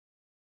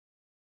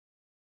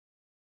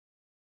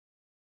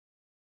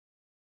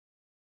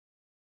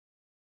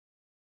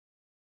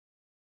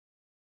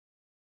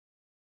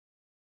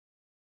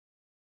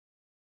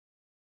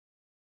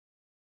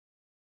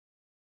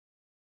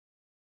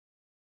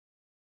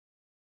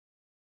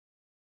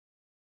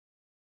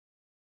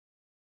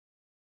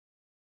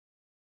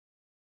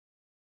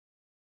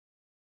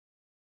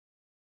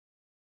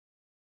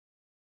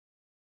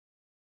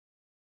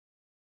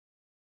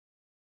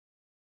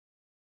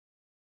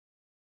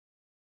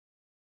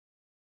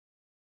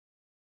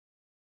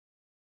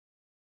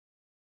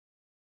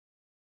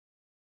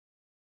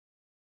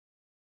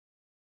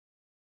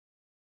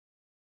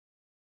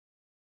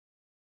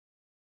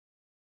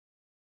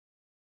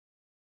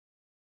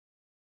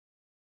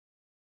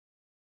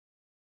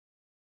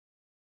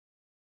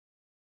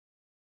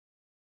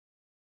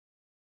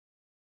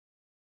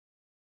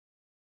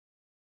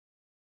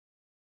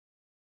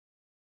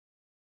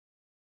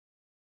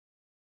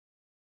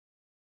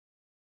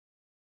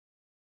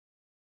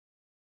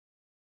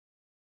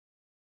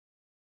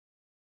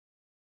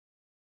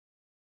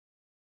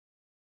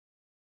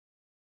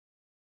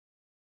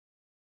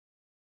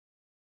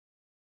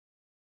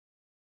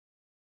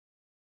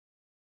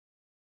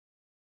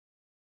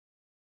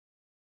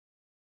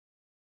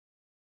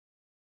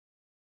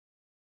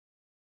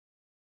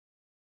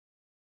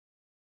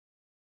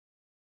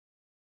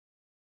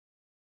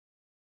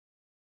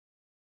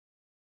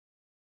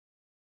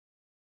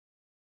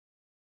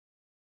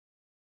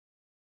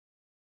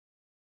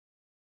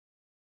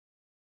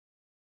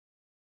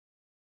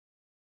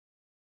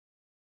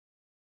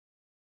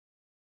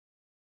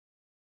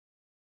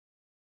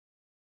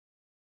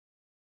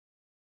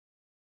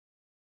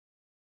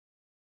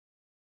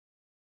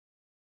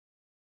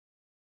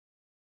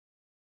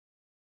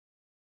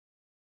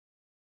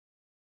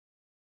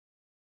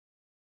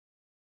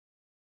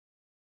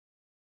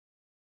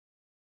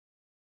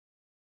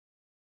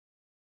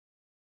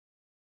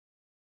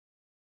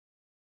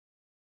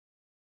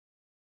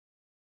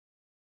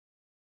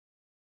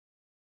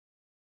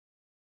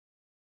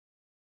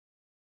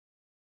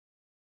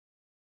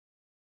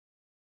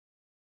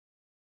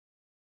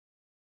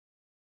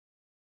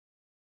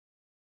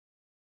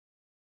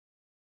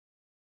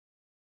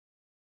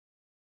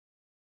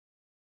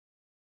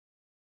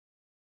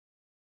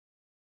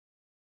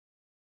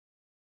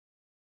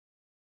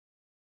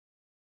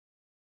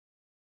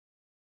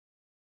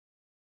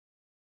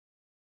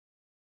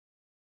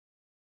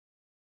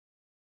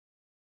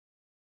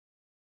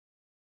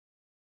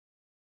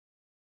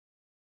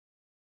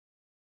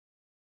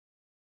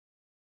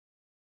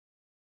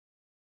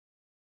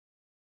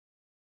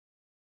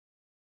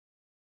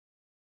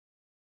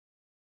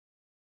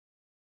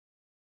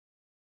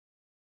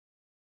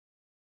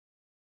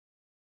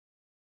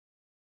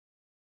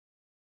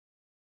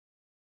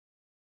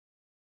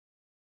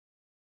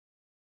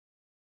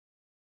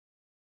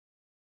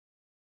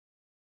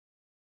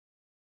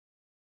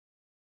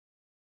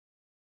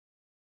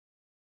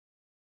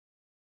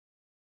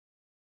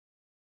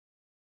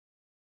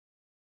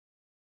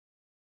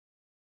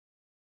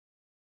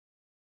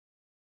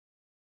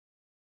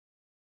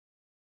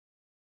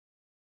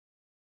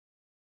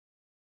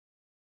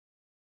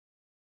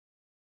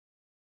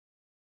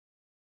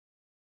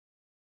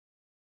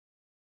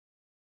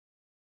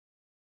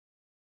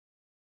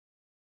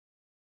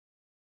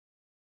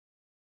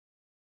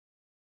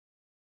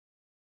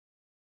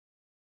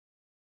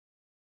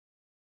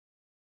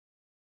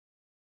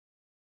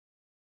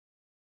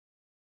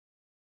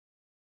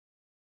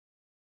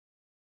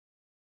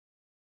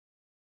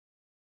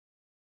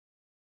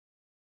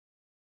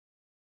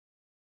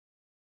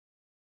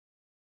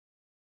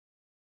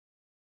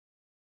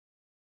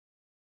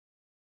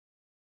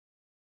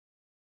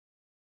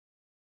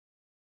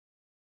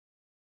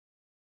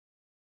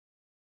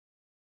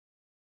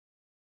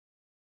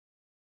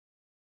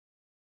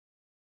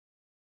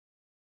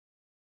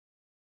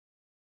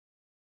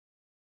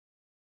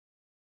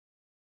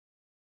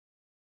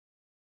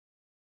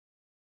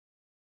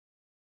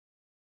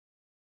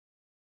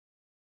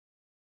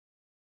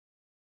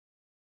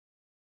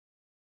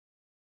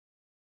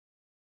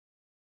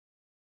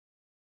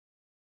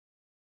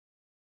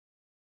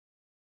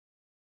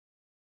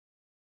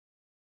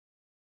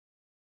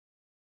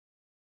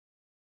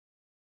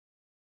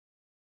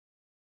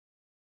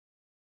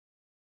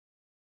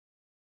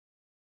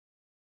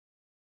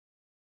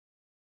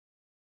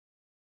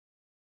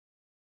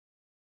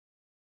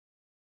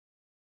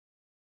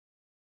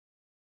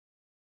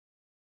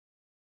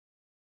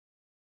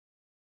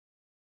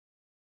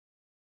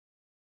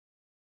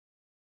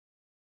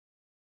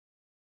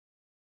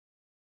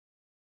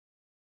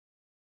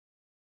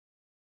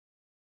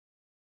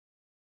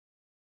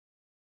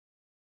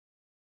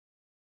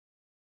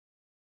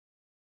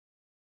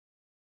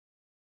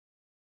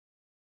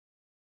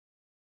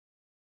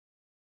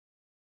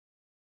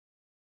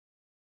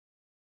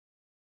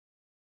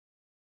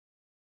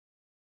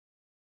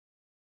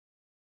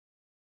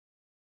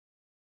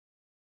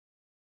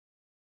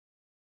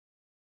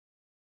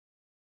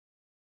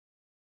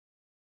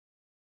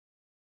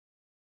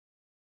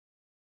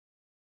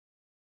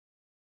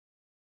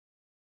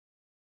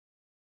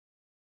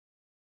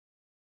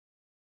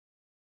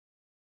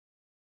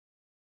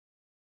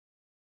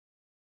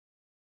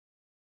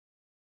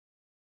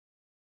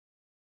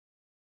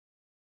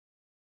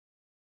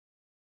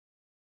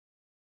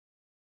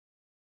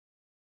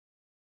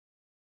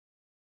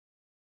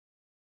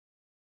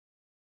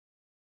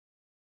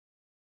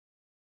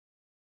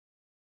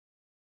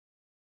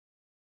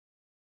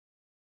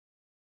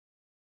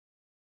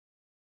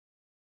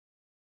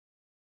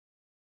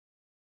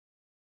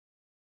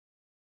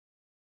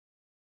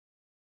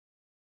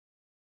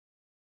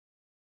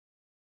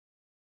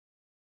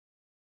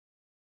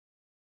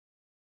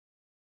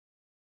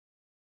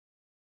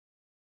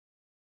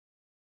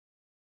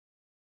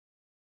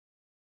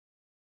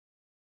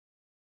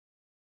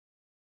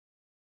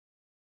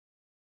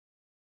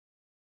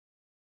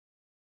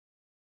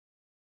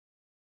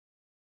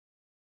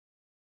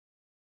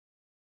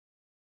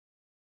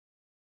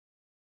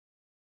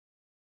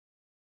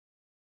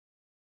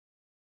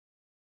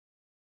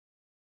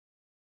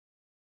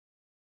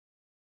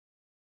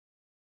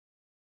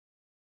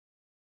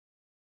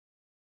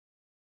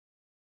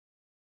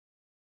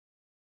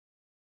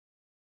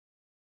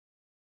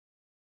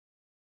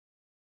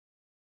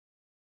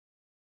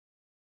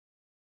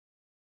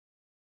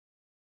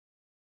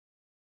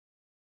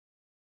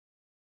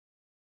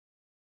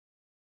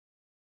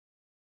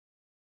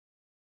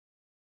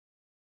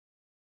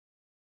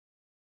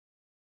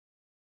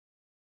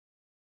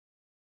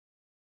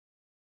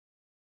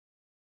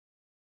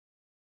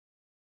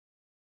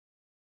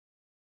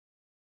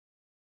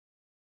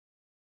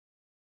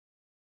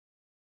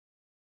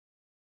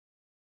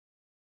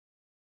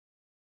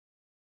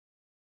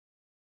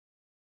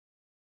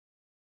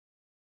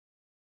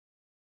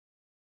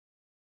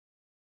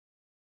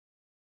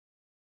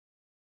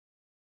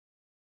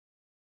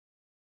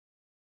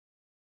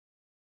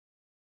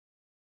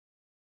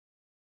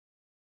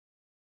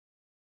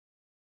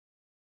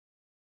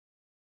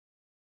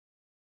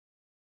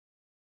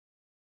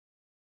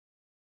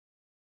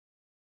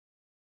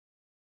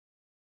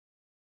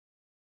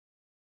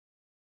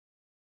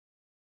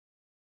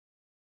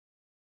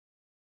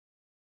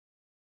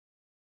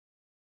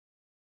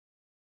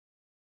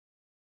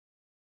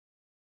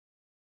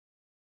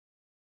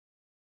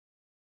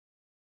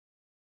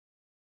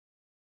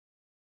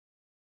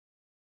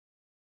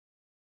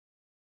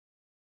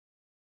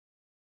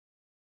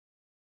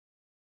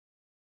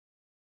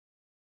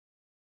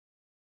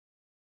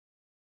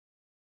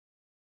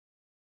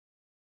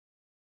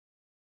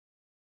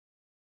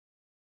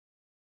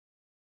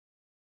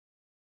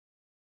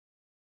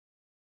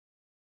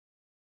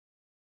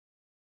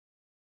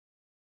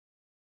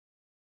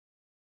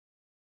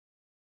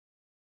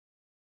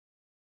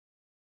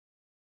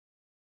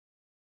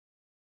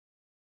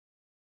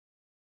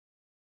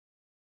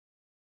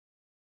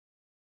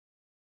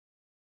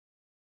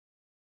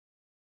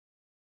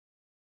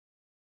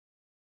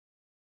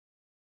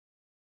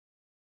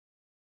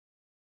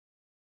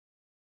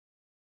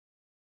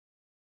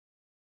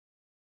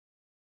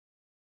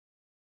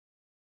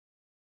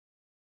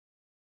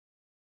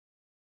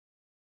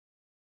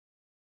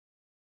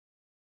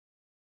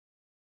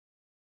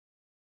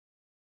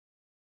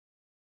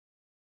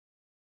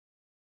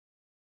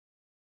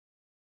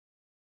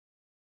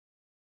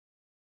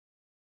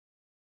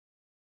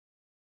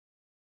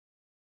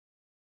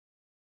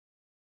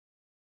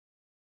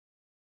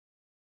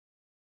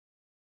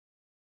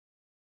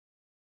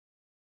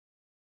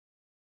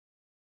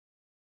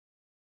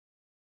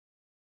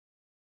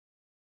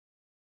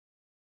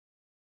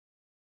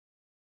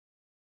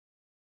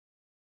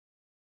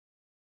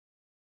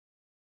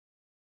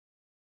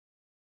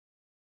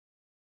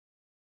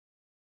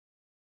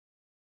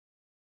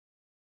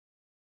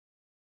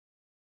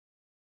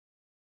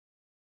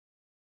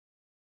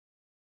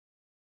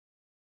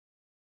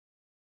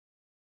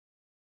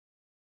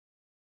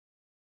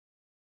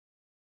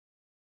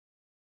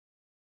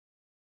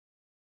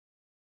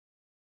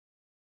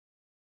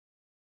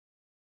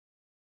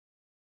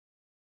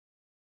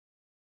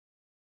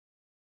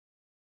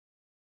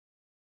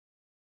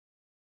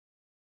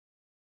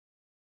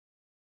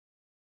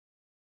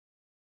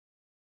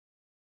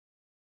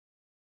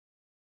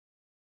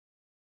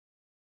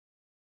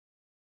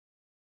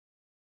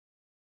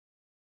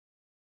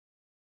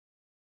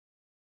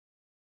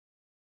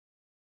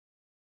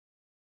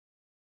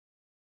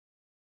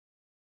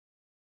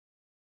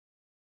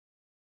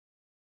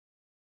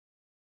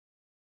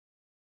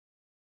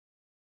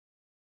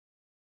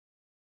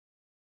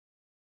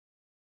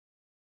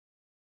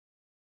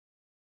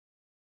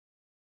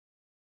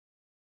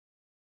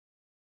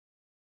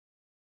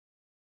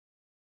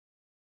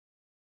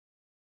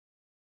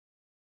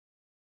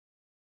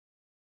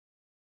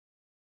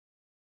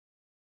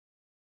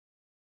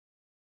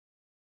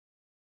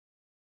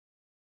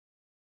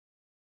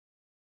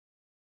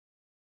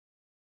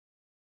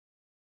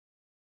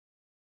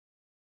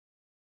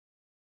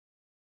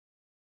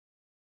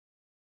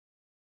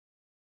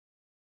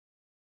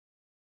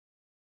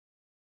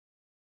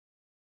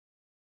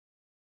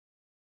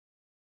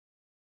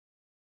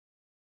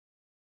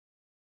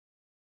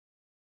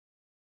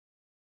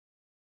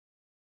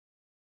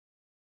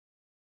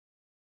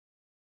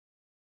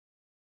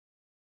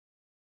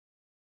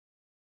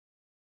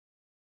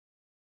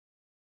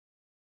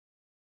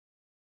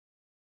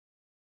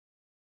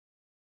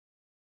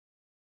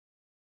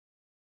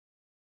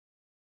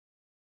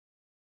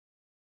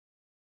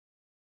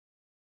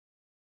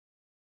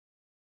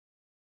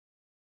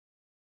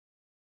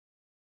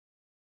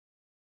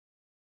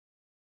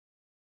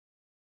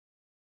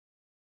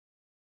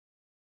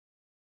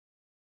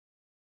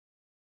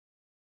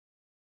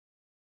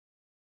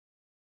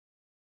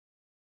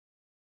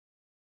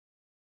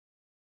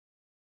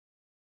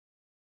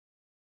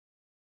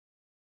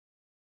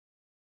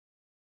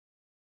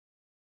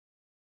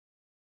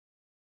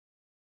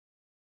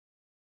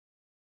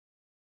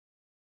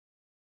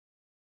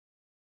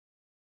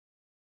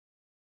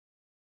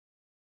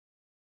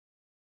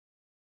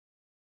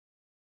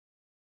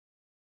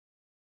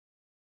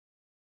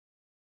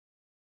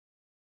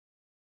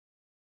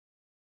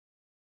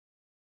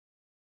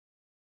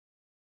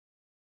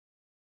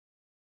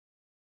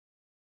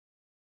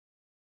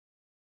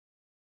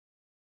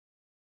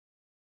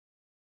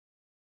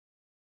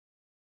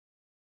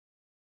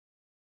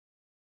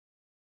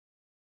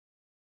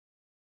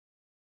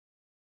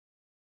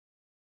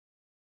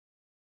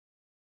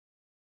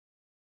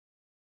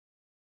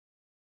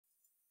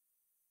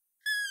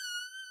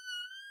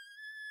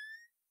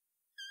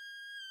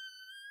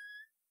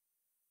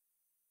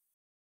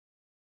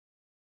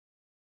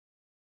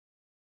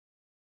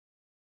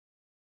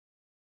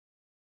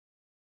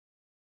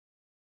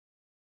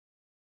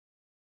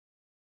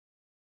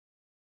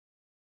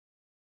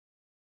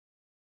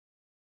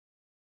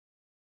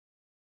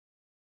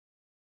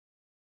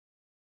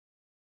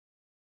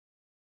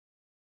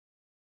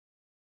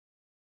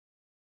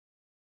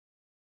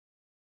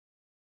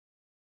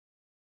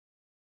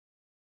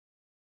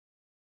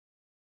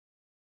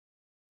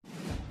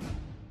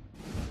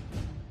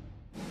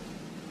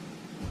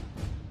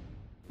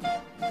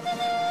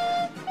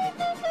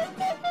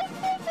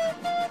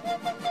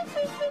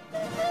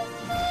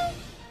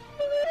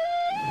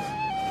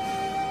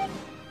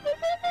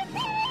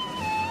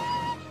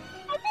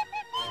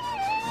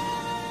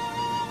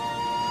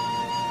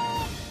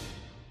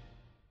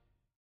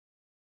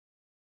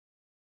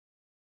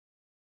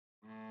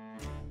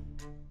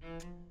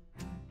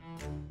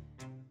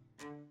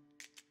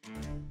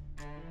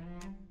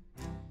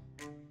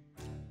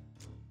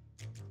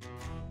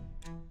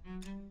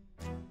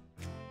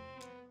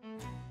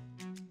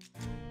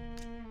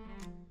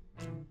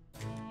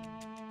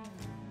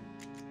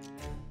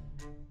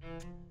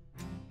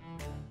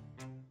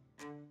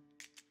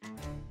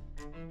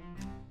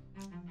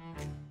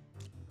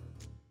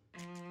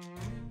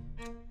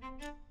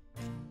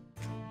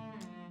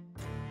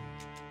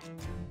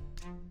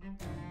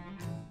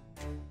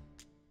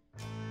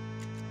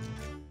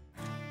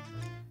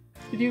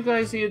Did you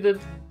guys hear the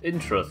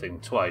intro thing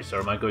twice, or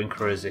am I going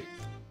crazy?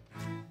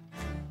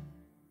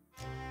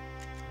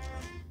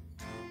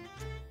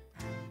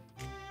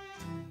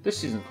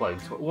 This isn't playing.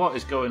 What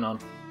is going on?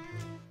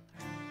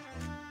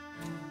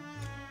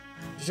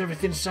 Does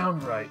everything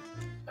sound right?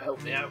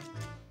 Help me out.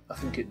 I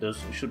think it does.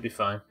 It should be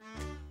fine.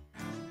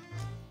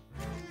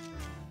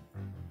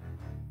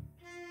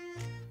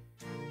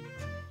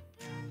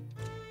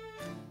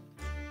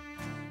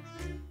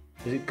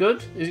 Is it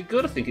good? Is it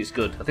good? I think it's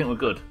good. I think we're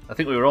good. I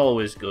think we were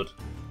always good.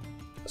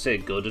 I say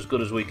good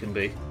as we can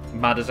be.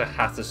 Mad as a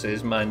hatter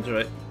says, mine's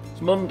right.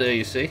 It's Monday,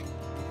 you see.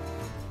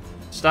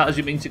 Start as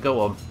you mean to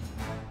go on.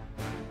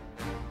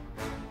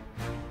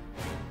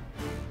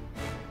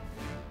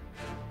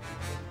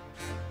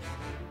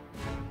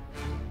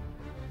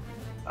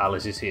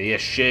 Alice is here. Yes,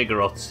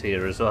 Shagarot's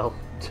here as well.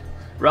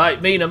 Right,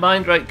 Mina,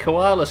 Mind Right,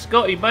 Koala,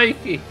 Scotty,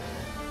 Mikey.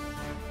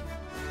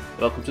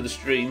 Welcome to the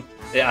stream.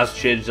 It has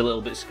changed a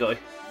little bit, Scotty.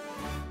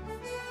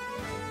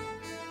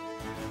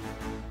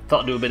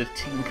 Thought I'd do a bit of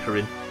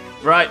tinkering.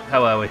 Right,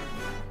 how are we?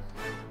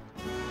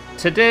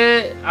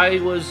 Today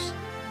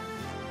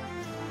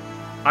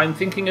I'm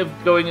thinking of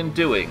going and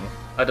doing,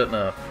 I don't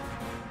know.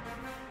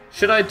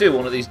 Should I do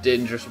one of these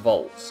dangerous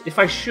vaults? If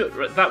I should,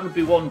 that would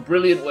be one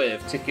brilliant way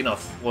of ticking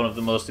off one of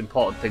the most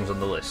important things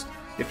on the list.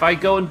 If I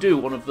go and do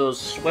one of those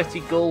sweaty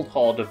gold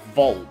hoarder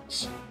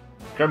vaults.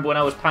 Remember when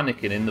I was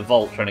panicking in the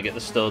vault trying to get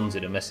the stones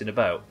in and messing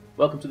about?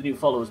 Welcome to the new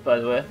followers, by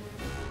the way.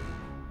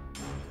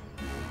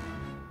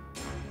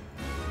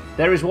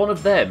 There is one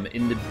of them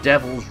in the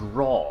Devil's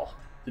Roar.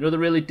 You know the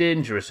really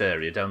dangerous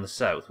area down the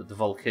south with the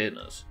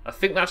volcanoes? I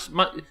think that's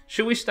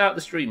Should we start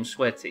the stream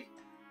sweaty?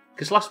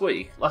 Because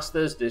last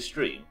Thursday's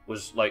stream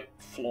was like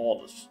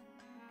flawless.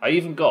 I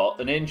even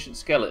got an ancient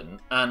skeleton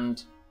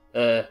and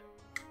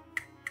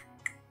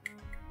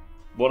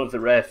one of the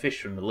rare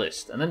fish from the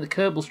list. And then the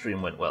Kerbal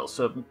stream went well.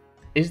 So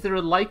is there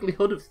a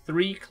likelihood of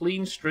 3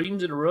 clean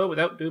streams in a row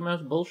without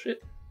Doomhaus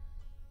bullshit?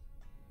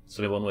 There's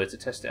only one way to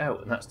test it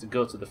out, and that's to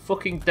go to the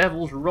fucking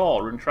Devil's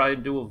Roar and try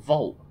and do a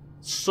vault.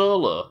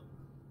 Solo.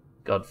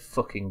 God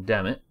fucking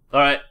damn it.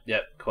 Alright,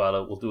 yep,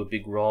 Koala, we'll do a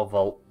big raw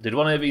vault. Did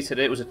one of you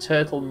today? It was a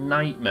turtle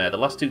nightmare. The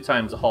last 2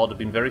 times the Horde have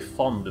been very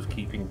fond of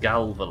keeping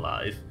Galv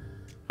alive.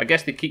 I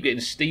guess they keep getting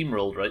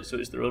steamrolled, right, so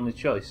it's their only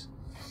choice.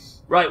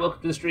 Right,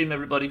 welcome to the stream,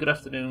 everybody. Good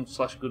afternoon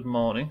 / good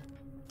morning.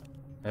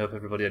 I hope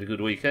everybody had a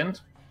good weekend.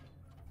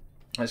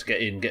 Let's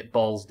get in, get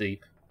balls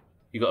deep.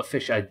 You got a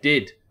fish? I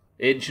did.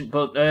 Ancient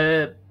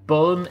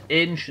bone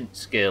ancient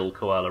scale,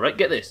 Koala. Right,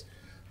 get this.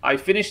 I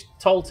finished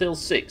Tall Tale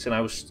 6 and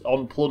I was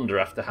on Plunder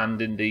after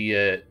handing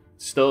the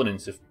stone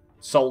into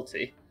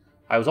Salty.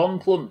 I was on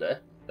Plunder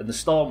and the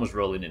storm was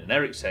rolling in, and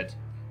Eric said,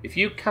 if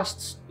you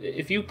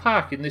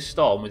park in this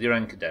storm with your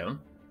anchor down,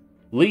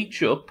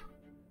 leech up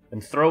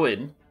and throw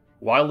in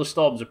while the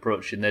storm's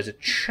approaching, there's a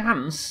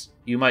chance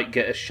you might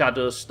get a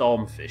shadow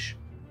stormfish.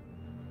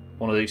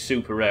 One of these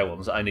super rare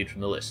ones that I need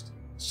from the list.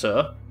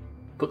 So,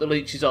 put the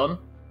leeches on,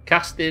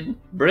 cast in,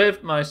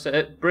 braced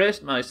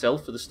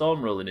myself for the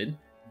storm rolling in,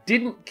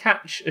 didn't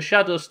catch a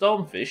shadow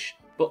stormfish,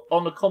 but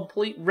on a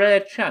complete rare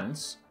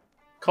chance,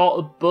 caught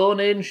a bone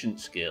ancient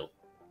scale.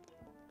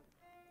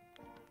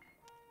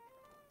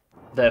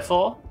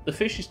 Therefore, the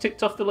fish is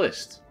ticked off the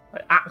list. I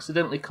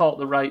accidentally caught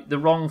the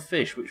wrong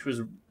fish, which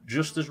was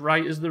just as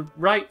right as the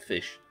right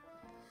fish.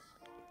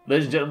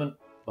 Ladies and gentlemen,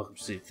 welcome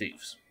to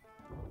Thieves.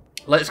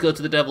 Let's go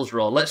to the Devil's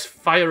Roar. Let's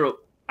fire up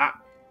at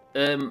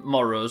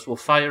Morrow's. We'll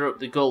fire up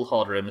the Gold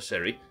Hoarder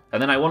Emissary.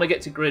 And then I want to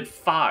get to grade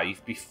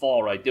 5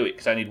 before I do it,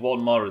 because I need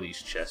 1 more of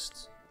these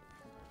chests.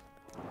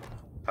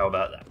 How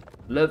about that?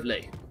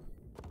 Lovely.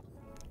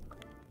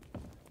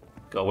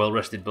 Got a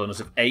well-rested bonus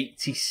of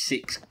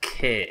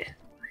 86k.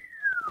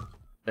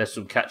 There's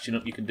some catching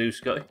up you can do,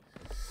 Scotty.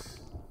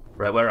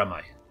 Right, where am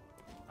I?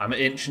 I'm at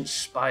Ancient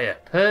Spire.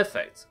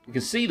 Perfect. You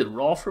can see the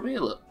Roar from here,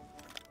 look.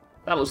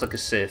 That looks like a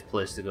safe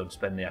place to go and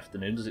spend the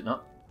afternoon, does it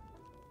not?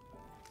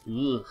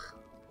 Ugh.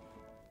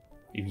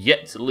 You've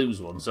yet to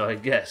lose one, so I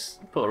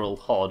guess. Poor old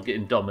Horde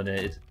getting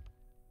dominated.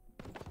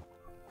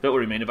 Don't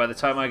worry, Mina, by the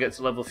time I get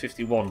to level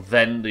 51,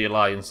 then the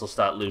Alliance will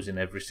start losing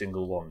every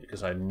single one,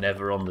 because I'm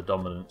never on the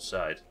dominant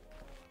side.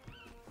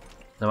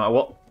 No matter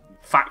what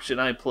faction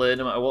I play,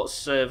 no matter what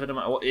server, no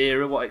matter what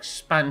era, what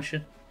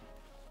expansion.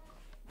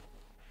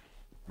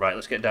 Right,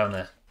 let's get down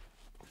there.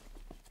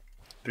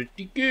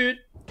 Pretty good.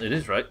 It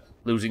is, right?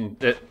 Losing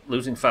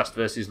fast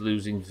versus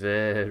losing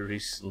very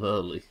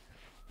slowly.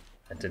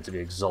 I tend to be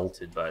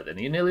exalted by then.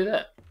 Are you nearly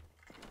there?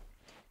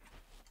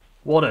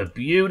 What a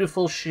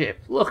beautiful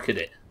ship. Look at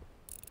it.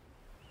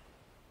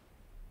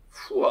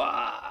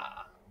 Whoa.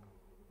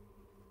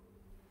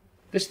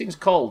 This thing's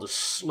called a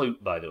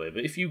sloop, by the way,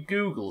 but if you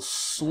Google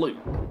sloop,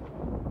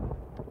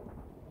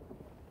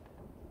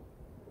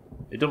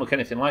 it don't look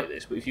anything like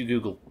this, but if you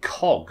Google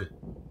cog,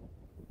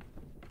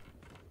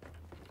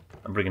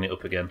 I'm bringing it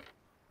up again.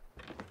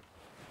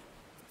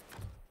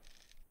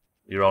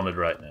 You're honoured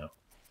right now.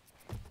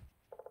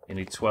 You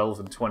need 12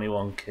 and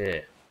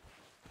 21k.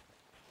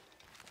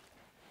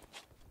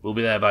 We'll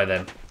be there by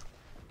then.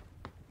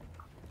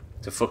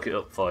 To fuck it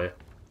up for you.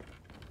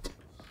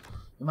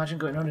 Imagine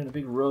going around in a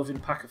big roving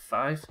pack of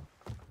 5.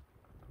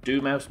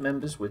 Doomhaus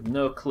members with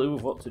no clue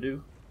of what to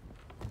do.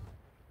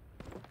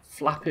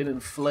 Flapping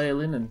and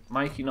flailing, and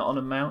Mikey not on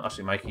a mount.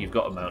 Actually, Mikey, you've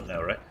got a mount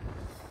now, right?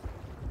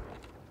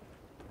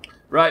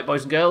 Right,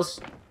 boys and girls.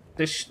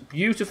 This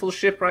beautiful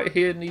ship right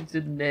here needs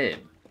a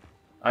name.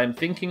 I'm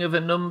thinking of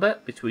a number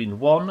between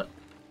 1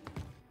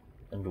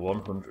 and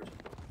 100.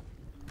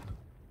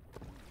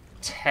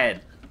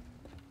 10.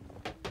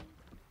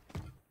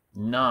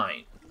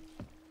 9.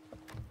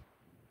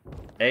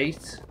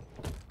 8.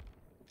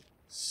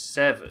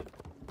 7.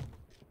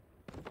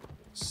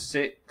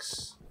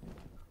 6.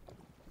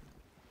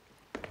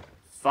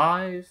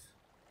 5.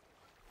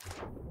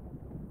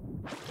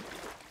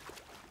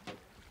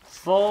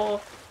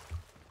 4.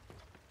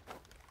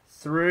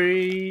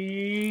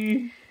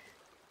 3.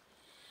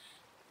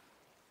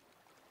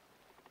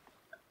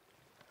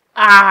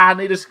 I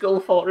need a skull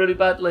fort really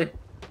badly.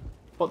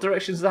 What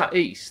direction is that?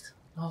 East?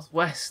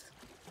 Northwest?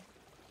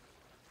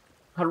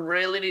 I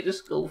really need a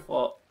skull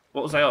fort.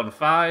 What was I on?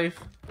 5?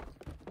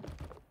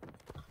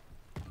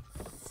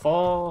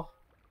 4.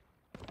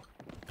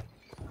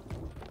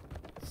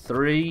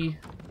 3.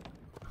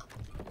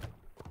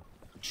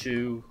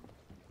 2.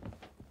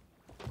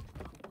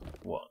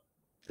 1.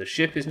 The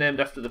ship is named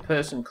after the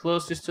person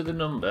closest to the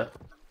number.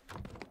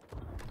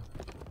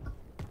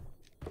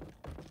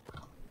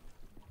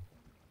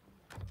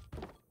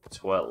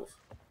 12.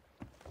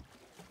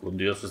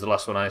 Lundios was the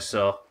last one I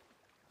saw.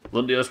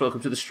 Lundios, welcome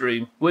to the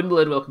stream.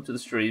 Gwynblade, welcome to the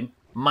stream.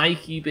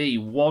 Mikey B,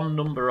 1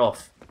 number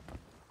off.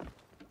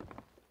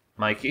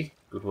 Mikey,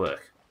 good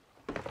work.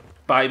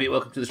 Bybee,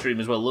 welcome to the stream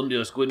as well.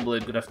 Lundios,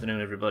 Gwynblade, good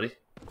afternoon, everybody.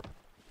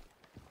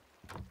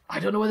 I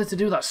don't know whether to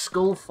do that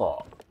skull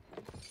fort.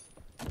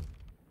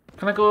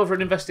 Can I go over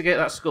and investigate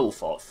that skull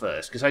fort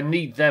first? Because I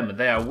need them, and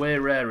they are way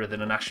rarer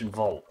than an Ashen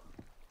Vault.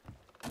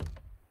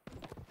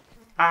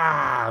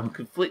 Ah, I'm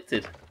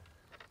conflicted.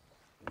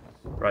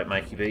 Right,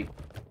 Mikey B,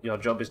 your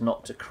job is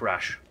not to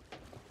crash.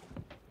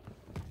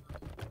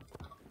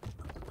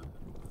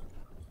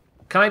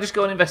 Can I just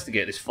go and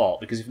investigate this fort?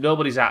 Because if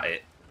nobody's at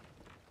it,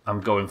 I'm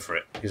going for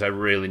it. Because I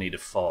really need a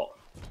fort.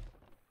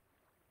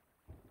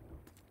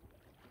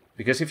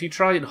 Because if you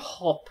try and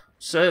hop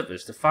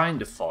servers to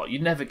find a fort, you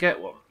never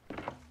get one.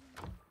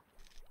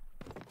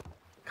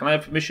 Can I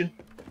have permission?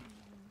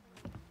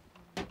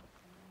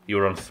 You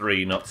were on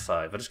 3, not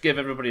 5. I just gave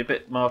everybody a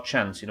bit more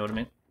chance, you know what I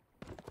mean?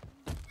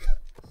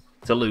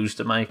 To lose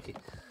to Mikey.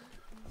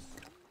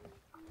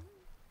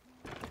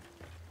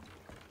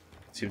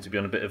 Seem to be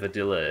on a bit of a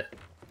delay.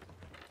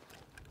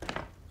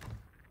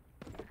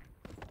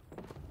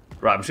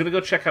 Right, I'm just going to go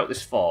check out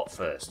this fort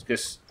first,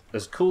 because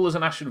as cool as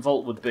an Ashen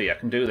Vault would be, I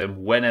can do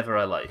them whenever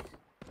I like.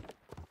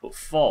 But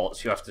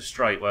forts, you have to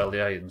strike while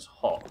the iron's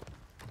hot.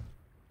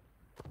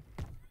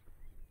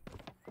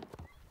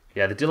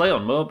 Yeah, the delay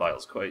on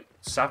mobile's quite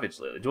savage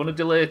lately. Do you want a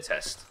delay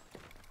test?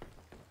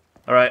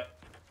 Alright.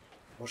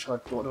 What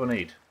do I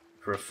need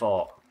for a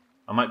fort?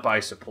 I might buy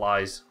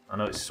supplies. I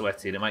know it's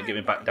sweaty and it might get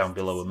me back down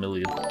below 1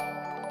 million.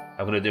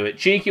 I'm going to do it.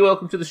 Cheeky,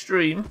 welcome to the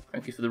stream.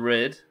 Thank you for the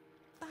raid.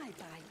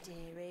 Bye-bye,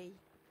 dearie.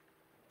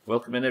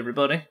 Welcome in,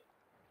 everybody. Did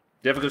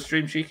you have a good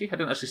stream, Cheeky? I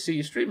didn't actually see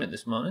you streaming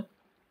this morning.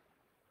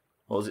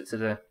 What was it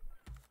today?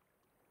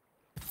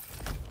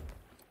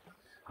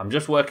 I'm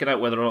just working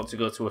out whether or not to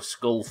go to a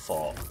skull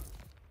fort.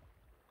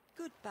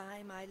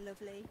 Goodbye, my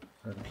lovely.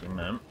 Thank you,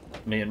 ma'am.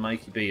 Me and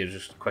Mikey B are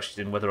just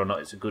questioning whether or not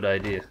it's a good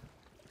idea.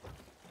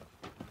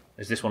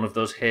 Is this one of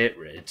those hate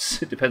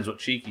raids? It depends what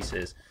Cheeky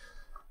says.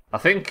 I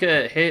think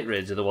hate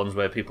raids are the ones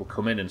where people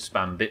come in and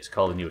spam bits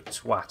calling you a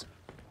twat.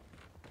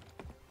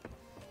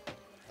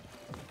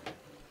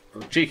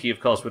 But Cheeky, of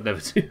course, would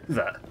never do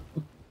that.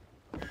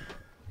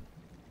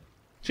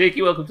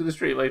 Cheeky, welcome to the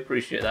stream. I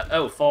appreciate that.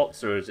 Oh,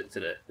 Forza, or is it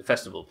today? The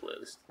festival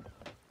playlist.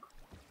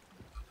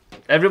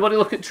 Everybody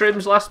look at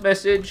Trim's last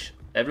message.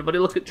 Everybody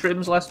look at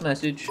Trim's last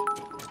message.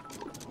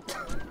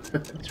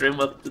 Trim,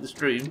 welcome to the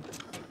stream.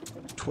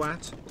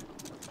 Twat.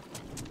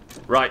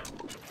 Right.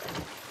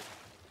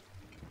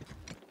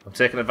 I'm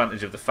taking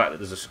advantage of the fact that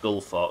there's a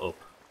skull fort up.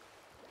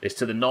 It's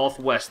to the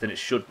northwest and it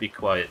should be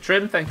quiet.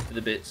 Trim, thank you for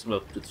the bits.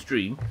 Welcome to the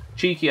stream.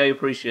 Cheeky, I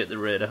appreciate the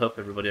raid. I hope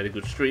everybody had a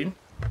good stream.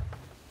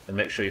 And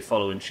make sure you're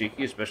following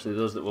Cheeky, especially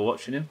those that were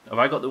watching him. Have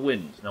I got the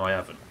wind? No, I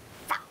haven't.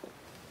 Fuck.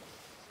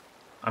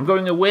 I'm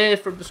going away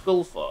from the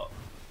skull fort.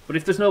 But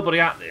if there's nobody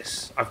at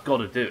this, I've got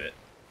to do it.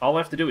 All I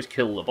have to do is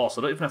kill the boss.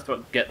 I don't even have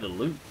to get the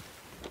loot.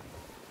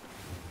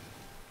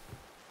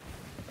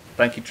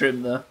 Thank you,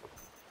 Trim, there.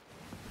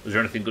 Was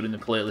there anything good in the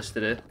playlist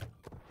today?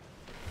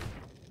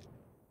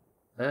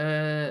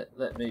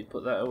 Let me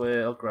put that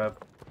away. I'll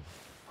grab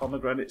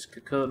pomegranates,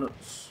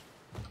 coconuts.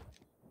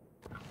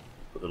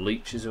 Put the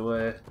leeches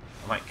away.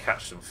 I might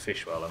catch some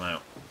fish while I'm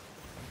out.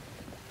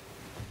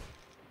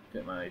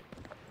 Get my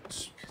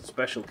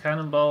special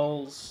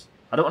cannonballs.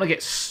 I don't want to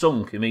get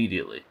sunk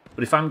immediately,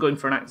 but if I'm going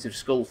for an active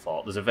skull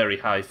fort, there's a very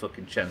high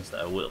fucking chance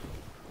that I will.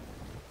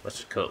 Let's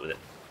just cope with it.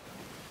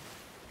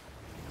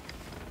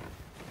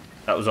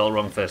 That was all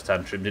wrong first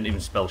time, Trim. Didn't even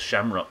spell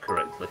shamrock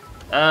correctly.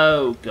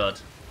 Oh, God.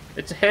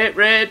 It's a hate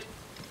raid!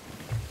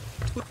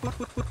 I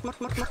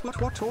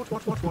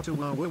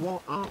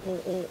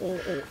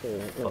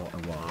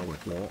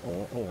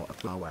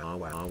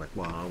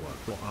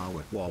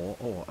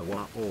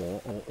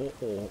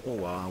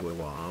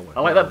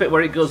like that bit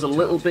where it goes a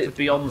little bit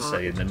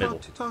Beyonce in the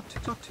middle.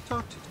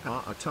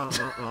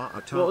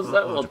 What was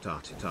that one?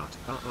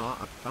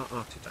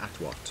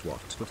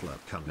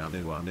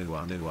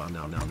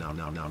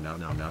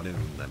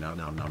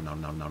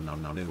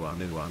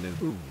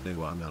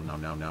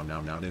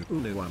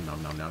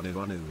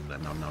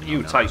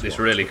 You type this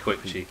really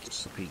quick, Cheeky.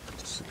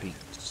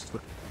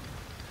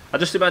 I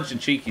just imagine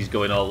Cheeky's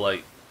going all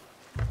like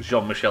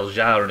Jean-Michel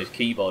Jarre on his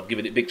keyboard,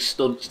 giving it big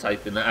stunts,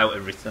 typing that out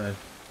every time.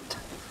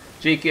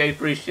 Cheeky, I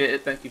appreciate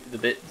it. Thank you for the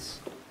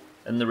bits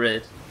and the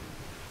raid.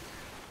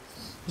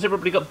 Has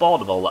everybody got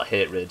bored of all that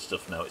hate raid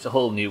stuff now? It's a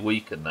whole new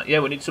week and that. Yeah,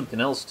 we need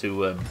something else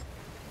to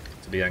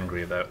be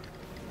angry about.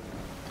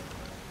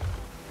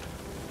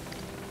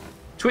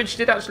 Twitch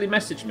did actually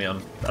message me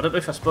on... I don't know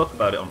if I spoke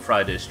about it on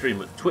Friday's stream,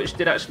 but Twitch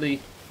did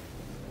actually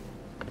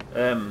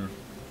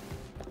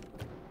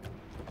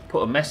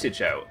put a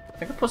message out. I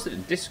think I posted it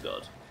in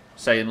Discord,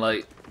 saying,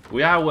 like,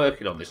 we are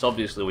working on this,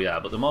 obviously we are,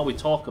 but the more we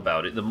talk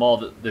about it, the more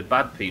that the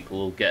bad people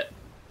will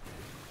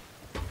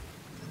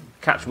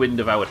catch wind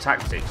of our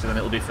tactics, and then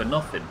it'll be for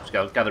nothing.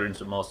 Just gathering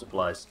some more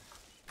supplies.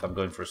 If I'm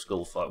going for a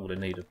skull fight, I'm going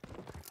to need them.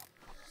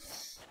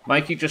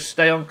 Mikey, just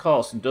stay on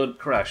course and don't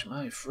crash.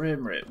 My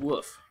frame rate,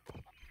 woof.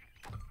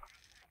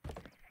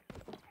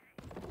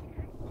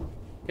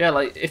 Yeah,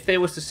 like, if they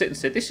was to sit and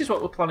say, this is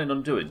what we're planning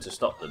on doing to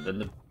stop them, then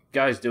the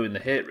guys doing the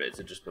hate raids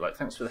would just be like,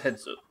 thanks for the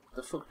heads up. What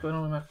the fuck's going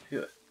on with my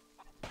computer?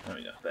 There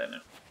we go, better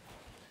now.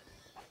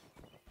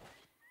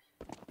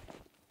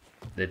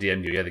 They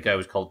DM'd you, yeah, the guy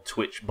was called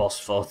Twitch Boss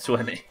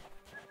 420.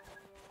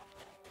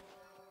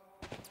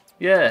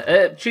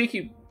 Yeah,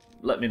 Cheeky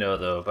let me know,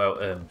 though, about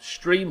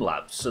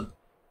Streamlabs. So,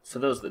 for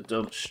those that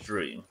don't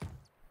stream,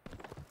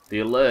 the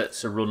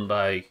alerts are run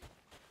by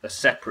a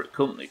separate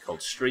company called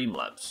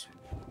Streamlabs.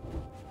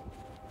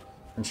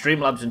 And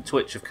Streamlabs and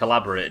Twitch have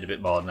collaborated a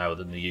bit more now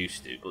than they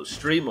used to. But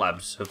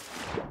Streamlabs have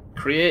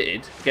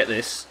created, get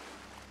this,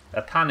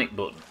 a panic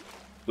button,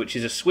 which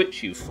is a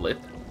switch you flip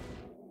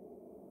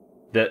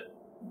that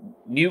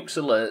nukes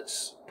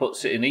alerts,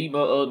 puts it in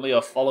emote only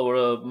or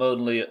follower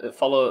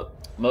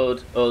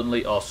mode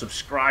only or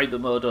subscriber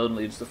mode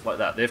only and stuff like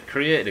that. They've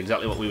created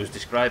exactly what we was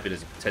describing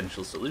as a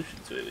potential solution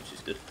to it, which is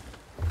good.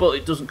 But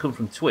it doesn't come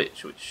from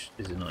Twitch, which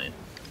is annoying.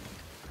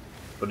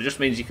 But it just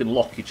means you can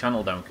lock your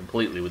channel down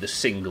completely with a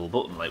single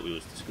button like we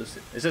was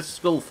discussing. Is this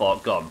skull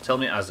fort gone? Tell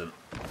me it hasn't.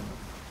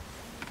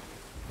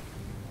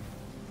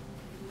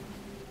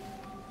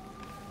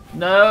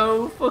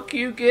 No, fuck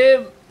you,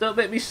 game. Don't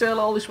make me sail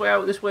all this way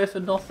out this way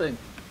for nothing.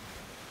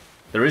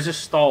 There is a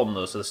storm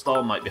though, so the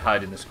storm might be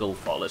hiding the skull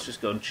fort. Let's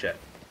just go and check.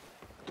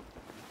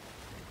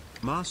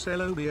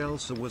 Marcelo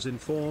Bielsa was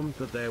informed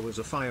that there was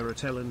a fire at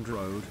Elland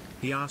Road.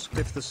 He asked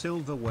if the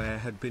silverware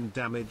had been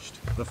damaged.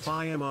 The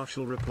fire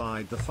marshal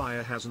replied the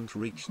fire hasn't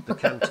reached the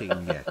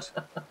canteen yet.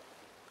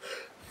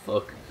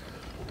 Fuck.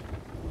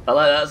 I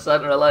like that,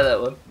 Santa. I like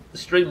that one. The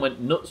stream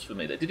went nuts for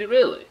me. Did it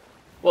really?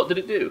 What did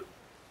it do?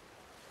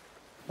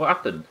 What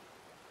happened?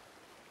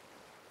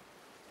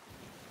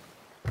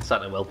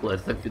 Santa, well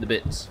played. Thank you for the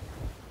bits.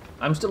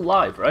 I'm still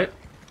live, right?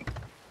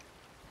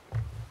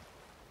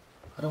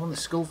 I don't want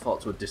the skull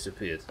fort to have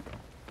disappeared.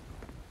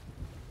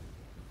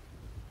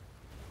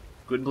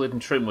 Gwynblade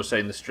and Trim were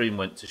saying the stream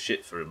went to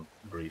shit for him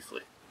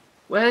briefly.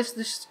 Where's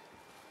this?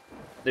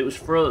 It was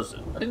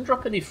frozen. I didn't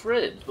drop any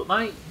frames, but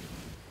my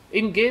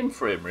in-game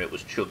frame rate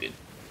was chugging.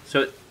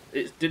 So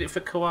it did it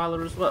for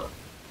Koala as well.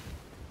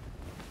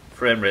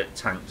 Frame rate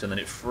tanked and then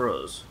it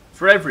froze.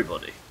 For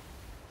everybody.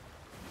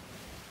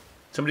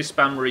 Somebody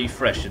spam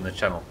refresh in the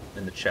channel,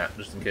 in the chat,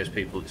 just in case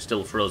it's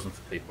still frozen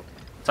for people.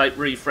 Type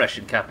refresh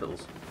in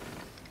capitals.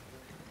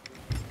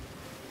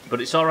 But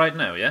it's alright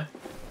now, yeah?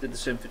 Did the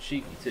same for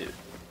Cheeky too.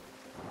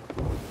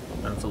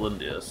 And for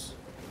Lundios.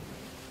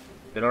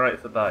 Been alright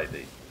for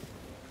Bybee.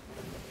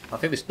 I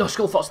think this... No,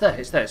 Skull Fort's there!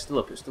 It's there, it's still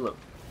up, it's still up.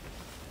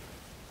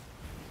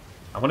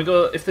 I'm gonna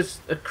go... If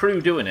there's a crew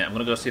doing it, I'm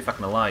gonna go see if I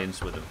can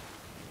alliance with them.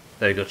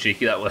 There you go,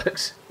 Cheeky, that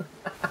works.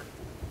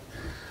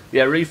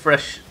 Yeah, a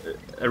refresh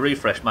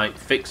might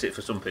fix it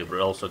for some people, but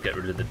also get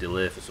rid of the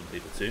delay for some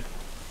people too.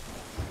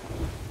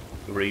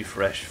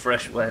 Refresh.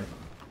 Fresh when?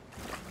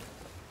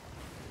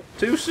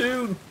 Too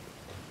soon!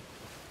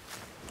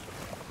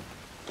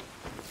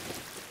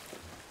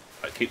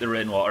 Right, keep the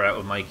rainwater out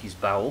of Mikey's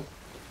bowel.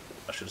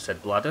 I should have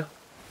said bladder.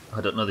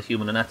 I don't know the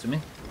human anatomy.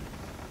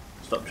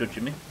 Stop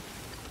judging me.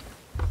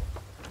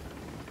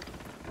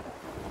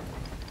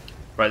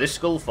 Right, this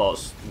skull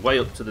fort's way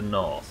up to the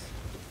north.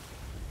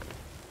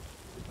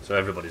 So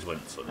everybody's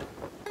went funny.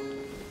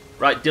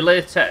 Right,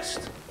 delay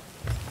test.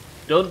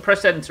 Don't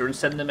press enter and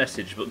send the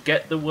message, but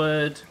get the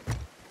word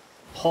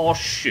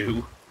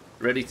horseshoe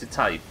ready to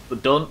type.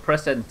 But don't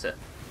press enter.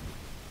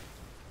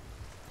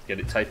 Get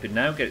it typing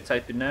now, get it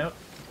typing now.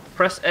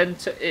 Press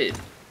enter in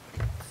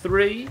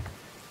 3,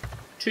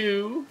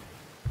 2,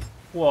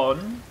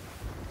 1,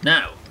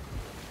 now.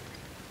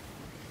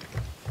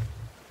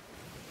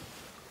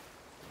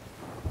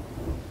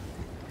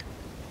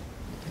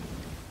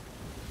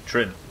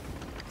 Trim,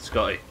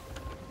 Scotty,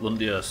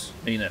 Lundios,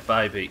 Mina,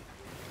 Bybee.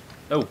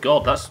 Oh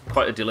god, that's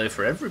quite a delay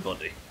for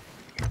everybody.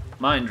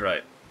 Mind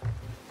right.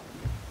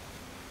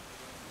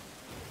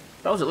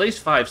 That was at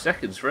least 5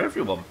 seconds for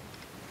everyone.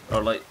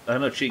 Or like, I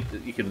know Cheeky's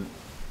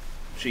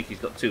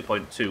got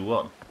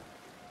 2.21.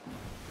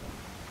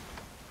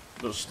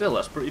 But still,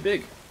 that's pretty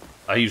big.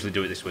 I usually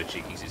do it this way,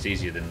 Cheeky's. It's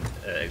easier than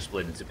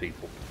explaining to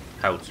people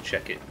how to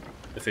check it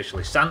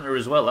officially. Santa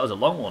as well, that was a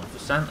long one for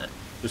Santa.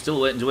 We're still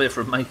waiting to hear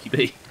from Mikey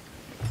B.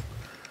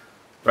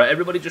 Right,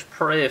 everybody just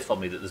pray for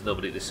me that there's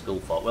nobody at this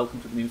school fort.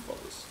 Welcome to the new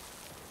followers.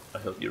 I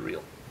hope you're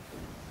real.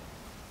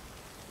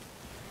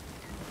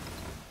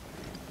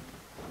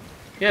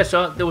 Yeah,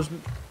 so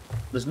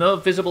there's no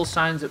visible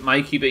signs at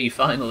Mikey B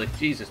finally.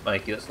 Jesus,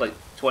 Mikey, that's like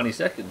 20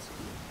 seconds.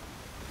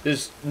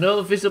 There's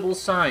no visible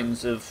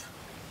signs of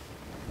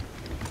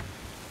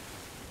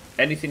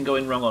anything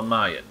going wrong on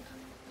my end.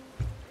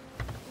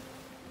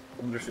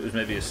 I wonder if it was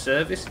maybe a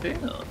service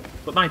thing, or...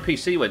 But my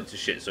PC went to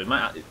shit, so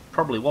it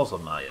probably was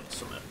on my end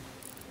somewhere.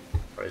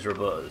 Right, is there a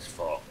boat at this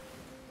fort?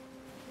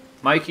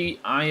 Mikey,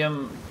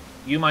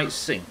 you might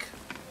sink.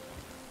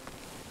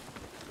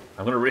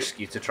 I'm going to risk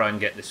you to try and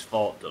get this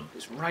fort done.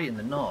 It's right in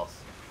the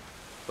north.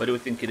 Where do we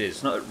think it is?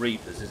 It's not at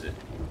Reapers, is it?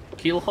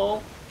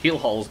 Keelhaul?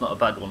 Keelhaul's not a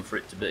bad one for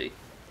it to be.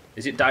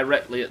 Is it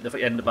directly at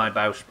the end of my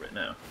bowsprit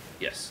now?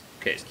 Yes.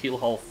 Okay, it's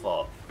Keelhaul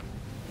Fort.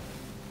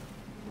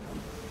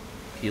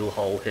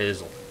 Keelhaul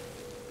Hazel.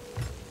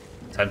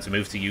 Time to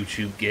move to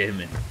YouTube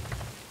gaming.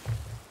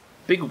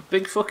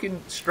 Big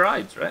fucking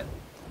strides, right?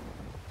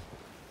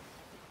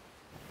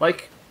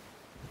 Like,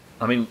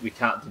 I mean, we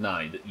can't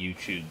deny that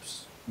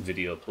YouTube's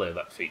video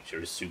playback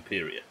feature is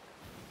superior.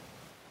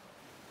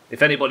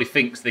 If anybody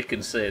thinks they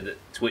can say that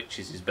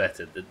Twitch's is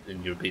better,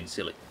 then you're being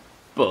silly.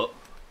 But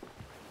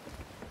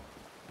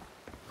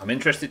I'm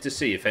interested to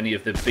see if any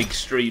of the big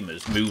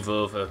streamers move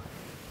over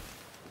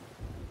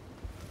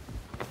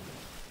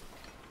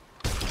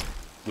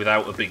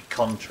without a big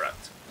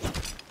contract.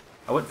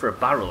 I went for a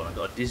barrel and I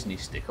got a Disney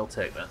stick. I'll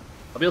take that.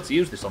 I'll be able to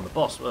use this on the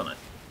boss, won't I?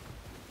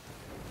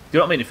 Do you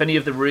know what I mean? If any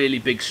of the really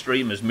big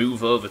streamers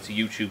move over to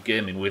YouTube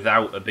gaming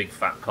without a big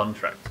fat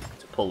contract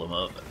to pull them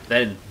over,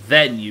 then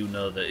you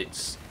know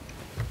that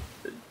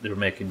they're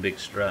making big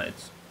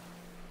strides.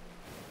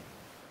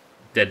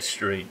 Dead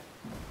stream.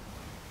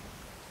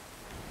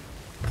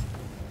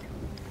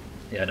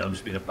 Yeah, no, I'm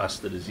just being a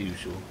bastard as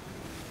usual.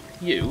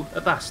 You,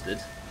 a bastard?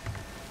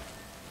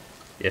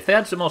 Yeah, if they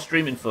had some more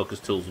streaming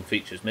focused tools and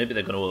features, maybe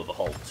they're going to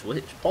overhaul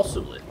Twitch.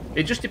 Possibly.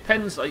 It just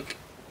depends, like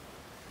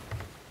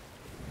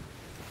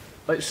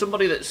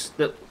somebody that's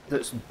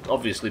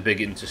obviously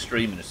big into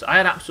streaming. I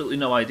had absolutely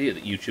no idea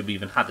that YouTube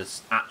even had an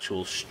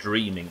actual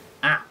streaming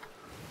app.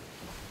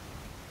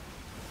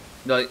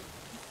 Like,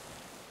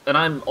 and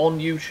I'm on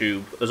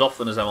YouTube as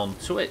often as I'm on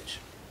Twitch.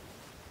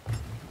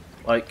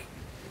 Like,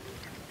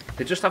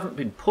 they just haven't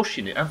been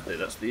pushing it, have they?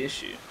 That's the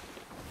issue.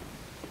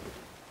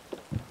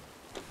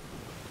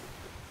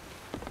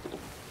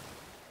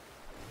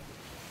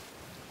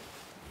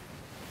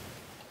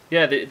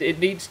 Yeah, it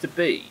needs to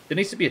be. There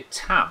needs to be a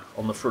tab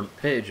on the front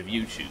page of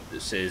YouTube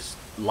that says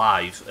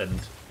live and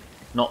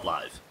not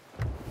live,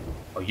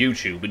 or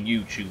YouTube and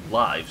YouTube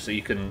live, so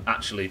you can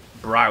actually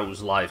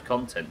browse live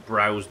content,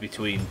 browse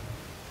between.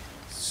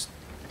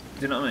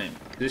 Do you know what I mean?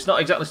 Because it's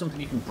not exactly something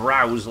you can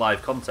browse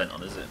live content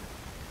on, is it?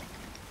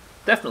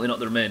 Definitely not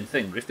the main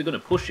thing. But if they're going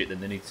to push it,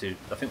 then they need to.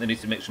 I think they need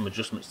to make some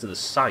adjustments to the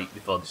site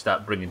before they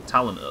start bringing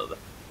talent over.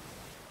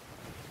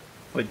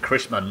 When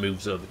Chrisman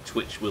moves over,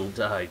 Twitch will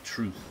die.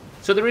 Truth.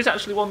 So there is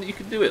actually one that you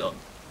can do it on.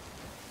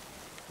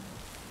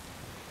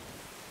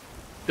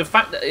 The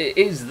fact that it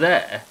is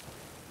there,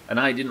 and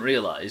I didn't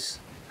realise,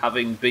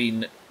 having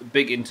been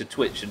big into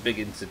Twitch and big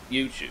into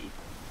YouTube,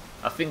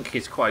 I think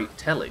is quite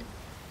telling.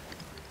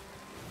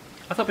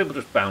 I thought people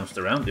just bounced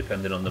around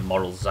depending on the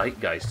moral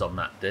zeitgeist on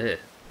that day.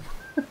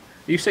 Are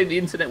you saying the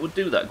internet would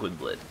do that,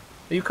 Gwynblade?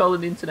 Are you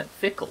calling the internet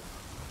fickle?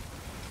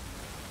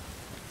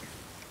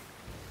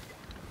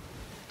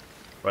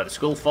 Right, the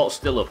skull fort's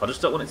still up. I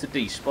just don't want it to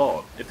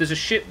despawn. If there's a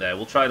ship there,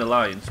 we'll try an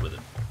alliance with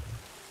him.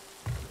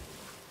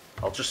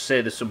 I'll just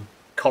say there's some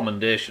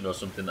commendation or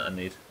something that I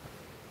need.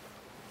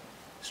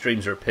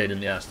 Streams are a pain in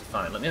the ass to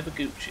find. Let me have a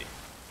Gucci.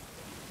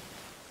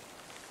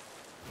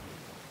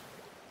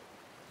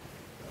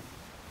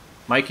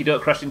 Mikey,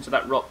 don't crash into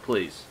that rock,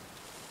 please.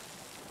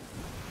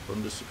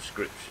 Under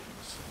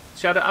subscriptions.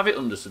 See, I don't have it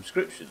under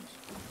subscriptions.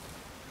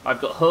 I've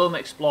got Home,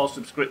 Explore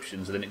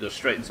subscriptions, and then it goes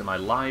straight into my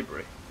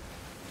library.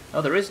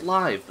 Oh, there is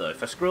live, though.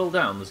 If I scroll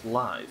down, there's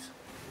live.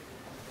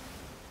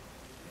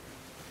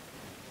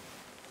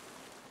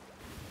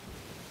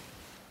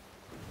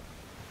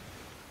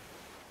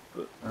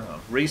 But,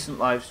 oh, recent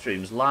live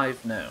streams,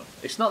 live now.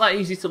 It's not that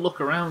easy to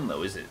look around,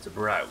 though, is it, to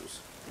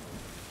browse?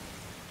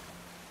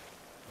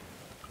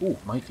 Ooh,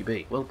 Mikey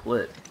B, well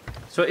played.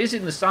 So it is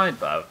in the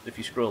sidebar if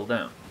you scroll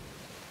down.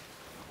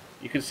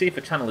 You can see if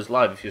a channel is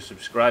live if you're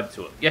subscribed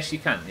to it. Yes, you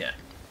can, yeah.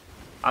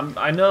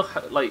 I know,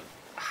 like,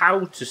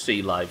 how to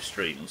see live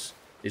streams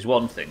is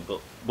one thing, but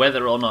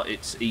whether or not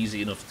it's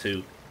easy enough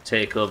to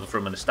take over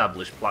from an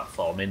established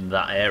platform in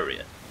that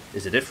area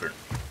is a different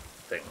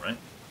thing, right?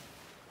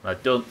 And I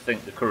don't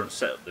think the current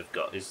setup they've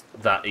got is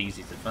that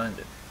easy to find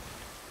it.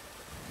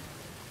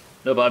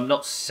 No, but I'm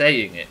not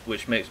saying it,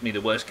 which makes me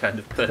the worst kind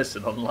of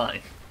person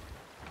online.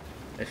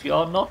 If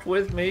you're not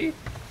with me...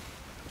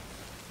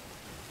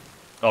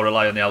 Or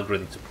rely on the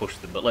algorithm to push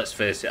them, but let's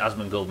face it,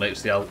 Asmongold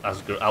makes the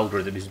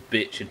algorithm his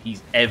bitch and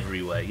he's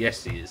everywhere.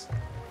 Yes, he is.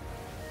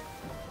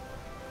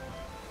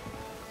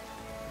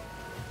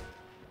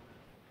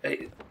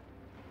 Hey,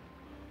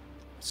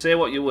 say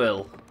what you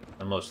will,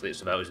 and mostly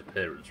it's about his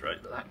appearance, right?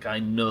 But that guy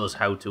knows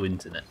how to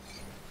internet.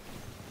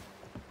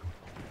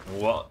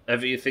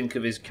 Whatever you think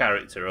of his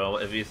character, or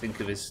whatever you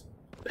think of his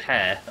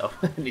hair, or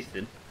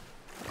anything,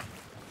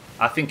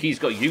 I think he's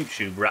got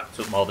YouTube wrapped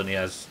up more than he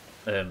has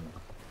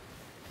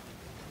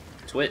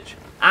Twitch.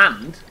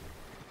 And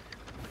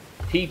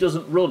he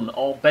doesn't run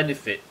or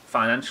benefit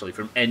financially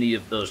from any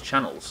of those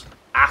channels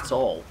at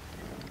all.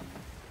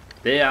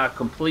 They are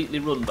completely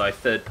run by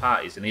third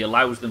parties, and he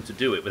allows them to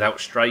do it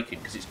without striking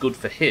because it's good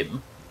for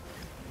him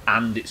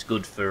and it's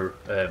good for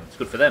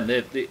them.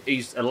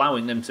 He's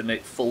allowing them to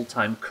make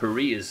full-time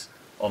careers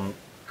on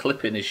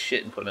clipping his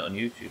shit and putting it on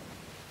YouTube.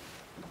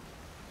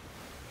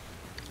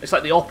 It's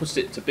like the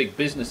opposite to big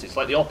business. It's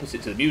like the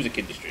opposite to the music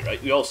industry,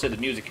 right? We all say the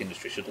music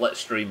industry should let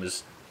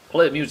streamers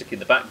play music in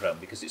the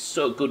background because it's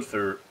so good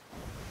for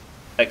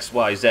X,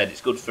 Y, Z. It's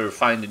good for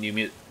finding new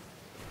music.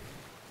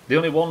 The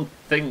only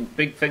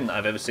big thing that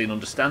I've ever seen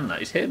understand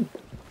that is him.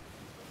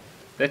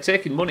 They're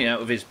taking money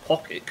out of his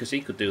pocket because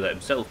he could do that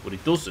himself, but he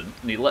doesn't,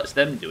 and he lets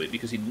them do it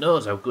because he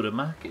knows how good a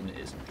marketing it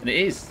is. And it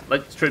is,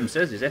 like Trim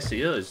says, his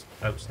SEO is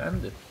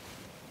outstanding.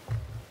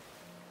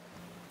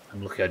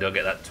 I'm lucky I don't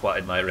get that twat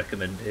in my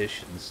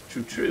recommendations.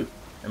 True.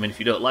 I mean, if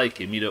you don't like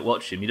him, you don't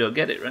watch him, you don't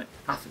get it, right?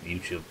 I think the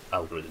YouTube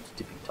algorithm's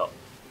tipping top.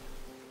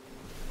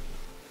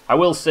 I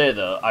will say,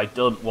 though, I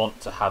don't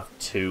want to have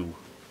two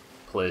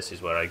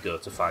places where I go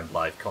to find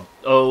live content.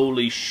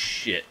 Holy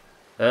shit.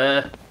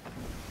 There's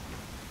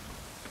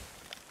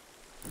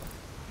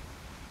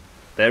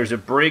a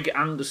brig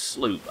and a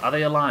sloop. Are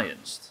they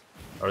allianced?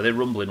 Or are they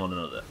rumbling one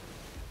another?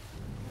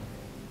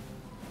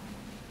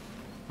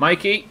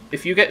 Mikey,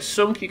 if you get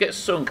sunk, you get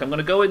sunk. I'm going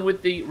to go in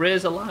with the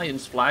Raise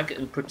Alliance flag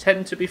and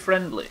pretend to be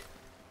friendly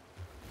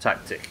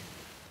tactic.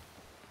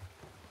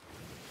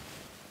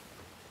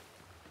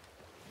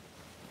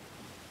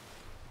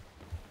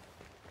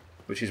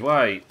 Which is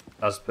why,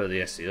 as per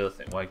the SEO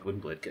thing, why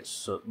Gwynblade gets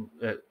so,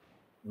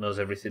 knows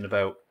everything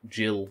about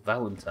Jill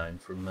Valentine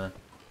from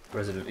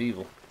Resident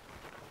Evil.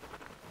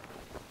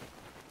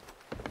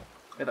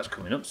 Yeah, that's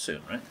coming up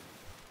soon, right?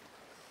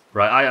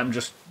 Right, I am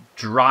just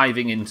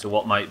driving into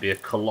what might be a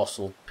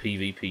colossal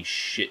PvP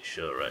shit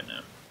show right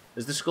now.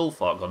 Has the skull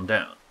fort gone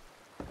down?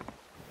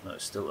 No,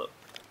 it's still up.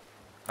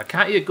 I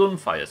can't hear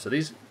gunfire, so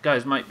these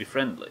guys might be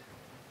friendly.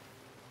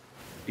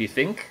 Do you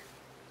think?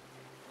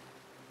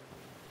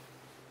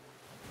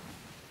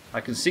 I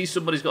can see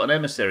somebody's got an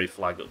emissary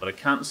flag up, but I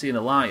can't see an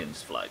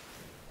alliance flag.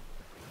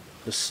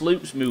 The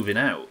sloop's moving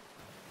out.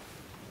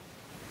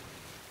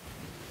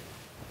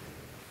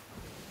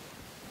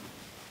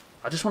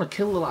 I just want to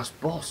kill the last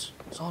boss.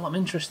 That's all I'm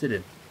interested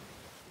in.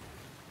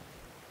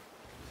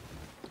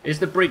 Is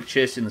the brig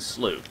chasing the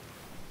sloop?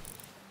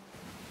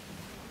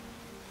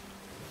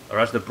 Or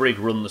has the brig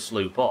run the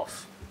sloop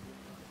off?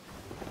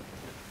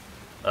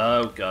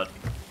 Oh god.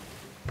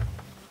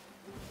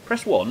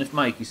 Press 1 if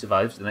Mikey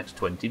survives the next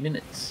 20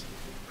 minutes.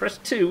 Press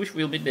 2 if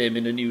we'll be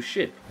naming a new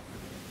ship.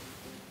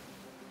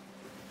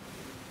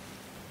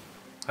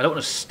 I don't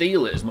want to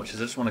steal it as much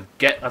as I just want to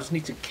get... I just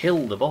need to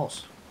kill the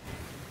boss.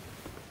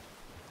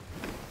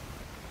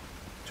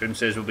 Trim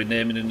says we'll be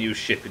naming a new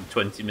ship in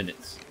 20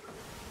 minutes.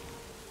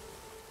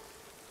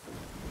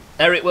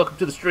 Eric, welcome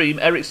to the stream.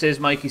 Eric says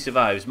Mikey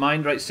survives.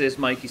 Mindright says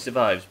Mikey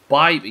survives.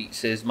 Bybeat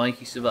says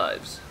Mikey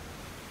survives.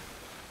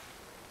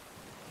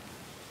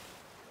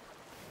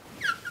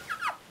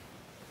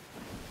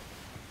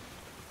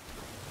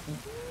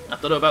 I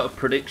don't know about a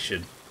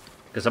prediction,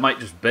 because I might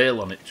just bail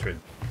on it,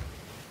 Trim.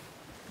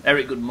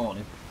 Eric, good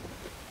morning.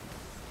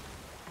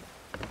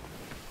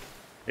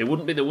 It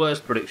wouldn't be the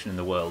worst prediction in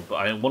the world, but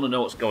I want to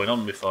know what's going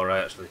on before I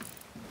actually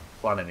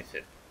plan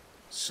anything.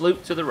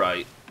 Sloop to the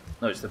right.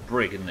 No, it's the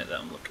brig, isn't it, that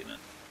I'm looking at.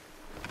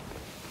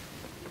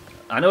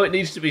 I know it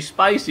needs to be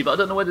spicy, but I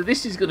don't know whether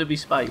this is going to be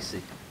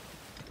spicy.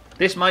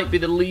 This might be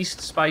the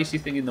least spicy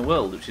thing in the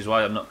world, which is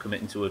why I'm not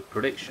committing to a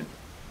prediction.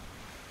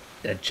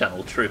 Dead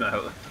channel, Trim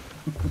out.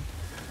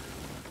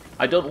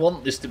 I don't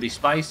want this to be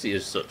spicy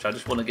as such, I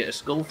just want to get a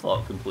skull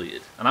fort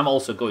completed. And I'm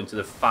also going to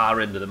the far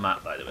end of the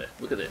map, by the way.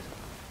 Look at this.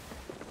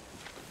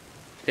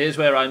 Here's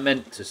where I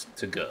meant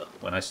to go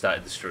when I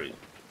started the stream.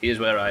 Here's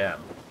where I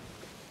am.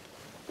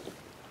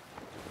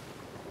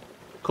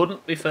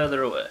 Couldn't be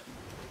further away.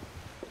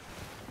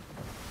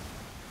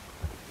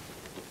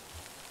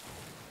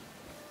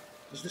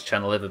 Has this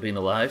channel ever been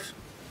alive?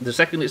 The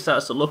second it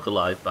starts to look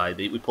alive, by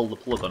beat, we pull the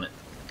plug on it.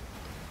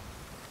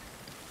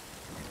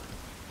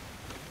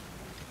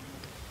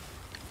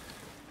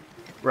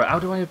 Right, how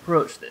do I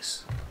approach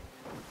this?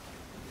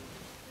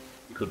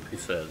 It could be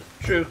further.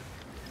 True.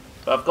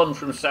 But I've gone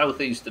from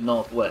southeast to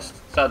northwest.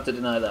 It's hard to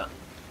deny that.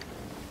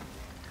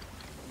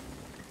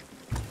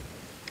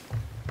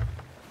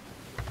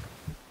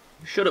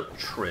 Shut up,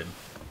 Trim.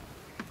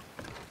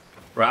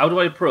 Right, how do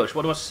I approach?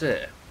 What do I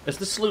say? Has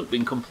the sloop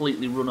been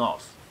completely run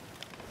off?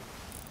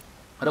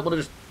 I don't want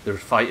to just... They're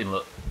fighting,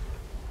 look.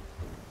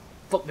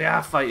 Fuck, they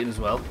are fighting as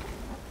well.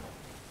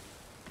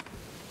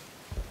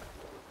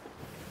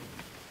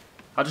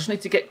 I just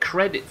need to get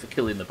credit for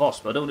killing the boss,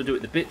 but I don't want to do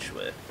it the bitch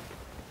way.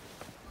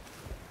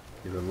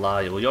 You're a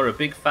liar. Well, you're a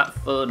big fat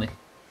phony.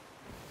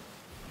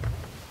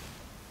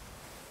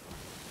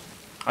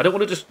 I don't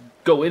want to just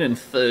go in and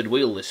third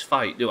wheel this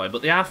fight, do I?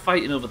 But they are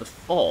fighting over the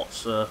fort,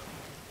 so...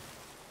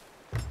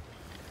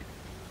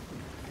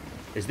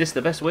 Is this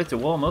the best way to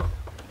warm up?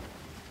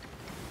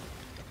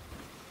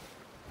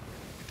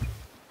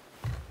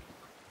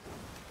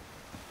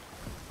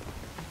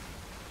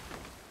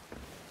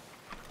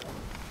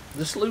 Does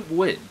the sloop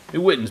win?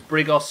 Who wins,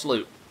 brig or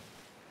sloop?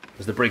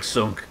 Has the brig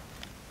sunk?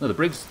 No, the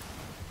brig's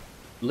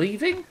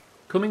leaving?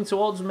 Coming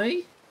towards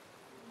me?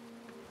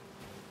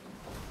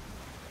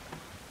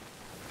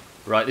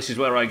 Right, this is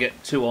where I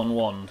get 2 on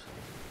 1.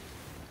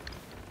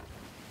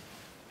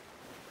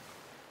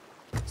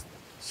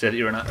 Said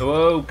you're an...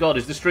 Oh god,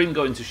 is the stream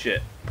going to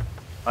shit?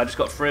 I just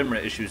got frame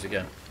rate issues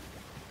again.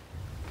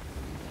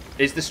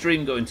 Is the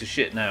stream going to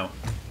shit now?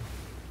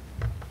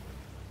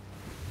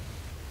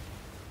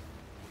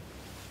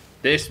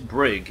 This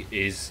brig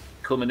is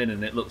coming in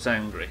and it looks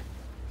angry.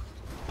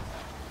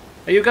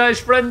 Are you guys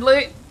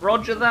friendly?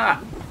 Roger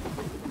that.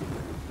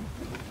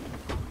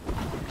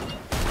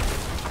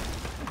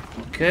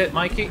 Okay,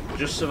 Mikey,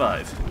 just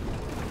survive.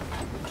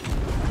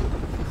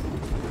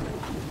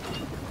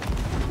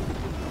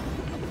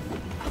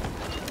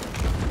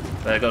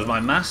 There goes my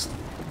mast.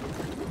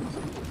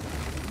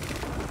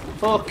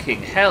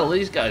 Fucking hell,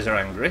 these guys are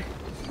angry.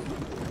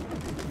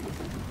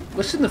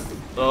 Listen the...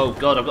 Oh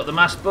god, I've got the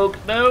mast bug.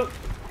 No!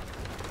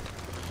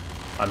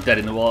 I'm dead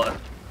in the water.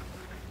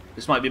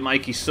 This might be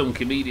Mikey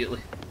sunk immediately.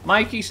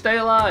 Mikey, stay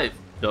alive!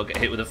 Don't get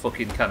hit with a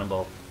fucking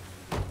cannonball.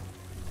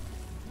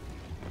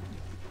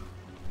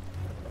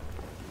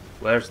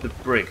 Where's the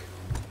brig?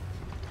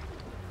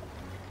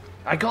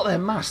 I got their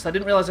mast. I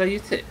didn't realise I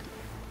hit it.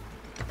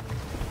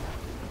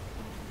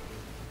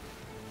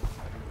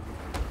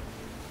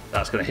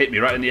 That's going to hit me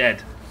right in the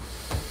head.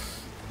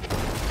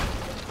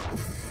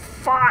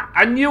 Fuck!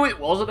 I knew it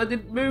was and I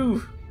didn't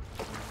move.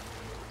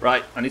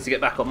 Right, I need to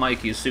get back on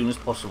Mikey as soon as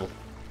possible.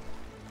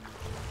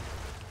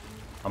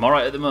 I'm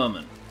alright at the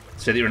moment.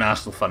 Say that you're an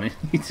Arsenal fan, you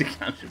need to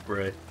catch a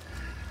break.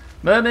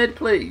 Mermaid,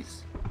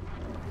 please.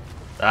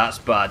 That's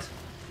bad.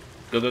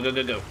 Go, go, go,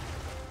 go, go.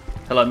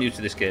 Hell, I'm new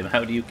to this game.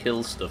 How do you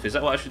kill stuff? Is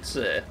that what I should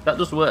say? That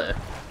does work.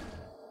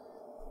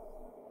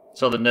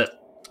 Saw the nurse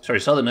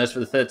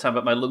for the 3rd time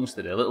at my lungs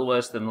today. A little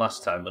worse than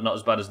last time, but not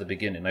as bad as the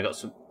beginning. I got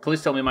some...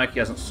 Please tell me Mikey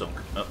hasn't sunk.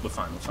 No, we're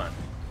fine, we're fine.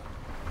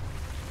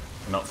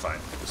 We're not fine.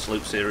 The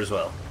sloop's here as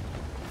well.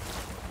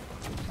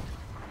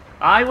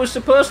 I was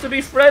supposed to be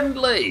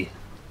friendly!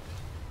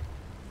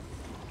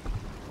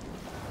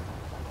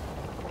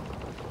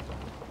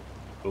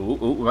 Ooh,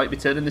 ooh, we might be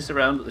turning this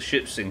around, but the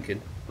ship's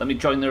sinking. Let me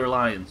join their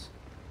alliance.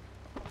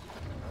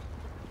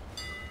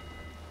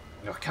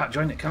 Oh, I can't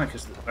join it, can I?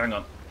 Hang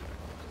on.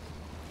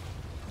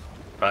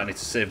 Right, I need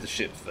to save the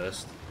ship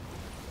first.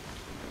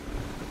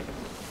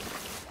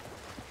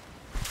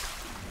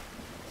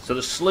 So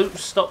the sloop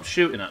stopped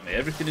shooting at me.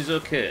 Everything is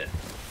okay.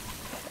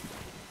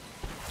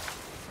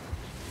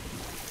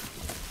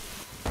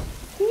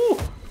 Woo!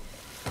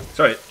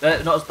 Sorry,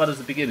 not as bad as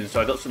the beginning, so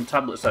I got some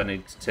tablets I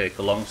need to take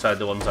alongside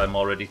the ones I'm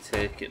already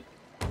taking.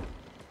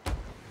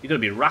 You're going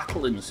to be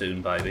rattling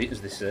soon, baby,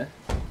 as they say.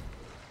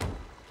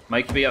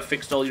 Mikey B, I've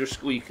fixed all your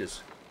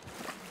squeakers.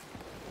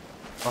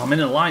 Oh, I'm in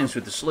alliance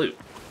with the sloop.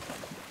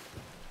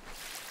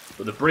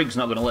 But the brig's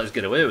not going to let us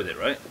get away with it,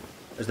 right?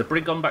 Has the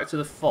brig gone back to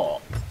the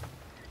fort?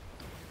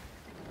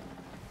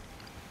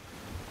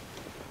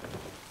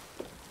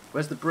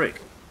 Where's the brig?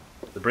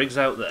 The brig's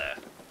out there.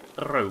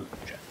 Roger.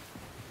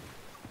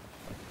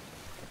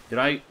 Did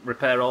I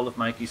repair all of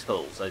Mikey's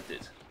hulls? I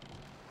did.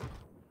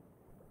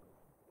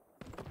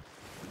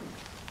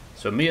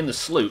 So me and the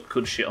sloop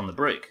could shit on the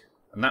brig.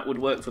 And that would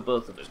work for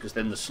both of us, because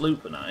then the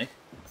sloop and I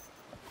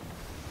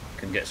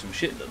can get some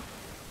shit done.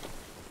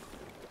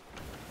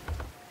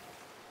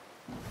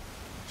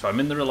 So I'm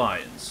in the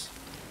Reliance.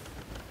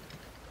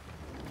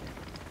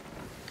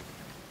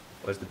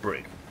 Where's the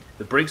brig?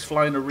 The brig's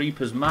flying a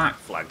Reaper's Mark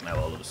flag now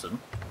all of a sudden.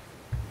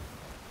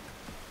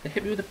 They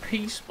hit me with a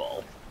peace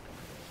ball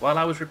while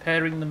I was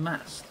repairing the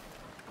mast.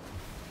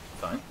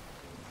 Fine.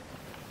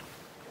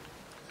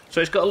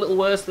 So it's got a little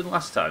worse than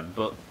last time,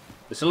 but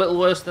it's a little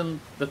worse than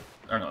the...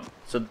 Hang on.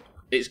 So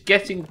it's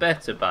getting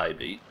better by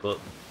beat, but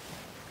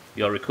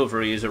your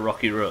recovery is a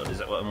rocky road. Is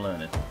that what I'm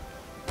learning?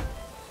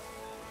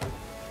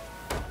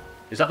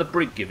 Is that the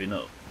brig giving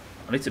up?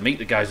 I need to meet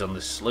the guys on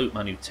this sloop,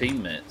 my new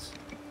teammates.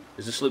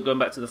 Is the sloop going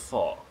back to the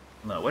fort?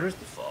 No, where is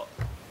the fort?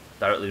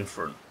 Directly in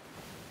front.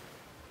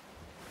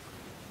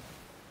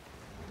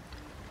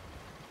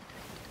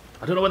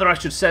 I don't know whether I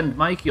should send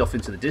Mikey off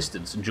into the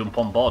distance and jump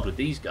on board with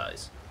these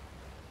guys.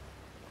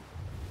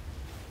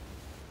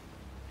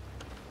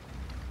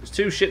 There's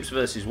 2 ships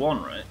versus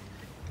 1, right?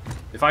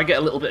 If I get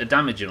a little bit of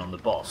damage in on the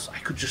boss, I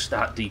could just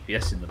start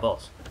DPSing the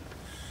boss.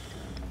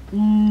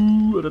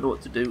 Ooh, I don't know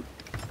what to do.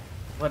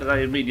 Why did I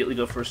immediately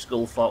go for a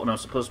skull fort when I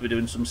was supposed to be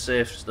doing some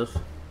safe stuff?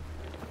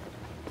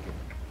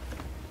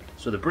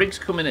 So the brig's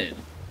coming in.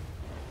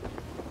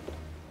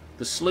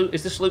 The sloop,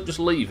 is the sloop just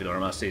leaving, or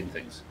am I seeing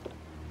things?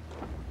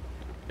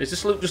 Is the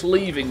sloop just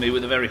leaving me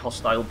with a very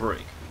hostile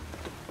brig?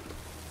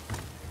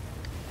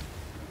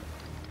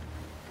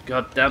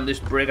 God damn this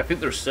brig. I think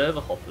they're server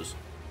hoppers.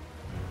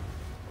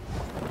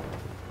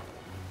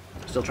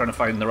 Still trying to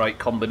find the right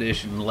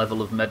combination and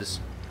level of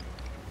medicine.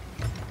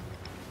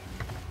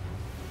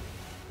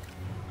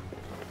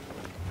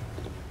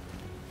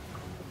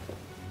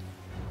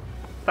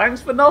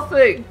 Thanks for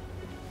nothing!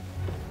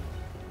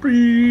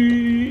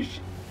 Preach!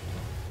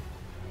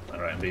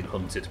 Alright, I'm being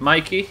hunted.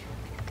 Mikey,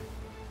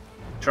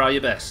 try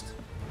your best.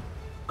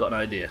 Got an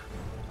idea.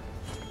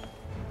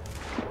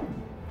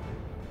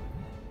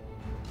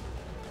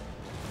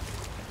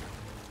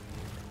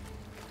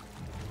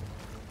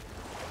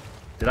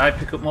 Did I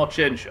pick up more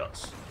chain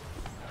shots?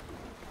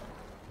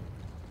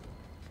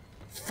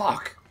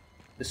 Fuck!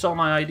 They saw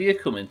my idea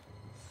coming.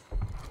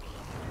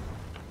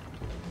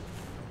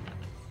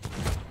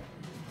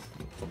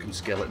 Fucking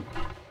skeleton.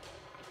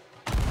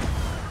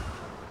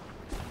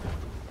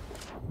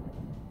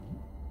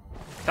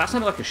 That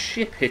sounded like a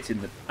ship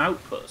hitting the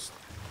outpost.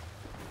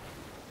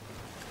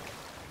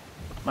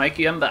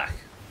 Mikey, I'm back.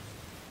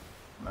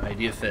 My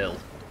idea failed.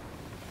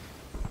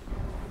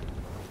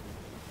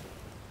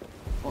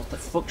 What the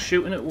fuck,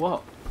 shooting at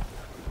what?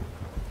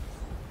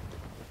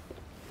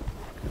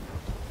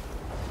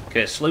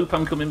 Okay, sloop,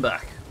 I'm coming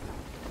back.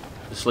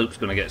 The sloop's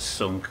gonna get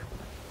sunk.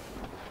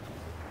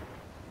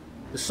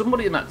 There's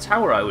somebody in that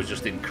tower I was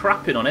just in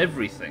crapping on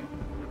everything.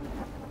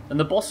 And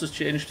the boss has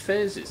changed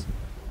phases.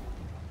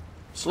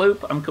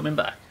 Sloop, I'm coming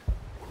back.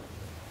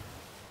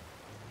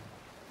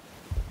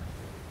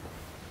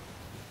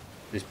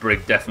 This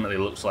brig definitely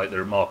looks like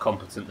they're more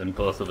competent than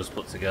both of us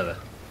put together.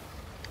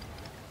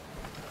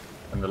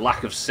 And the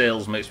lack of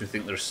sails makes me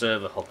think they're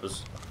server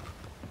hoppers.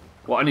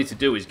 What I need to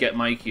do is get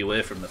Mikey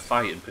away from the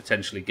fight and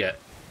potentially get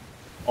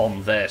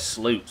on their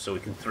sloop so we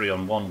can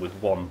 3-on-1 with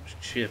one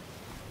ship.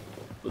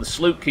 But the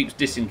sloop keeps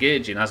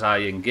disengaging as I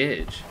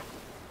engage.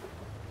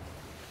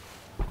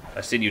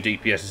 I seen you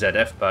DPS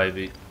ZF,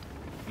 baby.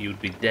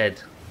 You'd be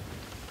dead.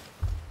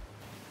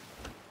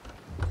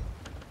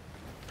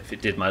 If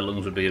it did, my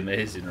lungs would be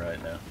amazing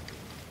right now.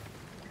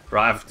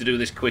 Right, I have to do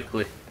this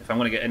quickly if I'm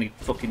going to get any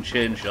fucking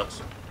chain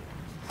shots.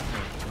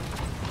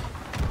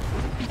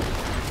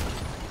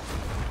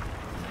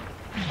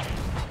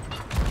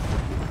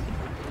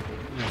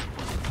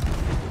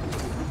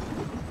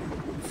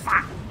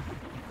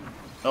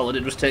 All I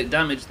did was take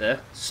damage there.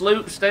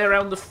 Sloop, stay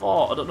around the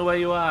fort. I don't know where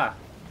you are.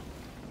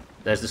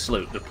 There's the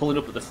sloop. They're pulling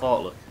up at the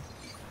fort, look.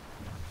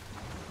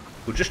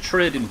 We're just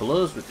trading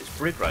blows with this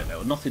brig right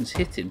now, and nothing's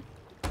hitting.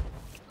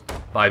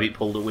 Bybit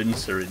pulled a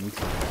Windsor,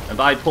 and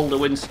I pulled a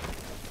Windsor.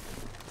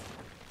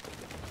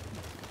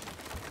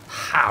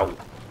 How?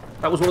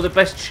 That was one of the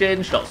best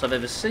chain shots I've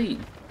ever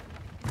seen.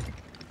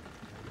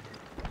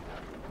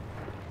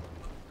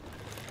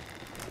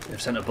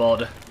 They've sent a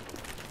border.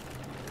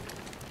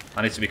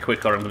 I need to be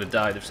quick or I'm going to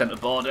die. They've sent a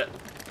border.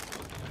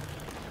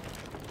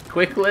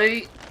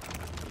 Quickly!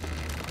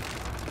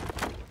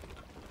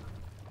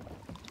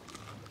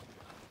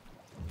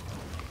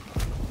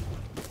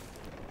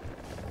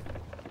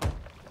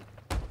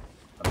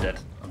 I'm dead.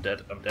 I'm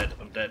dead. I'm dead.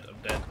 I'm dead. I'm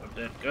dead. I'm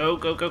dead. Go,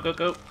 go, go, go,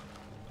 go.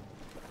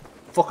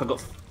 Fuck, I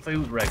got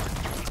food wrecked.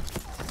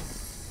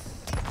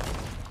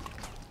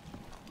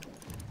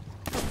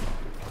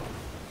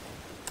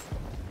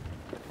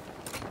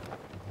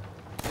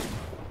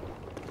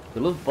 They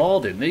love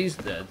boarding, these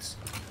deads.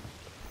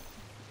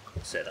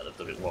 I said I'd have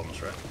done it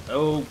once, right?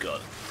 Oh,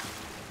 God.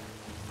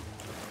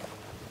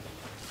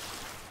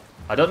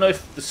 I don't know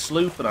if the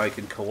sloop and I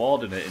can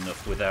coordinate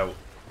enough without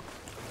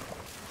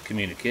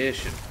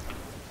communication.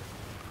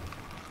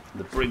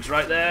 The brig's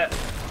right there.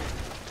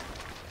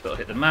 Gotta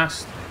hit the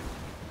mast.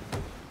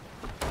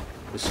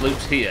 The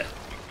sloop's here.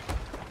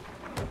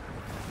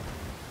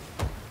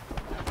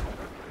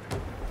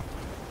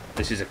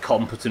 This is a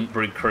competent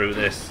brig crew,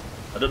 this.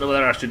 I don't know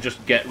whether I should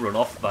just get run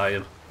off by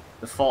him.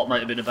 The fort might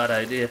have been a bad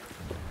idea.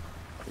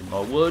 In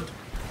more wood.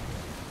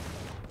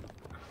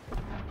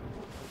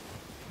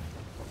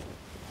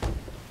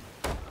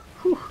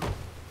 Whew.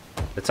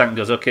 The tank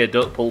goes, okay,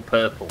 don't pull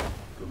purple.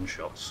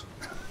 Gunshots.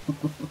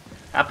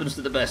 Happens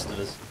to the best of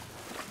us.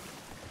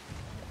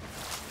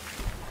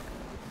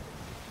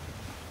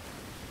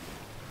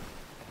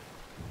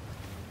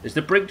 Is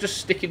the brig just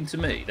sticking to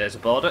me? There's a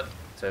border.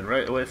 Turn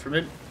right away from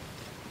him.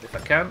 If I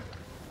can.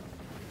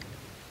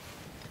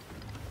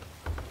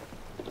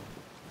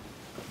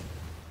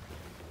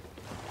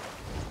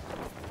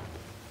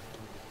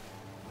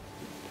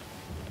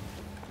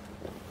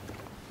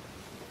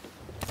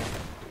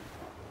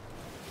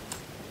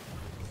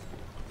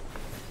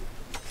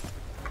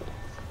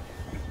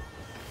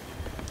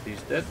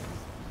 He's dead.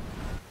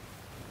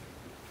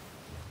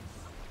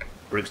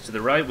 Briggs to the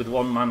right with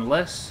one man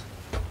less.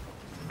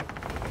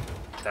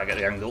 Can't get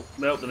the angle.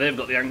 Nope, but they've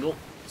got the angle.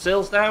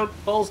 Sails down,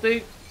 balls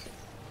deep.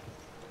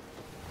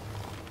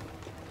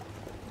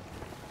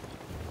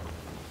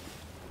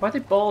 Why are they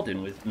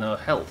boarding with no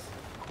health?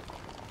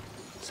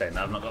 Saying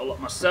that I've not got a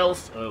lot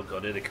myself. Oh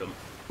god, here they come.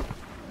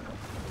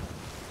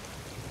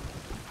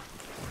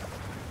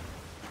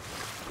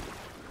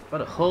 I've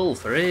had a hole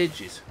for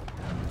ages.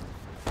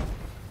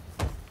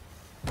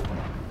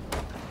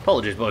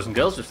 Apologies, boys and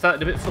girls, we've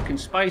started a bit fucking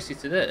spicy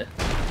today.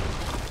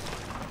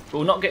 But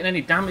we're not getting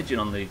any damaging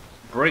on the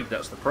brig,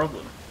 that's the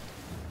problem.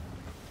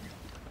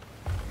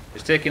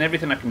 It's taking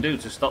everything I can do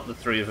to stop the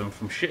three of them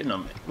from shitting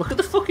on me. Look at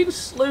the fucking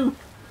sloop!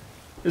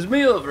 There's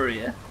me over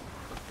here.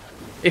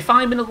 If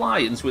I'm in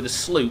alliance with a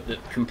sloop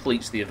that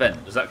completes the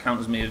event, does that count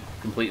as me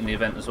completing the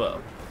event as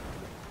well?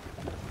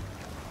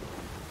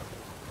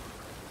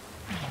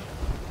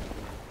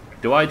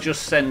 Do I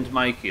just send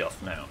Mikey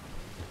off now?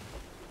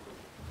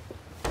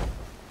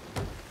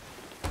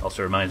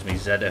 Also reminds me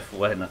ZF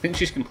when. I think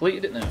she's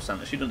completed it now,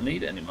 Santa. She doesn't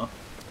need it anymore.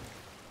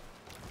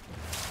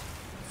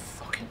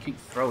 Fucking keep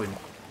throwing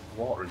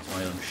water into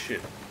my own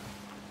ship.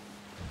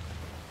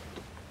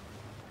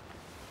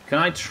 Can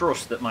I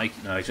trust that Mikey...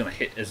 No, he's going to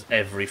hit us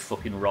every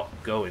fucking rock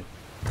going.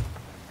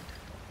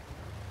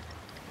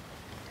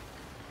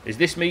 Is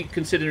this me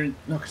considering...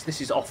 No, because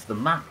this is off the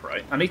map,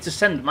 right? I need to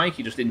send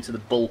Mikey just into the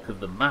bulk of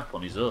the map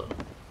on his own.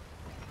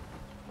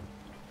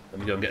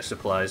 Let me go and get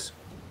supplies.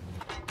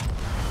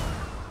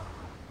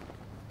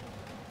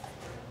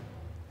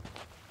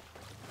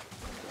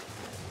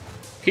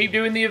 Keep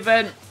doing the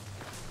event.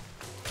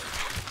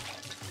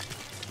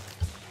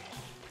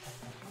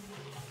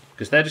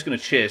 Because they're just going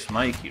to chase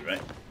Mikey,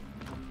 right?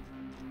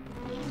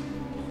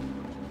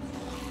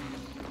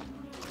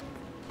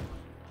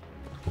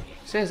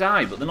 Says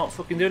aye, but they're not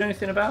fucking doing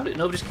anything about it.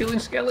 Nobody's killing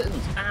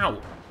skeletons.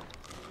 Ow!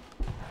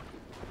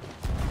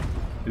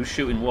 Who's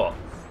shooting what?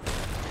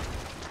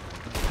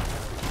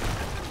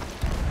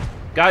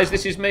 Guys,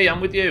 this is me.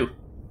 I'm with you.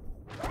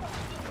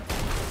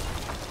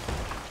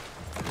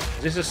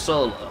 Is this a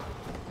solo?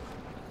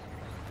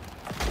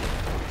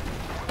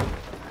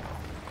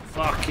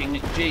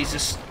 Fucking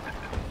Jesus.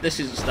 This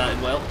isn't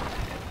starting well.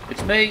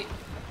 It's me.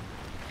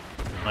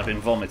 I've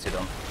been vomited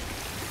on.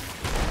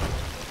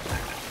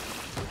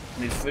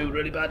 I need food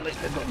really badly.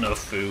 They've got no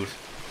food.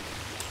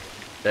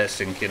 They're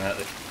sinking, aren't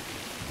they?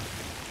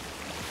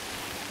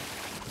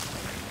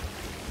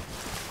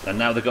 And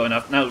now they're going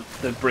after. Now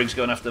the brig's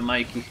going after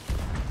Mikey. Is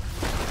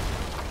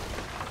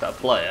that a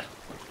player?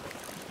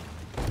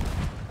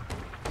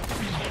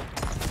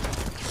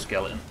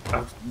 Skeleton.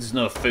 Oh, there's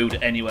no food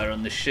anywhere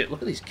on this ship.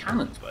 Look at these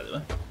cannons, by the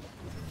way.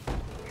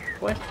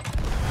 Where?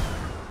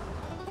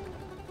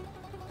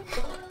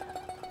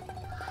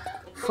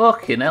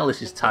 Fucking hell,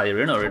 this is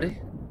tiring already.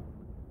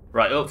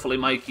 Right, hopefully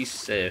Mikey's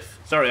safe.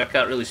 Sorry, I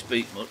can't really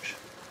speak much.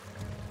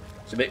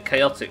 It's a bit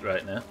chaotic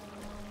right now.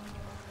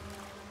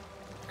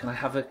 Can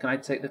I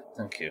take the...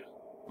 Thank you.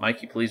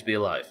 Mikey, please be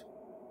alive.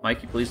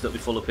 Mikey, please don't be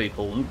full of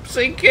people. I'm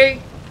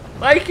sinking!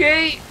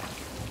 Mikey!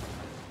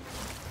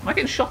 Am I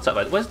getting shot at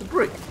by it? Where's the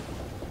brig?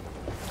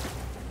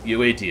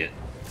 You idiot,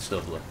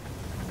 Stubbler.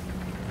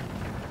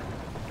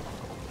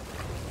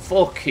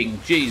 Fucking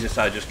Jesus,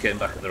 I just came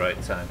back at the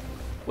right time.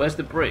 Where's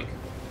the brig?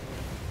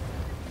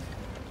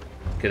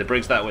 Okay, the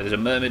brig's that way. There's a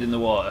mermaid in the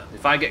water.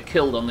 If I get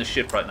killed on this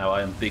ship right now,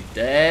 I am big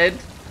dead.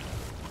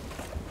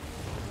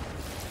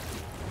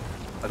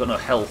 I got no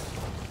health.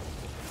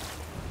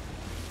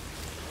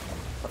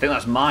 I think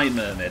that's my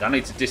mermaid. I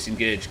need to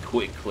disengage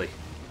quickly.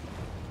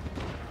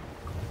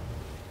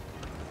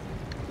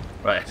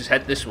 Right, just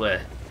head this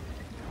way.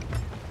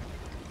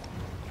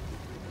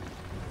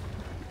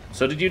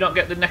 So did you not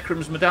get the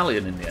Necrum's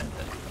medallion in the end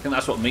then? I think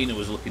that's what Mina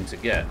was looking to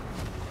get.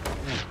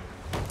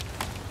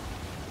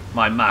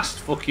 My mast.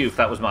 Fuck you if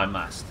that was my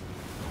mast.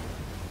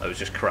 That was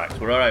just cracked.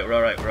 We're alright, we're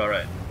alright, we're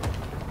alright.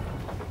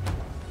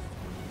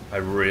 I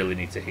really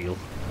need to heal.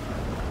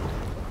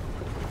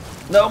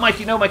 No,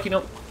 Mikey, no, Mikey,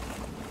 no.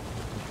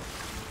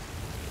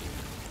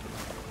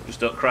 Just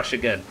don't crash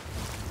again.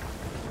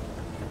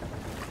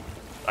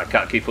 I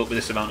can't keep up with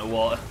this amount of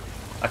water.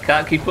 I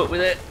can't keep up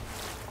with it.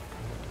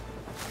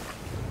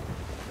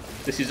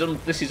 This is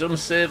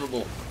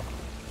unsavable.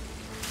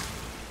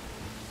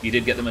 You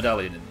did get the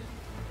medallion in.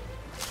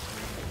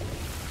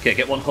 Okay,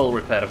 get one hull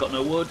repaired. I've got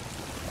no wood.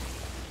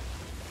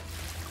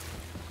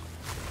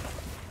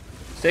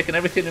 It's taking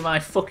everything in my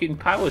fucking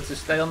power to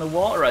stay on the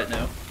water right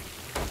now.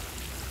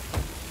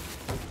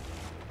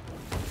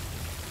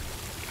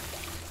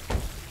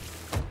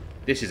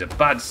 This is a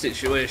bad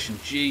situation,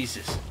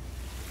 Jesus.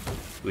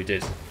 We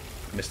did.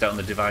 Missed out on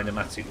the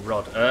Divine-O-Matic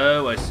rod.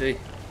 Oh, I see.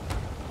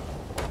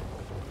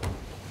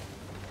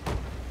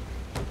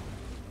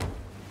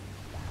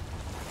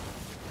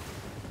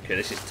 Okay,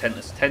 this is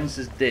tense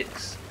as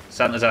dicks.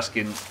 Santa's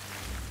asking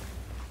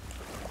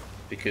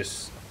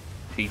because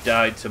he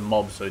died to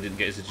mobs, so he didn't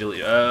get his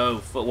agility. Oh,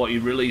 for what he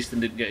released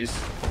and didn't get his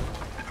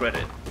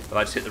credit. But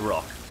I just hit the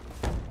rock.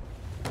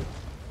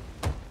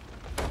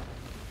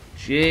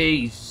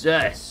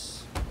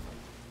 Jesus!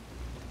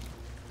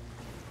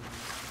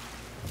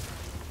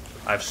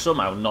 I've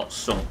somehow not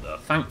sunk though.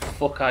 Thank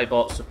fuck I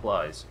bought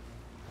supplies.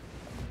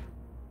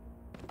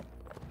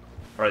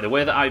 Right, the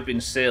way that I've been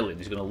sailing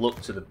is going to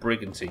look to the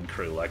brigantine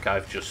crew like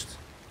I've just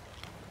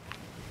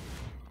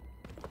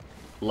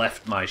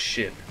left my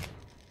ship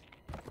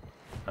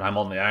and I'm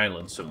on the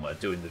island somewhere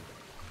doing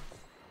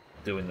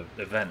the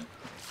event.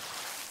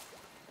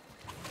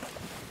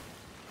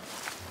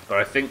 But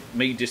I think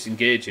me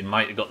disengaging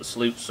might have got the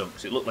sloop sunk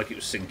because it looked like it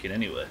was sinking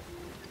anyway.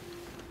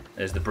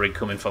 There's the brig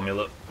coming for me,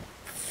 look.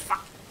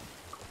 Fuck.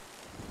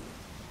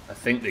 I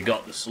think they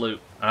got the sloop.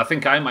 And I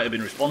think I might have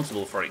been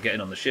responsible for it getting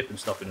on the ship and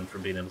stopping them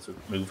from being able to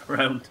move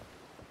around.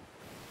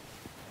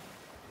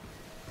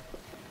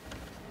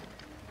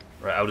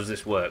 Right, how does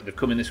this work? They're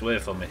coming this way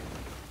for me.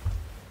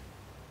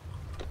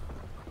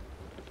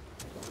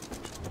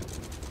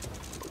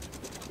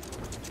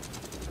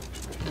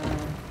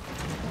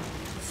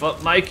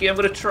 Fuck, Mikey, I'm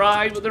gonna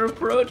try, but they're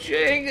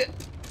approaching!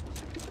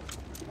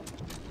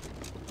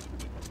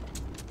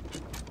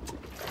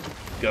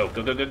 Go,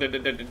 go, go, go, go, go,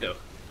 go, go, go.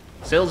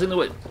 Sails in the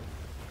wind.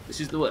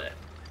 This is the way.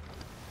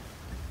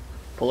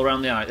 Pull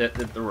around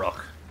the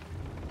rock.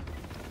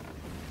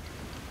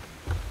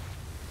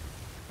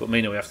 But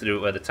meanwhile, we have to do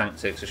it where the tank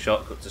takes a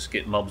shortcut to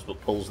skip mobs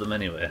but pulls them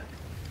anyway.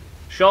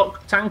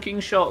 Tanking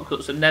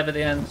shortcuts are never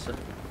the answer.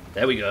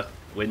 There we go.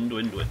 Wind,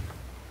 wind, wind.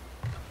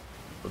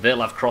 But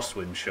they'll have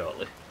crosswind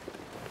shortly.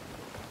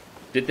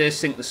 Did they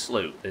sink the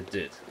sloop? They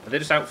did. Are they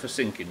just out for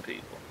sinking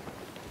people?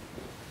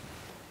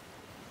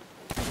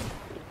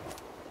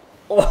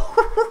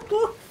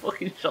 Oh!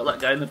 Fucking shot that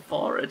guy in the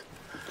forehead.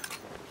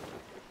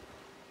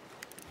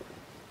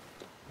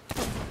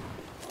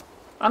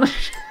 And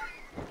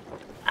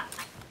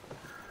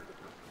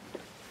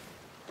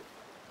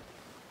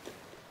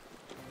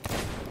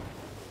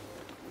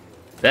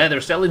they're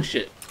selling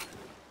shit.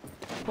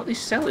 What are they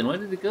selling? Where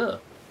did they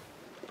go?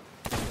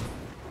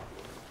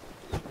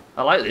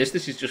 I like this.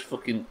 This is just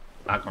fucking...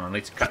 Hang on, I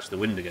need to catch the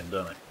wind again,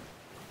 don't I?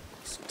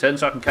 Turn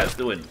so I can catch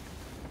the wind.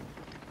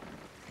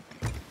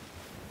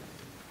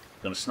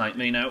 Gonna snipe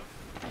me now.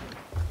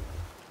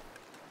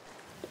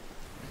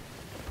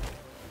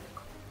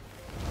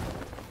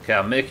 Okay,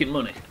 I'm making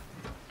money.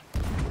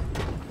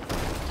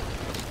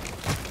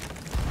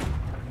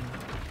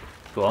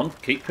 Go on,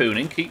 keep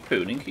pooning, keep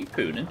pooning, keep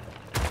pooning.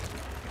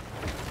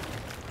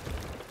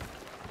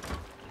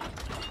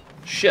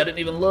 Shit, I didn't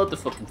even load the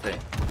fucking thing.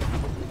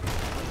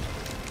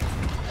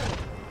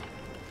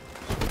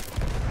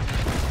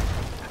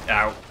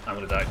 Ow, I'm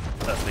gonna die.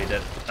 That's me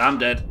dead. I'm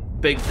dead.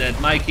 Big dead.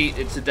 Mikey,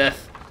 it's a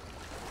death.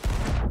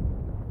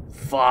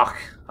 Fuck.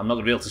 I'm not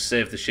gonna be able to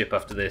save the ship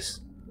after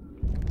this.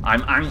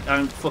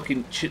 I'm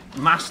fucking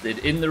masted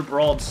in the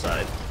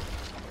broadside.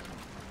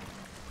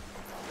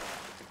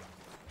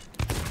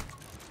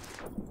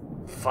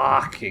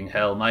 Fucking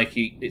hell,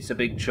 Mikey. It's a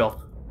big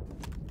chop.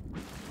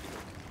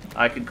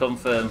 I can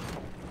confirm.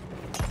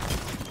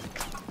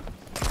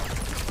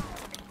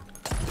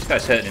 This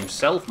guy's hurting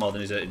himself more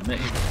than he's hurting me.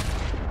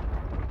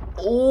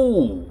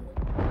 Oh!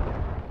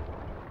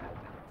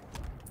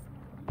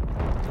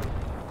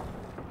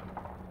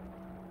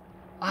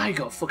 I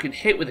got fucking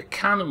hit with a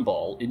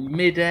cannonball in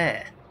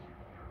mid-air.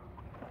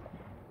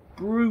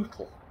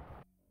 Brutal.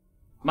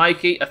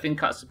 Mikey, I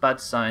think that's a bad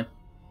sign.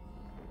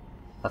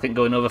 I think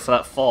going over for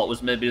that fort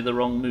was maybe the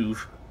wrong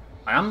move.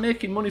 I am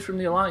making money from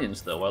the Alliance,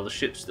 though, while the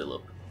ship's still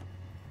up.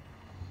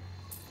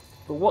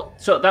 But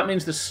what... So that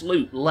means the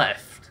sloop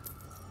left.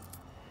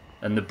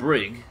 And the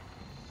brig...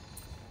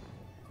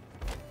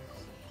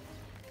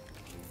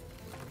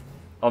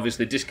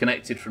 obviously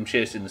disconnected from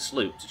chasing the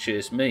sloop to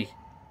chase me.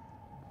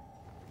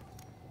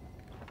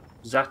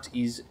 That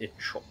is a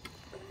chop.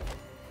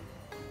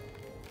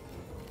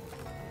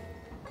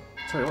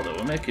 Tell you what though,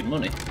 we're making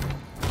money.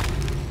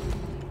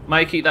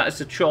 Mikey, that is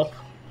a chop.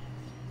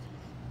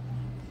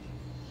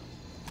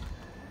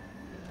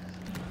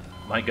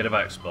 Might get a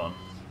back spawn.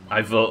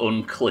 I vote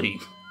unclean.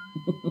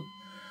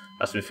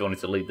 Asked me if he wanted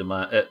to lead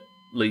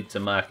to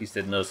Mark. He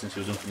said no since he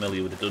was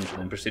unfamiliar with the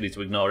dungeon, and proceeded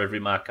to ignore every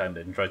mark I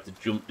made and tried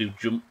to do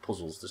jump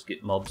puzzles to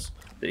skip mobs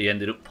that he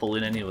ended up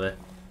pulling anyway.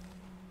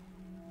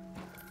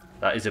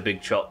 That is a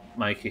big chop,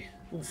 Mikey.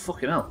 Oh,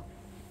 fucking hell.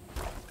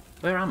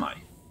 Where am I?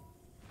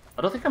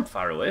 I don't think I'm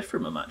far away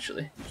from him,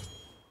 actually.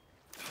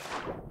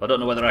 I don't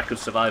know whether I could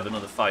survive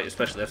another fight,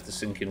 especially after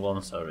sinking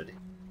once already.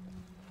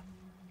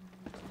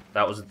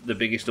 That was the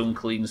biggest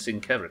unclean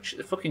sink ever.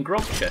 The fucking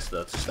grog chest,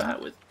 though, to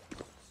start with.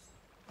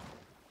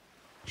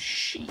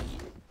 Shit.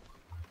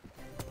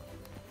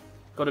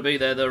 Gotta be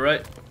there, though,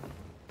 right?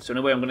 It's the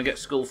only way I'm gonna get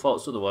skull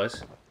forts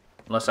otherwise.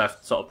 Unless I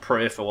sort of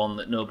pray for one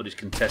that nobody's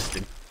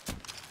contesting.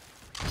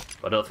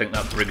 But I don't think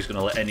that brig is going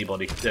to let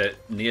anybody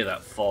near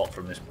that fort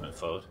from this point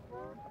forward.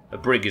 A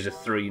brig is a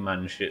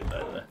 3-man ship, by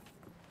the way.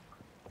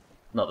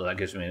 Not that that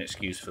gives me an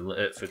excuse for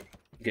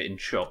getting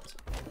chopped.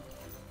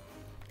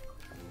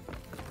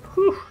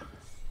 Whew.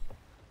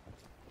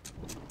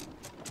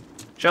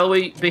 Shall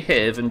we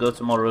behave and go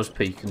to Morrow's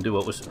Peak and do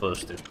what we're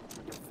supposed to?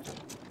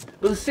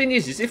 But the thing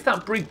is if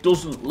that brig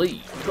doesn't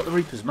leave, we've got the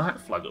Reaper's Mark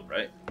flag up,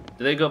 right?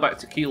 Do they go back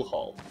to Keel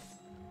Hall?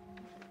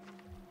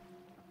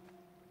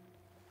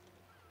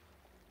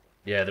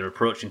 Yeah, they're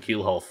approaching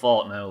Keel Hall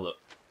Fort now, look.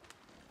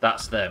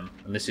 That's them,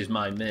 and this is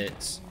my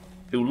mates,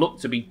 who look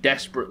to be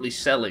desperately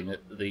selling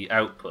at the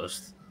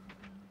outpost.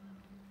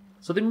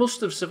 So they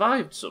must have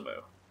survived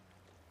somehow.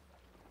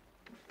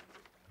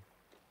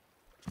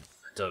 I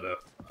don't know.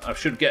 I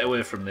should get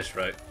away from this,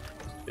 right?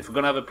 If we're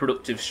going to have a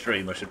productive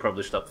stream, I should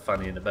probably stop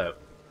fannying about.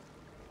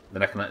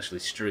 Then I can actually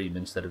stream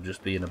instead of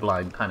just being a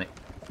blind panic,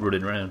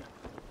 running around.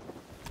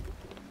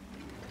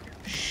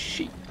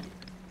 Shit.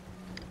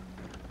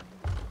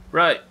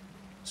 Right.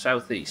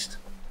 Southeast.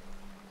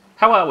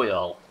 How are we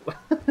all?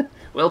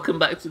 Welcome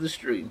back to the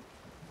stream.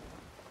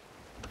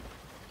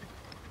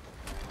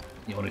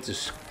 You wanted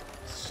to...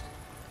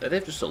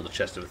 They've just sold a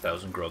chest of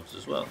 1,000 grogs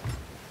as well.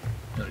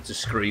 You wanted to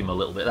scream a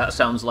little bit. That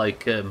sounds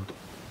like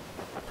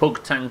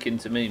pug tanking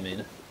to me,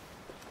 Mina.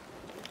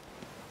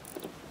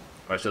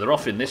 Right, so they're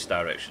off in this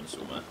direction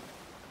somewhere.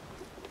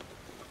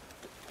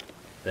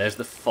 There's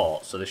the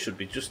fort, so they should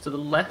be just to the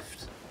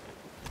left.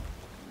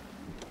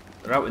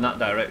 They're out in that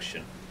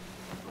direction.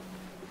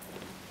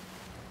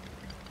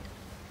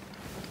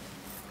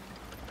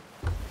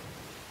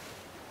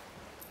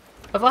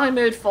 Have I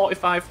made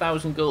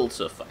 45,000 gold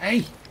so far?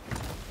 Hey!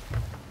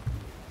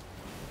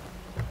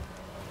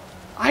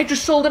 I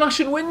just sold an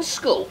Ashen Wind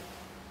skull!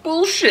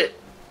 Bullshit!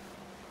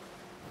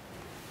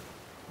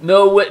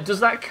 No way, does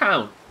that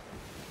count?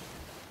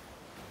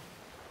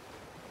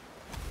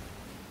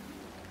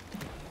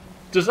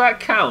 Does that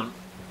count?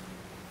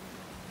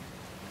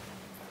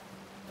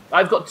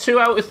 I've got 2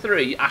 out of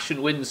 3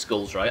 Ashen Wind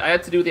skulls, right? I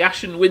had to do the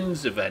Ashen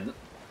Winds event.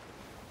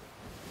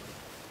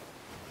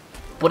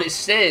 But it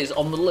says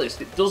on the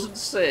list, it doesn't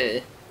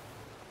say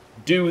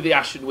do the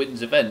Ashen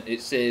Winds event.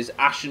 It says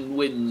Ashen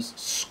Winds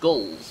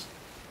skulls.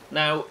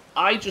 Now,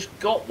 I just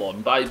got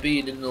one by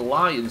being in an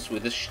alliance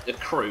with a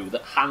crew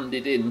that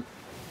handed in...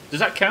 Does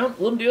that count?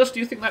 Lundios, do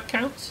you think that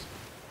counts?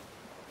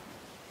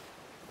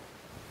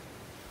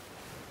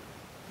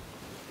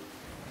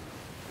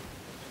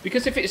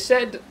 Because if it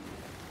said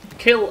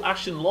kill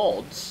Ashen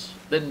Lords,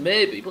 then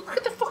maybe. But look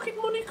at the fucking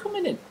money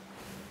coming in.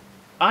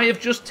 I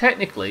have just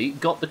technically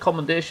got the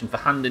commendation for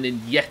handing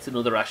in yet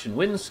another Ashen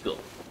Wind skull.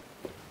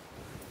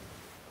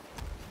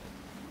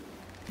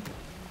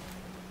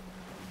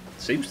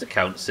 Seems to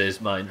count,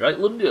 says mine, right?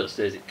 Lundio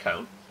says it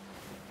counts.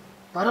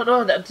 I don't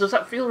know, does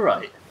that feel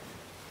right?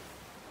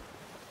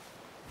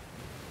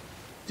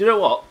 Do you know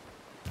what?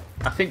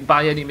 I think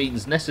by any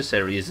means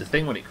necessary is the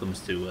thing when it comes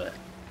to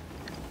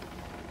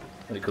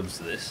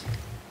this.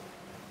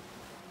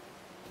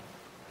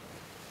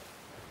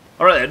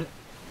 Alright then,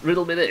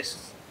 riddle me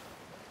this.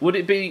 Would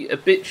it be a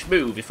bitch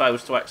move if I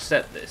was to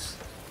accept this?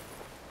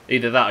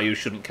 Either that or you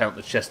shouldn't count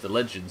the Chest of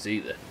Legends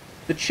either.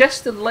 The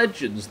Chest of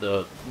Legends,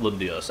 though,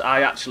 Lundios,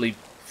 I actually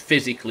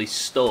physically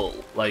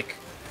stole. Like,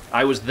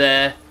 I was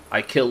there,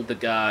 I killed the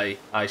guy,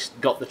 I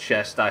got the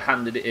chest, I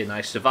handed it in,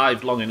 I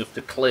survived long enough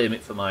to claim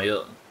it for my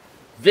own.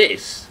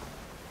 This,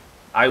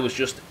 I was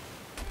just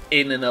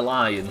in an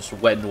alliance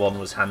when one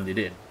was handed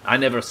in. I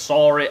never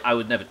saw it, I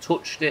would never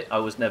touched it, I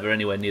was never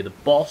anywhere near the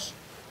boss.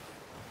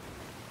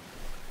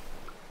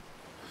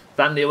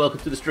 Thandia, welcome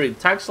to the stream.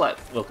 Tag Slap,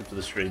 welcome to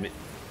the stream.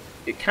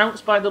 It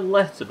counts by the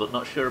letter, but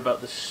not sure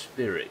about the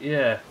spirit.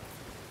 Yeah.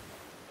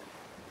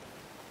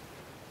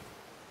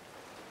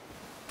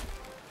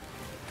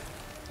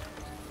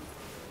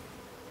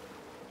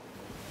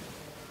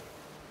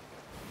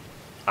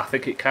 I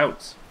think it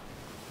counts.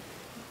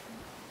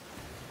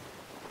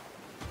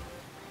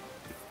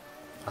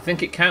 I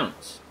think it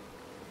counts.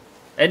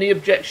 Any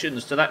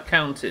objections to that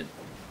counting?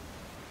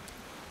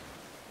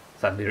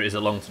 Thandia is a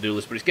long to-do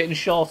list, but it's getting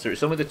shorter.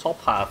 It's only the top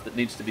half that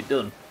needs to be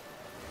done.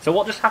 So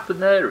what just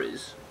happened there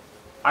is,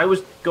 I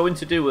was going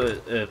to do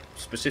a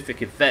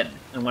specific event,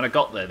 and when I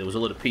got there was a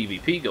lot of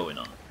PvP going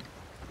on.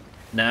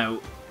 Now,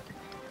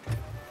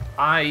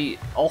 I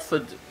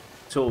offered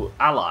to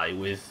ally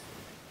with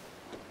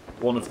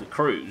one of the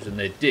crews, and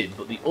they did,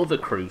 but the other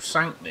crew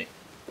sank me.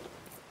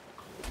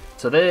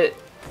 So the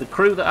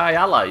crew that I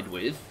allied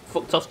with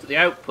fucked off to the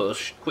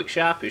outpost, quick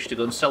sharpish, to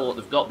go and sell what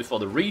they've got before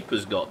the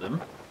Reapers got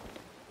them.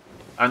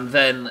 And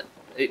then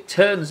it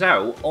turns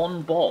out,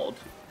 on board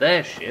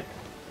their ship,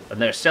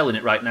 and they're selling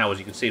it right now, as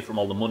you can see from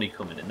all the money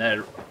coming in,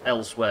 they're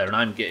elsewhere, and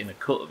I'm getting a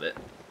cut of it.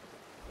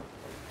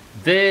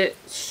 They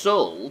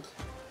sold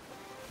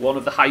one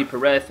of the hyper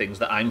rare things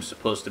that I'm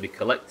supposed to be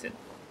collecting.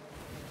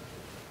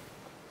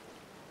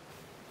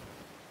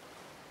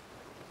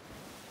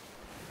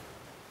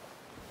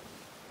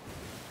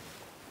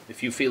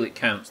 If you feel it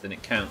counts, then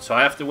it counts. So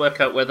I have to work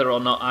out whether or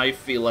not I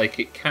feel like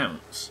it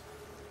counts.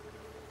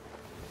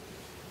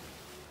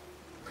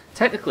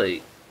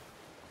 Technically,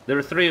 there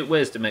are 3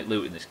 ways to make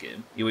loot in this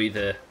game. You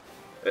either,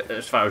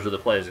 as far as other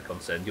players are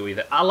concerned, you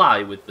either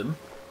ally with them,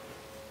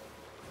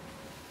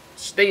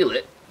 steal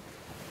it,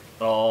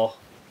 or,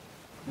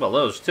 well,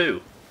 those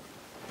two.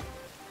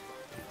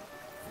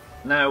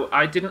 Now,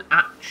 I didn't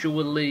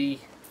actually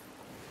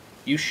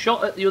You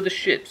shot at the other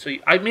ship, so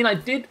I mean, I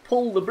did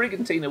pull the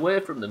brigantine away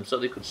from them so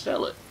they could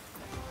sell it.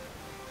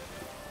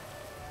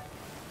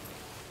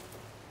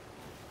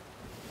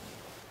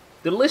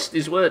 The list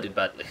is worded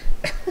badly.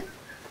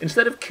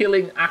 Instead of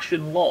killing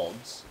Ashen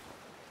Lords...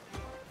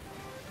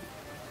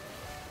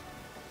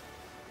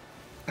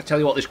 I tell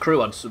you what, this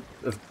crew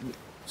have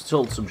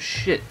sold some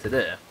shit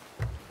today.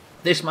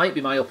 This might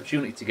be my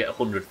opportunity to get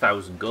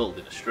 100,000 gold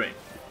in a stream.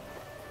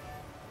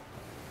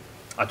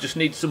 I just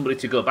need somebody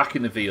to go back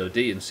in the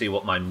VOD and see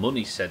what my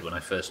money said when I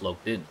first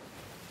logged in.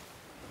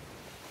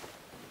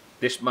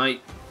 This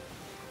might...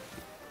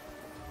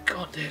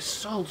 God, they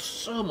sold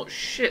so much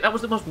shit. That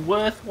was the most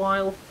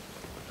worthwhile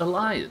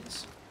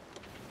alliance.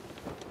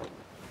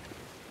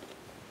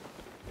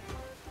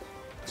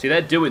 See,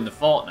 they're doing the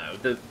fort now.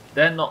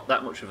 They're not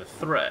that much of a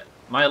threat.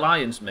 My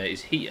alliance mate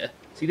is here.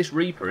 See, this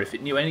Reaper, if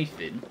it knew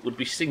anything, would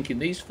be sinking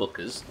these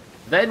fuckers,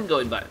 then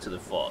going back to the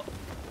fort.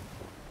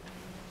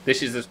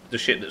 This is the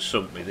ship that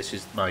sunk me. This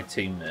is my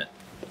teammate.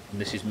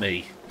 And this is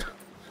me.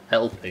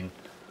 Helping.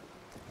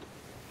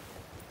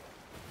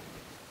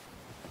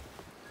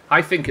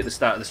 I think at the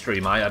start of the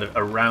stream I had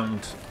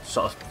around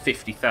sort of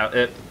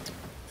 50,000...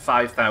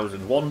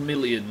 5,000.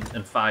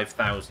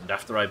 1,005,000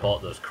 after I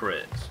bought those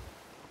crates.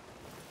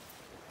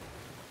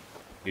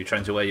 You're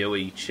trying to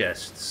AoE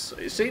chests.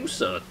 It seems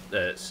so,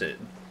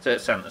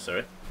 Santa,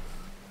 sorry.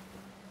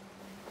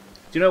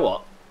 Do you know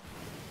what?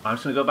 I'm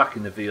just going to go back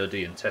in the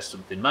VOD and test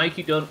something.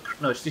 Mikey, don't...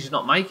 No, this is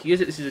not Mikey, is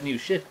it? This is a new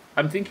ship.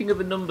 I'm thinking of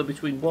a number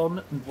between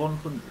 1 and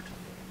 100.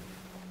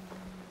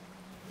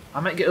 I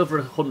might get over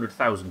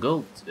 100,000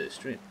 gold today's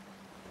stream.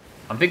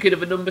 I'm thinking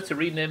of a number to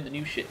rename the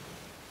new ship.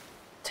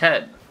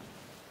 10.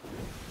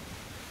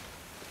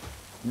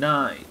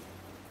 9.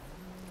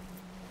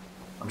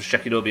 I'm just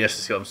checking OBS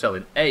to see what I'm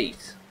selling.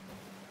 8.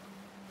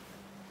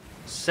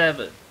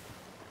 7.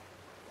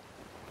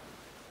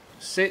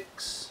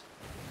 6.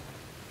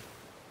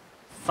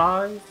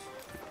 5.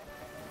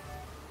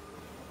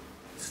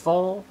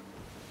 4.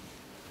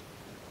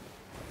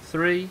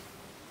 3.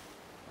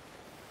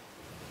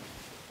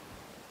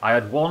 I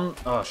had one...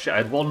 Oh shit, I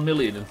had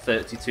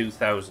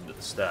 1,032,000 at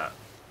the start.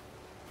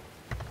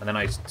 And then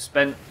I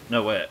spent...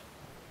 No, wait.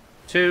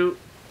 2...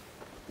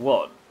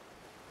 1.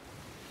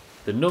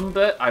 The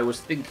number I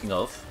was thinking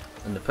of,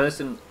 and the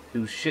person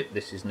whose ship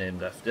this is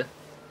named after,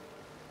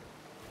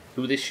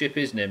 who this ship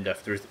is named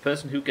after, is the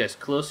person who gets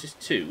closest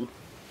to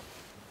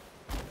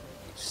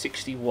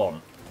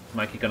 61. Is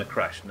Mikey gonna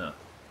crash? No.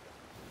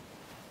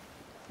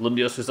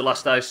 Lundios was the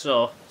last I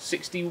saw.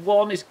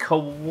 61 is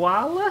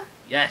Koala?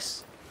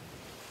 Yes.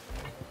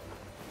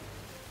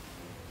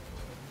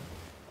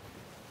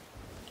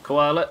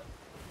 Koala.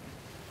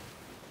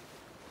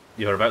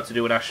 You're about to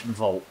do an Ashen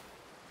Vault.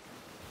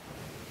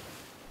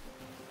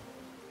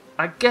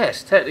 I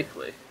guess,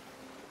 technically.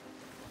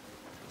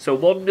 So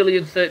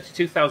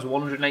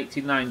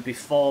 1,032,189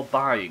 before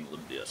buying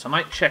Lundios. I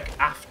might check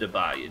after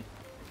buying,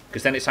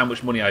 because then it's how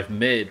much money I've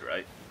made,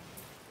 right?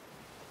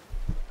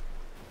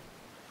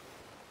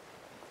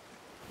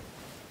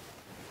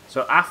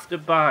 So after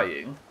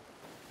buying,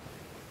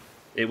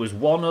 it was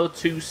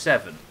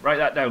 1027. Write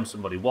that down,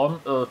 somebody.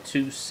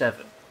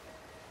 1027.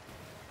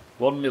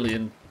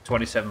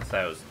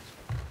 1,027,000.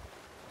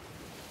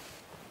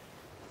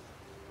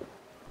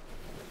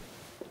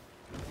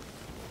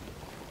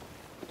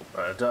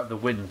 Right, I don't have the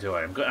wind, do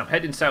I? I'm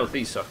heading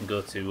southeast so I can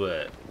go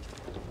to...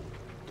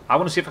 I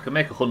want to see if I can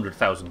make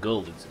 100,000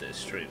 gold in today's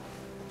stream.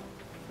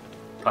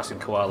 Passing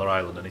Koala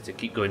Island, I need to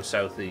keep going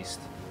southeast.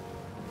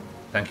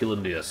 Thank you,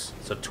 Lundius.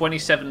 So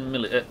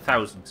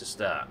 27,000 to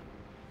start.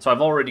 So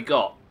I've already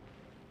got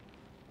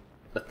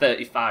a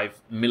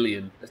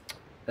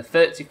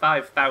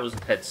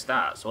 35,000 head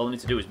start. So all I need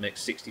to do is make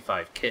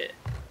 65k.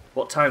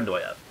 What time do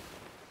I have?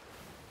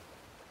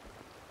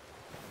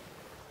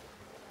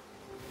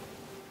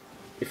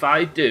 If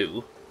I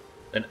do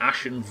an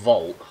Ashen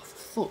Vault... Oh,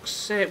 for fuck's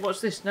sake,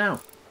 what's this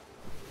now?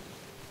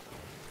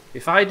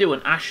 If I do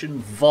an Ashen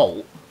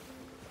Vault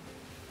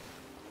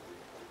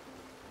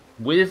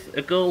with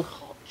a gold...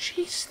 Oh,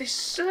 jeez, this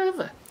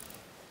server.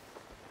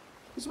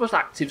 It's the most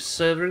active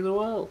server in the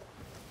world.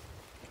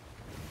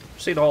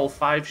 I've seen all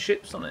 5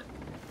 ships on it.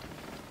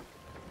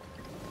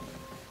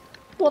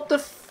 What the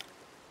f...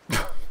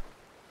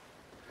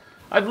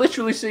 I've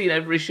literally seen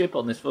every ship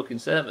on this fucking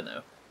server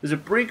now. There's a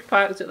brig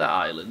parked at that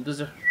island, there's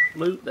a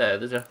sloop there,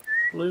 there's a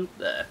sloop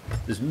there.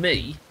 There's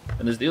me,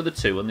 and there's the other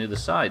 2 on the other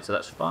side, so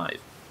that's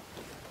 5.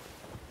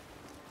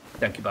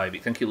 Thank you, baby.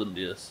 Thank you,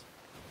 Lundius.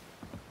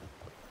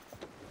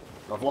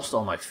 I've lost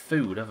all my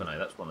food, haven't I?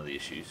 That's one of the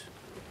issues.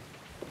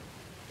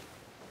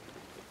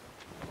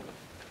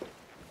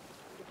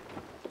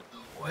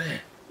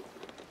 Where?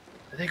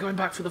 Are they going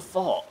back for the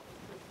fort?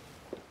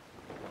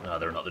 No,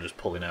 they're not. They're just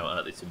pulling out,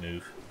 aren't they, to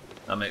move.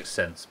 That makes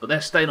sense. But they're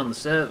staying on the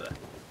server.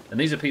 And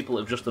these are people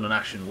that have just done an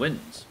Ashen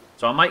Winds.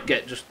 So I might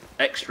get just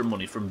extra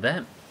money from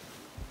them.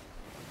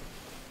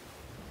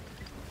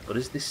 But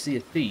is this Sea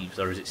of Thieves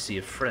or is it Sea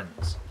of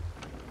Friends?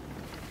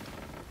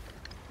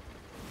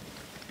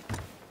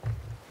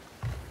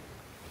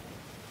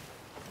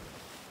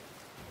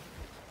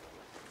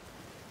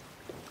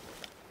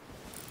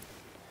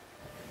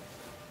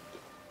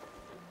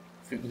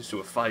 think these two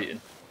are fighting.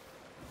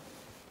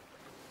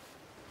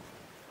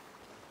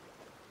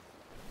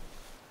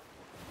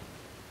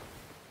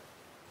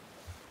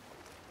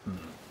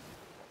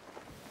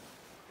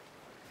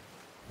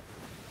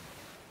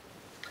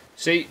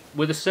 See,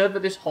 with a server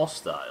this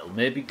hostile,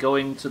 maybe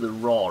going to the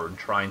Raw and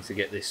trying to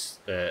get this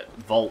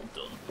vault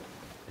done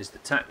is the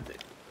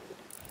tactic.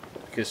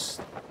 Because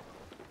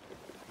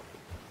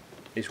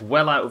it's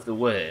well out of the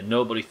way and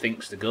nobody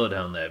thinks to go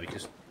down there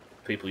because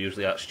people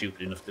usually aren't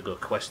stupid enough to go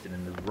questing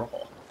in the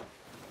Raw.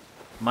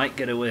 Might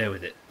get away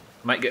with it.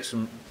 Might get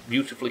some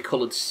beautifully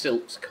coloured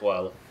silks,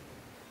 Koala.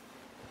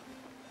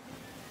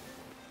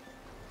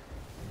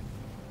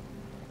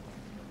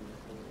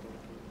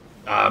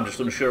 I'm just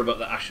unsure about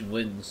the Ashen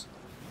Winds.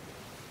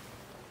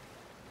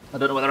 I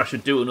don't know whether I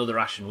should do another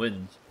Ashen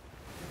Winds.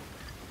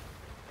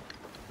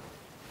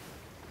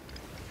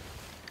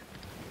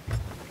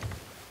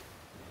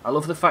 I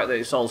love the fact that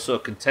it's all so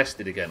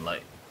contested again,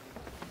 like...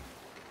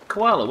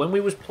 Koala, when we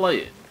was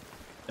playing,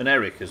 and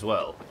Eric as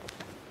well,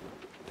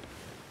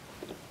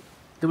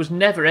 there was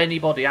never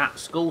anybody at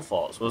Skull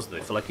Forts, was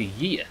there, for like a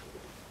year?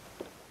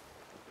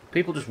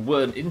 People just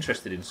weren't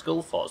interested in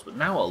Skull Forts, but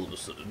now all of a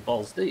sudden,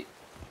 balls deep.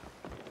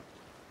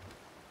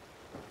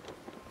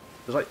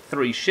 There's like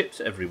 3 ships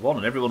at every one,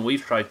 and everyone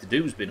we've tried to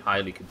do has been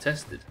highly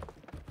contested.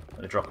 I'm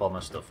going to drop all my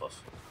stuff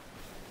off.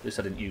 At least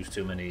I didn't use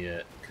too many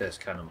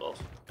cursed cannonballs.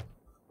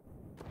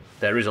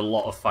 There is a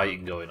lot of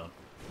fighting going on.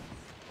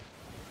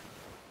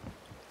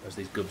 There's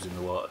these gubs in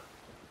the water.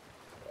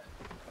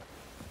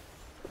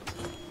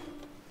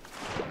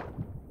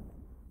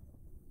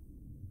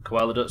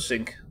 Koala, don't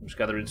sink. I'm just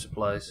gathering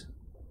supplies.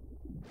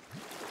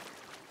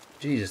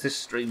 Jesus, this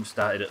stream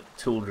started at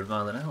 200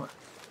 miles an hour.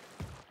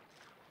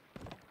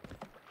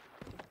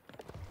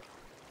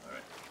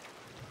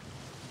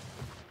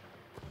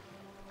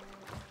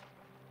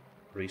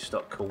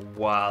 Restock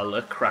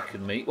Koala,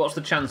 Kraken meat. What's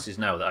the chances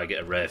now that I get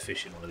a rare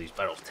fish in one of these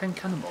barrels? 10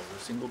 cannonballs in a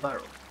single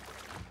barrel.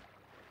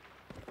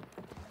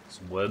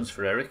 Some worms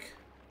for Eric.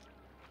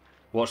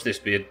 Watch this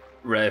be a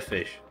rare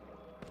fish.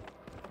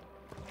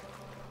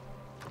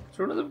 Is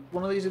there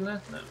one of these in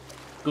there? No.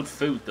 Good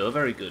food though,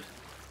 very good.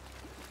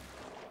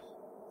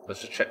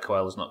 Let's just check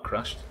Koala's not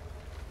crashed.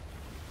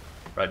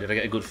 Right, did I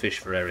get a good fish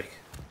for Eric?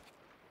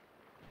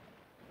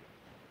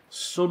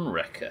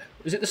 Sunwrecker.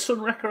 Is it the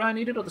Sunwrecker I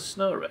needed or the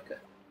Snowwrecker?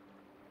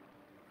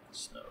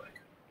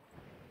 Snowwrecker.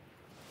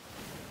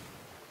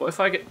 What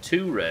if I get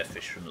 2 rare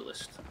fish from the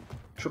list?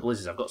 The trouble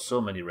is I've got so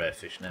many rare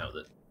fish now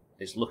that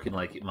it's looking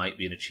like it might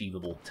be an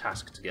achievable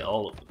task to get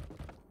all of them.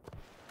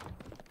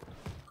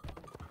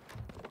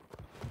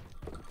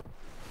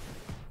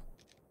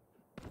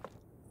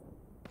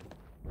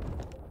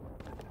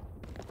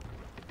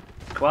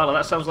 Koala,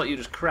 that sounds like you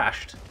just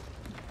crashed.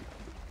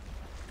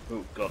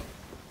 Oh god.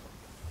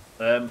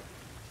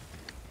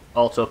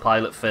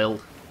 Autopilot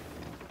failed.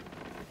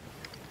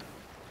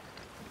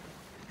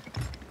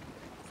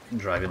 I'm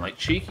driving like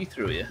cheeky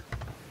through here.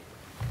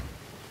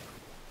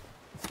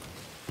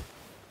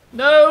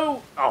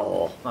 No!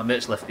 Oh, my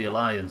mate's left the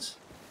Alliance.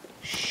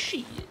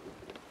 Shit.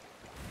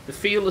 The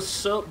Fearless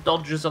Soap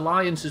Dodgers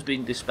Alliance has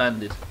been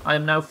disbanded. I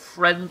am now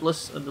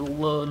friendless and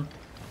alone,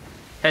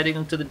 heading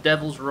into the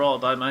Devil's Roar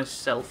by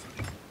myself.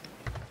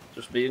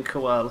 Just me and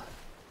Koala.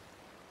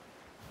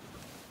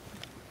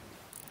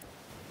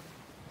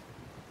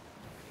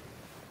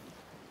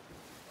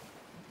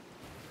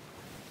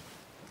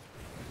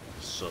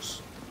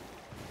 Sus.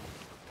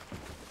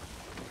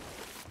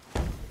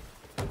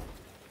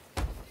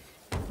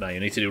 Now you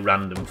need to do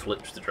random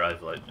flips to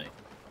drive like me.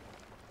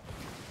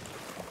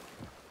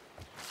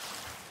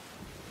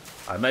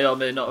 I may or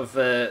may not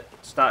have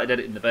started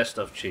editing the best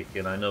of, Cheeky,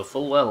 and I know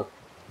full well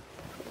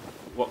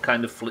what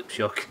kind of flips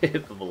you're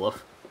capable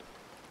of.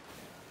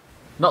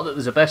 Not that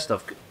there's a best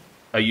of.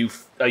 Are you?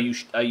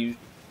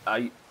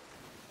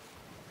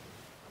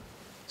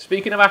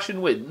 Speaking of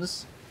Ashen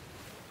Winds,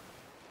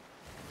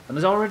 and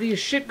there's already a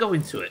ship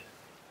going to it.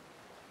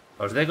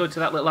 Or are they going to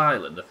that little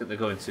island? I think they're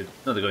going to.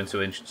 No, they're going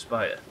to Ancient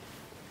Spire.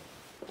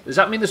 Does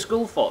that mean the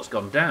Skull Fort's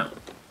gone down?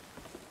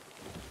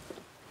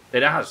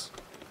 It has.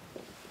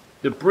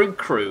 The brig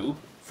crew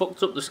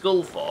fucked up the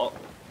Skull Fort,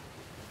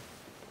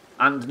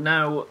 and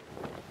now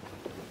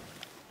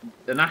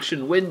an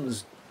Ashen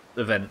Winds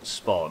event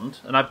spawned,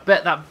 and I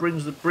bet that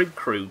brings the brig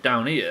crew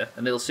down here,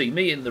 and they'll see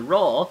me in the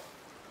Raw.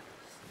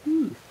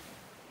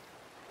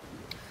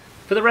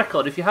 For the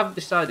record, if you haven't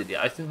decided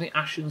yet, I think the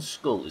Ashen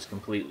Skull is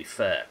completely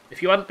fair.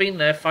 If you hadn't been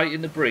there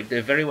fighting the brig,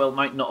 they very well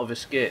might not have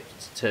escaped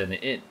to turn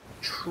it in.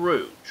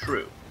 True,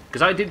 true.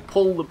 Because I did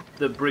pull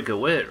the brig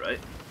away, right?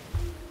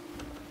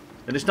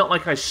 And it's not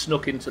like I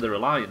snuck into their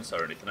alliance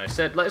or anything. I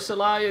said, let's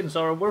alliance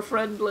or we're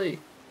friendly.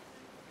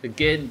 To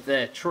gain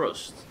their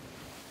trust.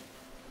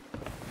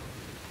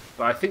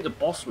 But I think the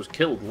boss was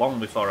killed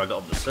long before I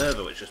got on the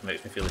server, which just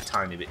makes me feel a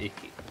tiny bit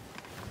icky.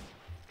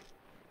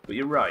 But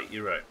you're right,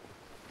 you're right.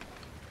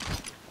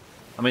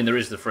 I mean, there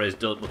is the phrase,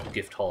 don't look a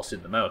gift horse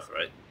in the mouth,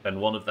 right? And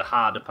one of the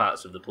harder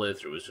parts of the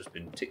playthrough has just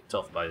been ticked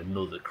off by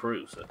another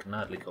crew, so I can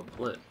hardly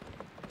complain.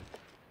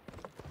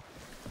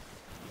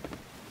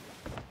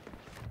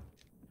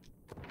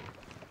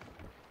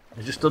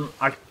 It's just done.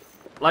 I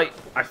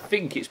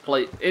think it's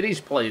play. It is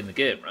playing the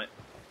game, right?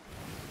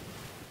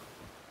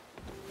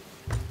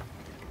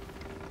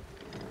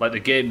 Like the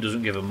game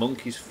doesn't give a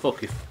monkey's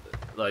fuck if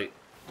like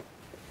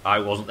I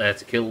wasn't there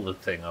to kill the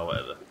thing or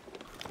whatever.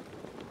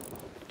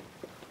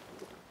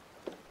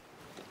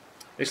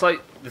 It's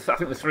like I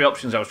think the three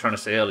options I was trying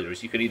to say earlier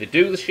is you can either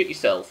do the shit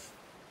yourself,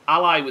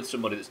 ally with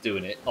somebody that's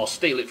doing it, or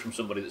steal it from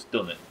somebody that's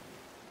done it.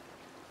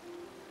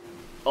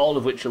 All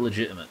of which are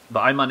legitimate. But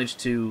I managed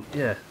to,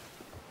 yeah.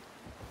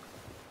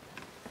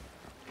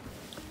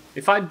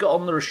 If I'd got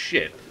on a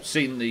ship,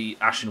 seen the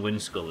Ashen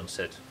Windskull and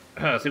said,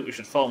 I think we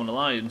should form an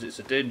alliance, it's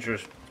a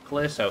dangerous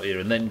place out here,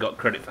 and then got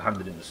credit for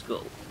handing in the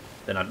skull,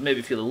 then I'd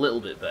maybe feel a little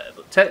bit better.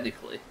 But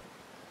technically,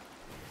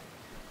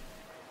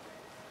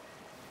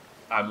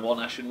 I'm one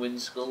Ashen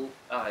Windskull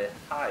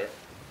higher.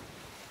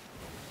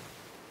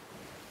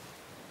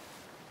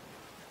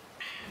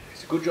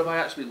 It's a good job I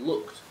actually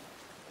looked.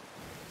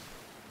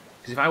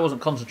 Because if I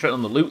wasn't concentrating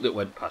on the loot that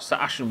went past, that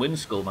Ashen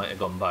Windskull might have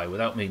gone by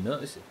without me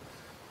noticing.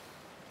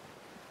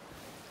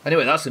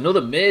 Anyway, that's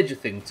another major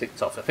thing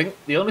ticked off. I think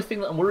the only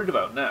thing that I'm worried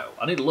about now,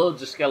 I need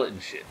loads of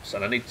skeleton ships,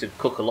 and I need to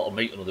cook a lot of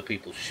meat on other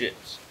people's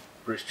ships.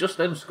 But it's just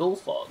them skull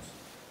forts.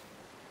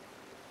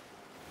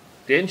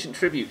 The ancient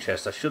tribute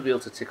chest I should be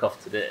able to tick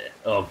off today.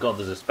 Oh god,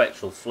 there's a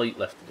spectral fleet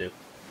left to do.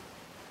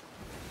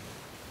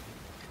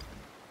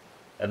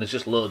 And there's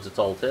just loads of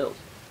tall tales.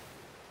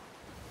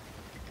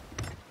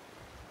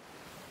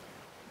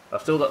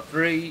 I've still got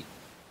 3,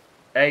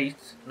 8,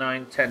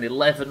 9, 10,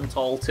 11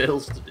 tall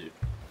tales to do.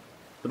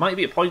 There might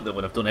be a point though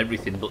when I've done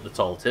everything but the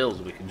tall tales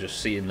and we can just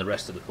see in the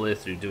rest of the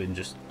playthrough doing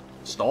just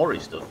story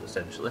stuff,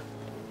 essentially.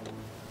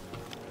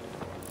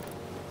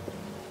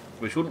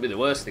 Which wouldn't be the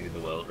worst thing in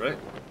the world, right?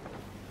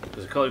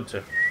 Because according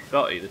to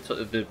Scotty,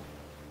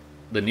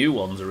 the new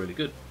ones are really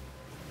good.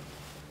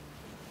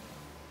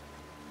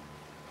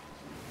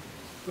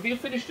 Have you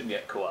finished them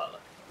yet, Koala?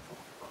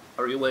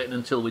 Or are you waiting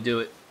until we do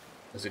it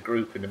as a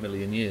group in a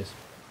million years?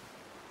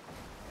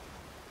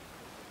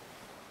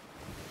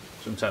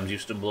 Sometimes you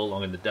stumble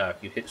along in the dark,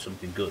 you hit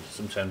something good.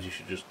 Sometimes you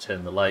should just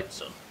turn the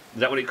lights on. Is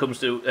that when it comes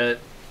to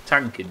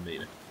tanking,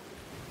 Mina?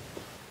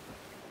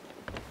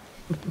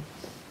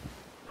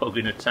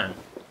 Pogging a tank.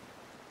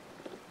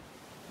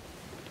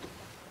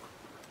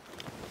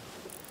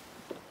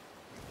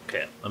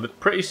 Okay, I'm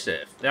pretty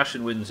safe. The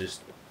Ashen Winds is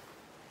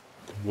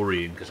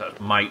worrying because that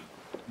might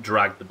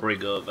drag the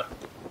brig over.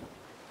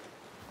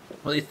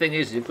 Well, the thing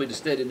is, if we'd have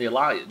stayed in the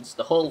Alliance,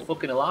 the whole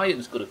fucking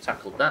Alliance could have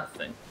tackled that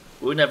thing.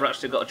 We never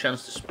actually got a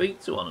chance to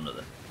speak to one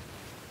another.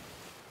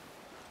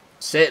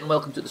 Satan,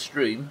 welcome to the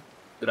stream.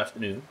 Good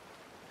afternoon.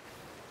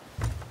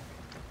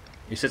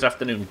 He says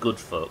afternoon good,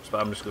 folks,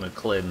 but I'm just going to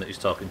claim that he's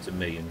talking to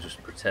me and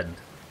just pretend.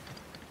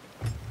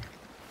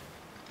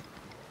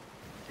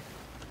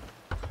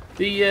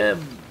 It's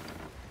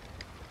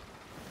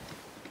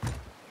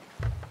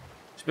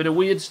been a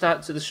weird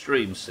start to the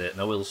stream, Satan,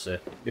 I will say,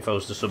 if I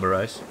was to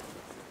summarise.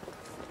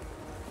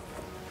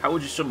 How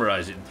would you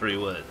summarise it in 3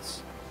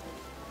 words?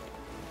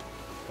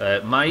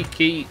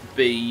 Mikey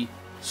B.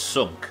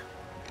 Sunk.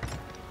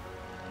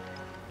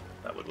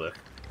 That would work.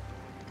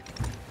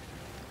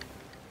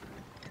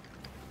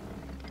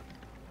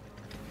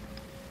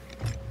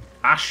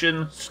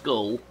 Ashen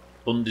Skull,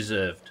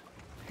 undeserved.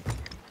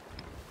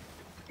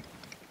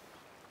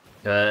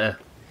 There's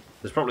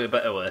probably a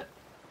better way.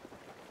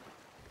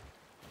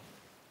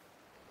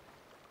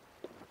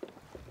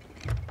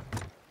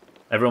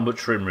 Everyone but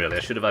Trim, really. I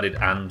should have added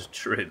and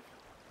Trim.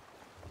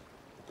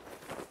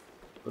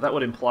 But that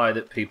would imply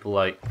that people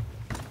like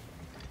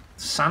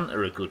Santa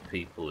are good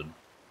people and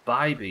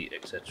Bybeat,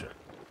 etc.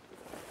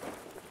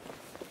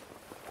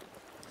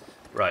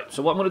 Right,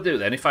 so what I'm going to do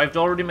then, if I've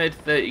already made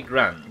 30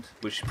 grand,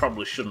 which you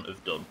probably shouldn't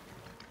have done,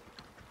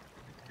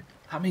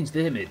 that means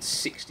they made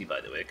 60,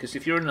 by the way, because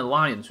if you're in an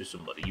alliance with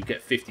somebody, you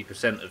get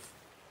 50% of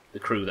the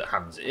crew that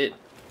hands it in.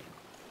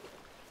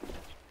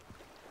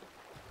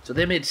 So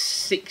they made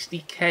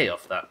 60k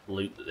off that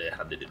loot that they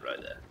handed in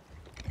right there.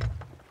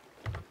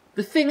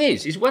 The thing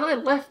is when I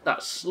left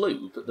that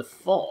sloop at the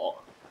fort,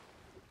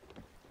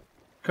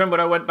 remember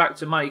when I went back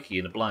to Mikey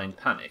in a blind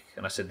panic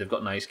and I said they've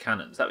got nice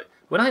cannons?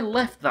 When I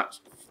left that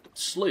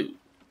sloop,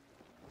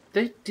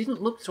 they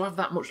didn't look to have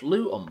that much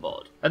loot on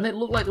board, and they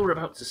looked like they were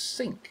about to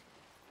sink.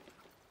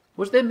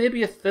 Was there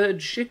maybe a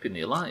third ship in the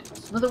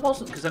Alliance? No, there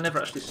wasn't, because I never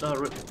actually saw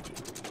it.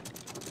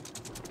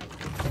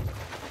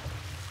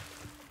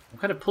 I'm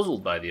kind of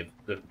puzzled by the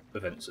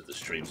events of the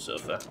stream so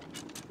far.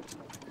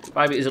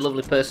 Bybeat is a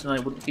lovely person, I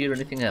wouldn't hear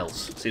anything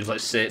else. Seems like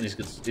Satan is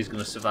going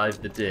to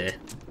survive the day.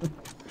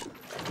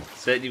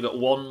 Satan, you've got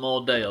one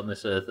more day on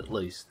this earth at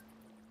least.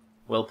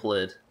 Well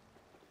played.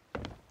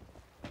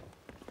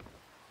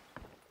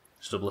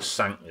 Stubbler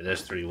sank me,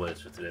 there's 3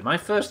 words for today. My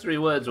first 3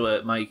 words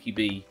were Mikey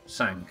B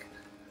sank.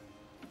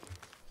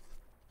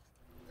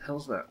 What the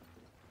hell's that?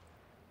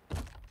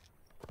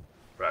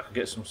 Right, I can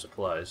get some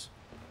supplies.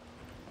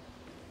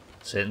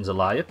 Satan's a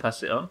liar,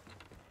 pass it on.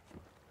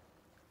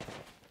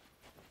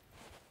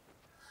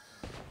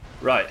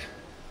 Right.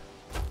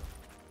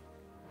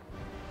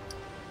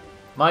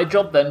 My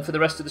job then for the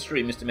rest of the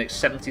stream is to make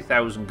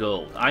 70,000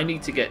 gold. I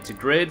need to get to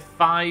grade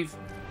 5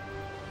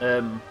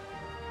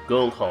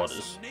 gold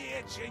hoarders.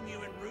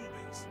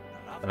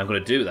 And I'm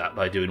going to do that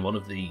by doing one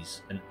of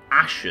these. An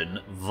Ashen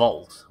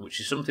Vault, which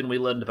is something we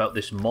learned about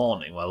this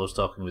morning while I was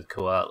talking with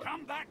Koala.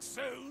 Come back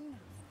soon.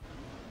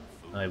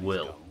 I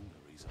will.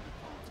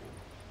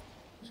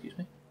 Excuse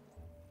me?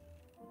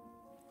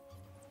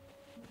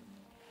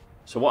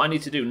 So what I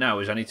need to do now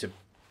is I need to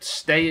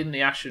stay in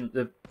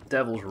the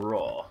Devil's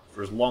Roar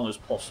for as long as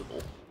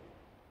possible.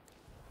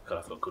 God,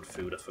 I've got good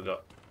food, I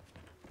forgot.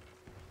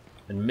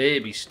 And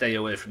maybe stay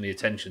away from the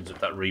attentions of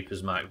that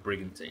Reaper's Mark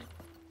Brigantine.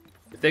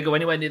 If they go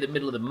anywhere near the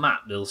middle of the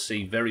map, they'll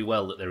see very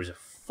well that there is a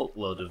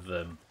fuckload of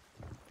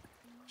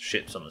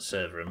ships on the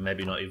server, and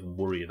maybe not even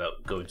worry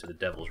about going to the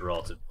Devil's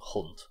Roar to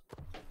hunt.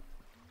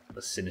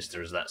 As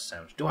sinister as that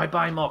sounds. Do I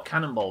buy more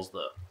cannonballs,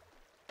 though?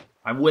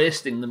 I'm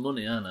wasting the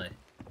money, aren't I?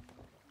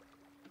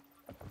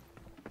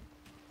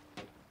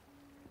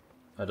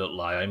 I don't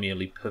lie, I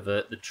merely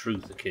pervert the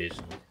truth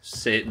occasionally.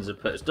 Satan's a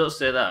person. Don't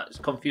say that, it's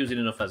confusing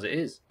enough as it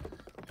is.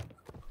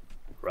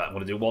 Right, I'm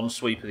going to do one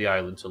sweep of the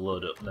island to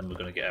load up, and then we're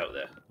going to get out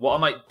there. What I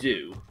might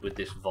do with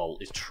this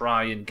vault is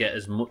try and get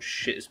as much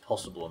shit as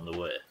possible on the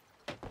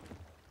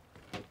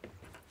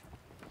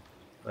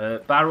way.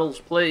 Barrels,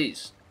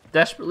 please.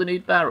 Desperately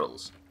need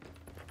barrels.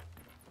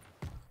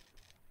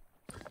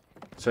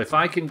 So if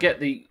I can get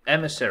the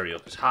emissary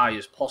up as high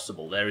as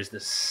possible, there is the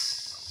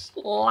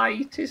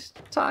slightest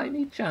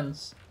tiny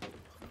chance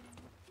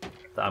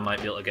that I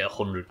might be able to get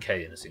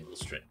 100k in a single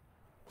stream.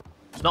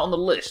 It's not on the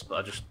list, but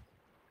I just...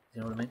 You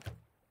know what I mean?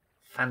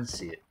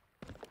 Fancy it.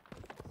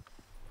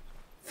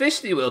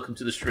 Fisty, welcome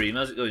to the stream.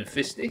 How's it going,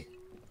 Fisty?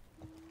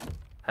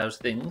 How's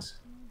things?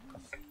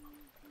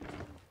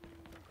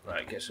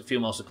 Right, get a few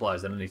more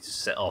supplies, then I need to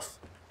set off.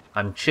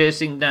 I'm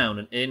chasing down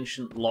an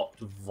ancient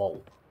locked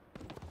vault,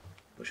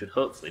 which should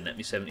hopefully net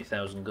me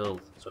 70,000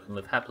 gold, so I can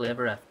live happily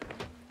ever after.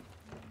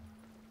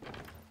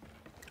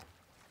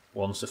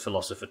 Once a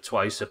philosopher,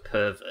 twice a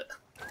pervert.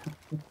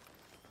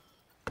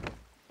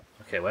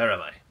 Okay, where am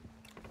I?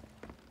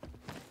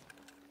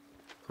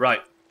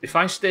 Right, if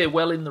I stay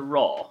well in the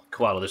Raw,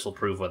 Koala, this will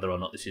prove whether or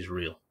not this is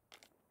real.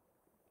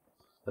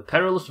 The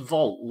perilous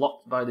vault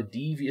locked by the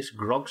devious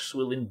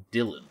grog-swilling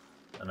Dylan,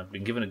 and I've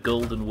been given a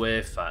golden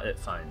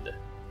wayfinder.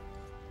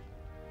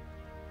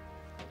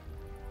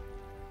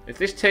 If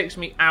this takes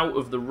me out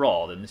of the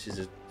Raw, then this is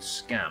a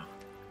scam.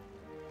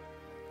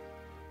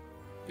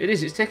 It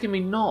is, it's taking me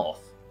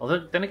north.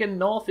 Although, then again,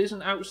 north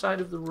isn't outside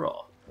of the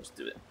Raw. Let's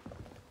do it.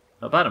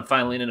 Not bad, I'm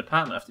finally in an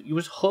apartment after... You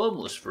was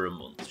homeless for a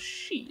month.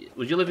 Shit.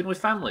 Was you living with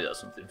family or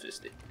something,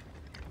 Fisty?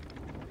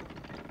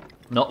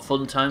 Not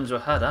fun times were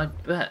had, I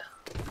bet.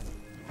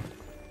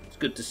 It's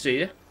good to see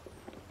you.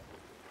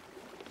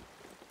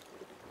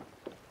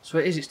 So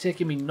it is, it's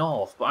taking me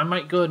north, but I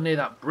might go near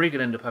that brig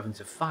and end up having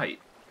to fight.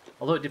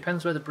 Although it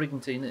depends where the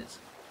brigantine is.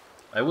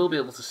 I will be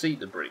able to see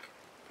the brig.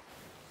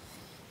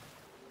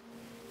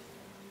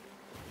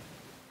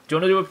 Do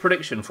you want to do a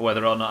prediction for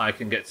whether or not I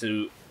can get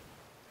to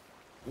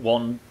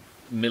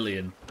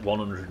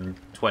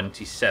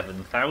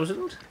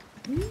 1,127,000?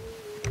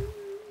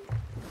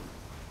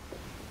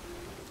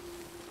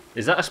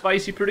 Is that a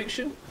spicy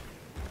prediction?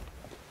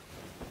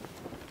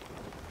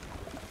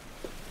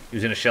 He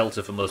was in a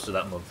shelter for most of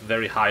that month.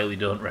 Very highly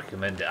don't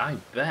recommend it. I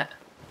bet.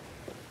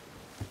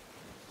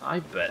 I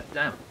bet.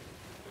 Damn.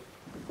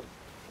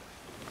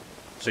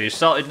 So you're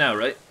sorted now,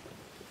 right?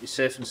 You're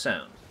safe and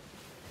sound.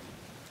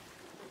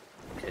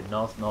 Okay,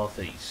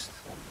 north-northeast.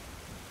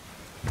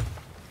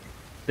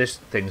 This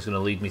thing's going to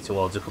lead me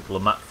towards a couple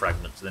of map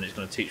fragments, and then it's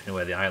going to teach me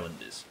where the island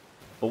is.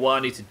 But what I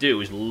need to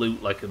do is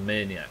loot like a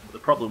maniac. But the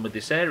problem with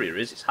this area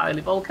is it's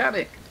highly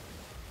volcanic.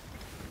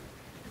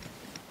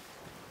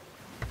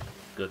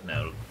 Good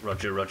now.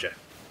 Roger, roger.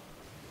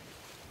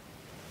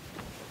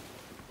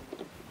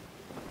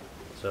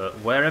 So,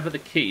 wherever the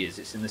key is,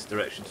 it's in this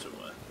direction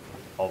somewhere.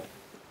 Or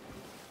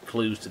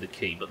clues to the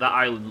key. But that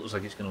island looks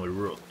like it's going to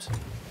erupt.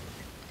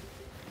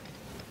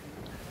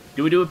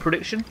 Do we do a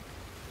prediction?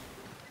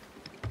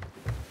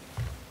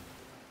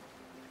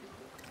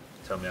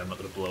 Tell me I'm not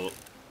going to blow up.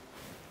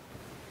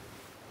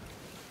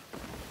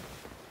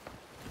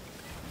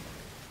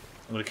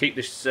 I'm going to keep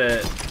this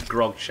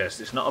grog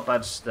chest. It's not a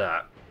bad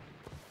start.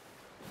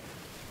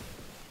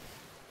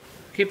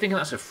 I keep thinking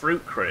that's a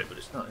fruit crate, but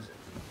it's not, is it?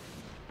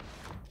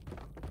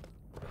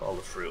 Put all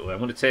the fruit away. I'm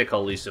going to take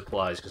all these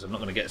supplies because I'm not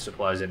going to get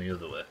supplies any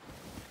other way.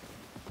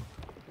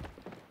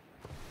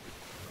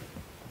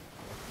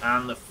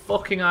 And the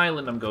fucking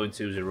island I'm going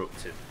to is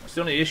erupting. That's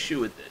the only issue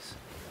with this.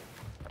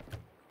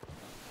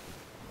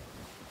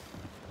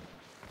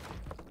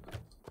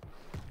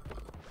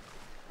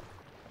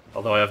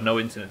 Although I have no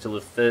internet till the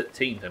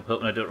 13th, I'm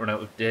hoping I don't run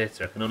out of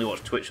data. I can only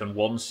watch Twitch on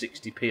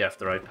 160p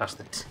after I pass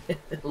the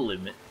data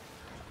limit.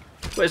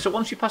 Wait, so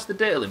once you pass the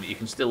data limit, you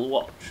can still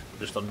watch,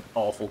 just on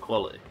awful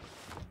quality?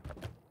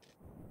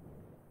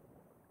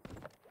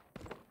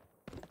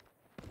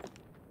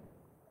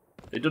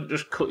 It doesn't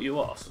just cut you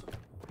off.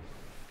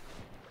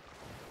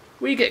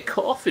 We get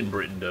cut off in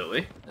Britain, don't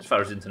we? As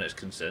far as internet's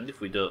concerned, if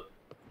we don't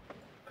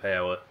pay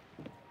our...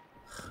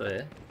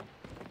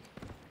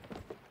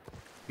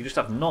 You just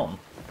have none.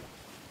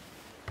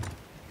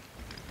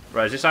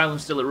 Right, is this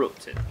island still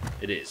erupting?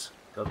 It is.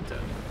 God damn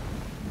it.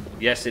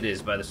 Yes, it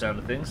is, by the sound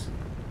of things.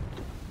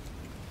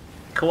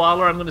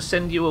 Koala, I'm going to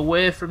send you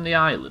away from the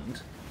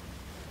island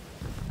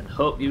and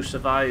hope you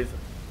survive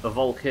a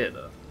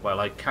volcano while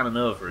I cannon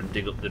over and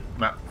dig up the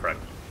map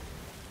fragment.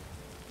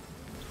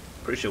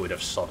 Pretty sure we'd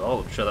have sod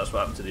all. I'm sure that's what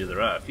happened to the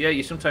other half. Yeah,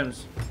 you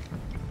sometimes,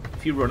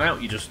 if you run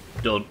out, you just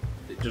don't.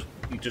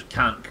 You just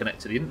can't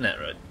connect to the internet,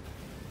 right?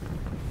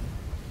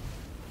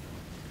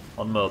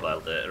 On mobile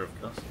data,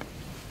 of course.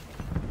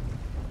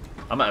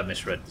 I might have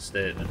misread the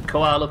statement.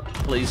 Koala,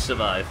 please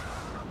survive.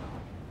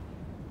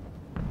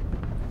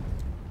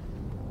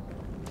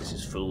 This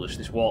is foolish.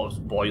 This water's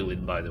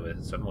boiling, by the way,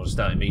 so I'm going to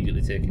start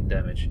immediately taking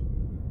damage.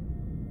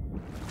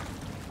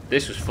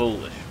 This was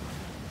foolish.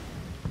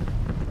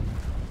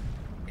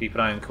 Keep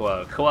an eye on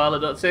Koala. Koala,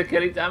 don't take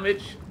any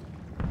damage.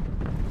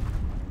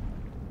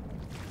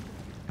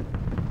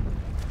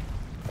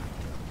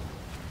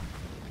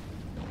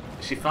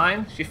 Is she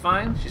fine? Is she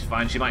fine? She's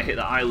fine. She might hit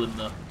that island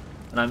though.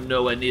 And I'm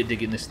nowhere near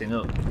digging this thing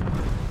up.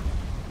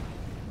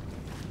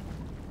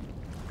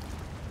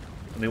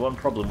 Only one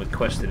problem with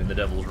questing in the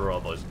Devil's Roar,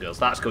 boys and girls.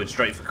 That's going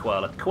straight for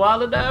Koala.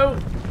 Koala, no!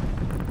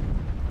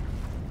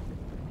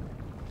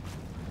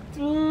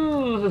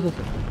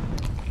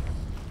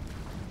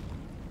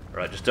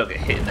 Right, just don't get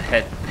hit in the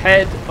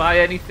head by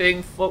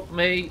anything. Fuck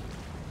me.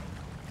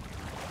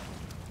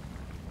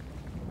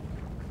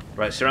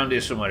 Right, it's around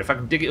here somewhere. If I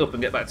can dig it up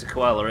and get back to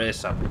Koala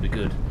ASAP, it'll be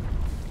good.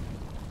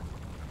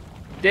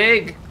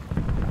 Dig!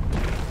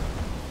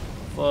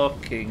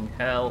 Fucking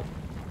hell.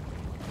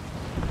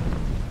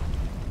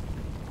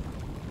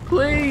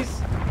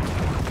 Please!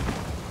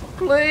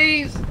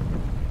 Please!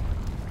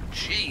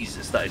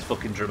 Jesus, that is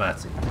fucking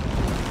dramatic.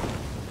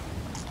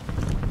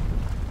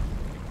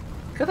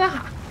 Look at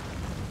that!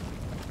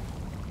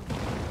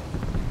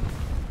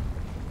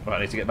 Right,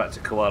 I need to get back to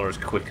Koala as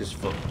quick as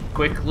fuck.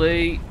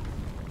 Quickly!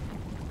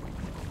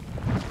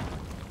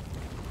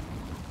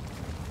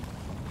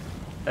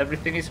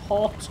 Everything is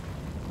hot.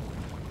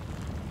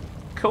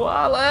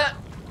 Koala!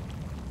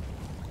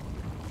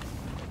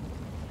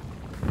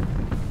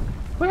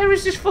 Where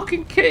is this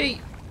fucking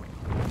key?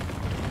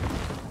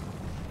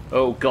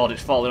 Oh god,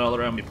 it's falling all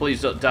around me.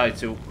 Please don't die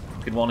to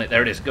fucking want it.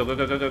 There it is. Go, go,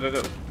 go, go, go, go,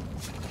 go.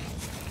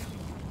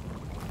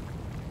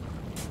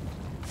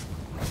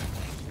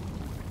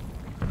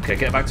 Okay,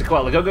 get back to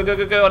Koala. Go, go, go,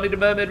 go, go. I need a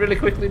mermaid really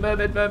quickly.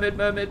 Mermaid, mermaid,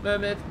 mermaid,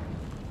 mermaid.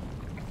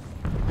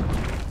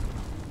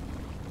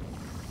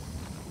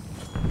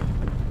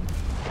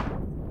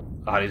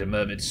 I need a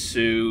mermaid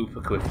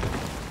super quick.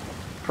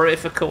 Pray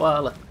for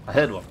Koala. I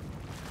heard one.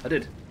 I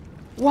did.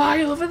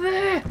 Why over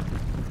there?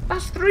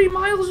 That's 3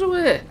 miles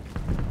away.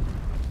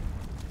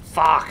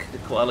 Fuck. The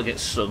Koala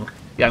gets sunk.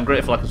 Yeah, I'm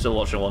grateful I can still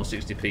watch on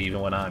 160p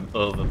even when I'm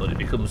over, but it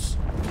becomes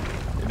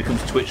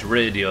Twitch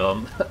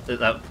radio at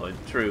that point.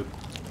 True.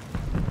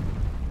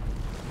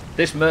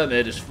 This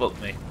mermaid has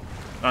fucked me.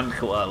 And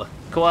Koala.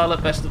 Koala,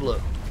 best of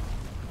luck.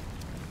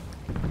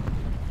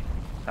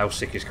 How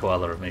sick is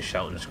Koala of me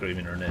shouting and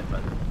screaming her name,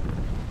 man?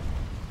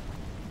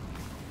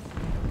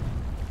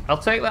 I'll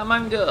take that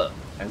mango.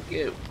 Thank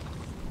you.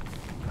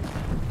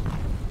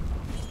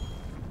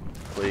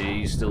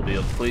 Please still be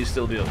up. Please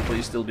still be up.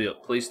 Please still be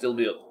up. Please still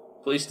be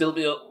up. Please still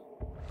be up.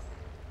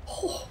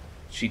 Oh,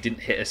 she didn't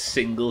hit a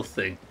single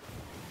thing.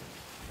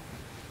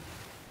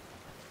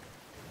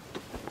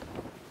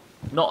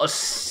 Not a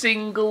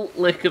single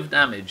lick of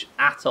damage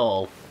at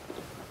all.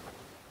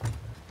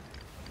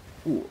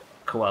 Ooh,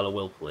 Koala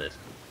well played.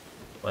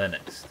 Where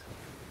next?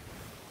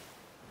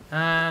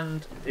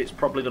 And it's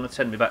probably going to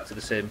send me back to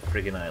the same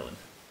friggin' island.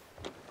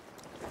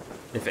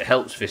 If it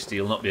helps Fisty,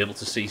 you'll not be able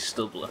to see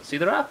Stubbler. See,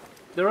 there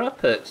are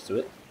perks to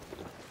it.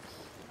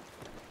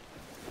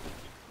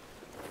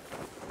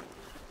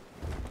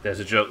 There's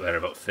a joke there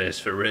about face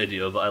for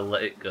radio, but I'll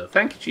let it go.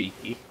 Thank you,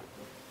 Cheeky.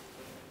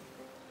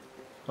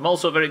 I'm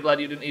also very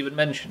glad you didn't even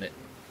mention it.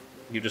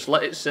 You just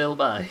let it sail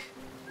by.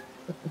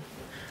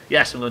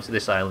 Yes, I'm going to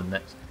this island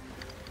next.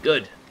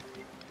 Good.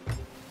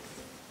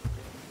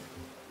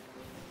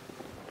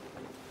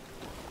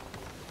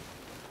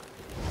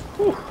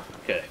 Whew.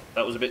 Okay,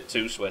 that was a bit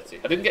too sweaty.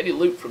 I didn't get any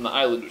loot from the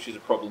island, which is a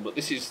problem, but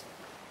this is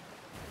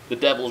the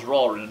Devil's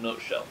Roar in a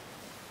nutshell.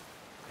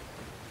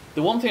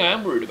 The one thing I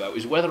am worried about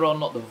is whether or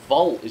not the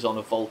vault is on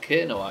a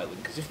volcano island,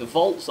 because if the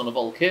vault's on a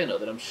volcano,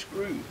 then I'm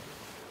screwed.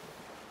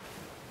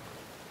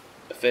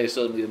 A face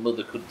only a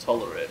mother could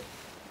tolerate.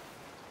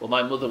 Well,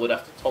 my mother would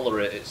have to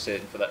tolerate it,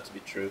 Satan, for that to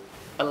be true.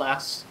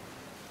 Alas.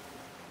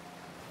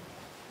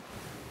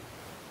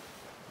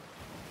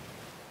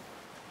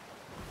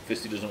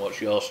 Fisty doesn't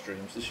watch your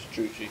streams, this is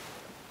true, Chief.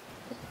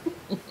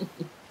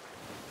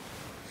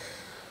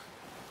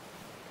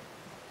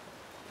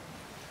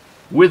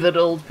 Withered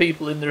old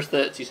people in their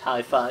 30s,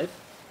 high five.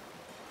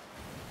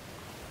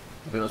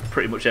 I think that's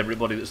pretty much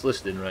everybody that's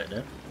listening right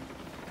now.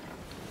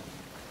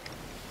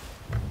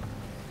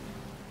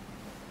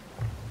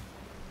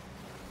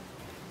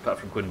 apart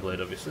from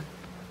Gwynblade, obviously.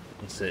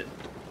 That's it.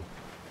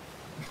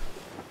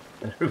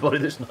 And everybody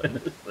that's not in the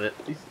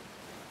 30s.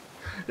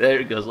 There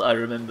it goes, I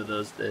remember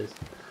those days.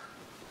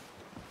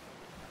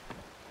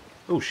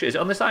 Oh shit, is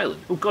it on this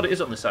island? Oh god, it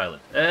is on this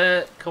island.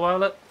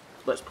 Koala,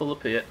 let's pull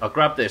up here. I'll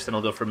grab this, then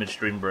I'll go for a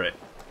midstream break.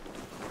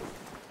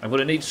 I'm going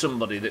to need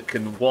somebody that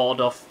can ward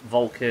off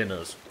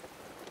volcanoes.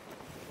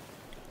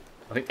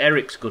 I think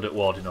Eric's good at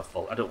warding off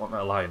volcanoes. I don't want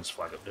that alliance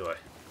flag up, do I?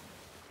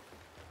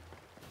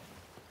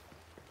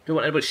 Don't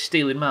want anybody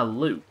stealing my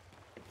loot.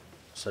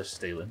 So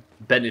stealing.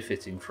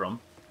 Benefiting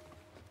from.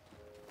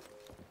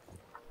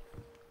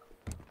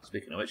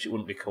 Speaking of which, it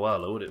wouldn't be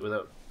Koala, would it,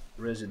 without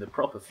raising the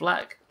proper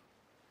flag?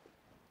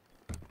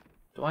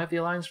 Do I have the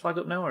alliance flag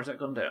up now, or has that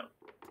gone down?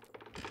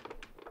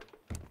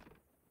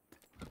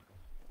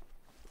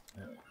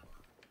 No.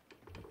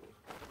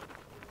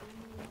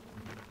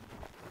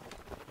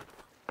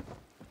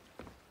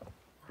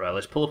 Right,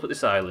 let's pull up at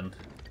this island.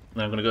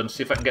 Now I'm going to go and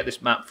see if I can get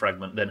this map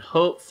fragment, then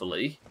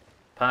hopefully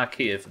park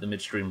here for the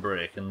midstream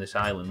break and this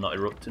island not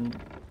erupt and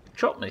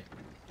chop me.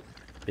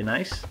 Be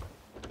nice.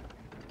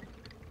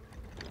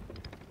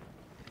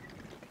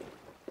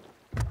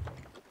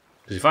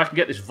 Because if I can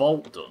get this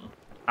vault done,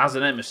 as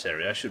an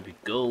emissary, I should be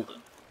golden.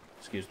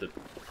 Excuse the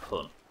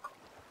pun.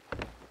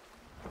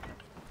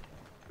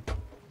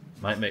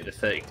 Might make the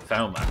 30th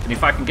map. And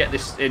if I can get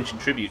this ancient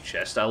tribute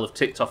chest, I'll have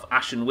ticked off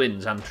Ashen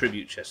Winds and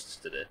tribute chests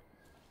today.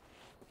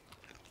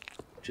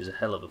 Which is a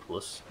hell of a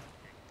plus.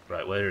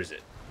 Right, where is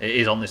it? It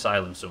is on this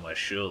island somewhere,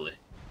 surely.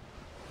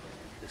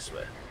 This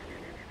way.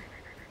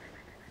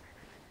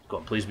 Go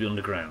on, please be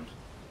underground.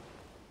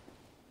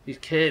 These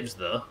caves,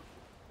 though.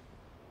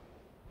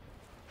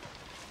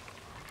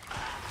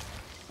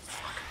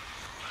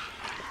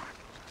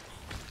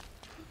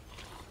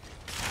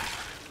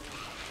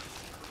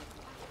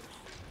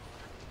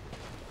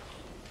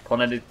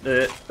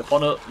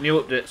 Upon a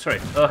new update, sorry.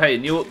 Oh hey,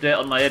 new update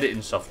on my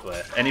editing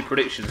software. Any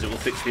predictions that will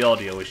fix the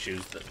audio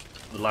issues that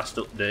the last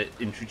update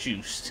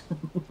introduced?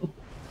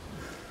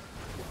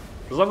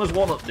 As long as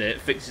one update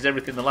fixes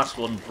everything the last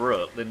one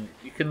broke, then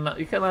you can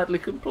hardly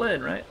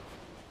complain, right?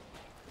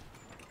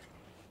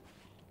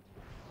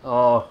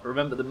 Oh,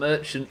 remember the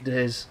merchant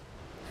days?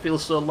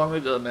 Feels so long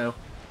ago now.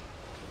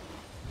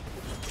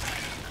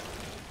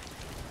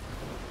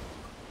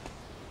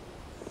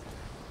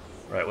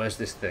 Right, where's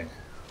this thing?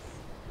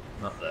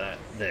 Not there.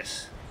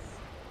 This.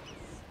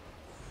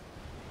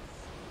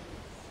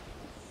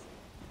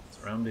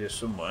 It's around here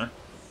somewhere.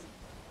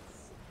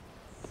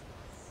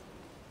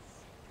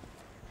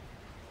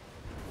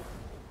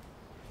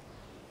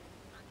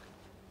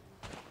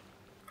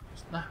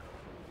 What's that?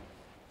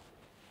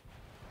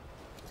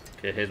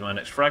 Okay, here's my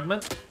next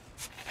fragment.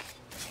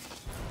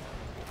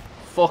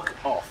 Fuck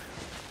off.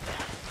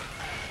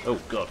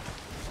 Oh god.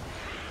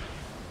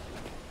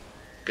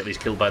 Get these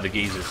killed by the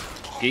geezers.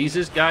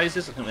 Geezers?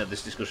 Geysers? I think we had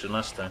this discussion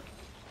last time.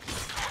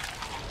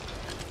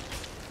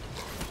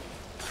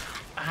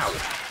 Ow.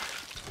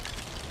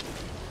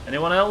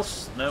 Anyone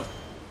else? No.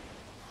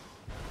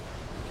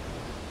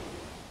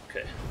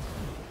 Okay.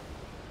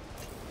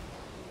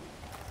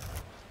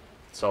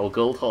 It's all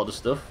gold hoarder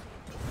stuff.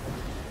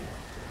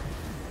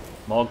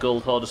 More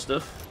gold hoarder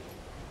stuff.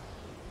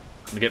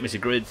 Gonna get me to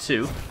grade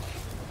 2.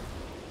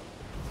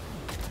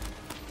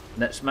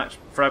 Next match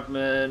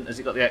fragment. Has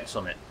it got the X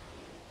on it?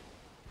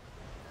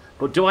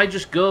 But do I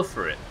just go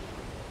for it?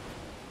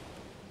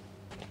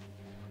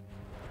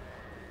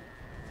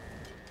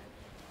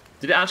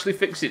 Did it actually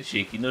fix it,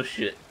 Cheeky? No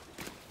shit.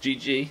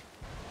 GG.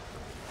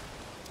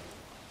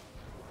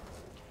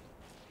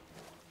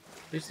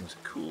 These things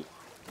are cool.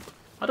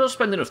 I don't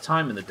spend enough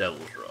time in the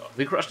Devil's Roar. I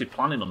think we're actually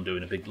planning on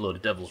doing a big load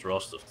of Devil's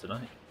Roar stuff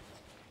tonight.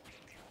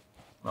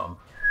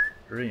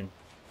 Dream.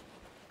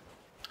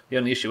 The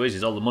only issue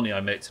is all the money I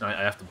make tonight,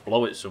 I have to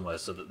blow it somewhere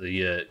so that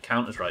the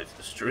counter's right for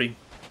the stream.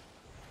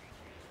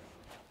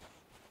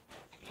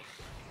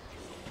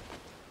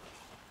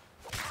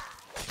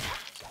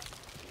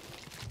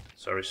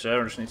 Sorry, sir,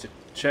 I just need to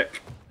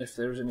check if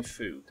there is any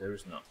food. There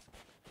is not.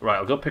 Right,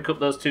 I'll go pick up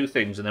those 2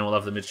 things and then we'll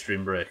have the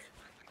midstream break.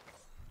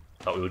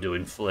 Thought we were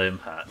doing Flame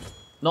Hat.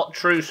 Not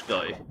true,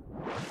 Scotty.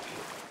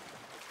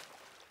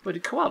 Where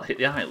did Koala hit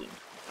the island?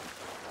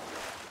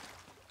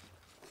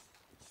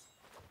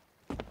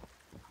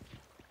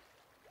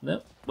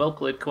 No, well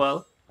played,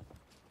 Koala.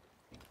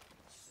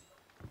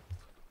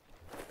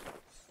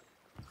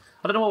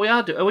 I don't know what we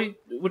are doing.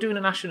 We're doing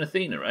an Ash and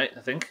Athena, right?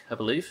 I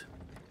believe.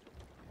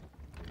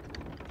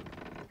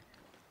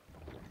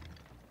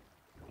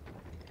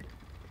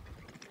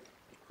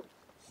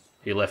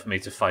 He left me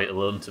to fight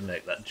alone to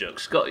make that joke.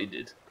 Scotty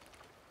did.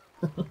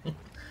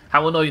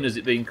 How annoying has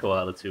it been,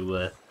 Koala,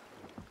 to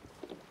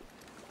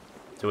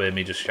hear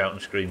me just shout and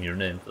scream your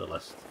name for the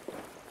last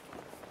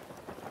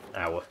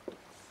hour?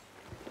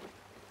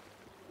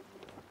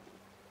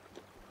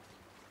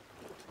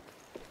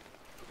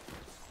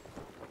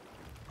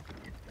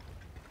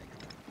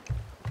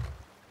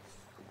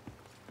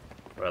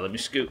 Right, let me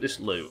scoop this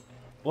loot.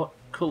 What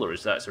colour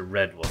is that? It's a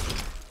red one.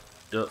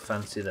 Don't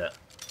fancy that.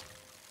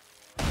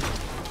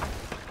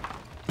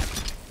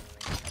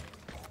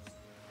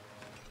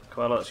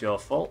 Koala, that's your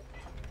fault.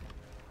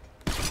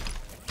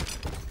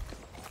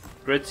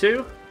 Grid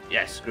 2?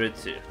 Yes, grid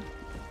 2.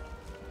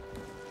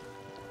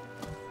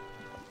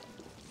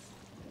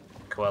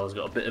 Koala's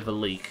got a bit of a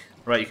leak.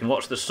 Right, you can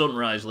watch the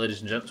sunrise,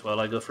 ladies and gents, while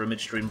I go for a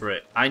midstream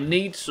break. I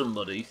need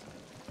somebody.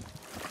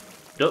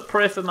 Don't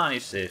pray for my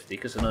safety,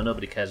 because I know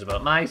nobody cares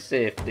about my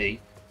safety.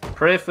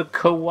 Pray for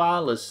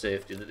Koala's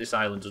safety, that this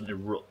island doesn't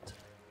erupt.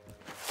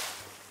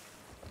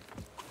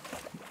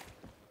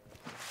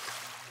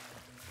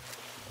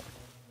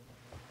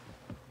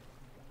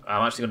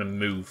 I'm actually going to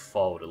move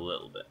forward a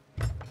little bit.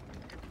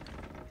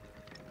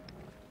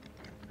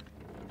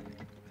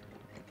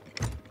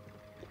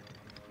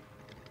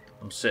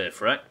 I'm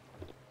safe, right?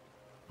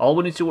 All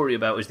we need to worry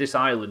about is this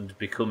island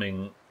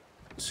becoming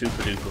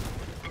super duper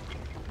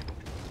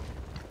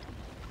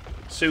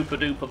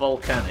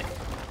volcanic.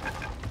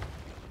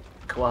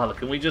 Koala,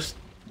 can we just...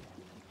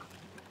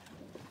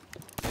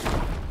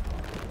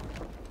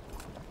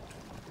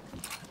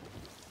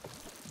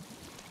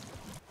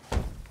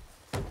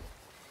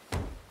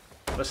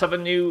 Let's have a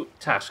new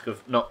task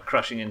of not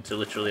crashing into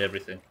literally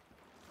everything.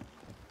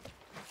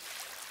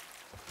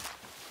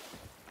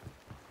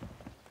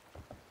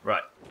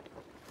 Right.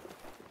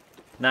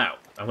 Now,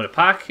 I'm going to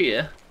park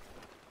here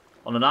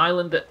on an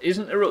island that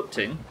isn't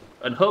erupting,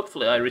 and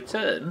hopefully I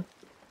return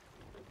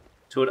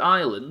to an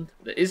island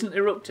that isn't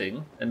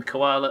erupting and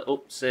Koala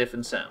up safe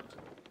and sound.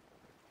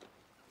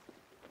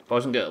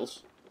 Boys and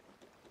girls,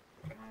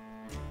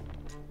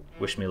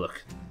 wish me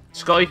luck.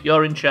 Sky,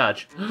 you're in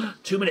charge.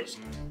 2 minutes.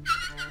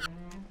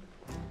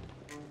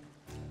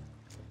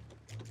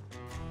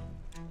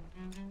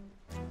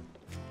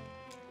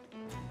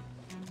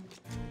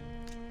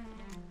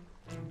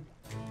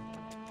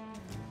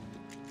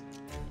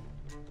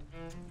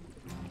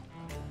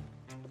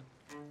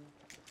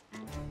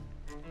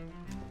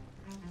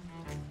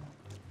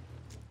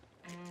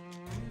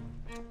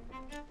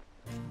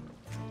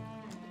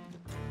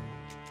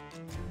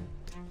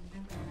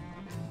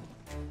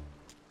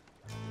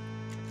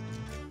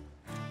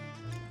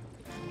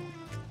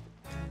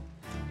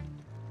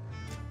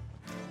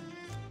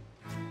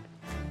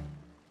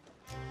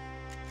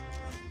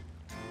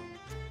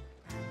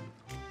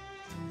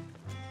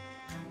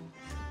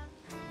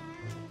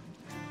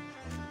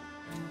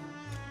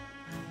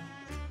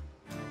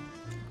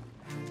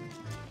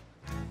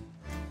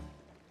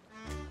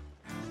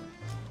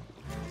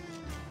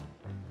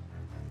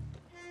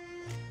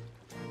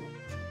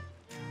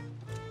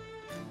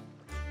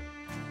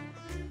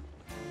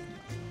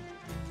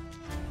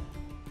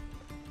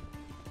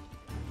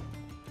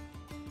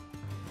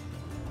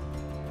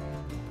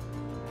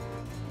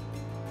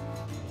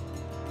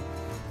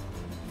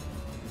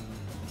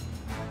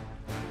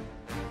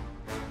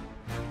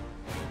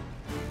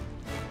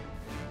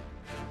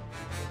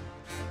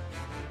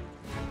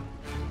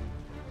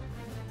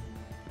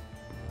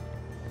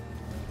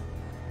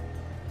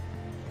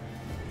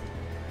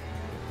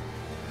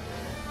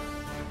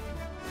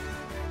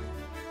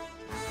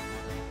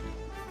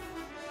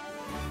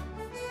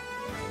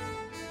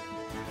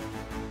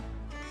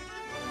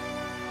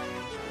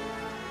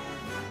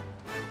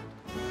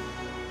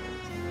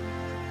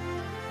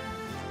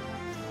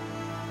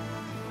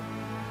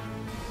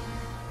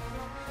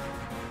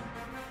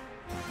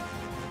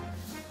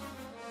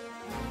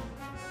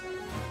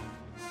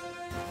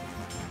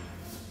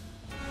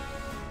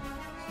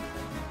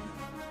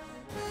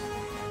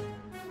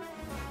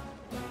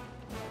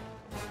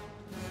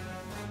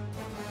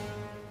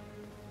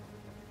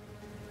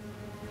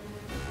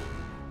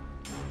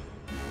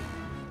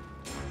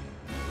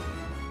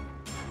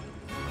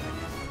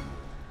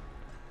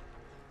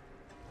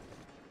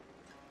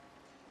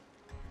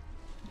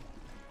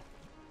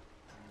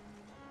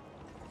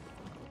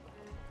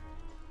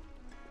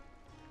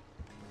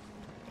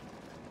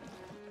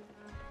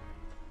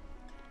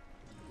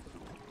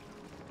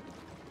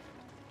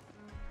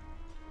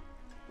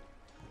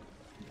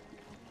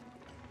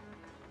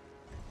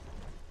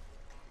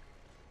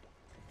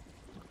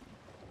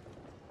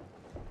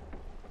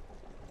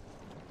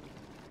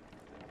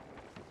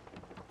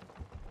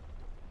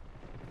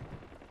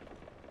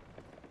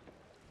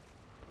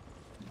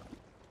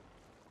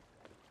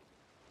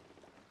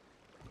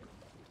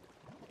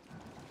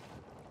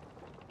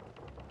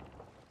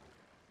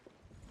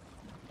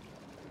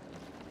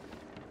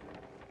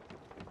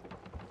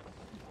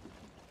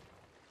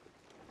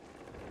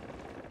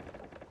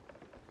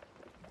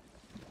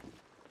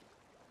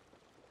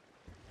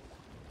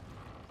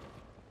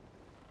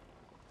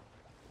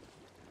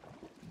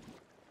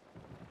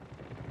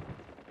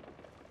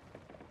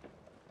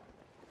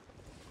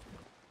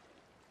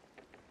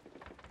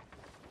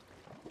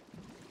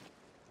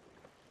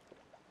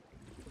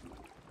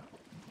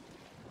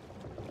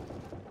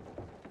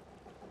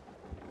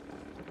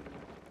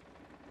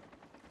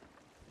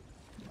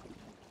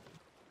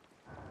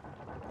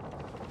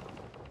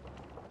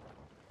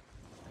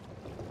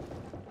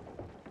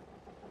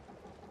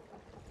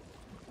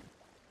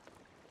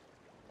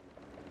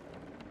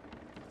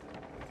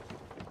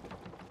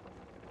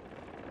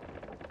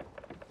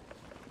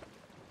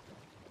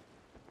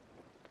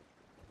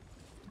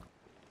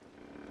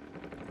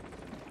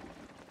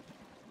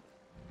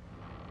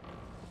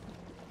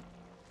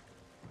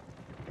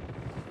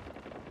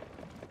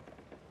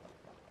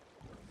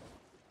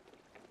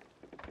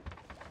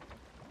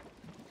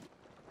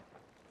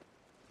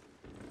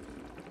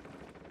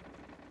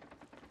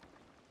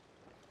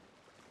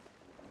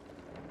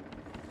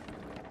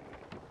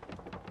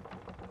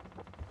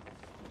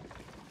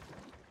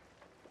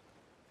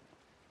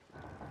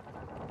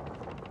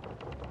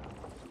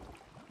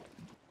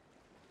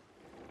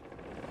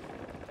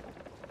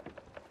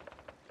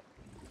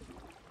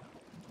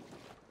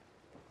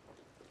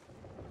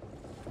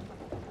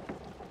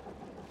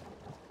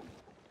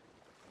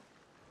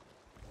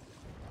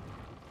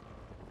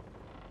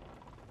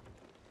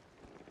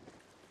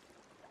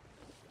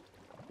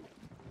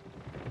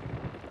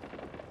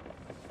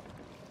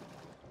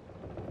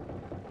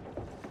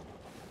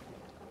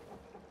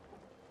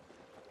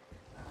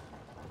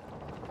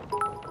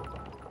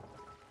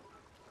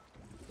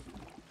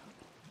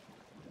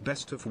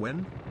 Best of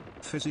when?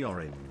 Fizzy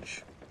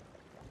orange.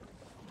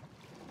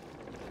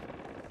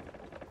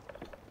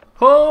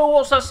 Oh,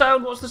 what's that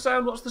sound? What's the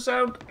sound? What's the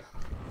sound?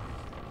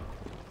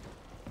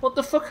 What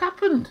the fuck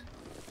happened?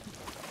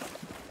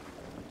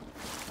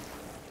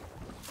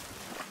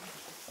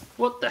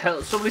 What the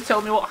hell? Somebody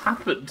tell me what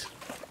happened.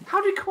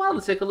 How did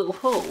Koala take a little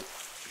hole?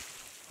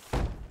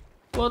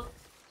 What?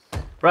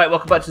 Right,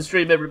 welcome back to the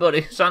stream,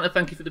 everybody. Santa,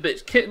 thank you for the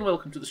bits. Kitten,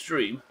 welcome to the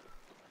stream.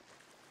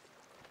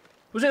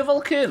 Was it a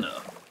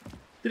volcano?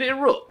 Did it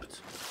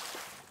erupt?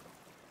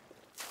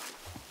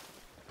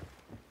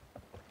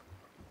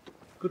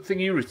 Good thing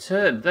you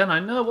returned. Then I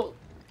know what...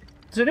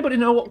 Does anybody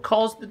know what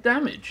caused the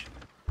damage?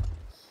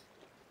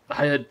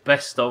 I heard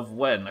best of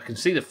when. I can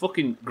see the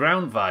fucking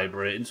ground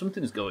vibrating.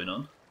 Something's going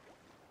on.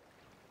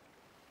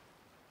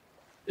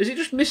 Is it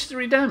just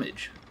mystery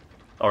damage?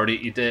 Already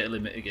at your data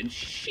limit again.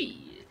 Shit.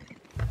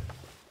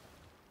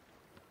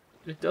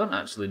 I don't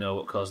actually know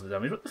what caused the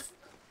damage. What the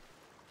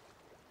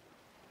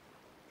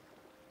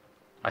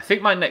I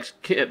think my next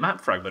map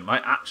fragment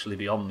might actually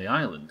be on the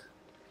island.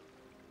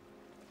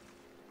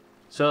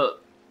 So,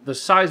 the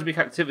seismic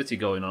activity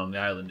going on the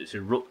island,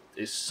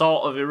 it's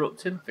sort of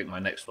erupting. I think my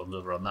next one's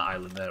over on that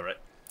island there, right?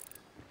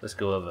 Let's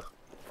go over.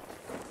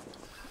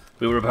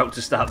 We were about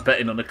to start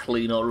betting on a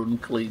clean or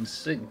unclean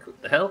sink.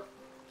 What the hell?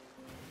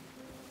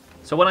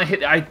 So when I hit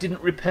it, I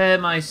didn't repair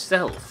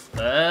myself.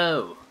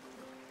 Oh.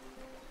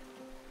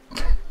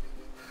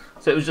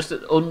 So it was just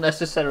an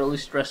unnecessarily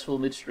stressful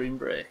midstream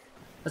break.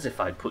 As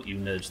if I'd put you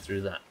nerds through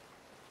that.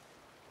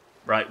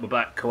 Right, we're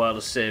back.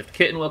 Koala's saved.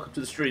 Kitten, welcome to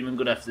the stream and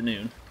good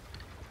afternoon.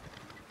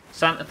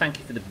 Santa, thank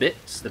you for the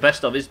bits. The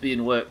best of is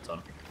being worked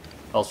on.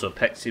 Also,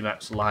 Pepsi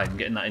Max Lime,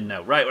 getting that in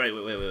now. Right,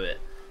 wait.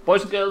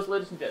 Boys and girls,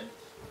 ladies and gents.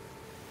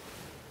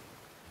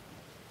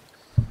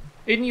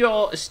 In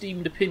your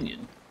esteemed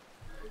opinion,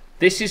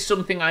 this is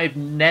something I've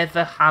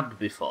never had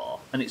before.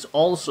 And it's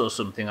also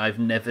something I've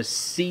never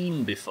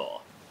seen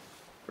before.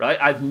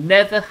 Right? I've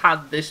never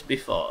had this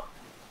before.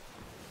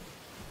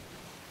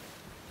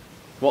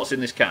 What's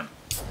in this can?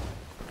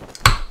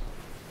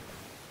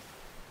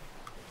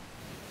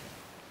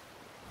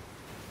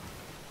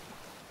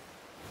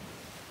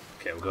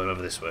 Okay, we're going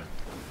over this way.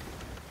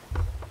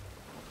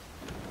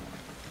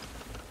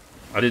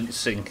 I didn't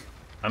sink.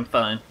 I'm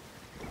fine.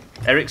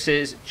 Eric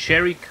says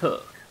cherry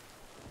coke.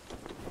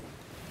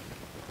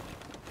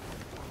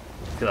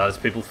 Look at that, there's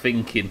people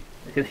thinking.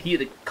 I can hear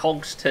the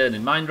cogs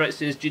turning. Mindright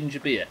says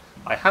ginger beer.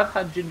 I have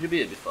had ginger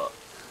beer before.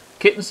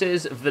 Kitten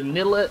says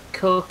vanilla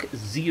Coke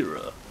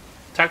Zero.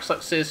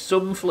 Taxlax says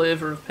some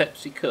flavour of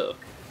Pepsi Coke.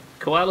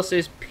 Koala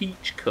says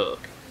peach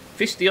Coke.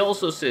 Fisty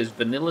also says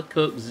vanilla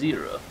Coke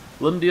Zero.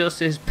 Lundio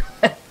says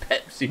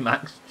Pepsi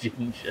Max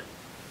Ginger.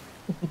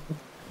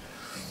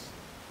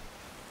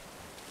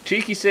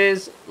 Cheeky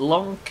says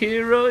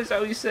Lonkiro, is that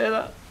how you say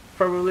that?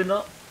 Probably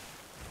not.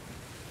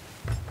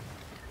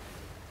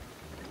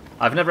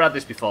 I've never had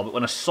this before, but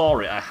when I saw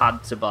it, I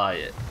had to buy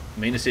it.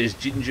 Mina says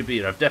ginger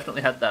beer. I've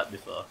definitely had that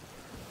before.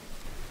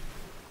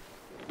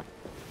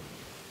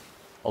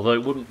 Although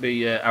it wouldn't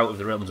be out of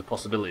the realms of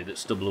possibility that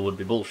Stubbler would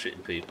be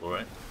bullshitting people,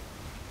 right?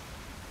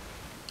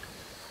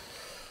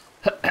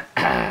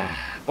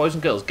 Boys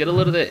and girls, get a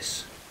load of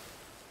this.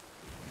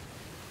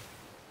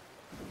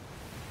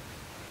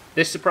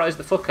 This surprised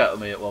the fuck out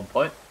of me at one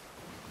point.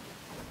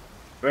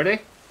 Ready?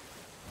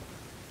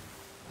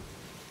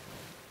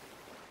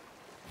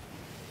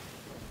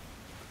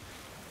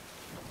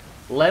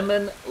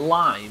 Lemon,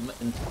 lime,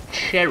 and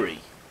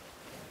cherry.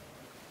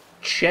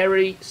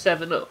 Cherry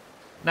 7-Up.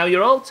 Now,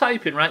 you're all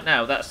typing right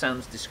now, that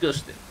sounds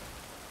disgusting.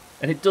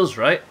 And it does,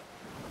 right?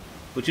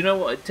 But you know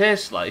what it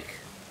tastes like?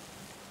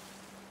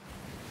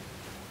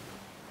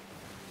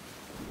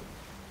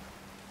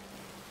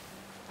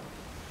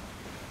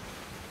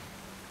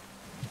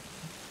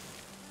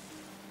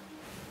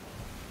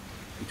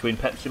 Between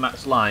Pepsi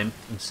Max Lime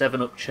and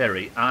 7-Up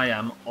Cherry, I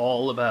am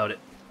all about it.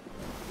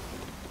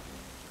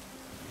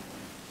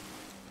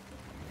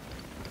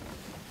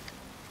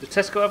 Did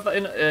Tesco have that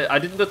in? I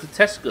didn't go to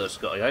Tesco,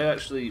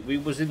 Scotty. We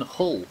was in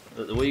Hull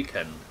at the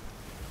weekend.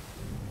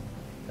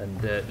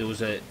 And there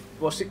was a,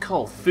 what's it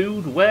called?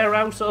 Food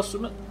warehouse or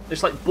something?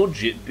 It's like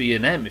budget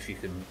B&M if you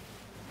can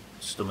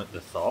stomach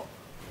the thought.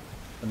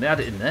 And they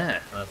had it in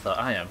there. And I thought,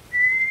 I am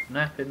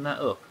napping that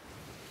up.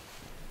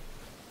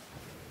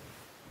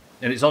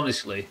 And it's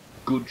honestly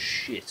good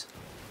shit.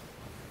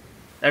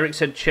 Eric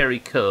said cherry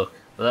coke,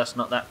 but that's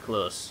not that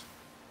close.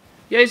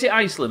 Yeah, is it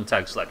Iceland,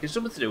 Tag Slack? It's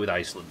something to do with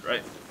Iceland,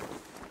 right?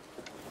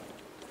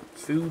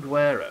 Food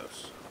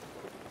warehouse.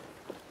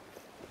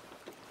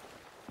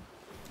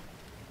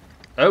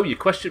 Oh, your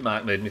question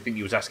mark made me think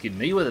you was asking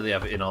me whether they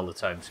have it in all the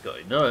time,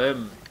 Scotty.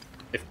 No,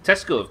 if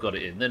Tesco have got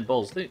it in, then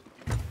balls.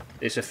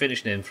 It's a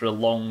Finnish name for a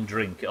long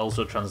drink. It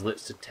also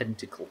translates to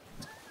tentacle.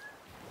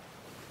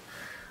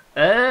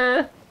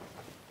 I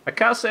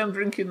can't say I'm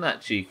drinking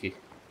that, cheeky.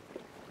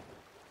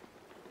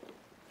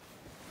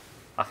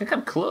 I think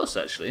I'm close,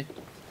 actually.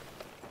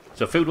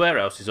 So Food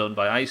Warehouse is owned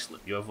by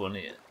Iceland. You have one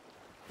here.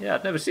 Yeah,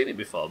 I'd never seen it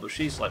before, but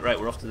she's like, right,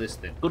 we're off to this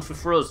thing. Good for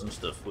frozen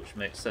stuff, which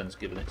makes sense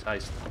given its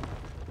ice.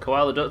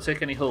 Koala, don't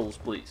take any hulls,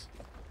 please.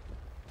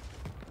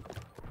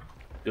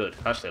 Good.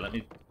 Actually, let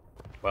me...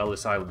 While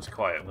this island's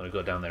quiet, I'm going to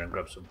go down there and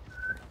grab some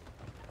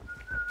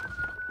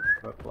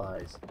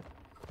supplies.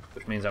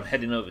 Which means I'm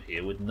heading over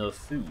here with no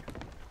food.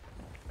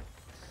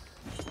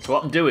 So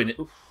what I'm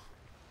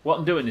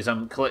doing... is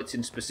I'm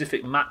collecting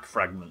specific map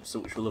fragments,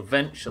 which will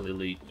eventually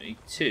lead me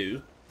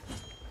to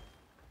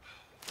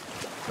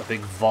a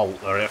big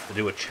vault where I have to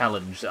do a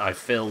challenge that I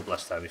failed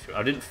last time.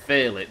 I didn't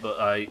fail it, but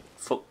I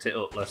fucked it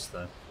up last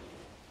time.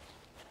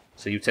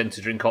 So you tend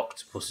to drink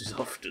octopuses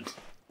often.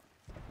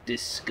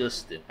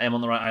 Disgusting. I am on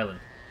the right island.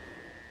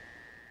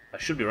 I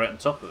should be right on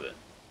top of it.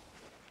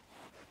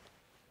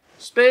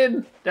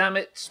 Spin! Damn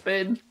it,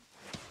 spin!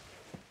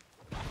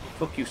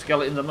 Fuck you,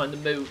 skeletons, I'm not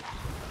in the mood.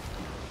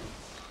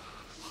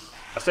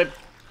 I said,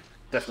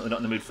 definitely not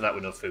in the mood for that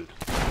with no food.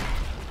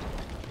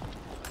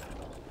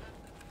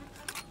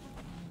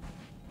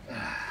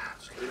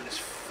 Just get rid of this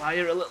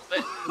fire a little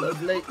bit.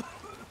 Lovely. Okay,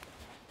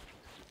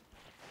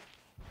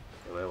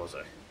 where was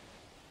I?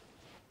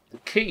 The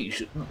key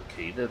should... Not the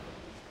key, the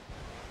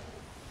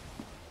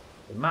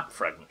map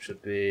fragment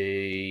should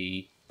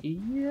be...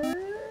 Yeah?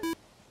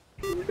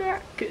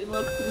 Getting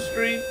welcome to the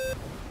stream.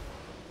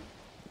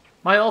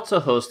 My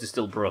auto host is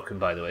still broken,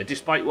 by the way,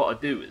 despite what I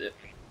do with it.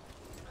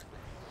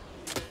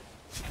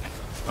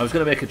 I was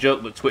going to make a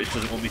joke, but Twitch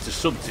doesn't want me to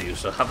sub to you,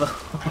 so have a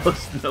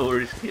host. No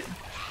worries, kid.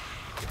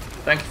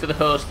 Thank you for the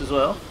host as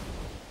well.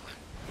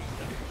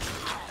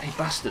 Hey,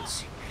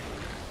 bastards.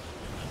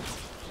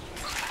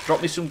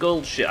 Drop me some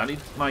gold shit. I need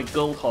my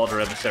gold hoarder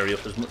emissary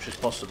up as much as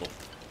possible.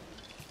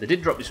 They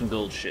did drop me some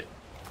gold shit.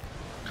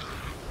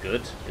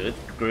 Good, good.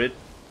 Grid.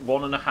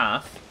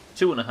 1.5.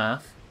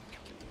 2.5.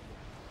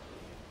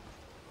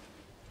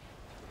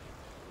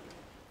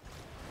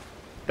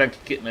 Thank you,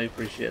 Kitten. I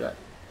appreciate that.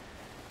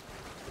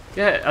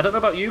 Yeah, I don't know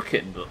about you,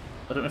 Kitten, but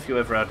I don't know if you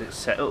ever had it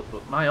set up,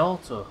 but my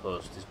auto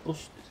host is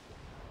busted.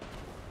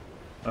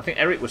 I think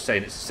Eric was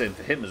saying it's the same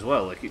for him as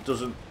well. Like, it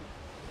doesn't...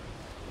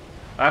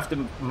 I have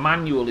to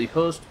manually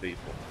host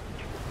people.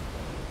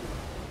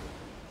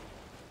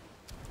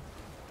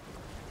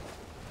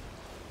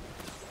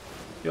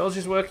 Yours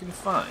is working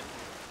fine.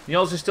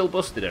 Yours is still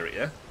busted, Eric,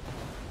 yeah?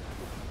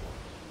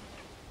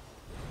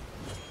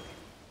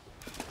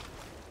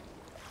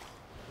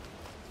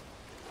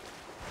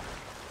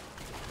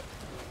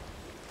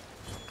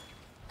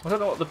 I don't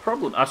know what the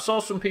problem... I saw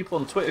some people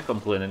on Twitter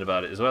complaining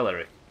about it as well,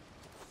 Eric.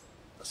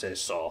 I say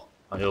saw.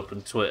 I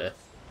opened Twitter,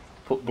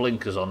 put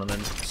blinkers on and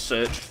then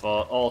searched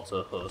for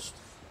auto host.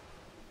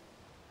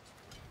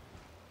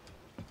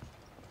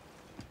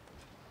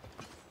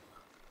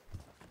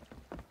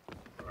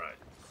 Right.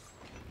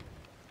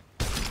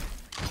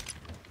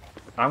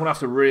 I'm going to have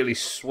to really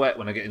sweat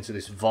when I get into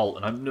this vault,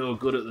 and I'm no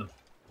good at them.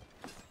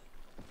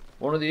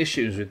 One of the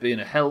issues with being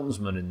a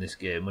helmsman in this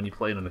game when you're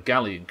playing on a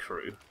galleon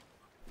crew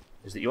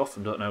is that you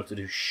often don't know how to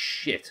do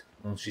shit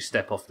once you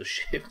step off the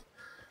ship.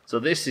 So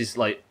this is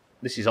like...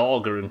 This is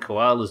Augur and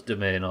Koala's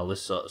domain, all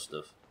this sort of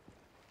stuff.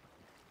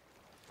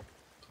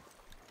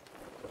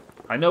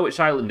 I know which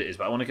island it is,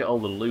 but I want to get all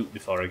the loot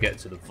before I get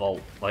to the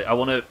vault. Like, I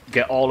want to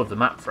get all of the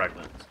map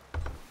fragments.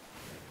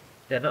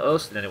 Yeah, not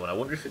hosting anyone. I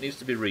wonder if it needs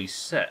to be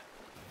reset.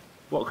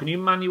 What, can you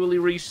manually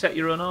reset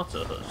your own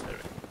auto-host,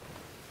 Eric?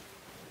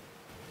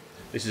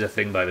 This is a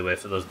thing, by the way,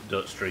 for those that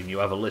don't stream. You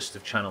have a list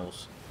of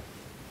channels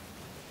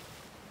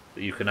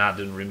that you can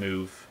add and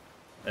remove,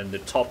 and the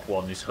top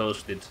one is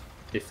hosted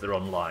if they're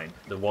online.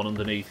 The one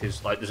underneath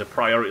is like there's a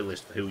priority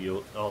list for who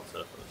you auto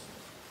host.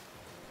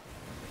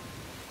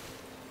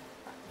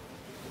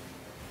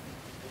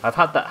 I've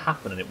had that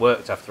happen and it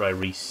worked after I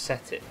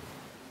reset it,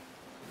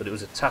 but it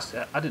was a task.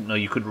 I didn't know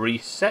you could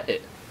reset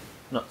it.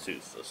 Not too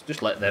fussed.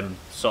 Just let them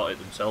sort it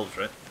themselves,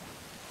 right?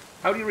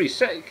 How do you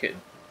reset it, kid?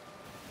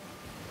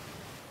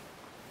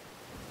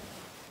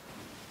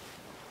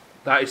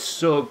 That is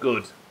so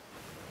good.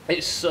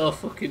 It's so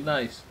fucking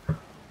nice.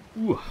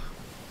 Ooh.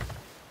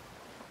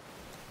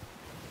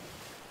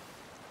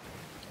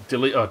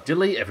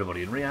 Delete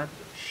everybody in Riyadh.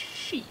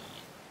 Shit.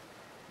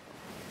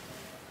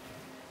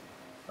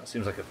 That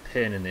seems like a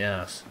pain in the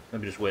ass.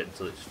 Maybe just wait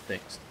until it's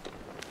fixed.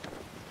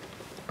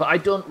 But I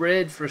don't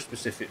raid for a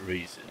specific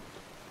reason.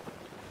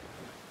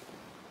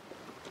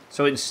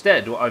 So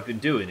instead, what I've been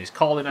doing is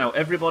calling out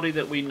everybody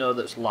that we know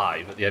that's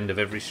live at the end of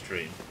every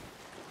stream.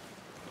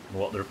 And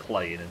what they're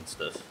playing and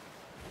stuff.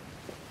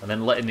 And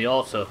then letting the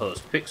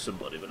auto-host pick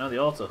somebody. But now the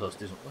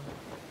auto-host isn't working.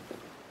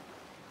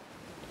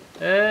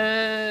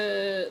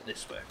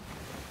 This way.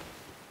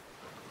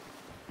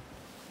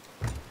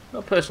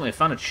 Not personally a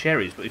fan of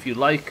cherries, but if you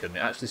like them, it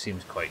actually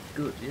seems quite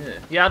good. Yeah,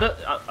 yeah.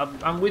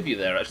 I'm with you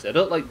there. Actually, I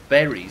don't like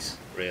berries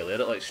really. I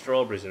don't like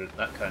strawberries or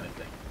that kind of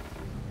thing.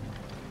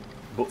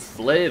 But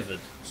flavoured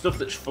stuff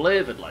that's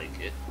flavoured like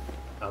it,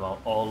 I'm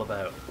all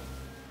about.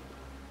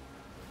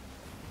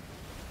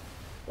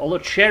 Although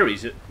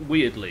cherries,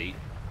 weirdly,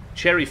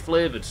 cherry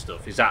flavoured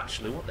stuff is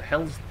actually what the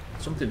hell's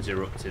something's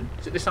erupting.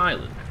 Is it this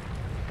island?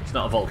 It's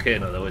not a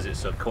volcano though, is it?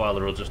 So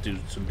Koala will just do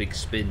some big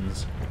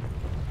spins.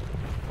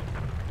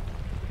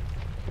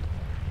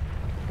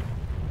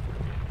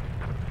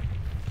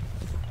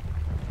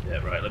 Yeah,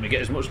 right, let me get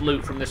as much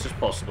loot from this as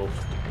possible.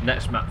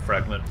 Next map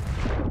fragment.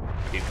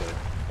 Keep going.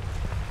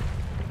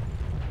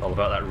 All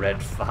about that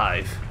red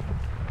 5.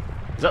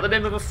 Is that the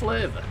name of a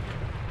flavour?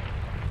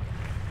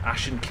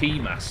 Ashen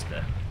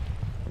Keymaster.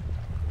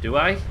 Do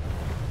I?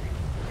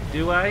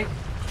 Do I?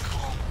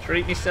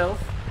 Treat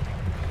myself?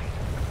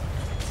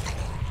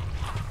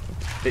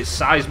 It's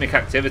seismic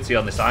activity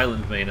on this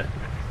island, Mina.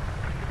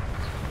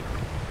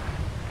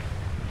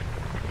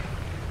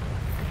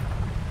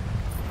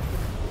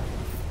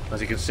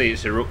 As you can see,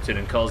 it's erupting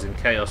and causing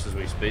chaos as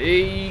we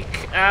speak.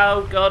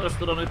 Oh god, I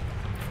stood on a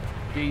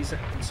geezer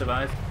and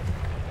survived.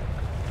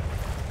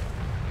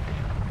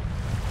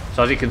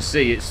 So as you can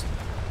see, it's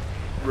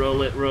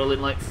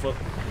rolling like fuck.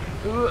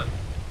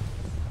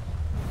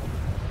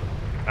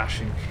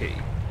 Ashen Key.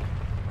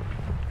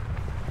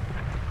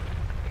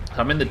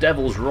 I'm in the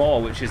Devil's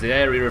Roar, which is the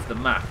area of the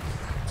map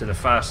to the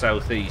far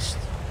southeast,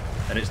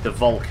 and it's the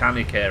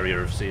volcanic area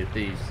of Sea of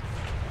Thieves.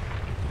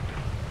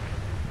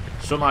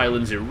 Some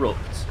islands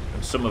erupt,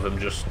 and some of them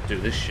just do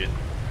this shit.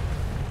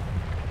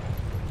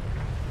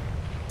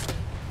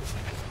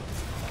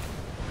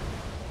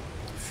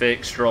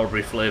 Fake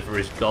strawberry flavour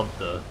is god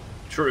though.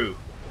 True.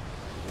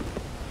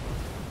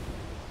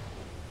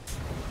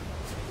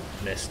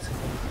 Missed.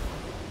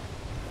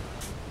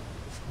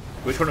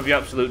 Which one of you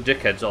absolute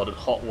dickheads ordered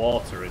hot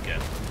water again?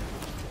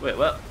 Wait,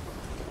 what?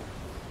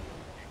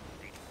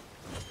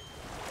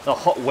 Oh,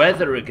 hot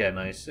weather again,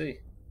 I see.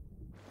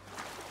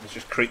 It's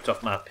just creeped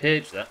off my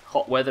page, that.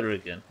 Hot weather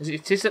again.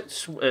 It is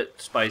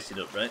spiced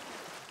up, right?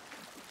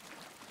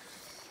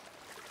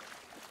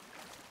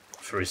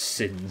 For his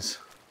sins.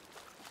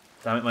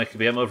 Damn it, Mikey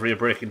B, I'm over here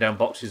breaking down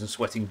boxes and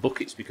sweating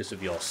buckets because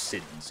of your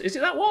sins. Is it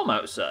that warm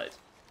outside?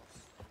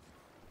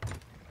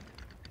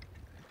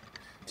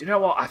 Do you know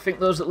what? I think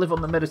those that live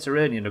on the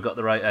Mediterranean have got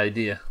the right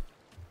idea.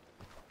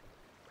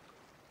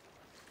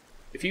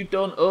 If you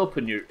don't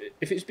open your...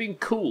 If it's been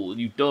cool and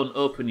you don't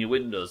open your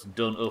windows and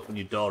don't open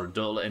your door and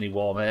don't let any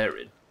warm air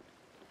in,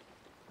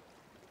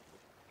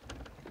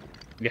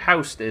 your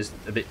house stays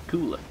a bit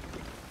cooler.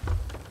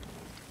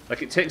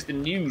 Like, it takes the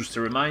news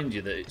to remind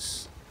you that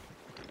it's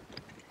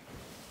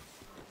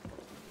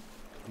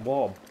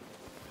warm.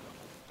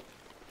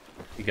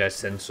 You guys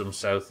send some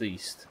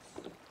southeast.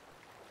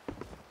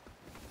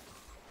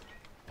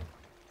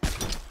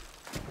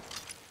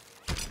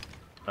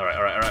 Alright.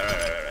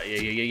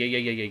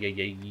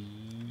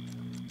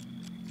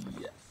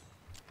 Yeah.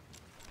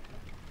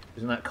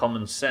 Isn't that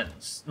common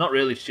sense? Not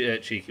really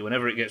cheeky.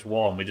 Whenever it gets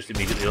warm, we just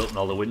immediately open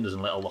all the windows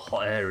and let all the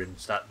hot air in and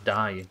start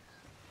dying.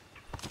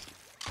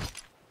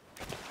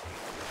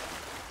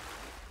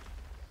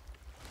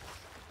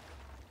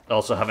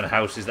 Also having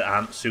houses that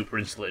aren't super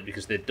insulated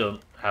because they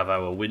don't have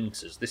our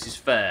winters. This is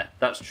fair.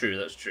 That's true,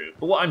 that's true.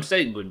 But what I'm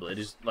saying, Gwynblade,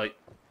 is, like,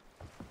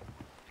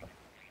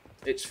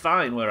 it's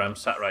fine where I'm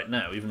sat right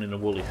now, even in a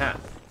woolly hat.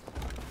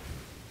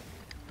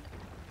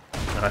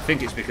 And I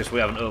think it's because we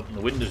haven't opened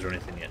the windows or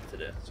anything yet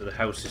today, so the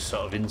house is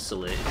sort of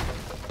insulated.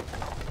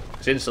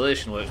 Because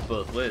insulation works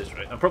both ways,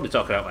 right? I'm probably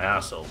talking out my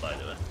arsehole, by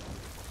the way.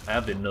 I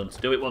have been known to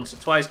do it once or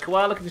twice.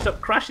 Koala, can you stop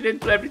crashing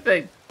into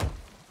everything?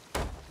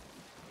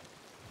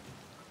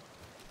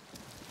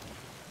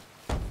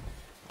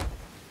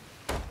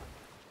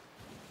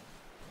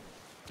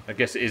 I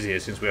guess it is here,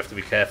 since we have to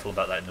be careful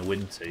about that in the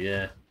winter,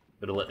 yeah.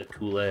 Gotta let the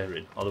cool air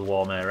in, or the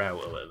warm air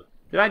out, or whatever.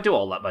 Did I do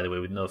all that, by the way,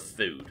 with no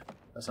food?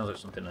 That sounds like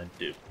something I'd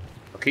do.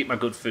 I'll keep my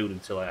good food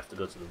until I have to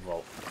go to the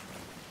vault.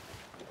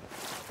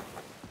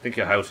 I think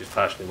your house is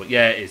partially...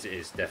 Yeah, it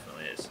is,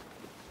 definitely is.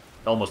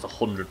 Almost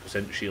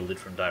 100% shielded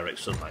from direct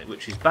sunlight,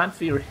 which is bad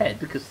for your head,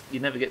 because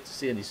you never get to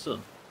see any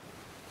sun.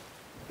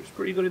 It's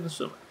pretty good in the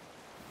summer.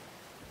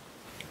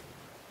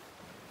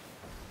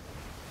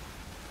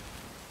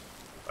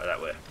 Right,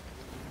 that way.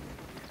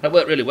 That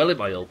worked really well in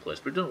my old place,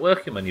 but it doesn't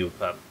work in my new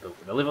apartment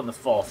building. I live on the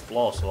 4th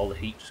floor, so all the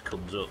heat just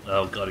comes up.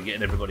 Oh god, I'm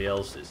getting everybody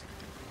else's.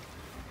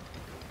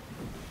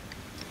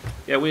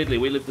 Yeah, weirdly,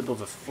 we lived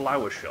above a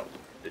flower shop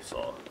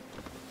before.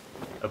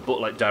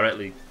 Like,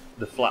 directly,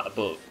 the flat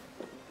above.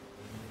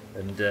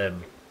 And,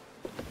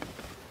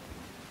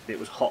 it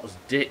was hot as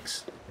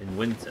dicks in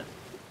winter.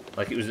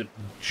 Like, it was a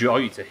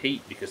joy to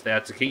heat, because they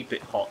had to keep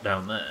it hot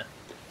down there.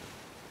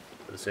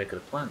 For the sake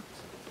of the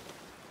plants.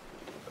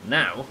 But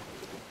now...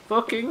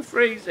 fucking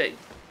freezing.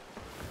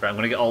 Right, I'm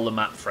going to get all the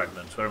map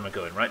fragments. Where am I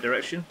going? Right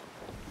direction?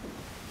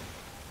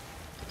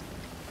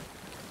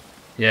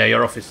 Yeah,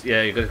 your office...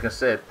 Yeah, you're going to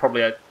say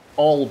probably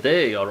all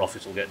day your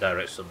office will get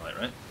direct sunlight,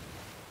 right?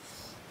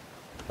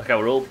 Like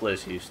our old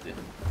place used to.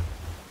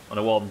 On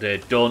a warm day,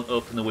 don't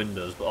open the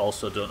windows, but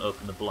also don't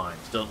open the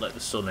blinds. Don't let the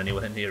sun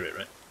anywhere near it,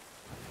 right?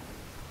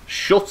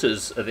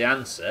 Shutters are the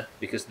answer,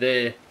 because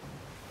they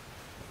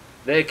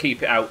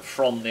keep it out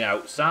from the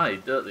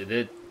outside, don't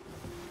they?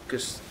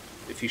 Because...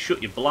 if you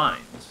shut your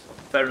blinds,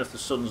 fair enough the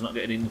sun's not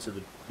getting into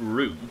the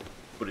room,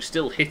 but it's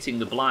still hitting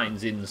the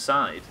blinds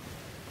inside.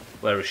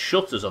 Whereas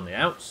shutters on the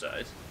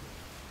outside,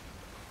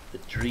 The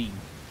dream.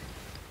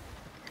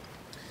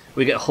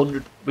 We get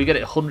 100. We get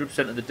it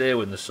 100% of the day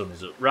when the sun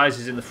is up.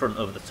 Rises in the front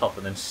over the top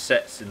and then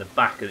sets in the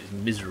back, and it's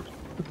miserable.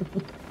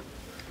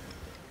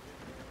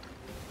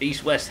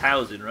 East-west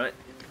housing, right?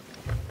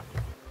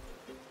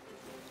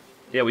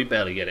 Yeah, we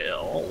barely get it at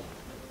all.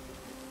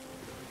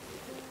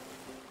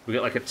 We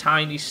get like a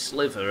tiny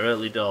sliver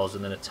early doors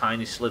and then a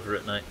tiny sliver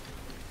at night.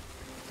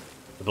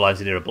 The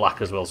blinds in here are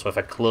black as well, so if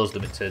I close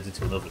them, it turns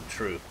into an oven.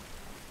 True.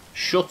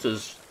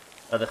 Shutters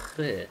are the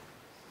clear.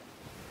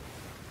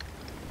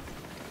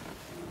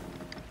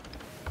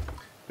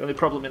 The only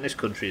problem in this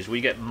country is we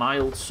get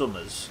mild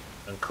summers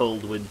and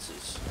cold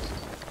winters.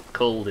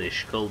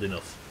 Coldish, cold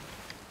enough.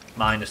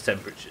 Minus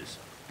temperatures.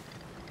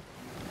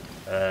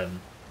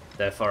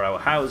 Therefore our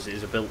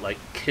houses are built like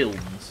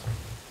kilns.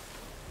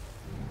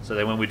 So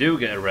then when we do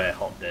get a rare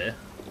hot day...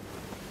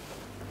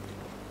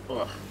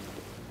 Ugh.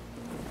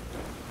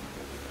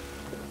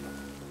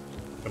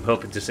 I'm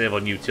hoping to save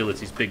on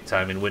utilities big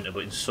time in winter,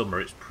 but in summer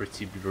it's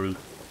pretty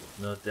brutal.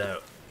 No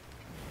doubt.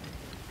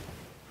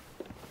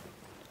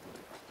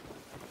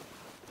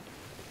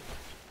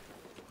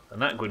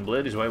 And that,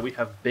 Gwynblade, is why we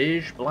have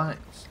beige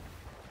blinds.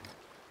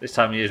 This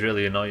time of year is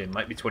really annoying.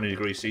 Might be 20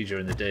 degrees C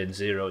during the day and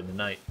 0 in the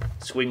night.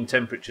 Swing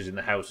temperatures in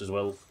the house as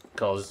well,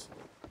 because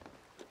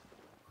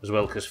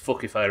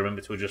fuck if I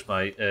remember to adjust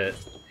my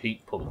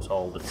heat pumps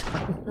all the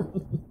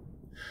time.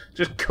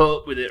 Just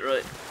cope with it,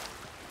 right?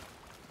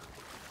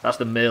 That's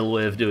the male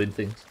way of doing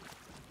things.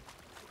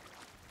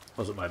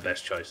 Wasn't my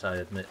best choice, I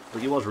admit.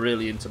 But he was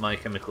really into My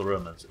Chemical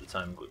Romance at the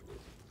time, Gwynblade.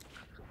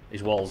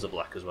 His walls are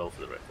black as well,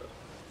 for the record.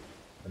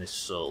 And his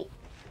soul.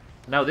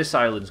 Now this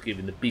island's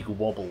giving the big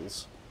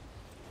wobbles.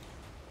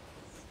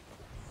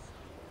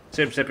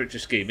 Same temperature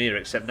scheme here,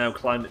 except now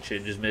climate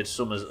change has made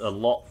summers a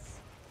lot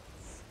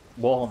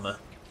warmer.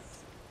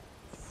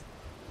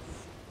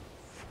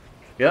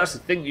 Yeah, that's the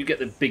thing, you get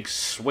the big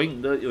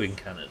swing, don't you, in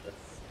Canada?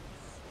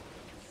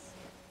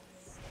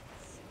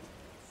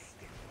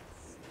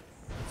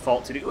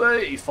 40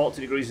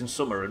 degrees in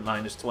summer and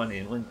minus 20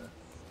 in winter.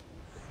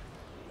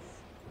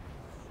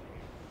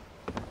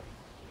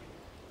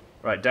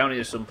 Right, down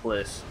here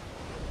someplace.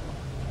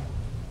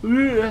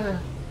 I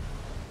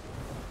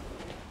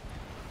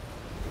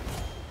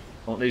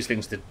want these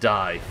things to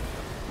die.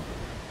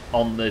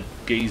 On the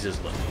geezers,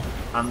 look.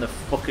 And they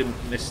fucking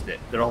missed it.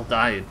 They're all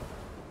dying.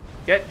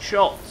 Get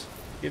shot!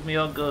 Give me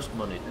your ghost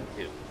money, thank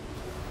you.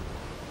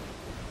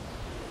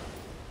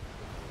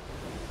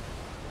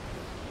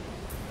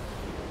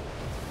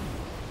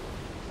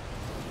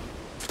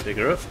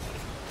 Bigger up.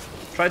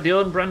 Tried the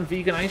own brand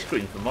vegan ice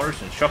cream from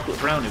Morrison's. Chocolate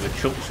brownie with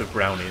chunks of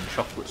brownie and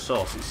chocolate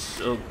sauce. It's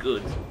so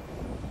good.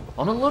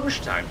 On a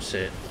lunchtime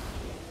sit.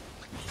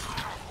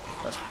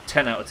 That's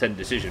 10 out of 10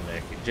 decision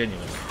making,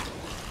 genuinely.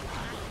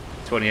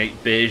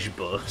 28 beige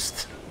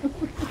burst.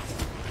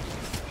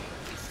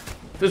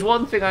 There's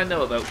one thing I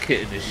know about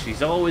Kitten is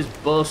she's always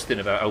boasting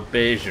about how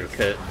beige her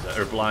curtains are,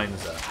 her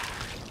blinds are.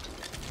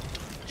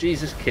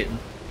 Jesus, Kitten.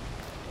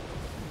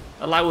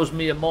 Allow us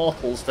mere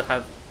mortals to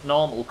have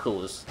normal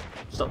colours.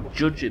 Stop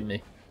judging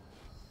me.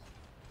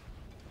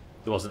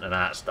 It wasn't an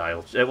art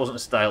style. It wasn't a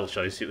style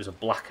choice, it was a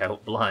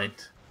blackout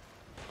blind.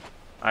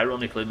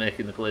 Ironically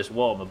making the place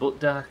warmer but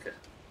darker.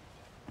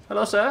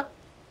 Hello, sir.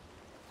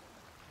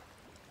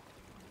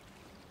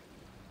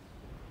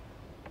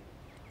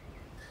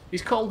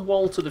 He's called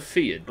Walter the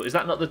Feared, but is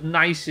that not the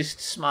nicest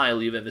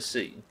smile you've ever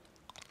seen?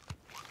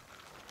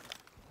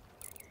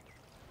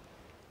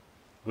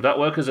 Would that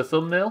work as a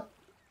thumbnail?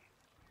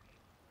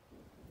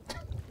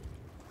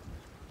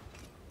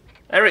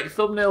 Eric,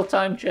 thumbnail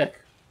time check.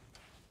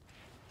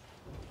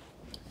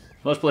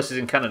 Most places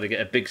in Canada get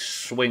a big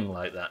swing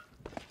like that.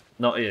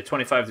 Not here.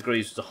 25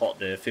 degrees was a hot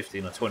day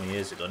 15 or 20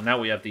 years ago. Now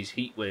we have these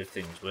heat wave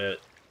things where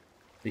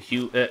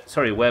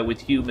where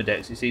with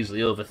humidex it's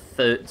easily over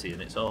 30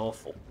 and it's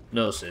awful.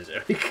 No, says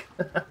Eric.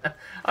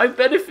 I've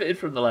benefited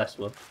from the last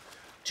one.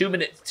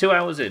 2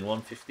 hours in,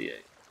 1:58.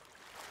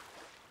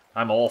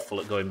 I'm awful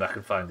at going back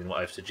and finding what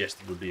I've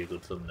suggested would be a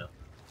good thumbnail.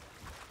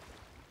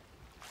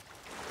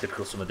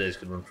 Typical summer days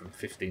can run from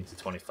 15 to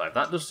 25.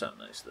 That does sound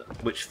nice, though.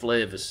 Which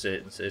flavours,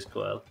 Satan, says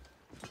Coyle.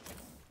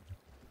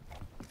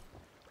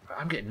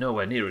 I'm getting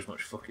nowhere near as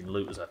much fucking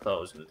loot as I thought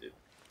I was going to do.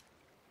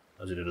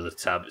 I was in another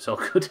tab. It's all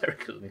good,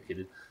 Eric. I wasn't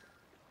kidding.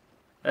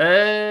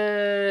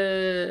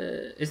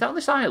 Is that on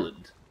this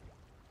island?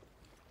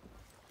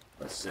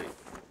 Let's see.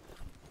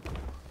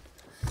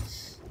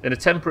 In a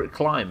temperate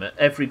climate,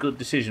 every good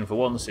decision for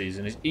one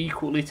season is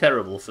equally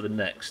terrible for the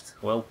next.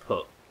 Well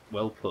put.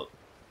 Well put.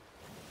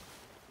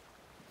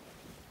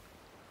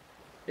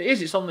 It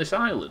is, it's on this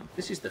island.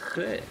 This is the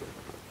crate.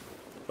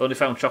 Only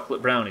found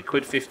chocolate brownie.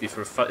 £1.50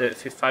 for a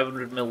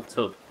 500ml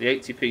tub. The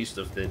 80p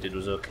stuff they did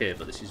was okay,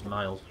 but this is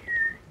miles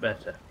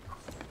better.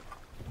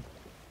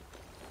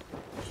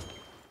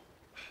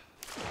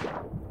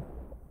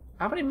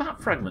 How many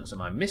map fragments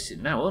am I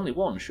missing now? Only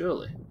one,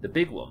 surely. The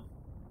big one.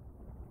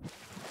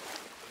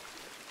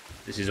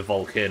 This is a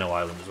volcano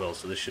island as well,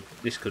 so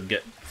this could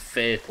get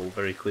fatal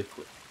very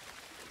quickly.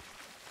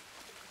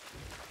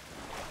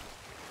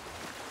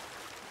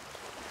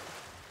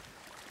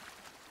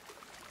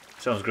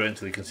 Sounds great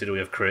until you consider we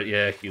have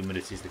yeah,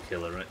 humidity's the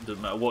killer, right?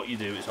 Doesn't matter what you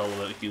do, it's all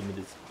about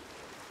humidity.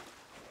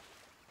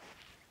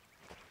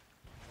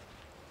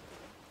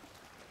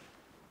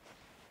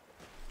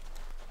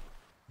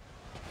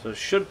 So it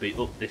should be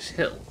up this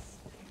hill.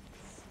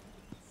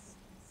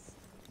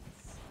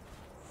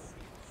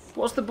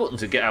 What's the button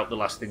to get out the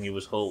last thing you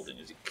was holding?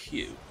 Is it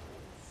Q?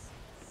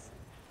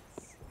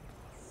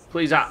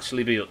 Please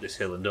actually be up this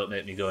hill and don't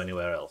make me go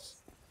anywhere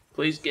else.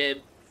 Please,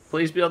 game.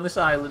 Please be on this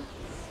island.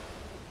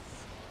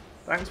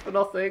 Thanks for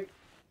nothing.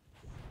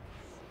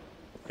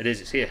 It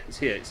is, it's here, it's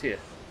here, it's here.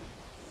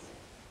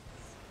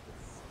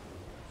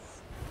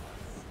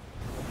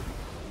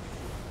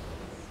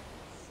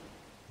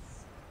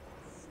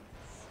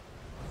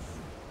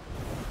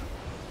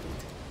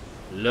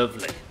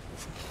 Lovely.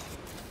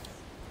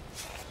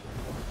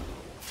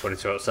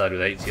 22 outside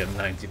with 80 and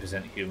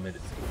 90%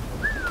 humidity.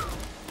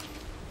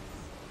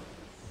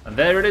 And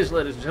there it is,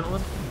 ladies and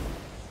gentlemen.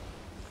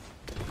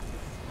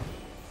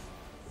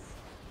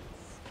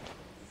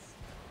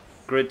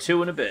 Grade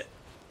 2 and a bit.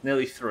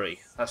 Nearly 3.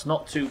 That's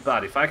not too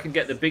bad. If I can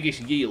get the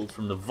biggest yield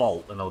from the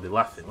vault, then I'll be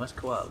laughing. Where's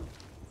Koala?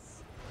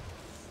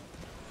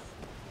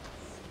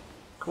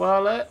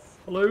 Koala?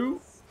 Hello?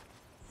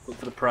 Look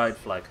for the pride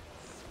flag.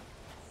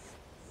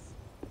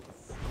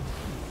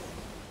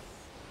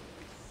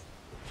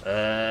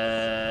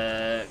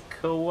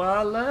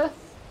 Koala?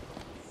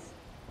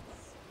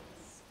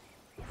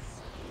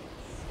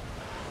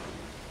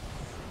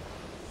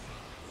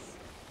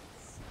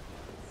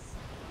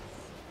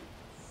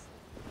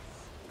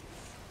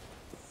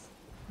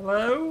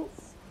 Hello?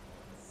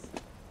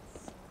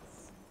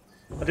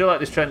 I do like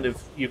this trend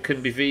of you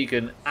can be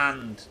vegan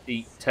and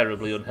eat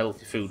terribly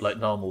unhealthy food like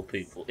normal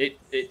people.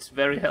 It's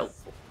very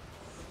helpful.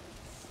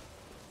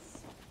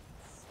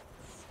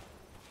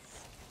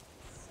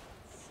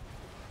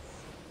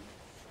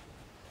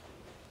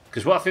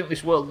 Because what I think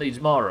this world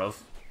needs more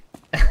of,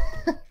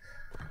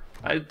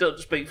 I don't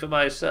speak for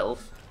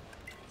myself,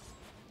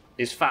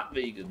 is fat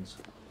vegans.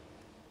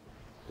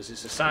 Because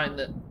it's a sign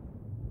that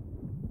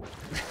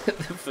the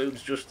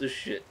food's just as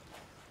shit.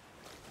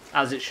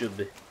 As it should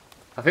be.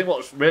 I think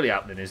what's really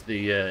happening is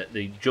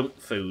the junk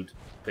food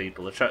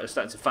people are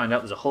starting to find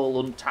out there's a whole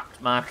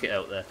untapped market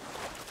out there.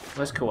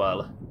 Where's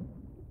Koala?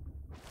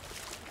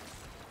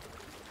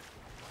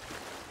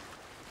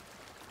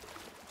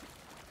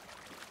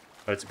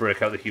 I had to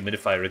break out the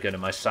humidifier again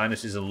and my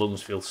sinuses and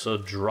lungs feel so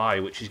dry,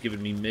 which is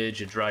giving me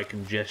major dry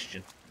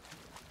congestion.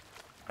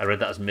 I read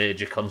that as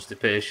major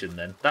constipation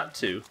then. That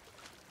too.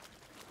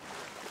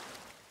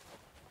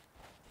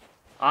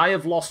 I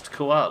have lost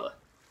Koala.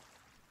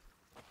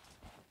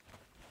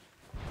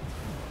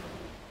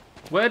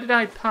 Where did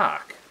I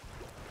park?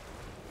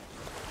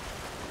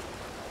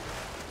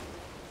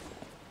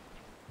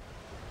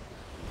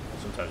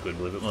 Sometimes wouldn't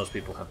believe it. Most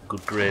people have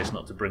good grace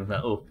not to bring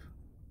that up.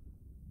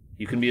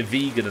 You can be a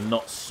vegan and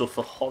not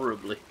suffer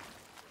horribly.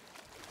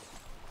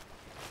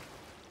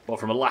 What,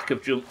 from a lack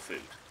of junk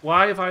food?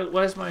 Why have I...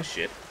 Where's my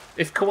ship?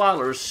 If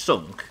Koala has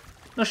sunk...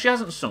 No, she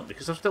hasn't sunk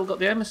because I've still got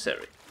the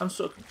emissary. I'm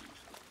so confused.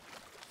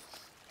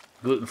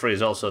 Gluten-free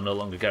is also no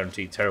longer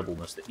guaranteed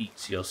terribleness that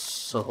eats your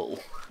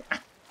soul.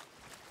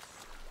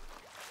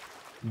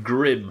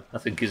 Grim, I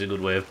think, is a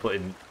good way of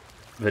putting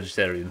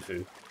vegetarian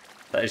food.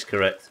 That is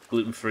correct.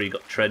 Gluten-free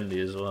got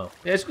trendy as well.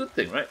 Yeah, it's a good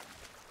thing, right?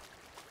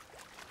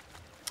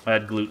 I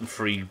had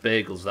gluten-free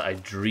bagels that I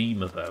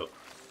dream about.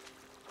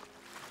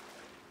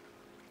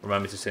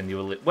 Remind me to send you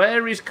a link.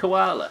 Where is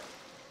Koala?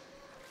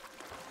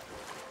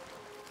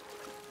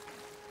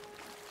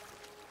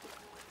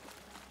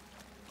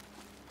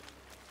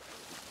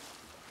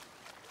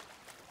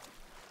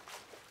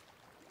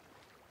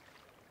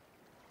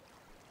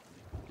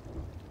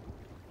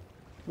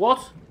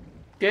 What?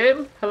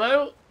 Game?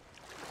 Hello?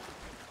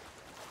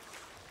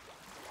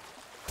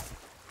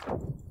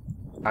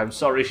 I'm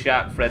sorry,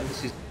 shark friend.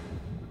 This is...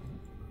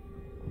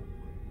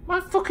 My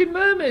fucking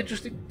mermaid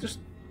just...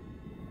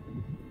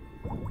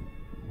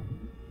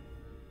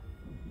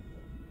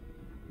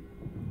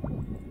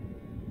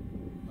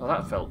 Oh,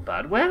 that felt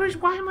bad. Why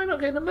am I not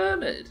getting a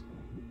mermaid?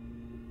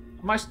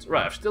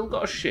 Right, I've still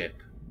got a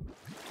ship.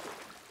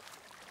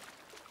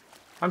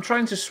 I'm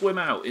trying to swim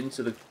out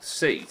into the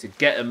sea to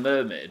get a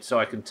mermaid so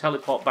I can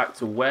teleport back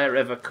to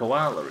wherever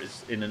Koala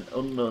is in an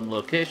unknown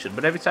location.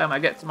 But every time I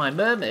get to my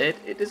mermaid,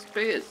 it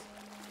disappears.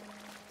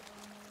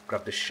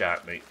 Grab this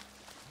shark meat.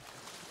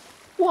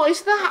 What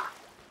is that?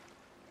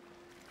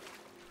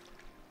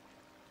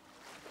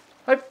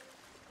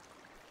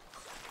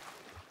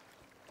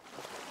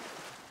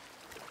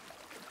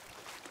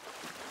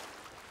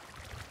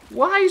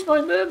 Why is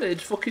my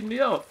mermaid fucking me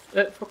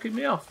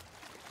off?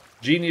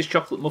 Genius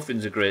chocolate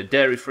muffins are great.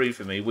 Dairy free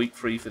for me, wheat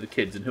free for the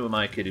kids. And who am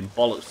I kidding?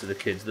 Bollocks to the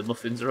kids. The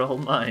muffins are all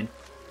mine.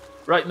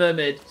 Right,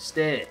 mermaid,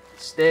 stay.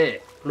 Stay,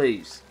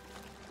 please.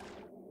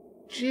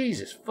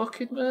 Jesus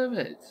fucking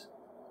mermaids.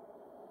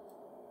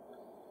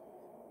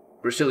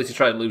 But it's silly to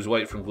try and lose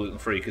weight from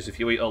gluten-free, because if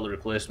you eat all the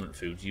replacement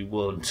foods, you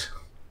won't.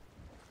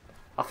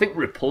 I think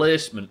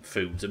replacement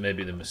foods are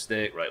maybe the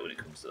mistake, right, when it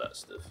comes to that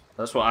stuff.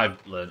 That's what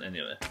I've learned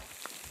anyway.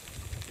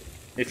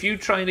 If you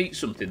try and eat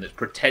something that's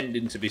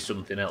pretending to be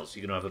something else,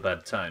 you're going to have a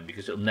bad time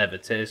because it'll never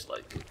taste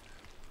like it.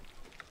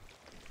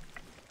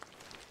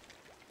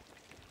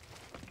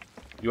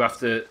 You have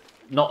to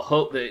not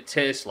hope that it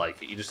tastes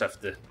like it, you just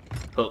have to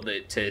hope that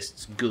it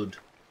tastes good.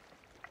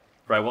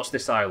 Right, what's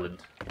this island?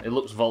 It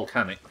looks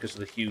volcanic because of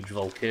the huge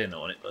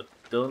volcano on it, but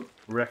I don't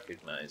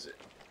recognise it.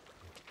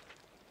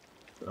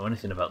 Don't know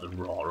anything about the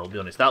roar, I'll be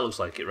honest. That looks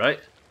like it, right?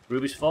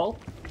 Ruby's Fall?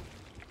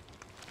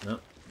 No.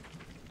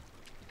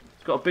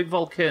 It's got a big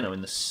volcano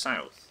in the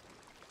south.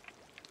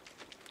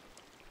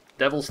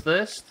 Devil's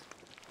Thirst?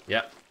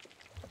 Yep.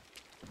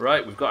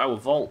 Right, we've got our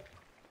vault.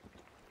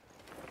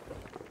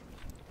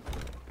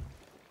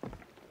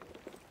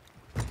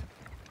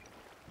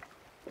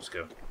 Let's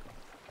go.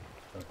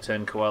 I'll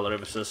turn koala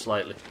ever so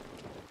slightly.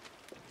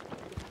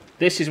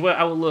 This is where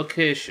our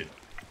location.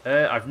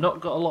 I've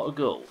not got a lot of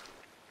gold.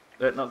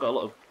 Not got a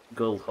lot of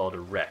gold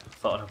hoarder rep.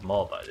 Thought I'd have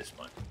more by this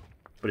point.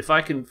 But if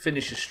I can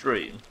finish a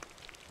stream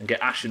and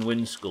get Ash and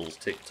Wind Skulls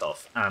ticked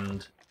off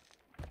and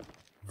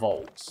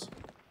vaults,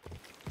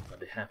 I'd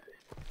be happy.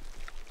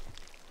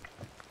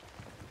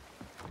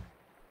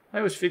 I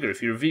always figure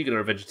if you're a vegan or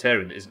a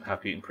vegetarian that isn't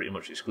happy eating pretty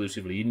much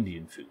exclusively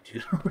Indian food,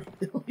 you're going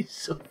to really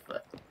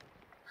suffer.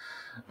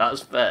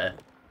 That's fair.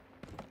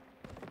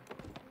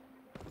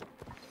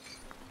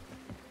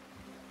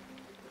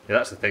 Yeah,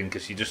 that's the thing,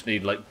 because you just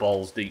need like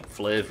balls deep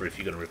flavour if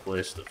you're going to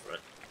replace stuff, right?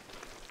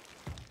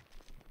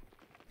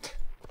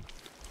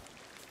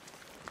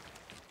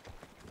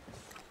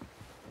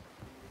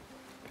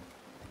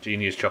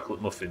 Genius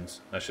chocolate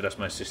muffins. I should ask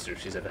my sister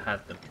if she's ever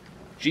had them.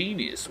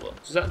 Genius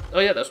ones? Is that? Oh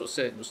yeah, that's what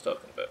Satan was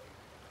talking about.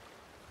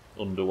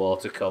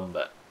 Underwater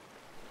combat.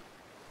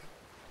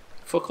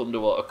 Fuck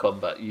underwater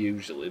combat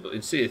usually, but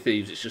in Sea of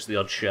Thieves it's just the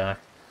odd shark.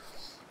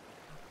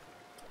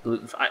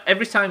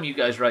 Every time you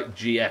guys write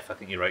GF, I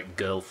think you write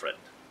girlfriend.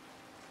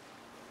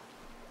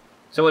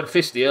 So when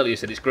Fisty earlier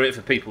said it's great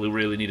for people who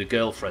really need a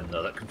girlfriend,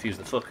 though, that confused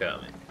the fuck out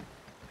of me.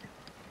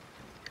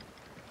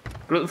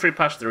 Gluten-free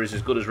pasta is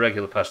as good as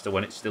regular pasta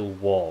when it's still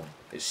warm.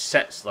 It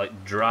sets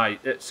like dry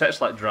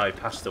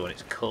pasta when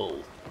it's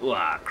cold.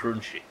 Wow,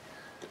 crunchy.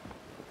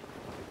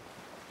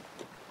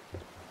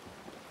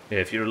 Yeah,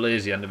 if you're a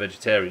lazy and a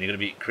vegetarian, you're going to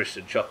be eating crisps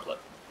and chocolate.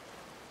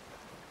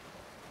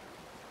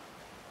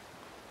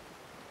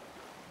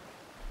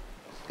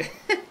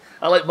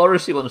 I like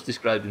Morrissey once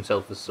described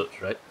himself as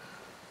such, right?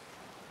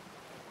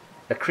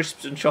 A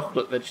crisps and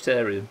chocolate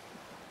vegetarian.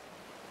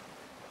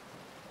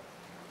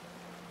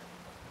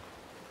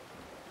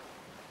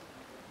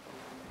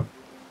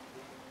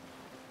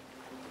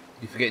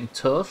 You forgetting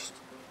toast?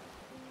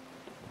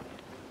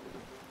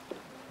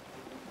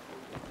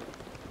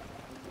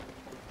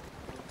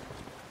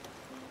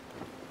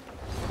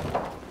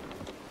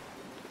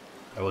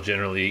 I will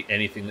generally eat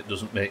anything that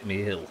doesn't make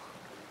me ill.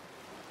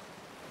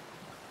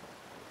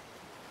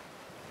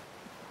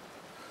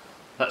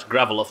 That's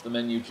gravel off the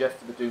menu, Jeff,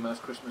 for the Doomhaus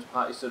Christmas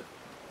party, so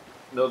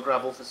no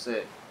gravel for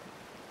sale.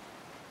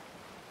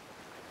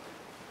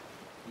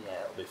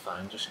 Yeah, it'll be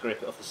fine. Just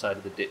scrape it off the side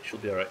of the ditch, you'll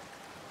be alright.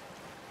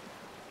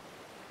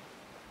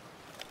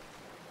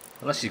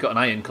 Unless he's got an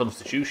iron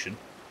constitution.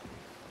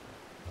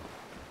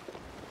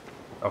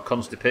 Or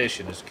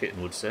constipation, as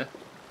Kitten would say.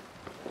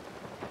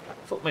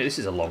 Fuck me, this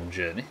is a long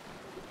journey.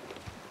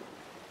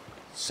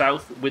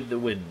 South with the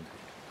wind.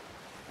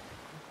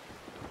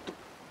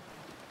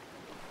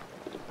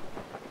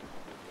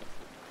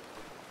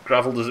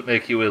 Gravel doesn't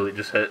make you ill, it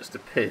just hurts to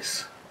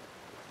piss.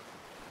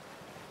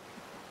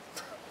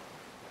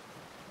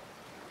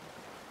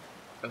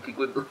 Thank you,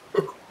 Gwendolyn.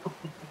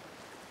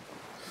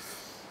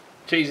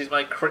 Cheese is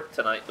my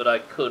kryptonite, but I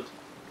could,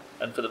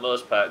 and for the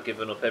most part,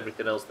 given up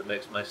everything else that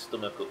makes my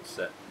stomach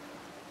upset.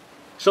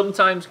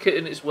 Sometimes,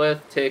 Kitten, it's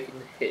worth taking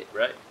the hit,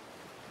 right?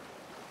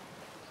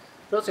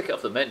 Don't take it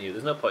off the menu,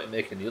 there's no point in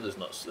making the others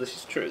not. This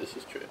is true, this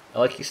is true. I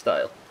like your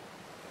style.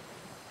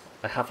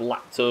 I have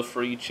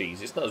lacto-free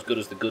cheese. It's not as good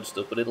as the good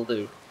stuff, but it'll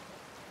do.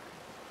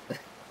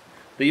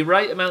 The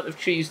right amount of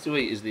cheese to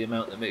eat is the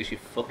amount that makes you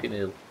fucking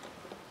ill.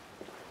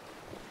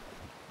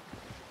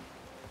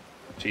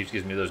 Cheese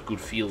gives me those good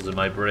feels and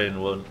my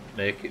brain won't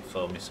make it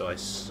for me, so I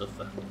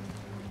suffer.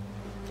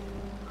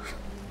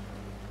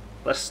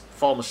 Let's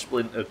form a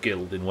splinter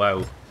guild in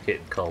WoW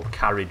Kitten called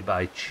Carried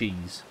by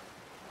Cheese.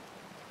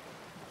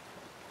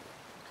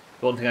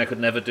 One thing I could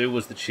never do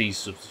was the cheese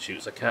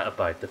substitutes. I can't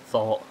abide the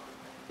thought.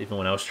 Even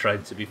when I was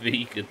trying to be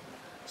vegan.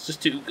 It's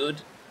just too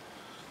good.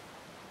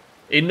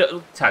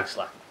 Tag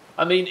slack.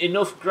 I mean,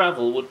 enough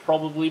gravel would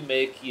probably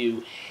make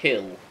you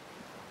hill.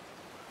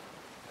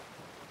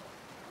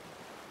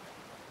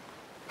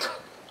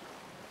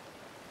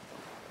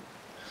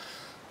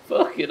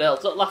 Fucking hell,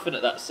 stop laughing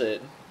at that,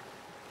 Satan.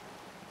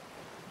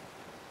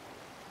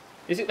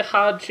 Is it the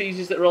hard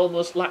cheeses that are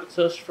almost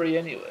lactose free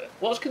anyway?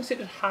 What's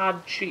considered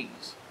hard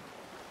cheese?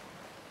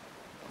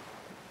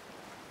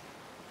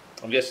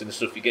 I'm guessing the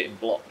stuff you get in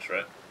blocks,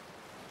 right?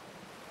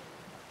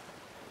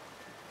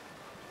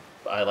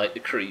 But I like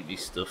the creamy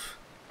stuff.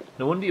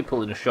 No wonder you're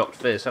pulling a shocked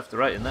face after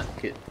writing that,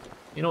 Kit.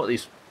 You know what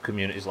these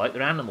communities like?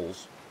 They're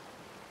animals.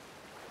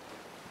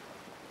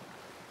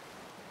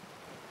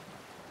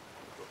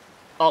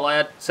 all I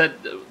had said,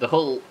 the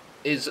whole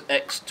is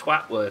X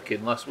twat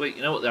working last week.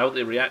 You know what? How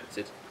they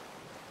reacted.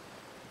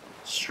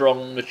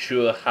 Strong,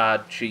 mature,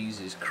 hard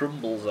cheeses.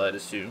 Crumbles, I'd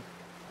assume.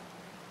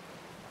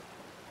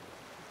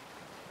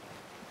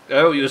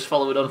 Oh, you was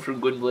following on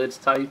from Gwynblade's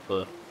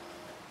typo.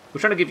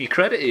 We're trying to give you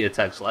credit here,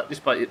 Tag Slack,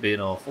 despite it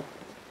being awful.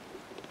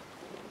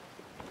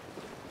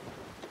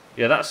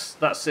 Yeah,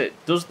 that's it.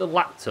 Does the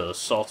lactose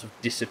sort of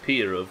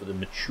disappear over the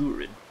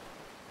maturing?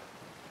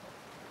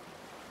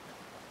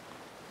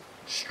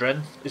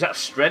 Strength? Is that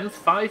strength?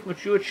 5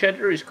 mature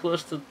cheddar is as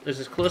close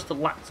to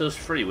lactose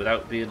free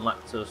without being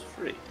lactose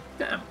free.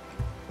 Damn.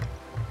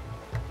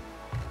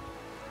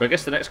 But I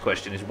guess the next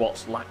question is,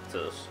 what's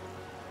lactose?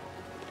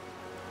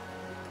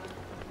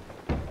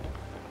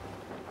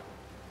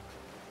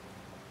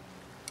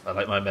 I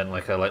like my men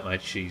like I like my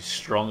cheese.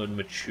 Strong and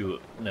mature.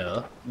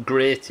 No.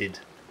 Grated.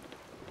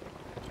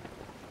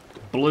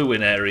 Blue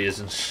in areas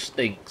and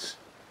stinks.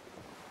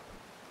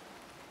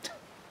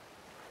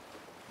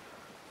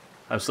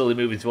 I'm slowly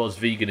moving towards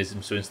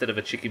veganism, so instead of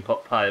a chicken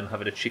pot pie, I'm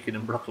having a chicken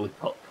and broccoli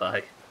pot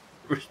pie.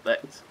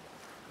 Respect.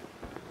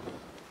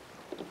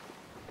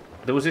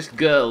 There was this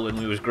girl when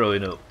we was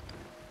growing up,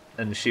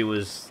 and she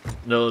was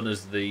known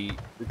as the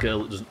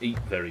girl that doesn't eat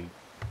very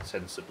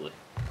sensibly.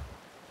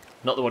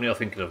 Not the one you're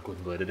thinking of,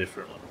 Gwynblade, a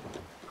different one.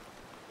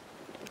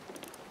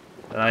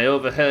 And I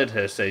overheard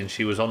her saying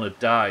she was on a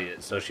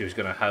diet, so she was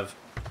going to have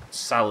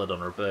salad on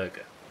her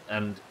burger.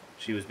 And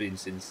she was being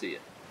sincere.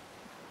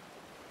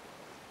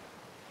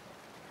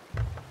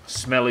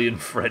 Smelly and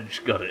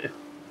French, got it.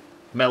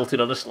 Melted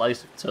on a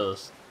slice of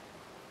toast.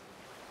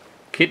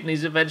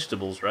 Kidneys are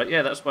vegetables, right?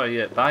 Yeah, that's why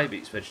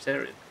Bybeat's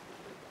vegetarian.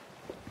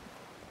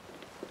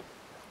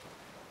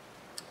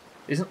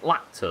 Isn't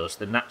lactose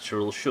the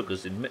natural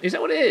sugars in milk? Is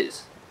that what it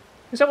is?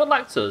 Is that what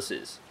lactose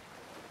is?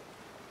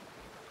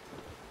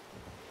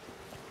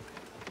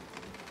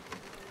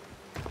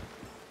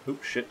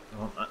 Oops, shit. I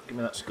want that. Give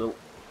me that skull.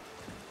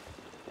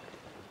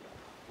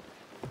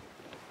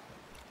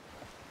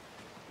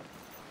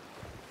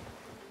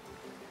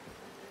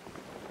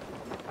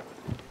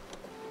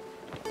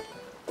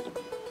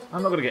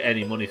 I'm not going to get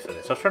any money for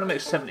this. I was trying to make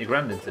 70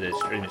 grand in today's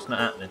stream. It's not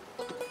happening.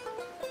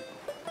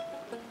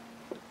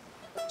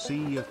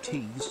 Sea of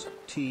Teas,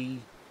 tea.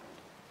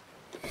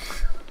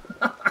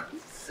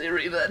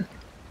 Siri, then.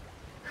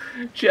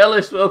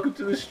 Jealous, welcome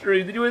to the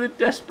stream. Did you hear the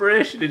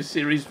desperation in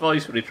Siri's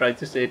voice when he tried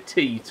to say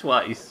tea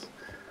twice?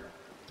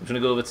 I'm going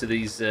to go over to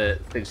these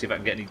things, see if I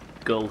can get any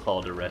gold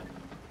hoarder red.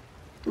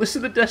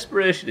 Listen to the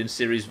desperation in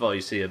Siri's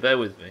voice here. Bear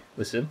with me.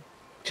 Listen.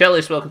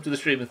 Jealous, welcome to the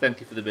stream and thank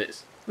you for the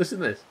bits. Listen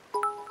to this.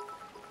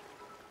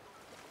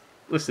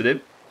 Listen to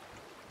him.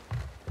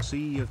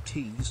 Sea of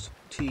Teas,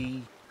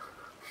 tea.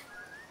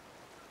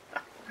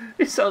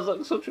 It sounds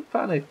like such a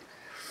panic.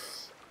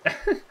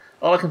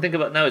 All I can think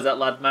about now is that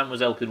lad man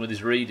was helping with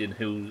his reading,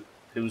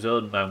 whose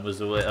own man was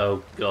away.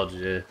 Oh god,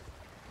 yeah.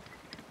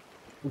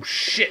 Oh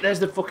shit, there's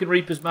the fucking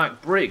Reaper's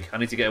Mark brig. I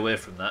need to get away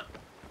from that.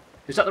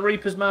 Is that the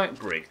Reaper's Mark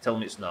brig? Tell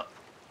me it's not.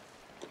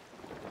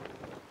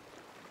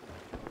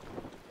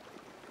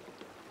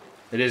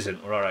 It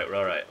isn't. We're alright, we're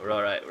alright, we're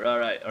alright, we're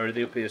alright.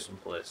 Already up here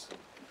someplace.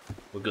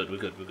 We're good, we're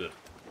good, we're good.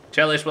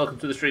 Chalice, welcome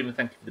to the stream and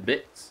thank you for the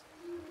bits.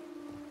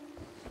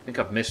 I think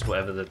I've missed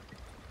whatever the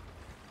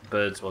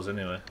birds was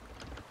anyway.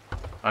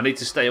 I need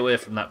to stay away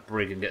from that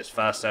brig and get as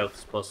far south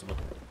as possible.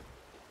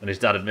 And his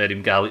dad had made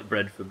him garlic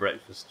bread for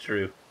breakfast,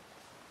 true.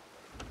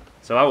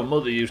 So our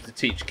mother used to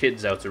teach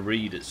kids how to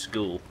read at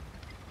school.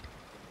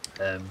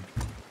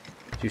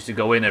 She used to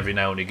go in every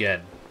now and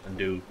again and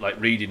do like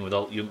reading with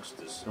all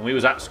youngsters. And we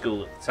was at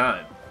school at the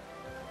time.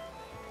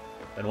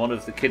 And one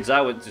of the kids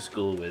I went to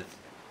school with,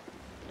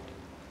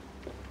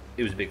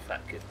 he was a big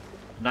fat kid.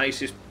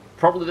 Nicest,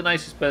 probably the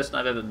nicest person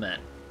I've ever met.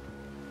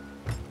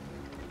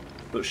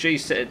 But she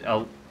said,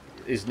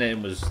 his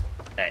name was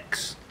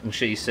X, and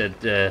she said,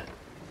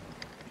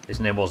 his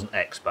name wasn't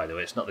X, by the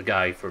way. It's not the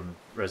guy from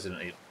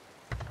Resident Evil.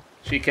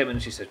 She came in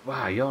and she said,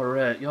 "Wow,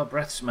 your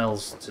breath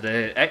smells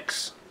today,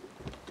 X.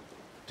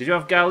 Did you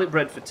have garlic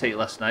bread for tea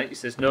last night?" He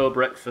says, "No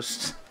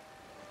breakfast."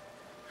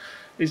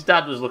 His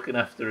dad was looking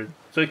after him,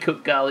 so he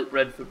cooked garlic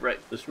bread for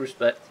breakfast.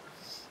 Respect.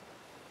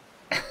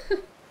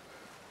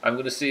 I'm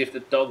going to see if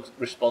the dog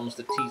responds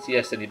to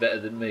TTS any better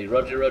than me.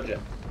 Roger, roger.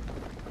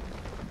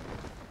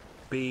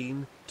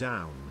 Bean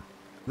down.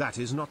 That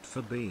is not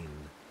for Bean.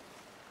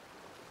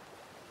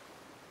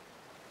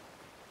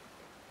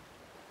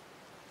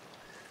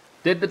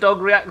 Did the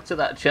dog react to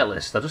that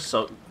cellist? I just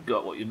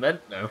got what you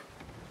meant now.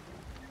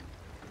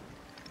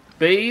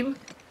 Bean,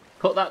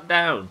 put that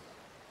down.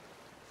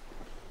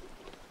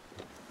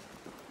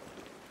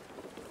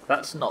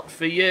 That's not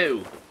for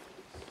you.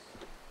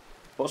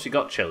 What's he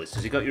got, Cellist?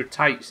 Has he got your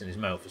tights in his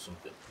mouth or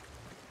something?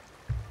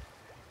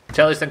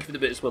 Cellist, thank you for the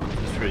bits. Welcome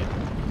to the stream.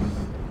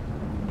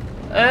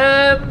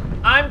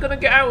 I'm gonna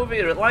get out of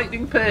here at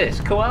lightning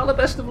pace. Koala,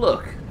 best of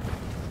luck.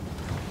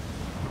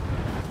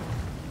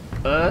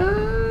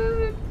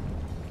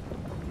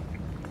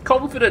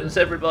 Confidence,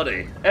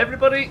 everybody.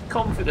 Everybody,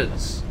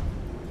 confidence.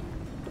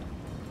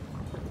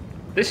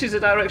 This is the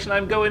direction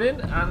I'm going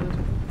in,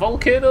 and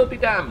Volcano be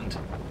damned.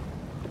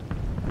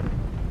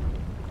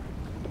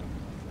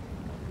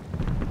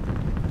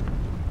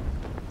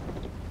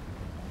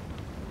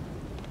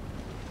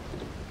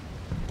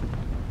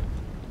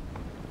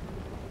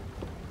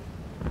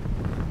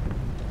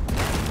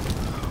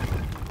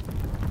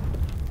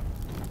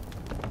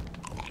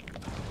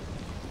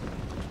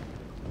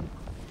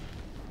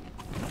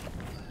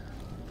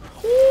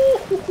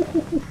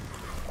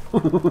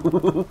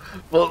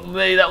 Fuck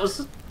me, that was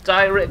a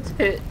direct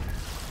hit.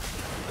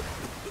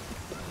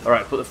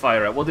 Alright, put the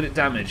fire out. What did it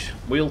damage?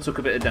 Wheel took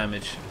a bit of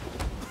damage.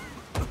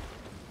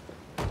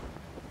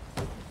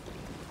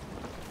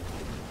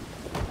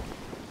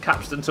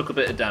 Capstan took a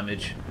bit of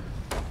damage.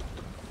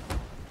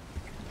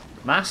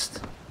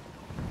 Mast?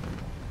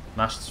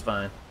 Mast's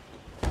fine.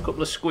 A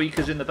couple of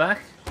squeakers in the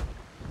back.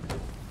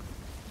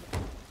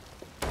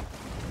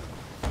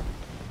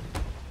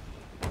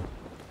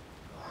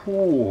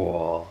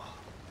 Whoa.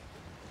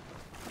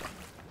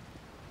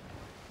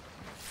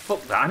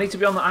 Fuck that, I need to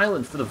be on the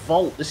island for the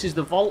vault. This is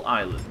the vault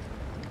island.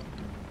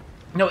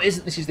 No, it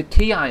isn't. This is the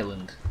key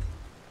island.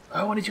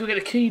 Oh, I need to go get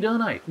a key,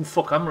 don't I? Oh,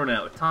 fuck, I'm running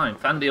out of time.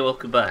 Fandia,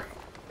 welcome back.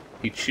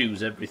 You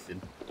choose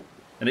everything.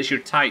 And it's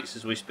your tights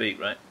as we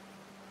speak, right?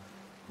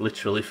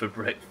 Literally for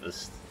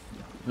breakfast.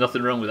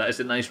 Nothing wrong with that. It's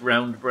a nice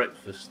round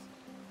breakfast.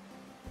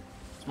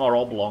 It's more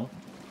oblong.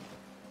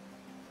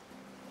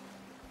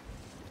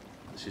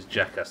 This is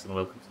Jackass and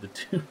welcome to the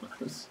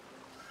Doomhaus.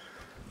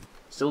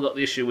 Still got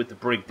the issue with the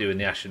brig doing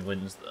the Ashen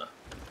Winds though.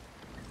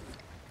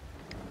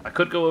 I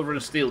could go over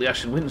and steal the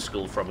Ashen Wind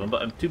skull from him,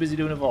 but I'm too busy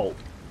doing a vault.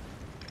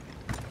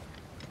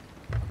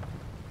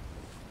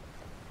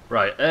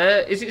 Right,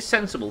 is it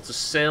sensible to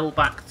sail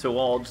back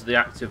towards the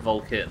active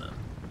volcano?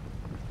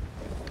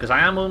 Because I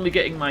am only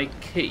getting my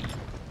key.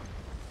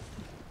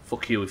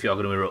 Fuck you if you're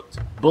going to erupt.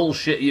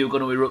 Bullshit, you're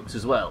going to erupt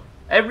as well.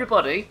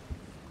 Everybody,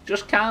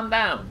 just calm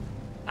down.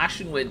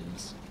 Ashen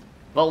Winds.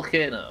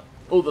 Volcano.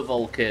 Other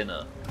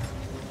volcano.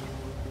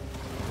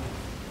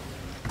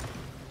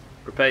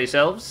 Prepare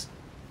yourselves.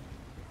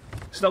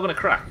 It's not going to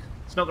crack.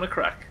 It's not going to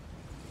crack.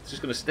 It's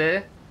just going to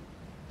stay.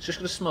 It's just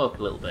going to smoke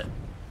a little bit.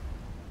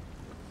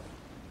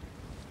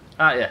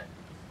 Ah, yeah.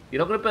 You're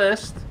not going to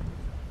burst.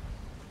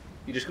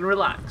 You're just going to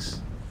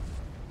relax.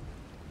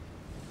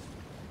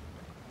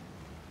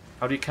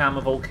 How do you calm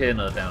a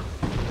volcano down?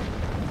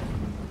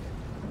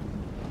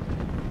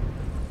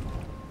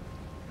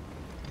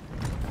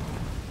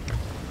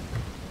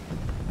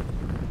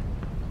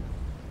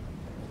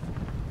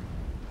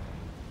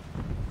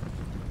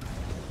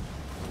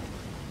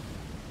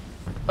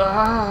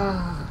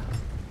 Ah!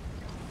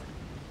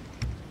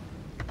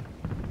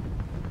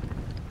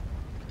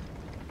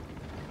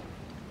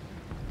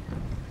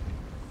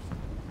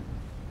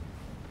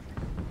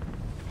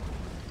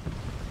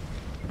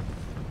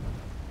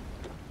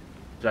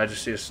 Did I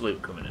just see a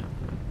sloop coming in?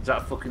 Is that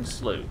a fucking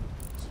sloop?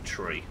 It's a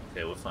tree.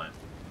 Okay, we're fine.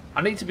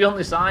 I need to be on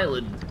this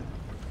island.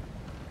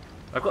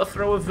 I've got to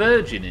throw a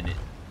virgin in it.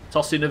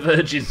 Tossing a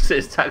virgin,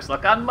 says Tax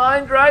like, I'm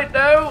mined right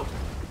now!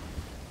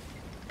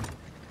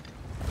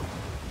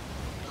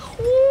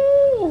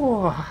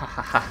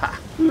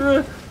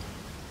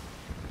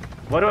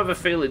 Why do I have a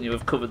feeling you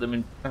have covered them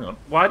in... Hang on.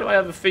 Why do I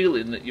have a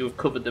feeling that you have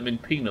covered them in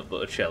peanut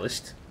butter,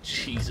 Cellist?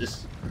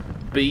 Jesus.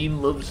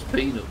 Bean loves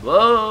peanut.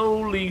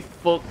 Holy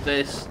fuck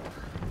this.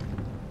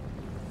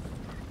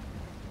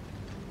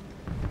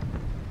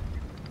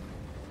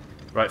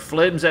 Right,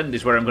 Flame's End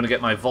is where I'm going to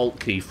get my vault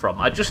key from.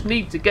 I just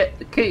need to get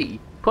the key,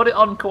 put it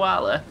on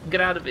Koala, and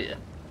get out of here.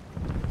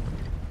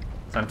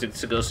 Time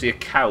to go see a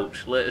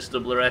couch. Later,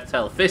 Stubbler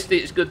Airtel. Fisty,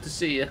 it's good to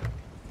see you.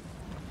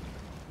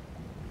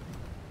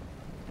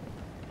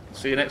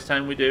 See you next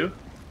time we do.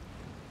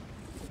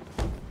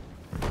 I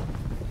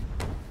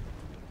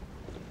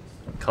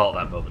caught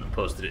that moment and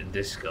posted it in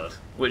Discord.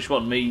 Which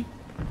one? Me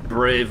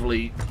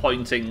bravely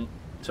pointing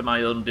to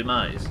my own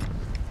demise?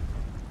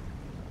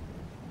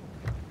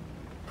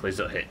 Please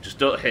don't hit. Just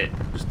don't hit.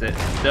 Just hit.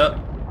 Don't.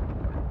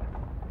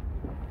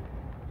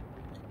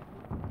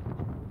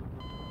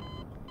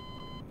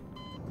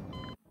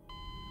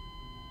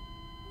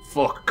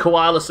 Fuck.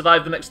 Koala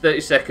survived the next 30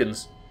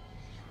 seconds.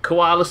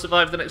 Koala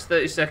survived the next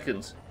 30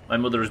 seconds. My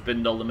mother has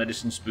binned all the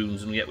medicine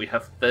spoons and yet we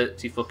have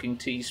 30 fucking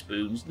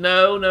teaspoons.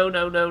 No, no,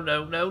 no, no,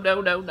 no, no,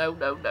 no, no, no,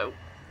 no, no.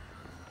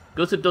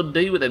 Go to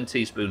Dundee with them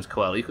teaspoons,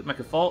 Koala. You could make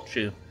a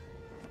fortune.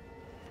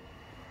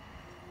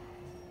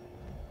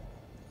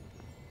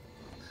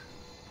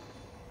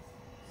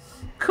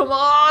 Come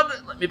on!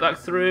 Let me back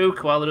through.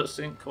 Koala, don't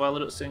sink. Koala,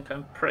 don't sink.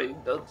 I'm praying.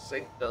 Don't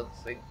sink. Don't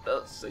sink.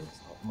 Don't sink.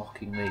 Stop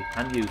mocking me.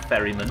 And you,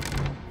 ferryman.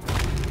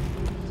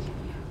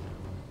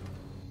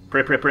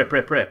 Pray, pray, pray,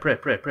 pray, pray, pray,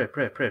 pray, pray,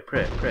 pray, pray,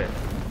 pray, pray.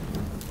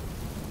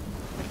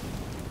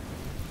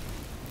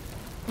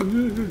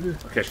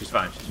 Okay, she's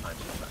fine. She's fine.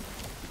 She's fine.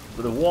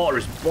 But the water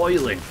is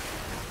boiling.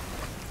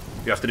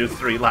 You have to do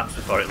 3 laps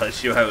before it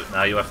lets you out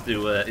now. You have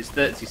to... it's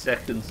 30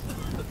 seconds.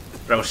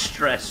 But I was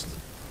stressed.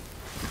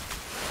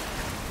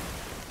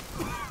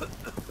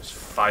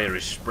 Fire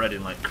is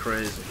spreading like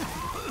crazy.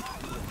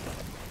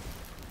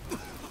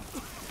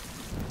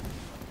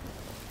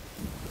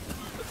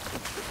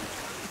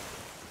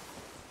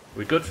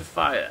 We're good for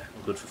fire.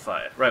 We're good for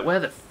fire. Right, where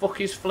the fuck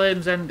is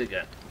Flame's End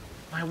again?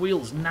 My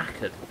wheel's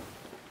knackered.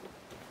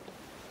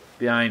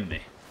 Behind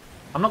me.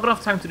 I'm not going to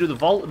have time to do the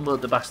vault and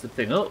load the bastard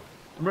thing up.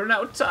 I'm running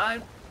out of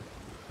time.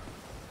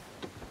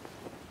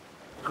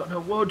 I've got no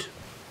wood.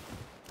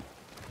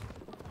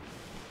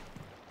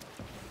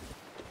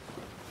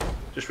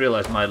 Just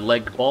realised my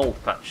leg ball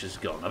patch is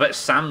gone. I bet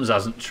Sam's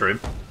hasn't trim.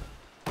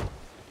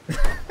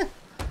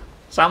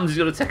 Sam's is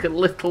going to take a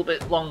little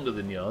bit longer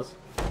than yours.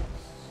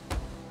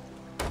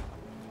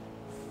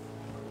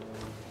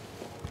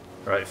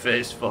 Right,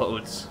 face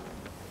forwards.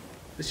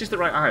 This is the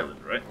right island,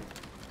 right?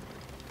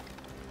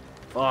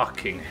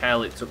 Fucking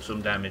hell, it took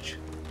some damage.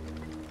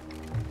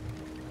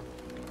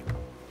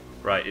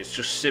 Right, it's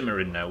just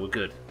simmering now, we're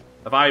good.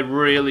 Have I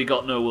really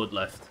got no wood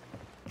left?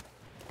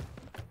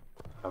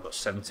 I've got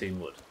 17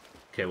 wood.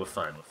 Okay, we're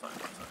fine, we're fine,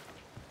 we're fine.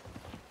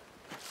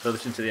 Throw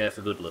this into the air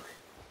for good luck.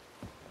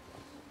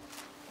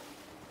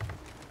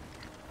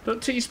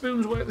 Don't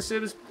teaspoons work the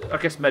same as... I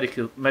guess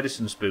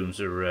medicine spoons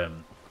are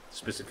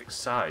specific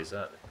size,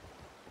 aren't they?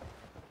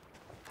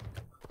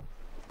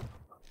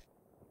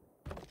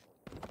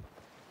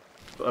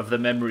 But have the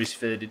memories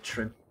faded,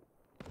 Trim?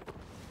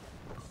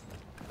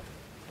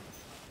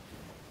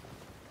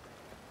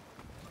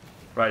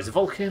 Right, it's a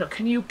volcano.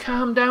 Can you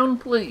calm down,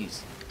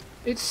 please?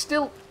 It's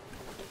still...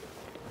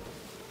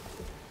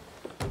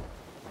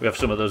 We have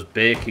some of those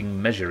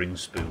baking measuring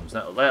spoons.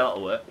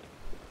 That'll work.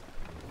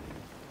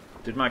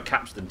 Did my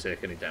capstan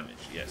take any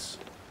damage? Yes.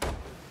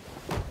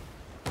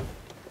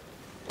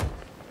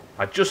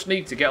 I just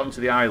need to get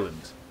onto the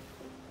island.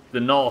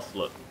 The north,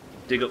 look.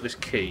 Dig up this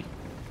key.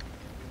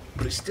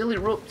 But it's still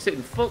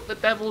erupting. Fuck the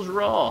devil's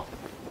roar.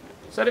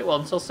 Said it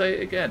once, I'll say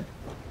it again.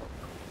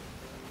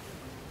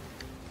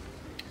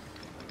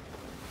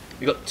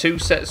 You got 2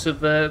 sets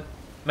of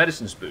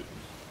medicine spoons.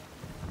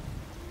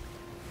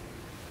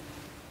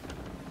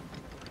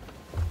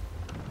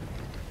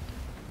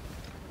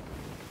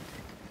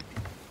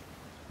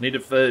 Need a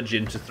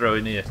virgin to throw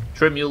in here.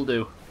 Trim, you'll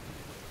do.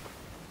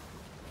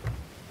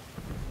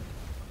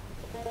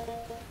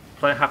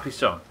 Play a happy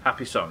song.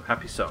 Happy song.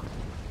 Happy song.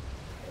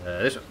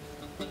 This one.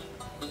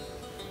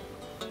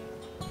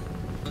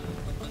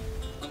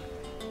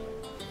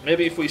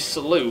 Maybe if we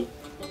salute,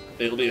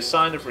 it'll be a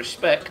sign of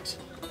respect.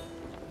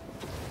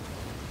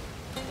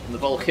 And the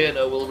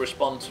volcano will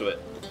respond to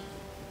it.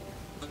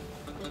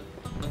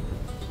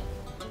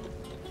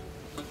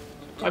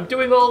 I'm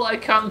doing all I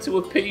can to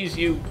appease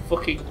you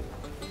fucking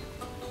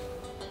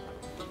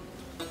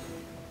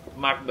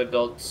magma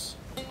gods.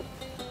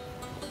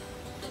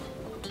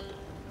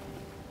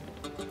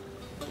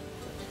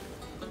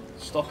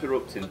 Stop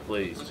erupting,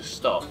 please. Just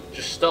stop.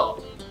 Just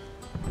stop.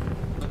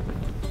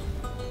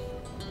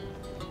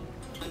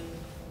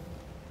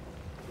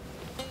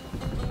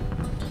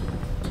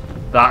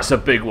 That's a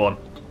big one.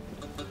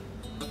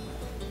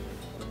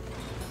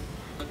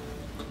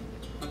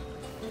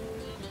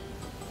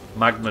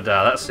 Magmadar,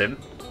 that's him.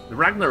 The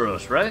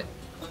Ragnaros, right?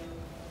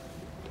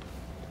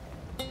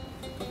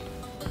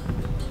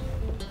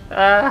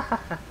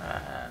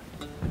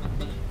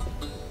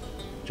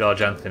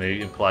 George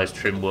Anthony implies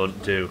Trim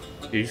won't do.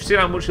 You've seen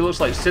how much he looks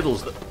like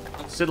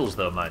Siddles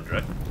though, mind,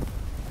 right?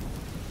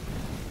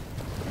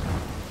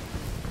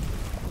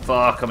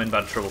 Fuck, I'm in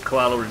bad trouble.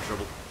 Koala, we're in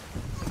trouble.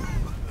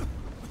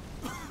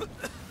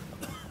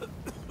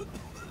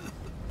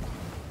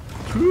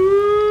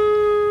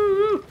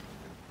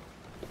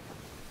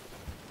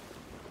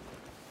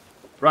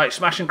 Right,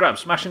 smash and grab,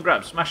 smash and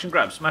grab, smash and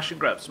grab, smash and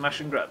grab, smash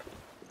and grab.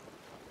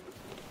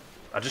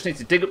 I just need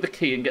to dig up the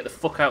key and get the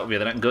fuck out of here,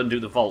 then I can go and do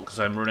the vault because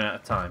I'm running out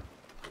of time.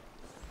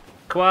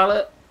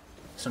 Koala,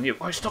 it's on you.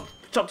 Oh, stop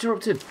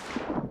erupting.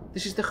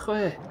 This is the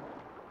way.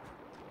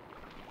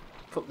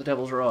 Fuck the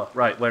devil's roar.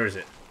 Right, where is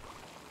it?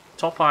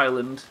 Top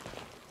island,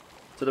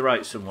 to the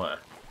right somewhere.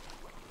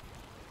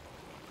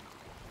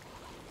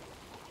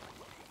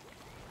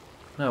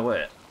 No,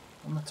 wait.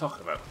 What am I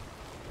talking about?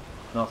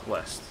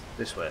 Northwest.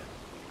 This way.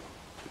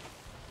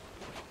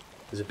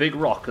 There's a big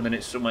rock and then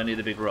it's somewhere near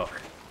the big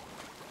rock.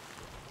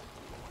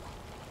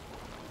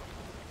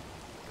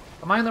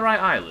 Am I on the right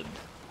island?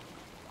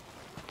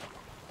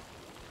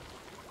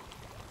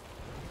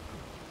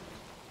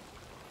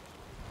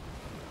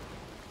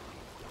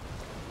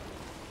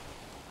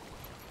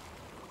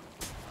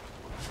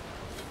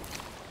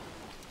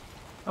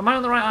 Am I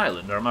on the right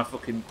island or am I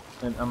fucking...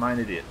 am I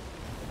an idiot?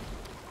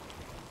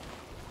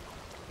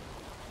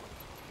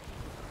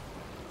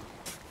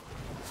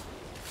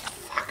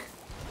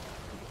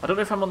 I don't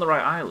know if I'm on the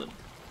right island.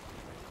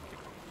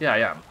 Yeah, I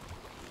am.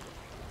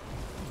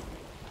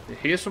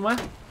 Here somewhere?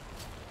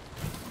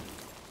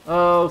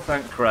 Oh,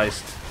 thank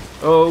Christ.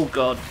 Oh,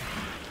 God.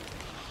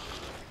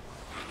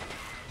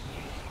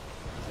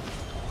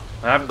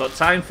 I haven't got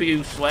time for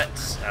you,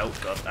 sweats. Oh,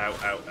 God. Ow,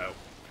 ow, ow.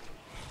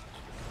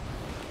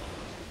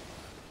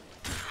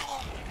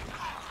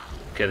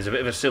 Okay, there's a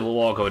bit of a civil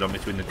war going on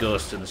between the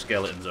ghosts and the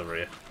skeletons over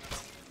here.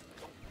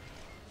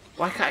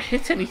 Why can't I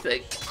hit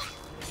anything?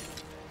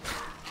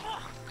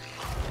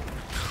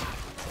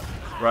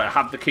 Right, I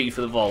have the key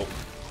for the vault.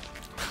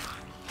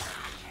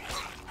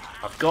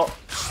 I've got...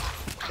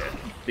 Okay,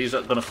 these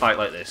are going to fight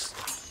like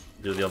this.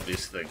 Do the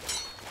obvious thing.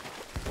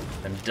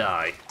 And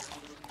die.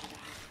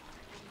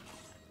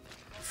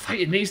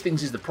 Fighting these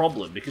things is the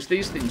problem, because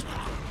these things...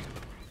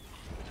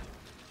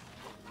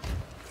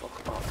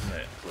 Fuck off,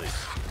 mate,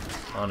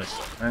 please.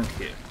 Honestly, thank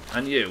you.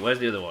 And you, where's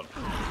the other one?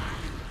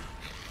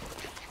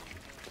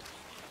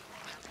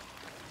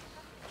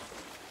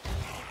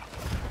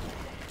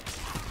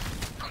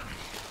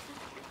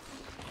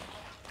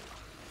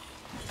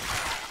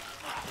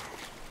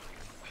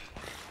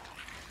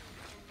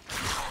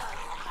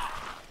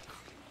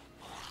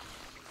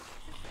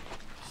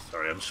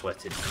 Sorry, I'm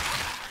sweating.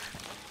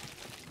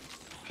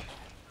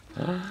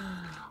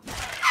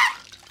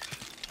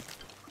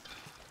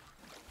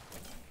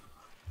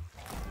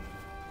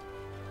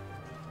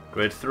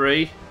 Grade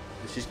 3.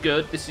 This is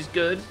good, this is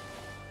good.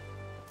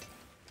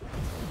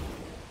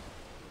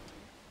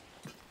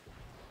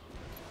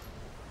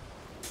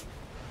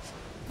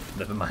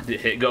 Never mind it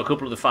hit. Got a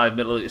couple of the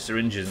 5ml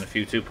syringes and a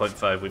few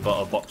 2.5 we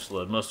bought a box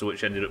load, most of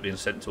which ended up being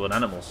sent to an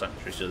animal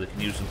sanctuary so they can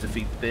use them to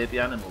feed the baby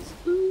animals.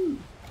 Woo.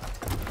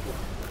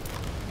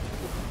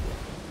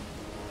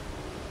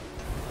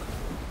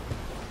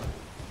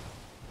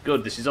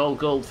 Good, this is all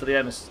gold for the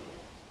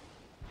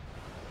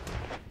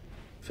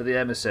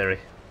emissary.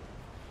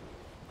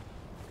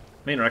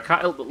 Mina, I can't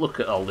help but look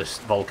at all this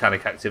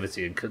volcanic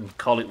activity and can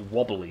call it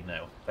wobbly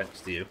now, thanks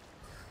to you.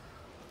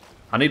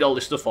 I need all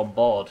this stuff on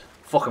board.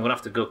 Fuck, I'm gonna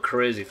have to go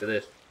crazy for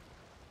this.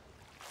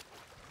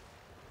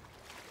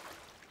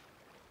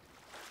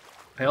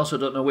 I also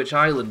don't know which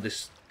island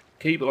this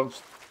key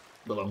belongs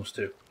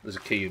to. There's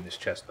a key in this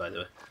chest, by the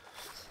way.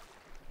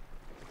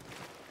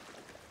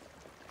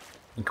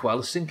 And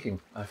Koala's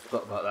sinking. I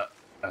forgot about that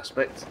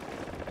aspect.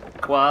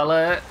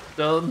 Koala,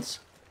 don't.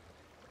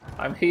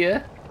 I'm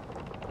here.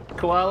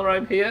 Koala,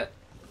 I'm here.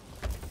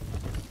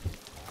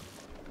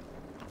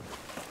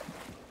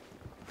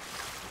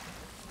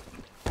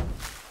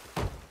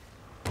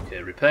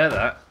 Okay, repair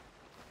that.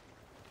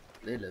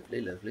 Lovely,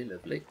 lovely, lovely,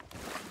 lovely.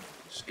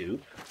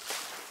 Scoop.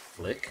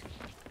 Flick.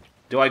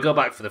 Do I go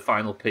back for the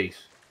final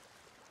piece?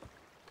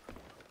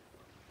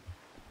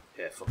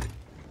 Yeah, fuck it.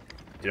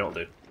 Do you know what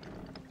I'll do?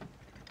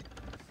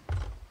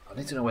 I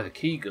need to know where the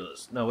key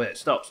goes. No, wait,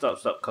 stop.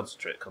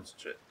 Concentrate.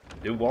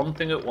 Do one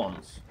thing at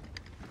once.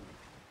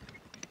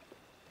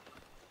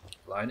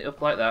 Line it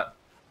up like that.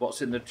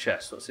 What's in the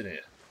chest? What's in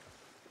here?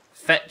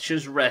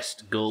 Fetcher's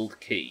Rest gold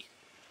key.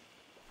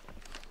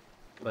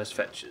 Where's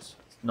Fetcher's?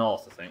 It's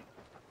north, I think.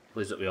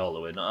 Please don't be all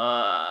the way.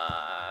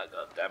 Ah,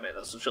 god damn it,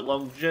 that's such a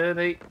long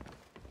journey.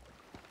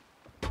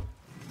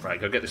 Right,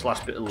 go get this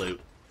last bit of loot.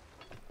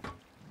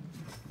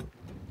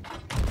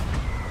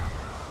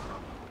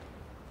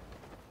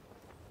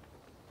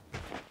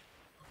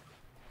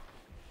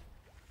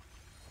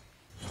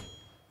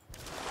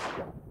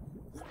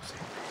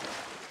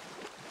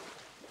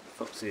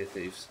 Fuck's here,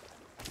 thieves.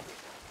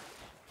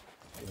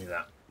 Give me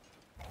that.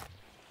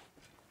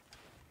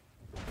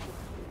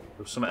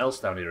 There's something else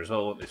down here as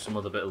well, won't there? Some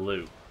other bit of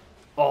loot.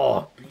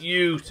 Oh,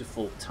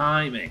 beautiful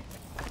timing.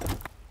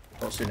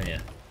 What's in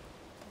here?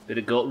 Bit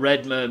of gold.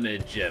 Red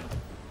mermaid gem.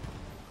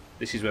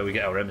 This is where we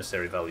get our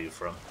emissary value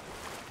from.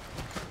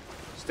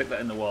 Stick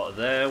that in the water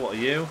there. What are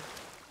you?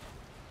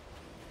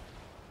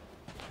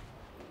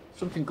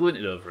 Something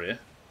glinted over here.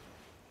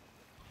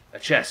 A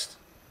chest.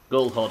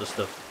 Gold hoarder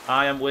stuff.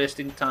 I am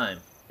wasting time.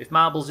 If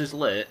Marbles is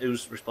late,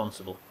 who's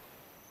responsible?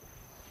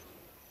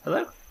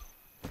 Hello?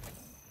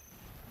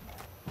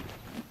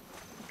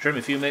 Trim,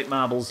 if you make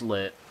Marbles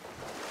late,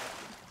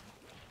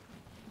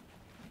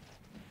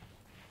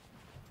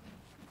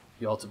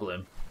 you're to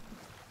blame.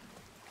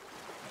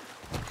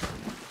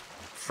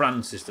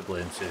 France is to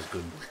blame, says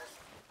Good.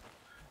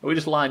 Are we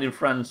just lining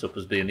France up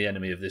as being the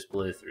enemy of this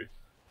playthrough?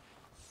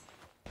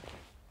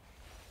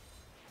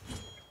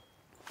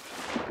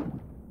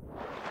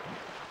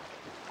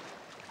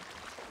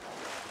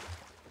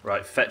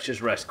 Right,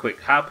 Fetcher's Rest,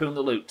 quick. Harpoon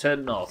the loot,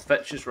 turn north,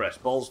 Fetcher's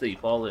Rest, balls deep,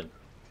 all in.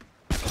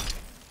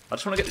 I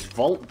just want to get this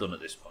vault done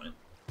at this point.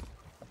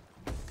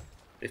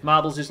 If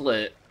Marbles is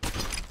late,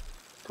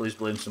 please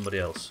blame somebody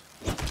else.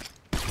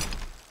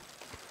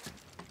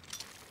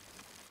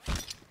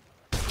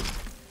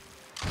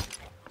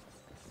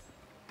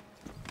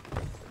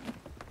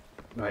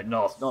 Right,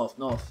 north.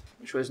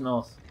 Which way's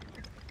north?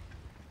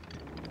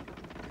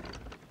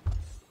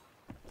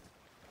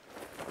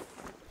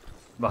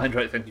 Behind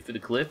right, thank you for the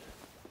clip.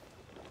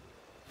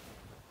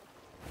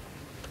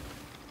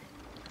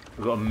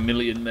 We've got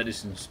 1,000,000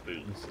 medicine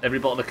spoons. Every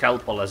bottle of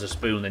Calpol has a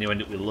spoon, then you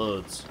end up with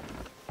loads.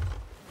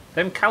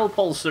 Them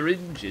Calpol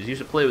syringes, you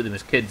used to play with them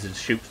as kids and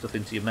shoot stuff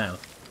into your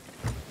mouth.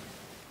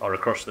 Or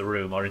across the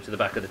room, or into the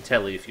back of the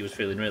telly if you was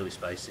feeling really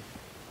spicy.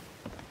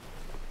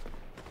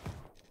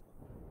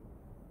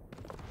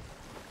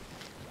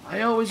 I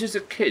always, as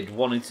a kid,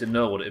 wanted to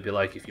know what it'd be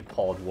like if you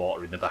poured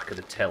water in the back of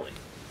the telly.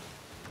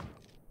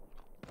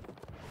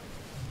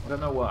 I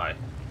don't know why.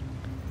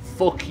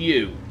 Fuck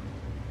you.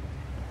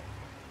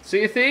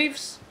 See you,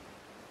 thieves?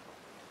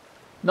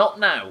 Not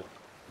now.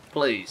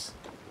 Please.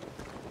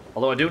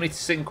 Although I do need to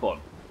sink one.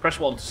 Press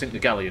 1 to sink the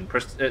galleon.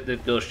 Press the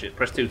ghost ship.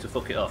 Press 2 to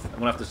fuck it off. I'm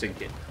gonna have to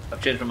sink it. I've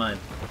changed my mind.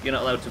 You're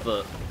not allowed to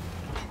vote.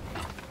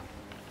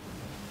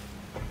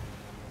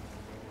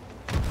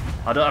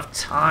 I don't have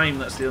time,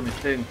 that's the only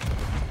thing.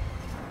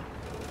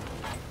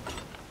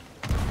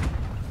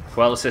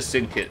 Well, it says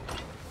sink it.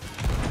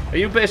 Are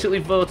you basically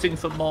voting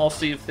for more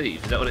Sea of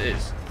Thieves? Is that what it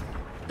is?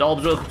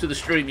 Dorbs, welcome to the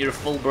stream. You're a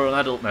full-grown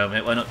adult now,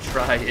 mate. Why not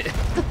try it?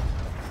 Do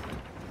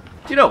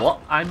you know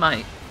what? I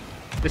might.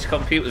 This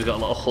computer's got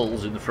a lot of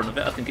holes in the front of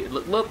it. I think it'd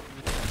look...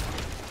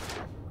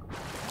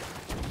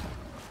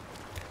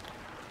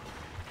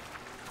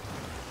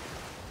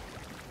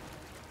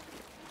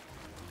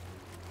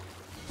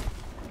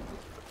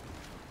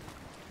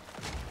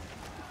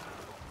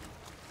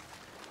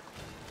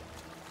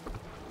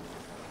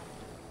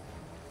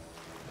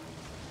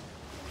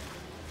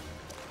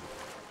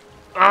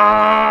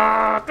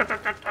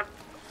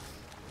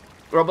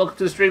 Rob, welcome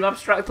to the stream.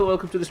 Abstractal,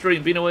 welcome to the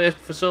stream. Been away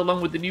for so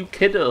long with the new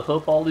kiddo.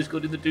 Hope all is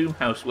good in the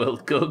Doomhaus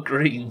world. Go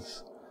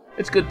Greens.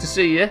 It's good to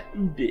see you.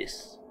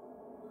 This.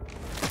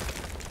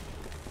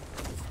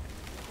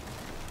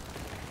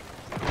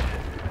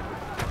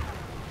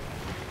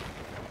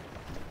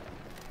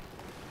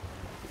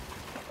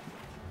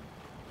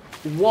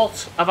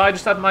 What? Have I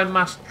just had my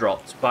mast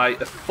dropped by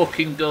a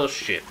fucking ghost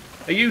ship?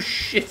 Are you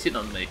shitting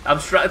on me?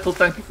 Abstractal,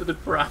 thank you for the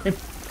prime.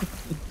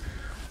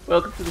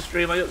 Welcome to the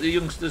stream. I hope the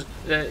youngsters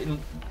in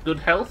good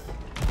health.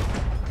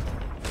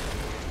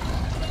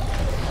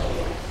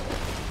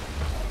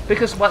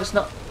 Because well, it's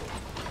not.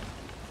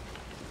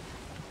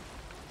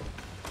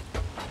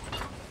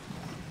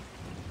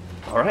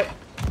 Alright.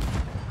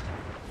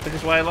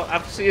 Because why I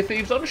have to see a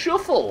Thieves on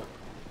shuffle.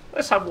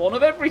 Let's have one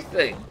of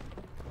everything.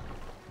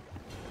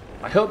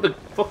 I hope the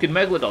fucking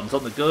Megalodon's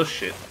on the ghost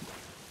ship.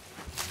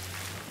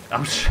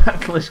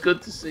 Abstractal, it's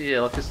good to see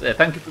you, like I say.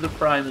 Thank you for the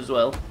prime as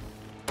well.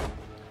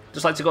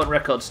 Just like to go on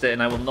record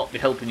stating I will not be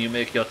helping you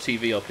make your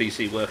TV or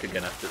PC work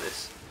again after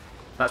this.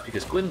 That's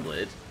because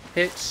Gwynblade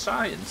hates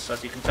science,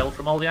 as you can tell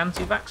from all the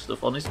anti-vax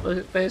stuff on his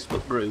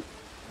Facebook group.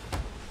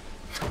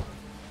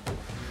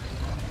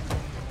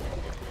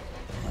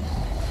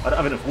 I don't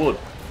have enough wood.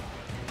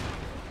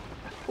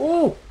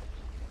 Oh!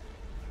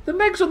 The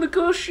Meg's on the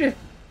ghost ship!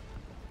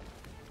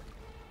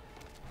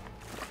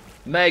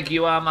 Meg,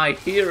 you are my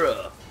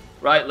hero!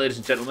 Right, ladies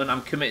and gentlemen,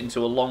 I'm committing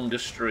to a longer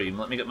stream.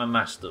 Let me get my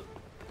mast up.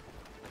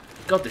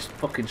 God, this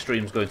fucking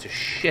stream's going to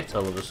shit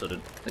all of a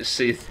sudden. Let's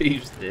see if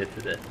Thieves there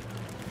today.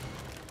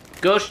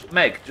 Ghost,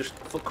 Meg, just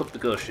fuck up the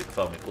ghost ship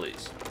for me,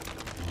 please.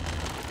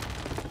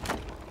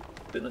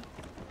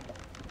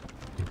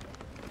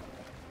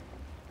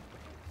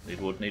 Need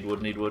wood, need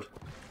wood, need wood.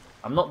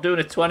 I'm not doing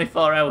a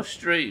 24-hour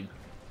stream.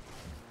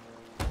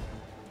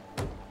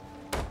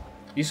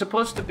 You're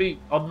supposed to be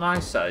on my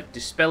side,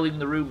 dispelling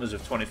the rumours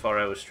of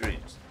 24-hour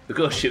streams. The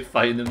ghost ship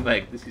fighting the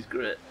Meg, this is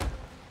great.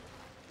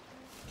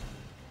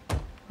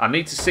 I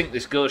need to sink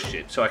this ghost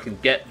ship so I can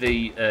get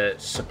the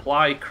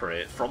supply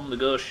crate from the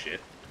ghost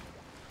ship.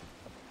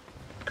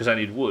 Because I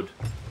need wood.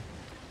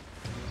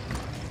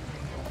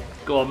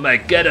 Go on,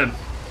 Meg, get him!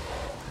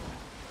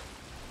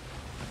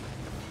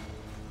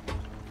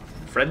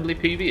 Friendly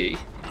PvE?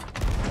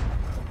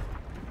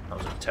 That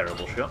was a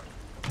terrible shot.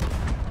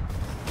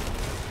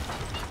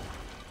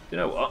 You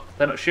know what?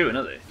 They're not shooting,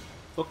 are they?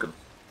 Fuck them.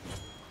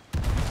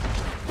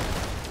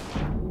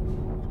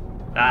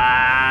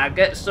 Ah,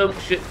 get some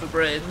shit for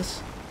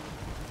brains.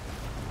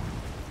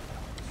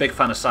 Big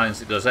fan of science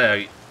that goes,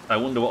 hey, I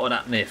wonder what would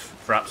happen if,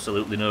 for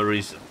absolutely no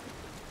reason.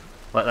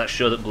 Like that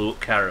show that blew up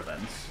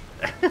caravans.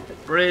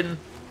 Brainiac,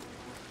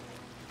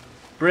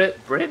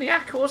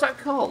 what was that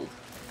called?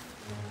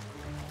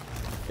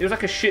 It was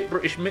like a shit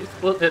British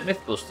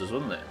Mythbusters,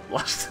 wasn't it?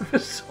 Last of the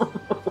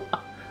Summer.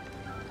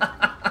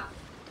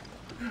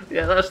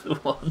 Yeah, that's the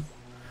one.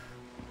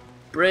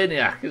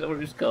 Brainiac, is that what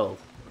it was called?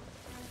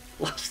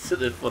 Last of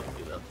the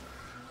fucking hell.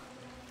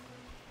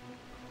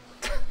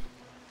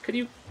 Can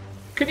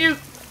you...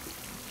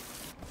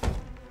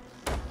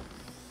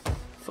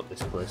 Fuck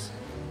this place.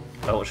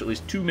 I watched at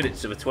least 2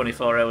 minutes of a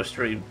 24-hour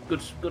stream.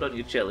 Good on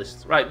you,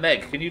 cellists. Right,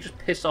 Meg, can you just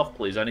piss off,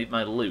 please? I need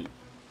my loot.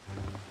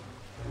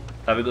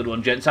 Have a good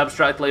one, gents.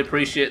 Abstractly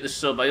appreciate the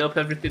sub. I hope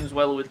everything's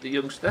well with the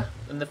youngster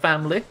and the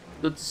family.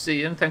 Good to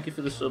see you, and thank you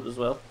for the sub as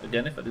well.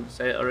 Again, if I didn't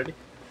say it already.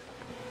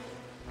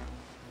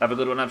 Have a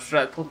good one,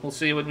 Abstractly. We'll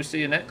see you when we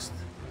see you next.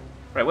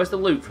 Right, where's the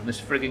loot from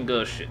this frigging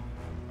ghost ship?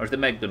 Or is the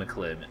Meg gonna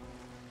claim it?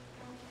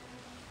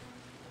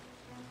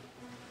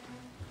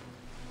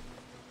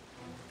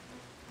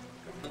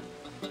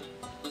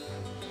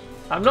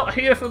 I'm not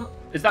here for...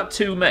 Is that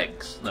 2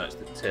 Megs? No, it's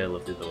the tail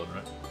of the other one,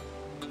 right?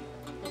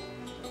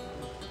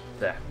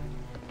 There.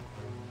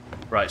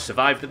 Right,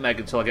 survive the Meg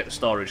until I get the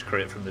storage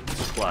crate from the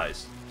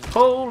supplies.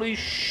 Holy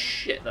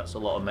shit, that's a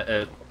lot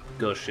of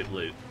ghost ship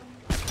loot.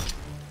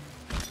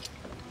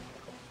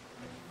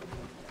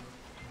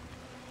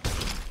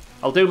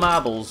 I'll do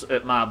marbles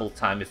at marble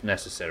time if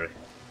necessary.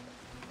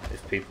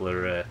 If people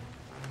are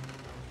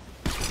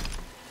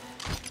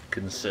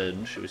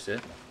concerned, shall we say.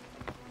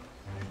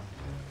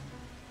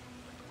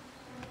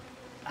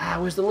 Ah,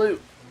 where's the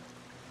loot?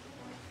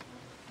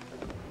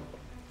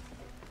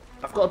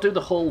 I've got to do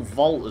the whole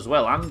vault as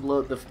well, and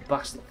load the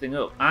bastard thing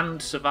up, and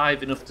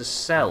survive enough to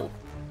sell.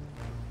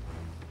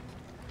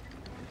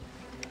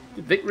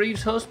 Did Vic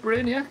Reeves host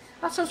Brainiac?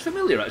 That sounds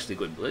familiar, actually,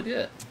 Gwynblade,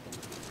 yeah.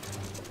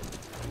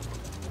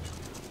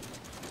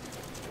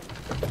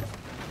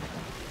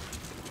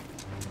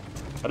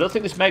 I don't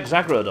think this Meg's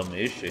aggroed on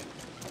me, is she?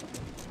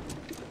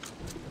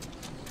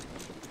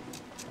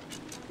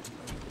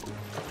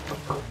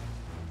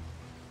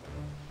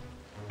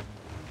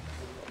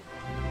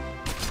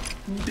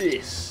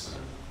 This.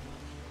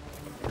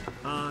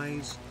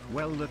 Eyes,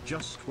 well that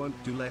just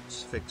won't do,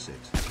 let's fix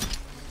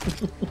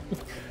it.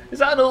 Is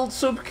that an old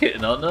sub,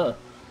 Kitten, or no?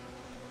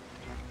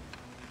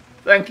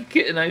 Thank you,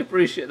 Kitten, I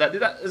appreciate that.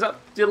 Is that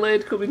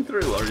delayed coming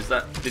through, or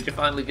did you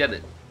finally get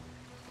it?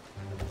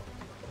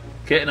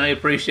 Kitten, I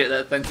appreciate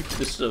that. Thank you for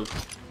the sub.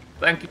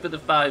 Thank you for the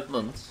 5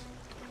 months.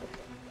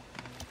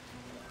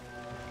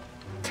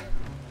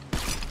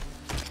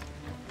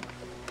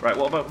 Right,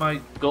 what about my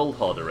gold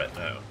hoarder rep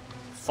now?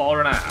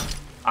 4.5.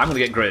 I'm going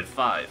to get grade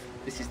 5.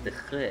 This is the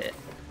shit.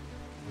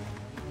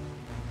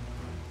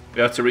 We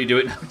have to redo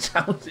it now.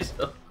 Towns is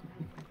up.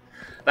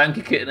 Thank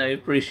you, Kitten. I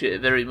appreciate it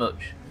very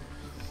much.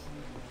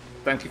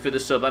 Thank you for the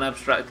sub and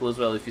Abstractal as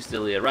well if you're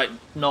still here. Right,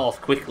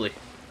 north, quickly.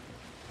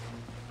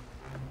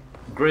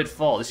 Grade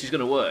 4. This is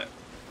going to work.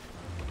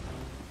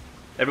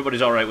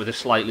 Everybody's alright with a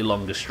slightly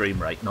longer stream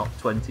rate, not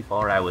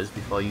 24 hours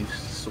before you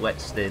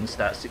sweat stain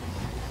starts to...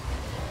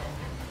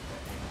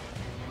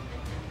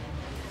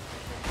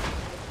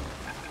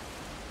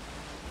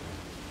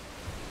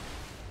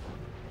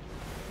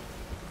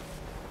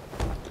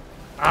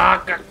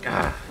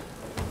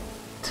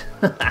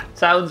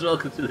 Towns,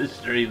 welcome to the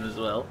stream as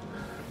well.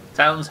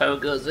 Towns, how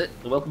goes it?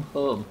 Welcome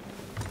home.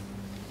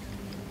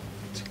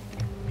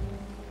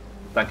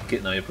 Thank you,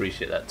 Kitten, I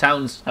appreciate that.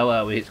 Towns, how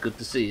are we? It's good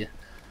to see you.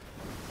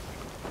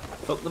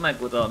 Fuck the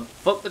Megalodon.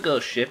 Fuck the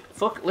ghost ship.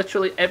 Fuck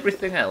literally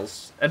everything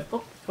else. And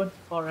fuck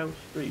 24-hour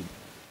stream.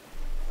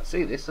 I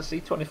see this. I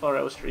see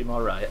 24-hour stream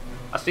alright.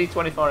 I see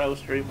 24-hour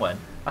stream when?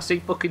 I see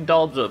fucking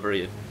Dorbs over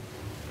here.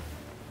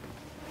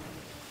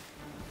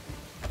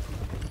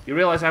 You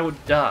realise I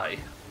would die?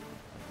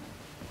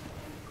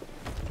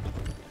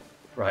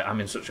 Right,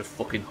 I'm in such a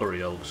fucking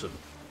hurry all of a sudden.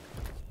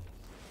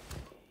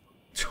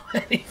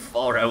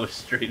 24-hour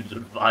streams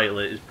would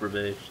violate his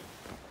probation.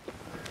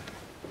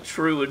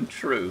 True and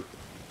true.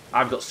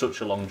 I've got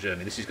such a long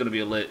journey. This is going to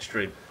be a late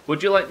stream.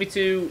 Would you like me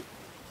to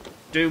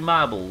do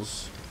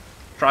marbles?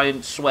 Try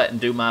and sweat and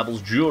do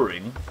marbles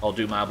during, or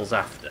do marbles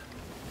after?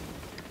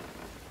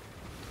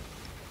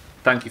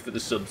 Thank you for the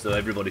subs, though,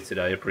 everybody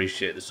today. I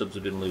appreciate the subs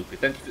have been loopy.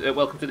 Thank you.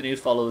 Welcome to the new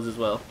followers as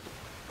well.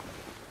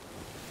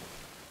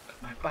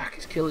 My back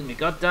is killing me.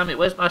 God damn it!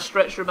 Where's my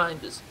stretch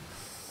reminders?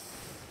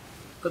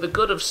 For the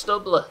good of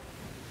Stubbler.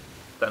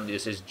 Dandy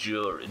says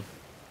during.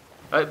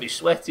 I'd be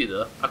sweaty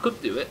though. I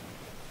could do it.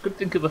 Could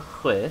think of a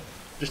way.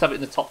 Just have it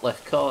in the top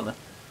left corner.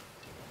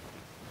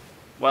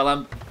 While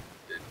I'm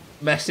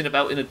messing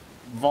about in a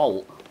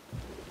vault.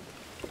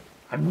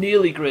 I'm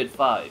nearly grade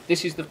 5.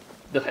 This is the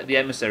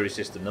emissary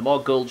system. The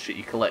more gold shit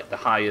you collect, the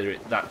higher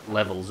that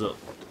levels up.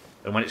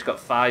 And when it's got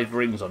 5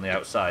 rings on the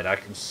outside, I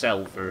can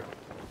sell for,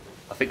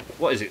 I think,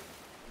 what is it,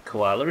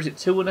 Koala? Is it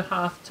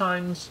 2.5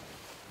 times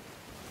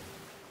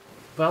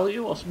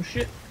value or some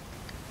shit?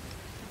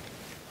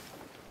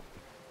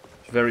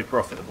 It's very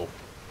profitable.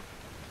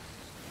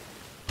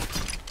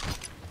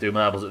 Do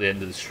marbles at the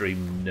end of the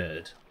stream,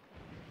 nerd.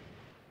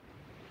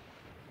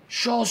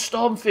 Shore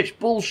Stormfish,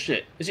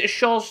 bullshit. Is it a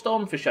Shore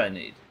Stormfish I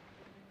need?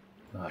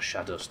 No,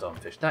 Shadow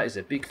Stormfish. That is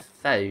a big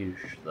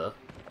fish, though.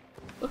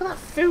 Look at that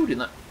food in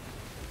that.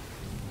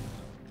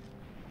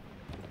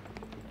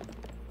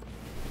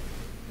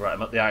 Right,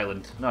 I'm at the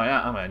island. No,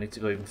 yeah, am I? I need to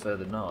go even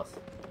further north.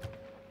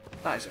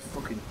 That is a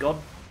fucking god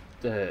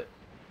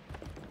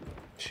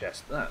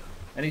chest, that.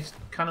 Any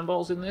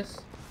cannonballs in this?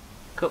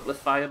 A couple of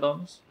fire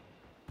bombs.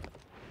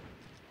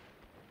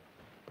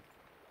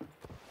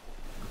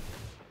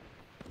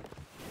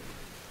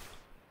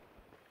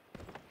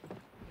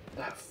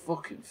 That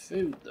fucking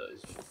food, though,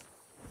 is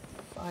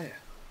fire.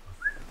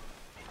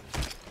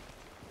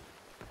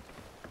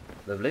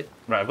 Lovely.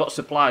 Right, I've got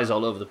supplies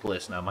all over the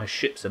place now. My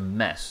ship's a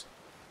mess.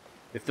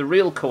 If the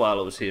real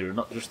Koala was here and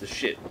not just the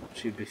ship,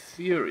 she'd be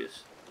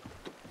furious.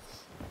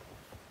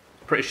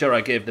 Pretty sure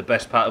I gave the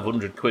best part of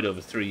 100 quid over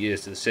 3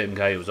 years to the same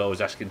guy who was always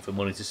asking for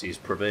money to see his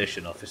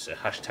probation officer.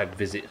 Hashtag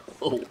visit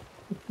Hull.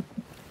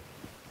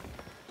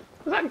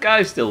 Was that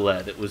guy still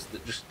there that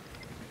just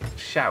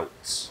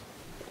shouts?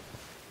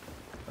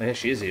 Oh yeah,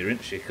 she is here,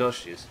 isn't she? Of course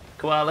she is.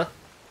 Koala,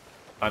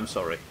 I'm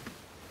sorry.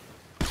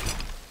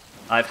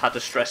 I've had a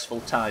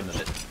stressful time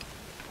of it.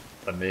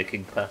 I'm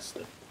making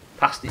pasta.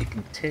 Pasta you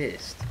can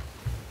taste.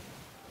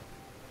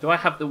 Do I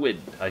have the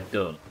wind? I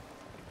don't.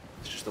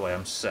 It's just the way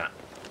I'm sat.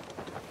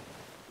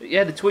 But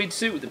yeah, the tweed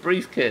suit with the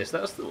briefcase,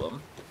 that's the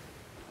one.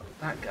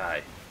 That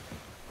guy.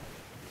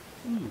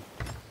 Can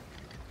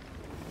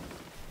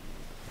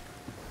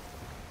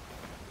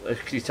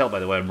you tell by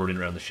the way I'm running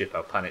around the ship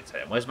how panicked I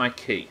am? Where's my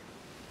key?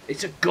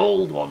 It's a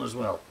gold one as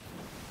well.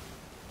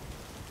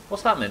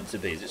 What's that meant to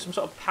be? Is it some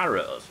sort of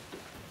parrot or something?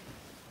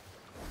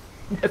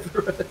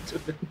 Never heard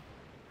of him.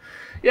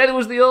 Yeah, there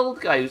was the old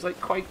guy who was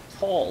like quite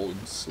tall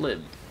and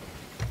slim.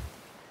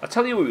 I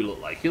tell you who he looked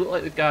like. He looked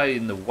like the guy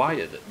in The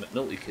Wire that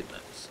McNulty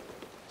kidnaps.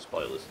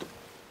 Spoilers.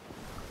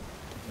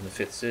 In the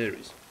 5th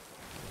series.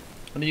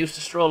 And he used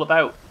to stroll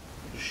about,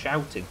 just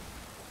shouting.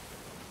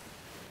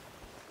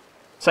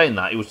 Saying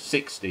that, he was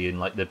 60 in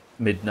like the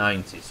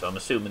mid-90s, so I'm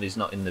assuming he's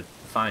not in the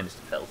finest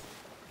of health.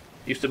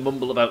 He used to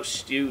mumble about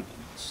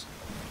students.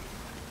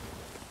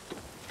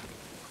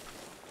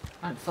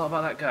 I hadn't thought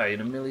about that guy in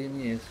a million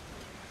years.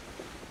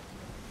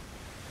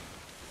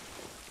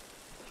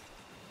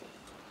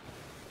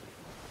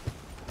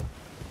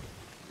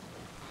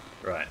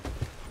 Right.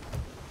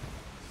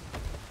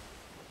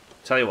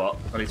 Tell you what,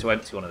 I need to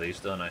empty one of these,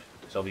 don't I?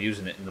 Because I'll be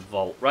using it in the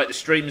vault. Right, the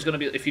stream is going to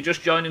be... If you're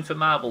just joining for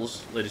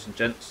marbles, ladies and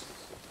gents,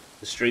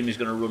 the stream is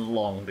going to run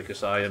long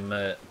because I am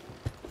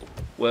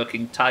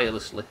working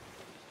tirelessly.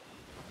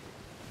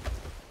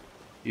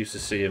 Used to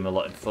see him a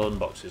lot in phone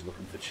boxes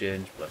looking for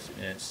change, bless him.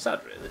 Yeah, it's sad,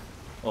 really.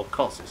 Well, of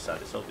course it's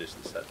sad. It's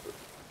obviously sad, but...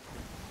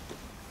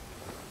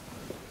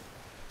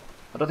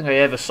 I don't think I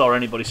ever saw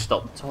anybody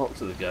stop and talk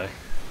to the guy.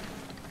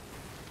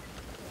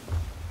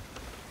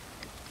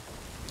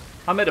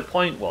 I made a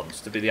point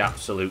once to be the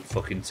absolute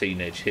fucking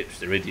teenage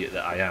hipster idiot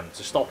that I am,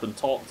 to stop and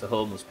talk to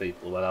homeless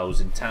people while I was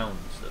in town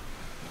and stuff.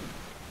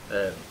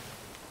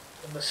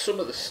 And there's some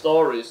of the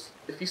stories,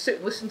 if you sit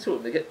and listen to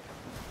them, they get...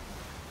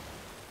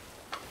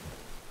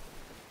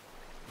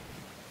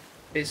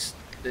 It's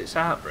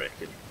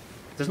heartbreaking.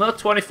 There's no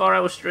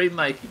 24-hour stream,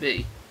 Mikey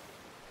B.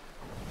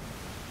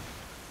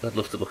 I'd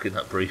love to look in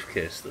that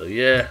briefcase, though.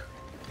 Yeah.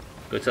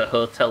 Go to a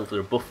hotel for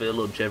a buffet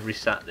lunch every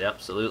Saturday,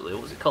 absolutely.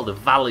 What was it called? A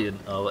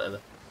Valiant or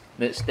whatever.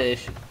 Mid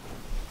station.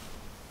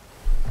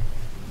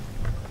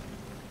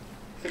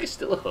 I think it's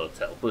still a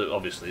hotel, but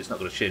obviously it's not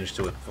going to change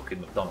to a fucking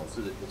McDonald's,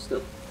 is it? But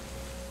still.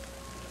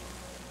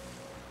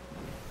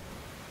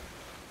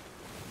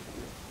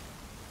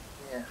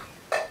 Yeah.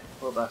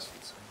 Poor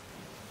bastards.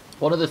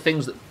 One of the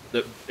things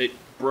that it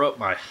broke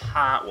my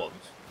heart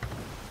once. I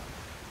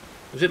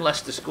was in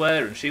Leicester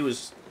Square and she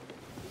was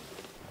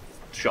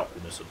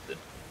shopping or something.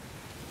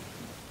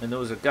 And there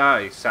was a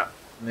guy sat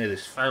near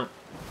this fountain.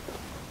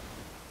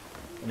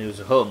 And he was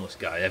a homeless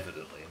guy,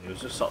 evidently, and he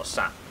was just sort of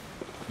sat,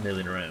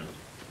 milling around.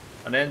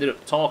 And I ended up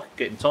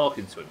getting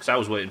talking to him, because I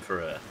was waiting for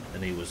her,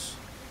 and he was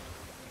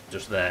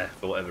just there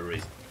for whatever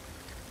reason.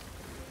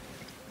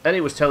 And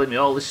he was telling me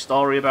all this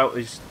story about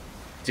his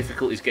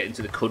difficulties getting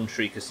to the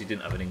country, because he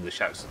didn't have an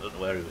English accent, I don't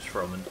know where he was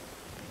from, and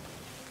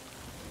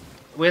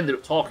we ended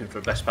up talking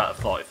for the best part of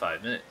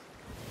 45 minutes.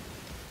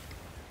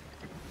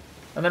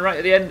 And then right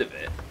at the end of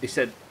it, he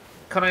said,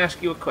 "Can I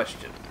ask you a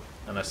question?"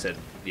 And I said,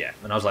 "Yeah."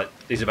 And I was like,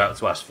 he's about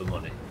to ask for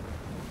money.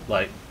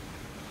 Like,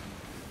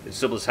 in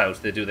Stubbler's house,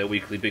 they do their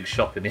weekly big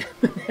shop in the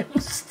M&M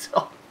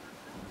store.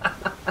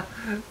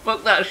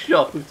 Fuck that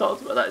shop, we've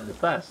talked about that in the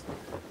past.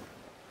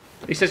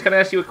 He says, "Can I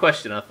ask you a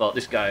question?" And I thought,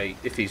 this guy,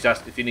 if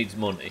he needs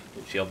money,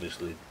 which he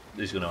obviously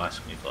is going to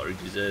ask me for, he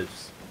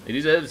deserves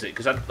it.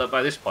 Because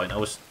by this point, I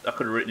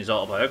could have written his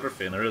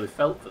autobiography, and I really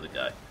felt for the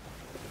guy.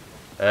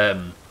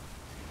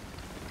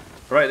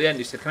 Right at the end,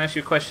 he said, "Can I ask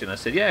you a question?" I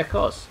said, "Yeah, of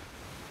course."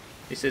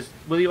 He says,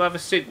 "Will you have a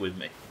cig with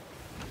me?"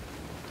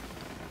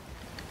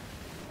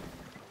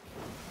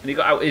 And he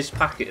got out his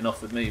packet and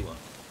offered me one.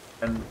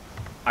 And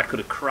I could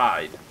have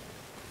cried.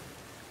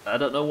 I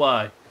don't know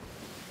why.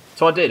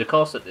 So I did, of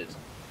course I did.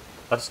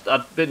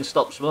 I'd been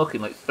stopped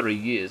smoking like 3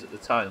 years at the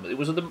time. But it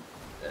was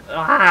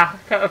I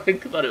can't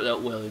think about it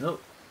without welling up.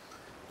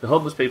 The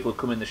homeless people who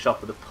come in the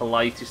shop are the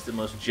politest and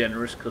most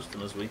generous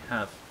customers we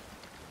have.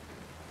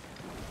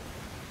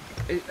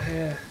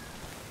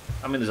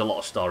 I mean, there's a lot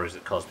of stories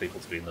that cause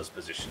people to be in those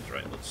positions,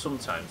 right? But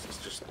sometimes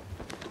it's just...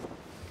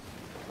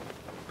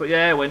 But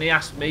yeah, when he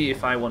asked me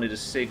if I wanted a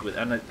cig with...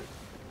 And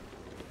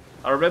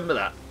I remember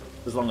that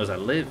as long as I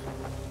live.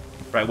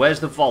 Right, where's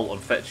the vault on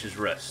Fetcher's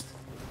Rest?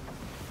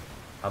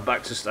 I'm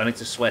back to... I need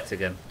to sweat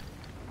again.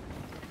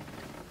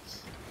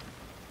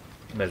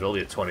 May as well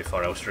be a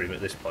 24-hour stream at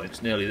this point.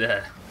 It's nearly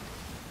there.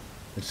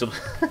 And some...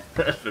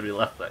 That's made me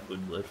laugh, that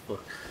Gwynblade.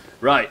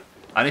 Right.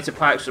 I need to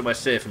park somewhere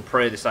safe and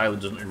pray this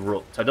island doesn't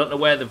erupt. I don't know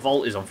where the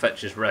vault is on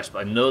Fetcher's Rest, but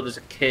I know there's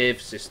a cave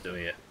system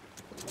here.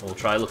 We'll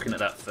try looking at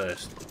that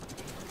first.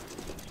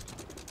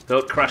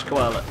 Don't crash,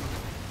 koala.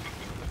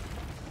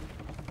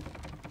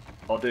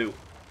 Or do.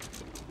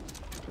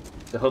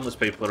 The homeless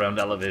people around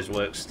Alave's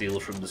work steal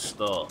from the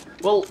store.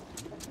 Well,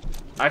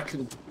 I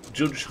can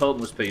judge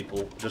homeless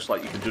people just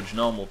like you can judge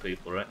normal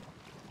people, right?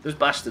 There's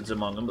bastards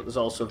among them, but there's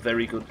also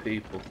very good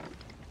people.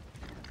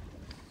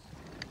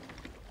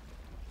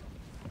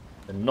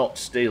 And not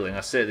stealing, I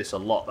say this a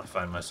lot, I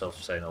find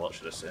myself saying a lot,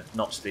 should I say.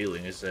 Not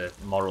stealing is a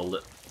moral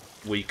that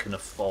we can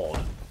afford,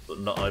 but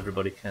not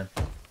everybody can.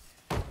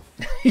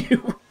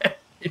 You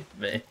wearing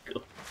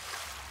makeup.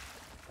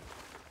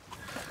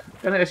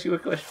 Can I ask you a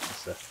question,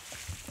 sir?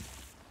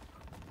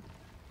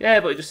 Yeah,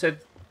 but he just said,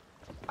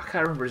 I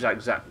can't remember his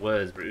exact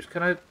words, Bruce.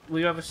 Will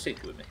you have a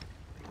cig with me?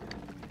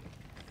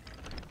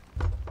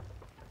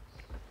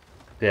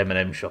 The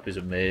M&M shop is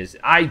amazing.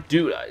 I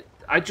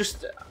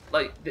just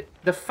like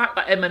the fact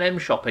that M&M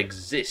shop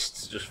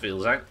exists just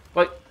feels like.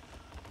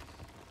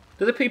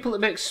 Do the people that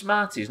make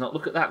Smarties not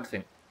look at that and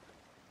think,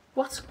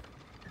 what?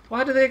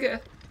 Why do they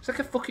get? It's like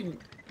a fucking.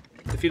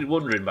 If you're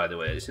wondering, by the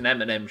way, it's an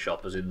M&M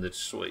shop as in the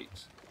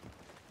sweets.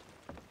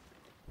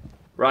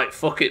 Right,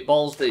 fuck it,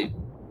 balls deep.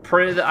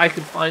 Pray that I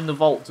can find the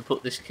vault to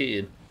put this key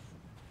in.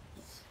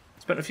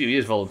 Spent a few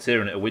years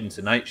volunteering at a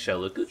winter night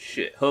shelter. Good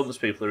shit. Homeless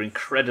people are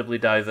incredibly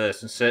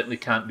diverse and certainly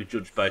can't be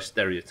judged by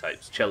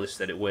stereotypes. Cellist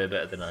said it way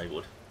better than I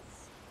would.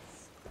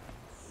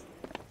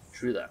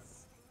 True that.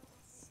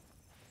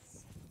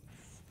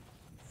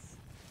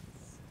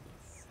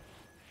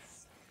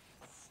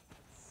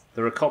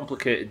 They're a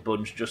complicated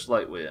bunch just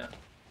like we are.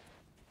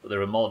 But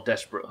there are more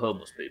desperate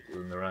homeless people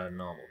than there are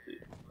normal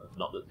people.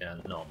 Not that they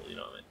aren't normal, you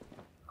know what I mean?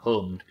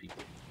 Homed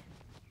people.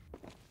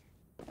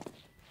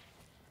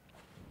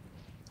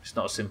 It's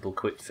not a simple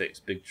quick fix,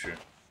 big true.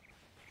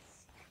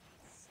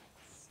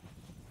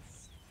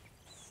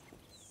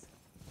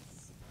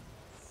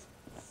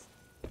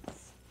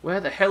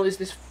 Where the hell is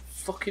this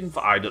fucking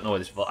I don't know where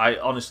this vault. I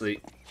honestly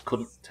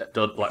couldn't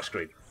don't black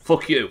screen.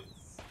 Fuck you!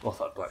 Oh, I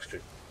thought black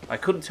screen. I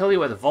couldn't tell you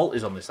where the vault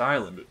is on this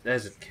island, but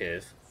there's a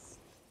cave.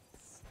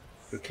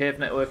 Is there a cave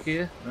network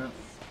here? No.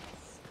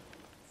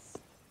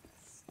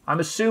 I'm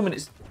assuming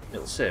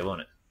it'll say,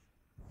 won't it?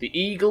 The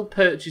eagle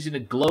perches in a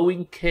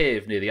glowing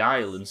cave near the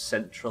island's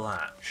central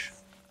arch.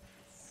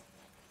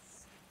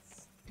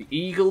 The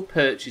eagle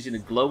perches in a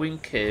glowing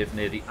cave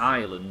near the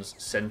island's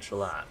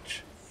central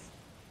arch.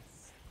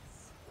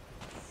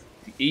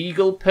 The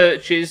eagle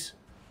perches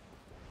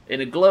in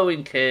a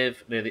glowing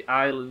cave near the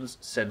island's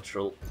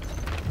central.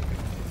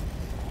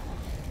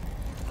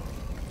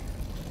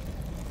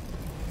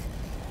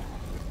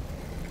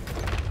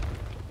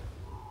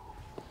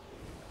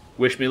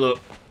 Wish me luck.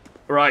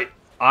 Right,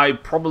 I'm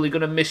probably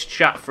going to miss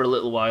chat for a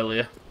little while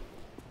here.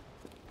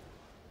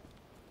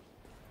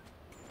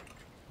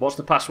 What's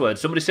the password?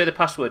 Somebody say the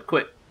password,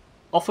 quick.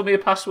 Offer me a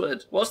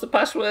password. What's the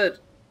password?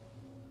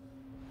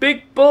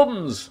 Big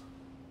bums!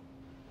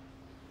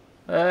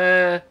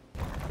 Oh.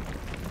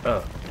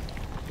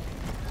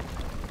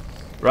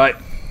 Right.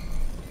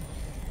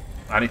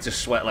 I need to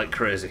sweat like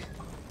crazy.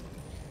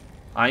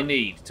 I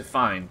need to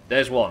find...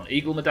 There's one.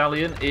 Eagle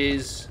Medallion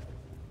is...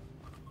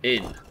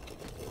 in.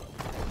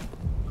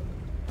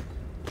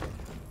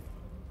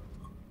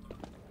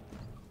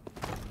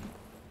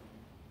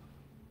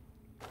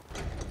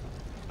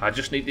 I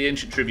just need the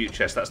ancient tribute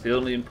chest. That's the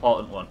only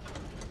important one.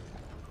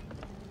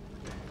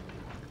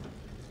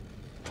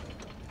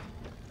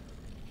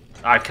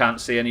 I can't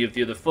see any of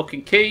the other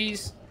fucking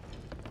keys.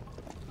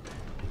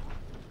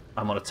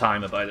 I'm on a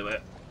timer, by the way.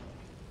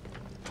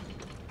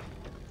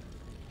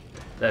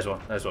 There's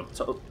one. There's one.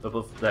 Up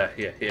above there.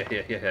 Here.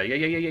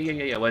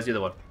 Yeah. Where's the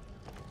other one?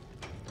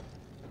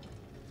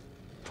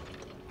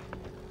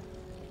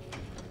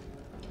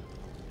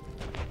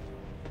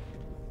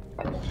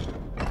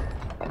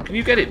 Can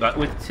you get it back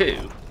with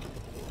 2?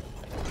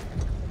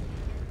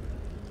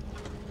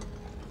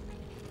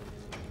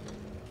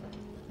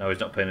 No,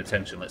 he's not paying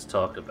attention. Let's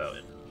talk about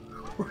it.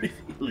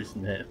 Reveal his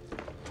name.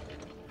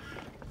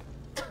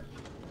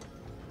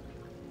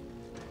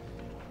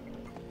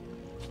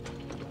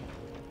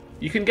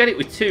 You can get it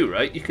with 2,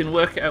 right? You can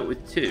work it out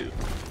with 2.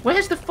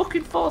 Where's the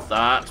fucking 4th?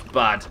 That's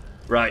bad.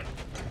 Right.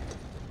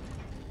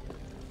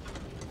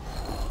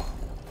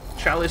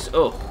 Chalice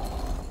up.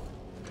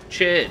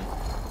 Chain.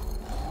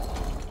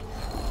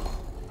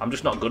 I'm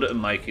just not good at them,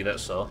 Mikey,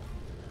 that's all.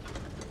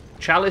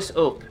 Chalice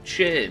up,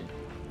 chain.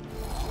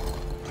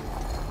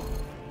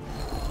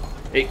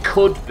 It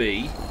could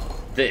be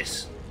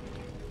this.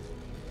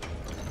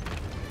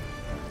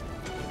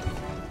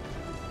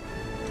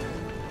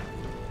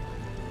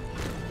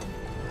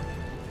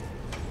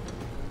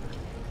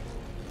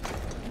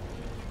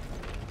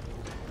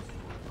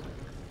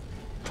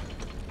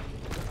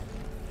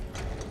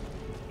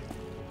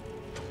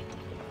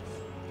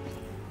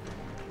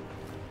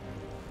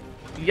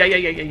 Yeah.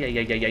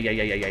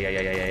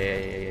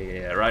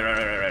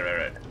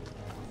 Right.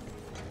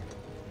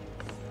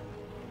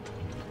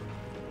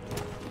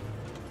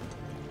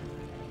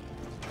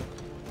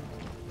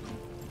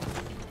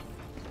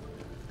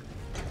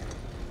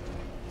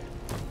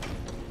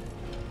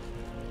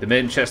 The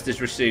main chest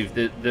is received.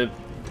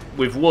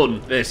 We've won,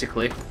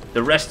 basically.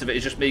 The rest of it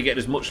is just me getting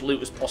as much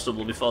loot as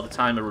possible before the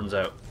timer runs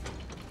out.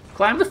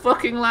 Climb the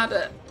fucking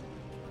ladder!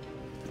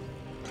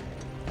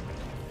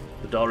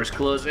 The door is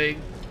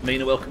closing.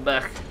 Mina, welcome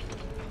back.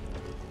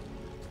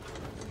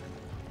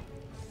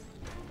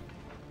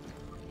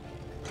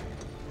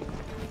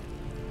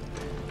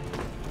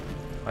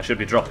 I should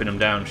be dropping them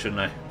down,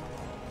 shouldn't I?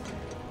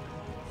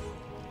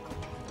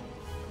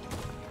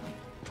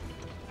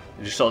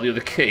 You just saw the other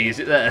key, is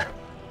it there?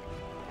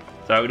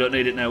 Sorry, we don't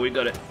need it now, we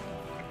got it.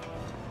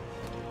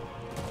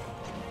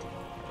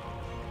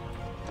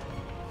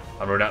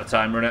 I'm running out of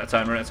time, running out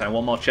of time.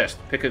 One more chest.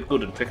 Pick a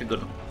good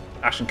one,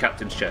 Ashen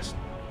Captain's chest.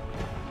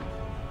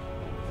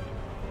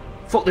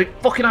 Fuck, the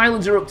fucking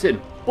island's erupting.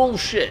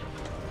 Bullshit.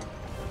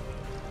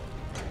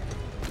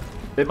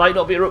 It might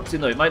not be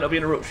erupting though. It might not be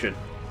an eruption.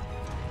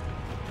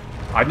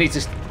 I need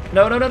to...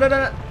 No, no, no, no,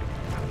 no.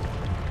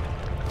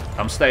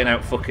 I'm staying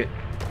out. Fuck it.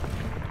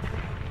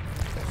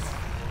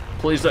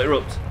 Please don't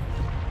erupt.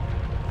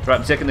 Right,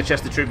 I'm taking the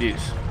chest of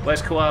tributes.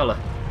 Where's Koala?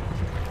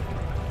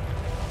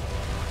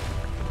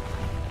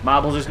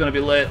 Marbles is going to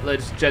be late,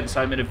 ladies and gents.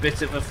 I'm in a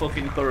bit of a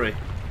fucking hurry.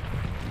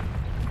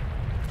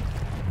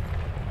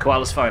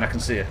 Koala's fine, I can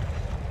see her.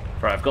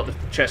 Right, I've got the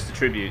chest of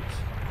tributes.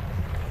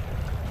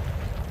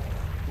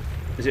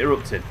 Is it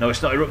erupting? No,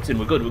 it's not erupting.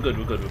 We're good, we're good,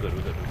 we're good, we're good,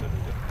 we're good, we're good,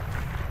 we're good.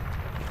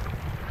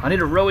 I need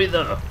to row it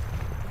though.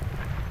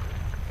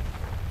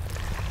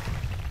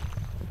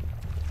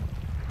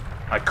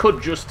 I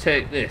could just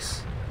take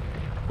this.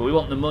 But we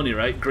want the money,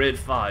 right? Grade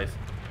 5.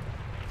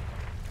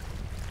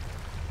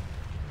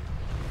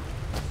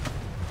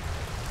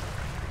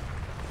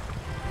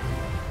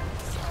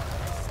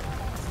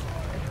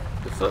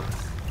 The fuck?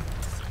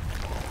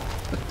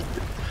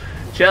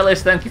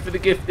 Chalice, thank you for the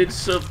gifted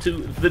sub to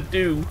the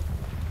Do.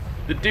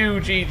 The Do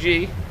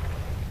GG.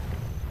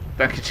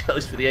 Thank you,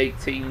 Chalice, for the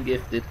 18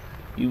 gifted.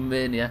 You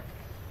maniac.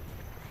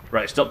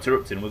 Right, stopped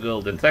erupting, we're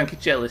golden. Thank you,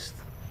 Chalice.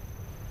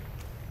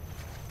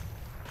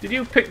 Did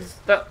you pick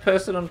that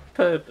person on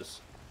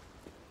purpose?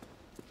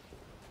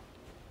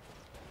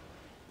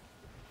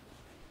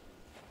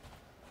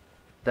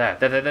 There,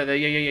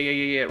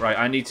 yeah. Right,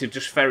 I need to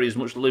just ferry as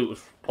much loot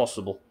as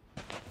possible.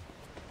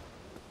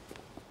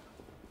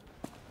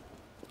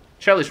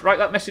 Chalice, write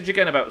that message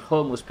again about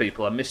homeless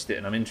people. I missed it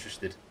and I'm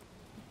interested.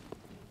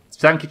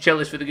 Thank you,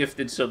 Chalice, for the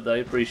gifted sub, though. I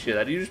appreciate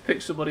that. Did you just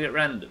pick somebody at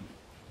random?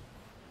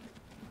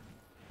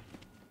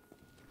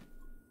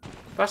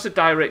 That's a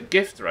direct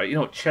gift, right? You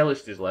know what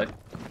Chalice is like.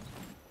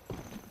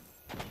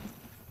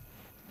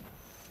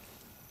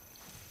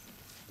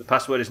 The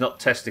password is not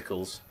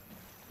testicles.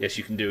 Yes,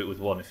 you can do it with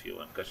one if you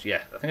want. Because,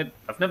 yeah, I think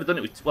I've never done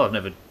it with... Well,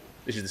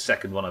 this is the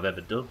second one I've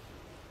ever done.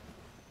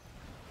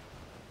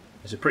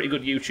 There's a pretty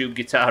good YouTube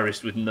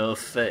guitarist with no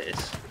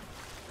face.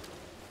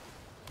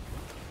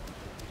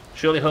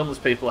 Surely homeless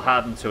people are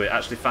hardened to it,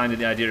 actually finding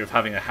the idea of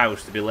having a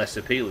house to be less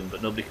appealing,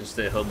 but nobody can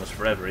stay homeless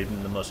forever.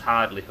 Even the most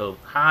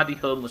hardy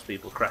homeless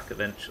people crack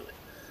eventually.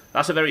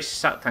 That's a very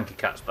sad... Thank you,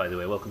 Cats, by the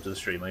way. Welcome to the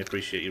stream. I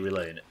appreciate you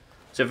relaying it.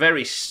 It's a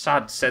very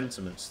sad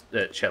sentiment,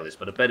 Chalice,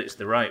 but I bet it's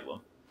the right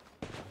one.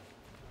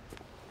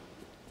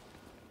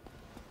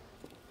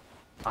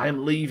 I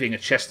am leaving a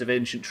chest of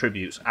ancient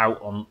tributes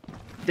out on...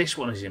 This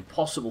one is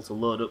impossible to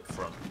load up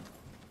from.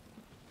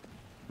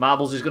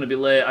 Marbles is going to be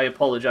late. I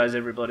apologise,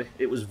 everybody.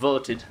 It was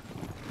voted.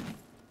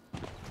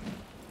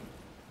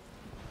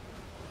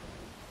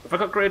 Have I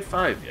got grade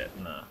 5 yet?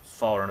 No.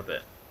 4 and a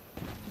bit.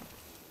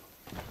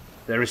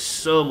 There is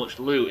so much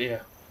loot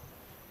here.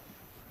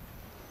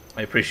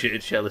 I appreciate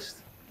it, Cellist.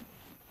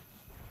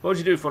 What would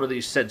you do if one of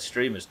these said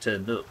streamers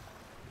turned up?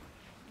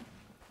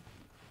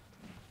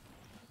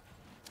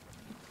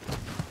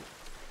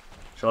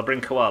 Shall I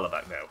bring Koala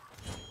back now?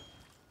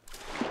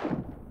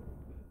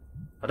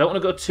 I don't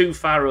want to go too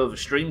far over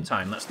stream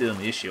time, that's the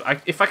only issue.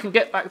 If I can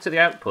get back to the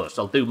outpost,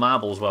 I'll do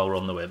marbles while we're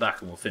on the way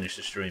back and we'll finish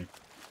the stream.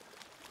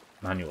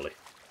 Manually.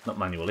 Not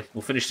manually.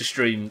 We'll finish the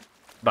stream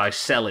by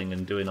selling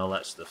and doing all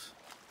that stuff.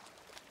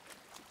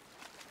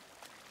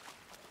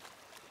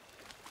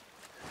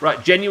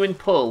 Right, genuine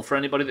poll for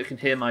anybody that can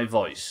hear my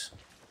voice.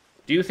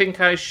 Do you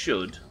think I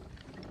should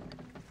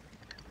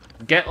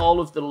get all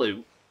of the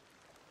loot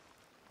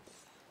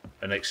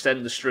and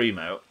extend the stream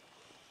out?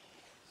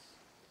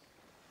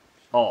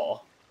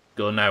 Or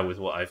go now with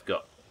what I've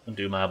got and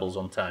do marbles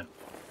on time?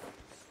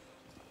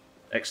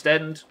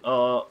 Extend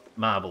or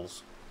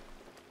marbles?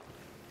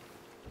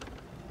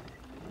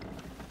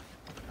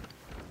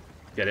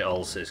 Get it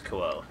all, says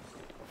Koala.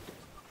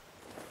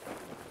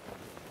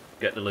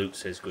 Get the loot,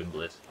 says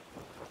Gwynblade.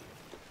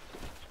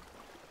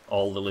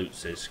 All the loot,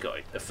 says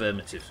Scotty.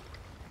 Affirmative.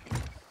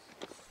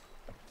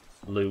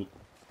 Loot.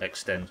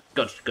 Extend.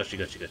 Gotcha, gotcha,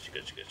 gotcha, gotcha,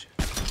 gotcha, gotcha.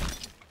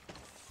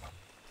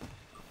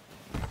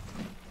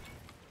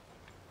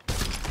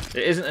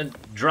 It isn't a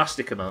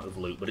drastic amount of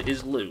loot, but it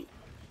is loot.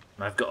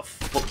 And I've got a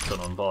fuck ton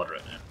on board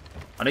right now.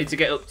 I need to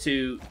get up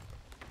to...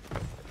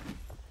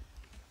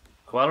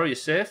 Koala, are you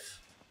safe?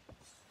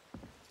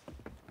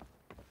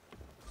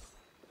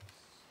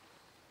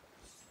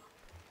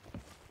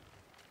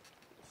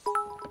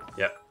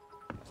 Yep.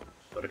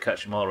 Gotta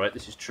catch them all, right?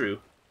 This is true.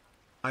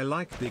 I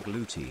like big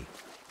looty.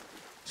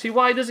 See,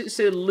 why does it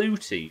say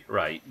looty,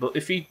 right? But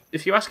if you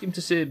ask him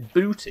to say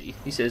booty,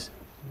 he says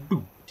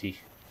booty.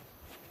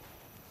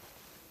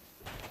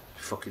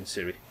 Fucking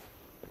Siri.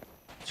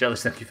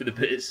 Chalice, thank you for the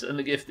bits and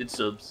the gifted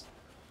subs.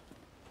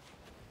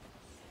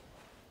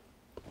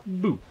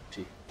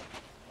 Booty.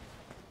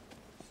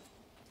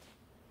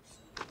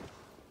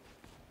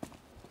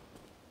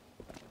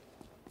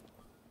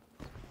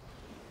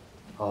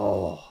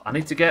 Oh, I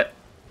need to get...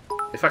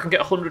 If I can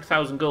get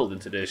 100,000 gold in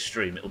today's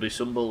stream, it'll be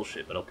some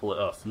bullshit, but I'll pull it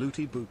off.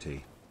 Looty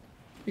booty.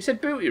 He said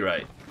booty,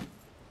 right?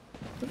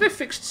 Have they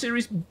fixed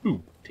Siri's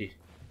booty?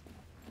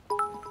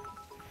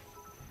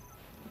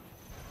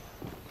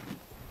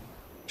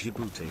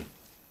 Djibouti.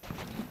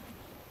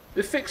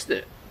 They fixed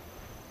it.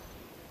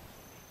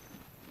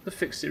 The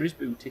fixed series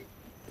booty.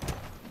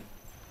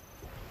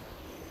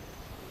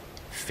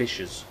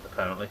 Fishers,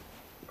 apparently.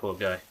 Poor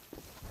guy.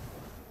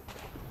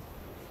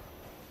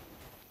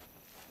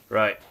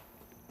 Right.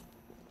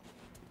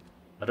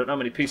 I don't know how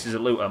many pieces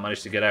of loot I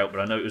managed to get out, but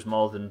I know it was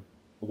more than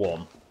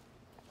one.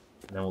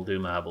 And then we'll do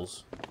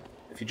marbles.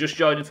 If you're just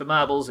joining for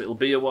marbles, it'll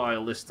be a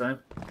while this time.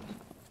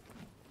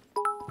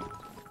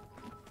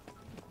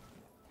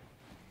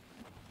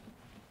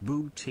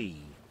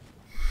 Booty.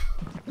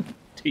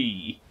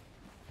 Tea.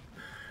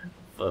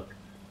 Fuck.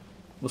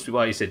 Must be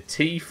why you said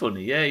tea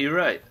funny. Yeah, you're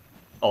right.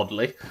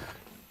 Oddly.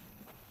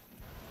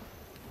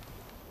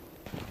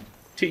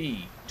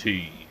 Tea.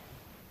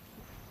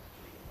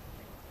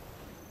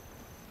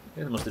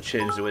 Yeah, they must have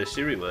changed the way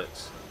Siri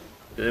works.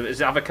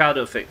 Is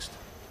avocado fixed?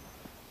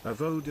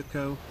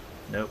 Avodico.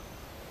 Nope.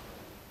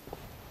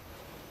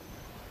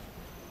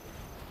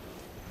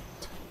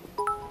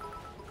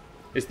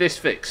 Is this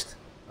fixed?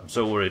 I'm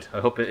so worried. I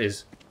hope it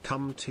is.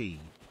 Come tea.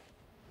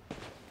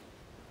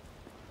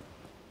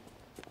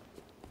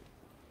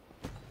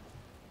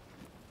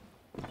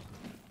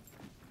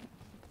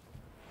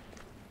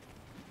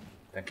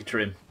 Thank you,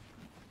 Trim.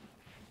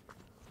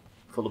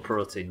 Full of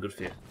protein, good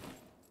for you.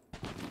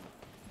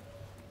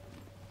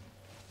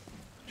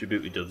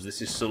 Djibouti Dubs,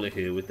 this is Sully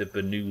here with the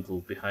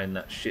Banoodle behind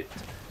that shit.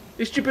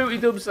 Is Djibouti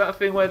Dubs that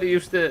thing where they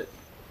used to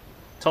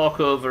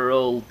talk over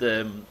old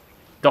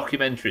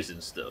documentaries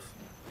and stuff?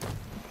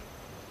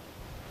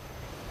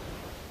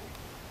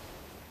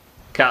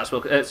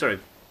 Catswell, sorry.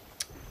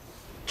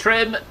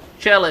 Trim,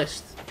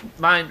 cellist,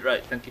 mind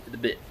right, thank you for the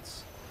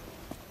bits.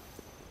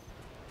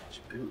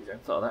 Djibouti, I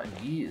haven't thought of that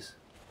in years.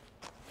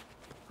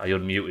 I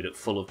unmuted it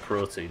full of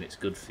protein, it's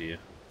good for you.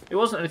 It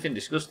wasn't anything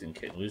disgusting,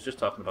 King, we was just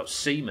talking about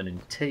semen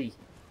and tea.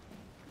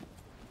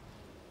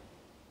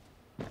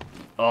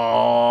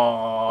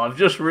 Oh, I've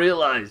just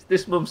realised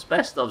this month's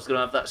best of's going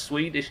to have that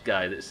Swedish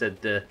guy that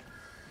said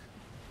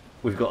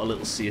we've got a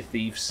little Sea of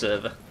Thieves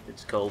server.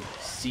 It's called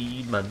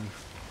Seaman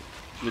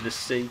with a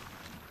C.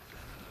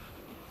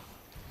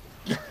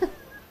 Shout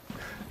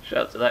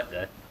out to that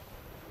guy.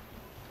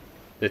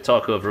 They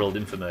talk over old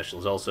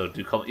infomercials. Also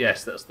do comment.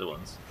 Yes, that's the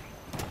ones.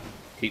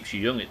 Keeps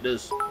you young. It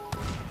does.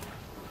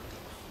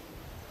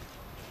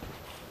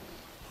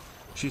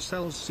 She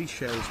sells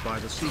seashells by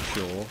the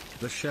seashore.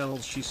 The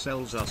shells she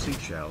sells are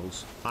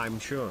seashells, I'm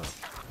sure.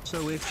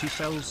 So if she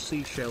sells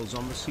seashells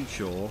on the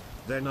seashore,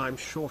 then I'm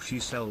sure she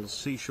sells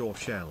seashore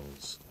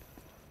shells.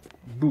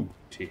 Booty.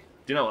 Do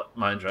you know what?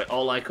 Mine's right.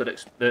 All I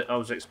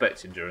was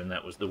expecting during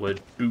that was the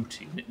word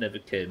booty, and it never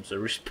came. So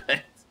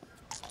respect.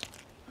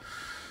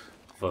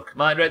 Fuck.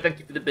 Mind right. Thank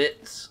you for the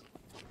bits.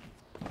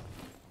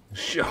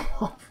 Show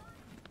off.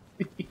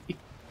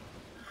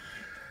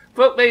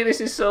 Fuck me, this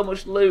is so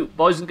much loot.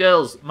 Boys and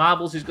girls,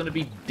 marbles is going to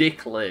be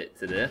dick late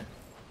today.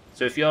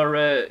 So if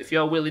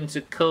you're willing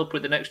to cope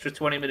with an extra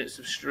 20 minutes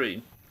of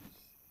stream,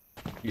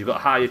 you've got a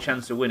higher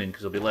chance of winning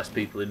because there'll be less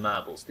people in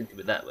marbles. Think of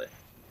it that way.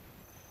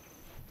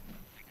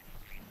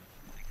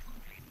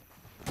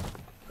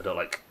 I don't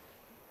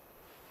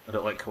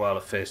like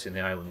koala facing the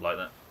island like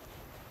that.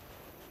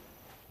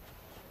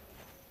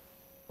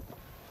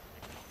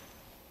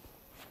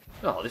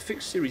 Oh, they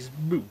fixed series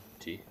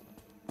booty.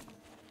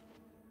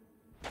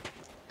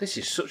 This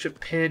is such a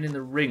pain in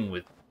the ring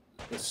with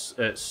this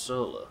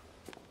solo.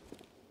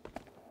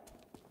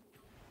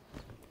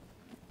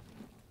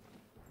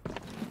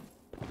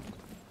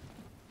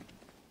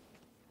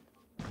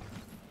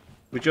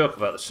 We joke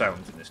about the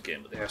sounds in this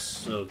game, but they are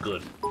so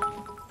good.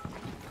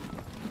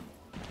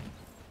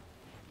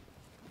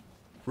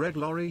 Red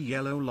lorry,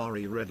 yellow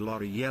lorry, red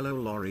lorry, yellow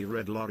lorry,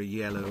 red lorry,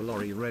 yellow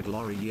lorry, red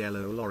lorry,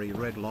 yellow lorry,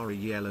 red lorry,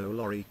 yellow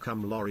lorry,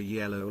 come lorry,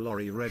 yellow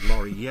lorry, red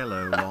lorry,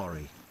 yellow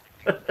lorry.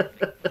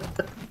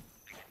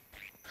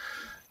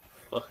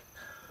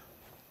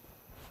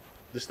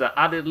 Just that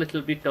added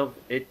little bit of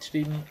a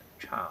trim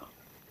charm.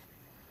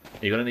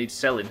 You're going to need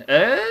selling.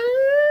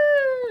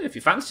 If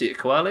you fancy it,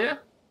 Koalia.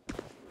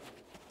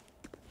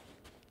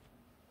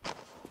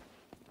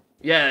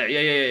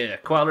 Yeah.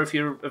 Koala, if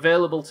you're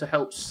available to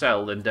help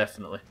sell, then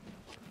definitely.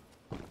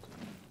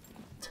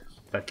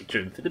 Thank you,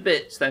 Trim, for the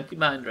bits. Thank you,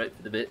 Mindright,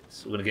 for the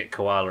bits. We're going to get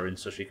Koala in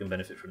so she can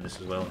benefit from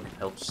this as well and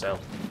help sell.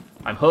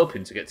 I'm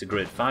hoping to get to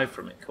grade 5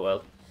 from it,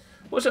 Koala.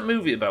 What's that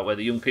movie about where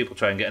the young people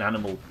try and get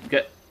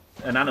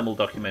an animal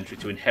documentary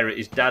to inherit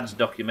his dad's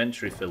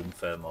documentary film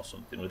firm or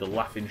something with a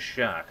laughing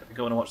shark? I think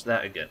I want to watch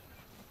that again.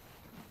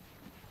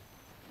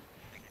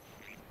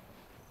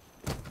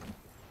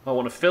 I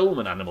want to film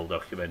an animal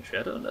documentary,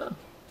 I don't know.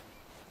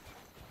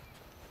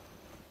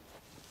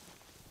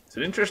 It's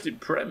an interesting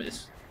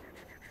premise.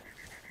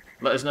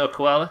 Let us know,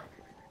 Koala.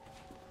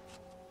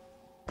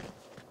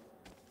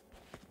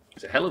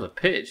 It's a hell of a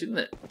pitch, isn't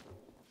it?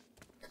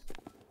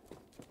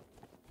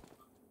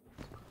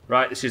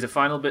 Right, this is the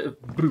final bit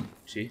of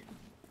booty.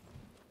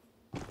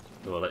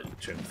 I won't let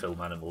Trim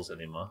film animals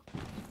anymore.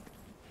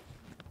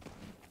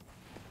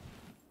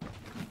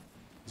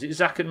 Is it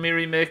Zack and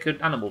Miri make an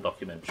animal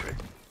documentary?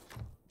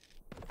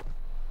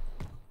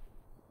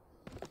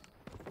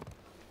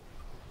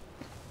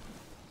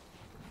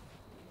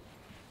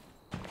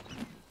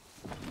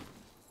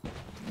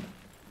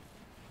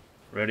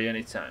 Ready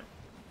anytime.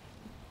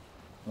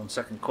 1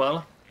 second,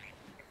 koala.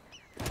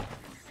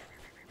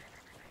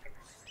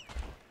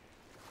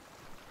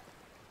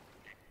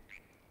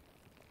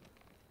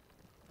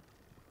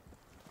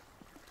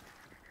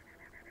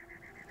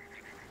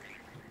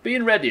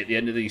 Being ready at the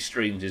end of these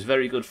streams is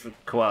very good for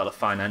koala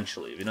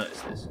financially. Have you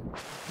noticed this?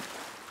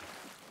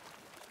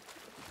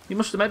 You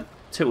must have made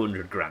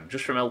 200 grand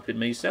just from helping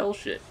me sell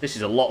shit. This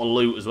is a lot of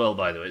loot as well,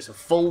 by the way. It's a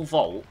full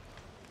vault.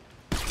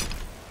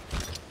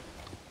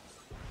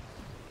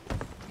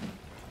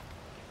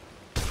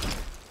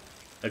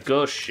 A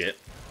ghost ship.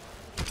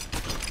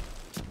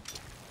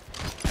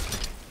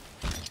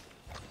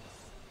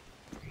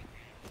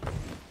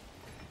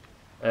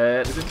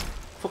 There's a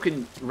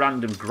fucking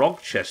random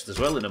grog chest as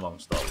well in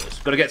amongst all this.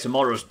 Got to get to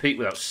Morrow's Peak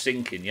without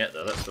sinking yet,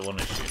 though. That's the one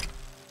issue.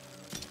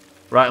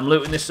 Right, I'm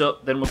looting this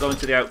up, then we're going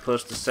to the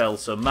outpost to sell,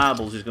 so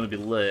Marbles is going to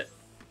be late.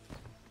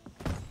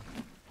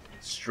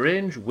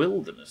 Strange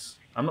Wilderness.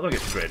 I'm not going to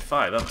get to grade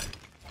 5, am I?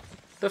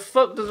 The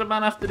fuck does a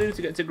man have to do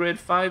to get to grade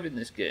 5 in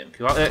this game?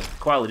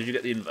 Koala, did you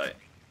get the invite?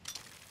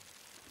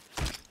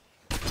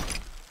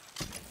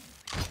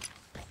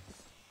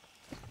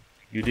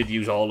 You did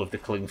use all of the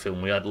cling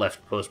film we had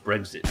left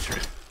post-Brexit,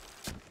 true.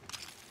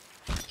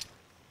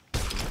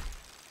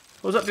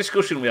 What was that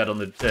discussion we had on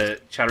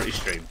the charity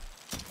stream?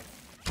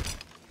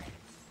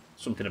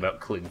 Something about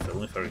cling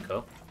film, if I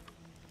recall.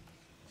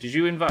 Did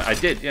you invite? I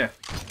did, yeah.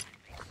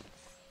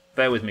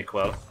 Bear with me,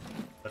 Quell.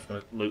 I'm just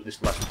going to loot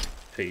this last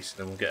piece,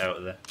 then we'll get out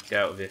of there.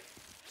 Get out of here.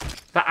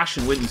 That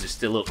Ashen Winds is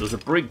still up. There was a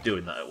brig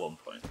doing that at one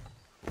point.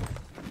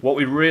 What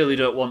we really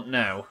don't want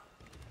now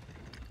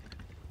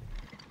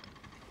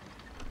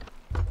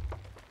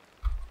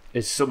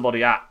is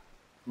somebody at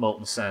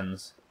Molten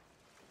Sands.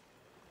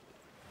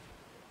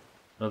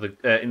 Another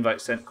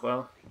invite sent,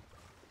 Quell.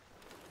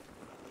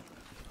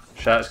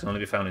 Sharks can only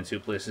be found in 2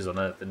 places on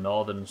Earth, the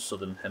northern and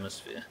southern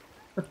hemisphere.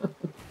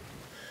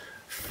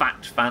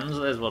 Fact fans,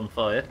 there's one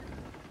for you.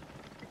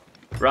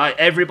 Right,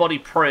 everybody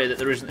pray that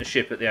there isn't a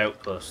ship at the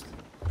outpost.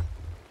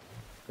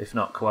 If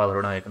not, Koala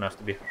and I are going to have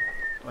to be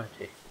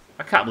ready.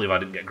 I can't believe I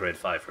didn't get grade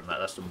 5 from that,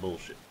 that's some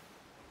bullshit.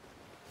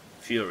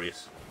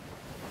 Furious.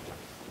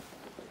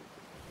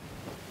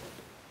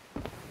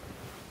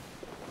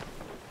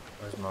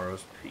 Where's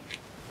Morrow's Peak?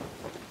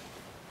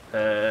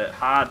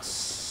 Hard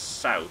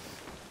south.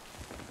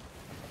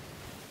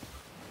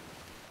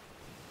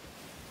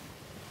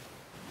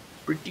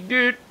 Pretty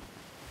good.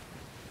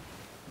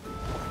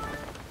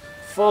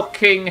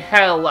 Fucking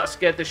hell, that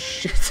scared the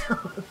shit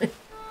out of me.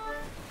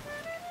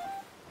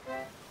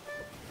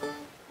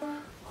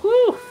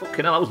 Whew,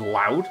 fucking hell, that was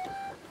loud.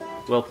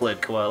 Well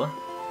played, Koala.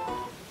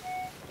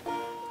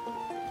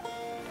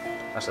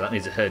 Actually, that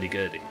needs a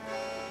hurdy-gurdy.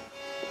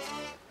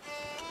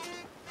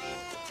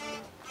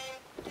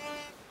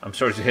 I'm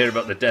sorry to hear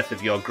about the death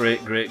of your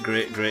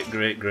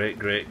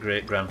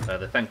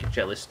great-great-great-great-great-great-great-great-grandfather. Thank you,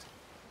 cellist.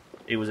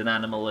 He was an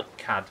animal, a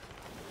cad,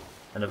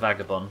 and a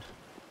vagabond.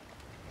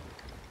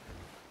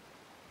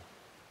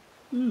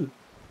 Ooh.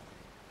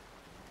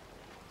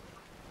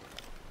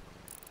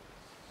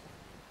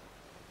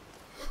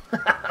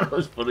 That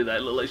was funny, that.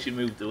 It looked like she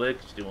moved away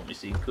because she didn't want me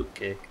seeing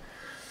Cupcake.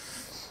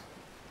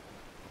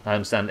 I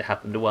understand it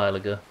happened a while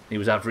ago. He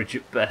was average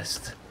at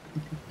best.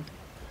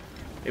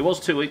 It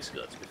was 2 weeks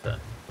ago, to be fair.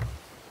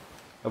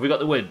 Have we got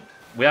the wind?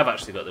 We have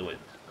actually got the wind.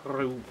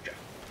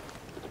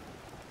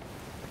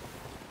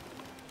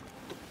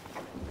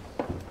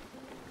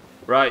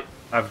 Right,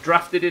 I've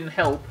drafted in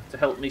help to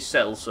help me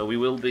sell, so we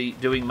will be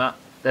doing that.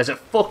 There's a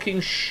fucking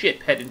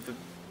ship heading for...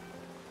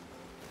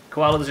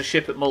 Koala, there's a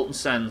ship at Molten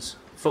Sands.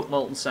 Fuck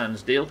Molten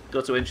Sands, deal?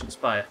 Go to Ancient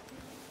Spire.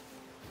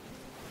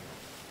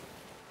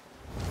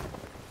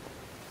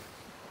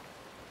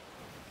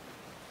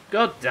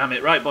 God damn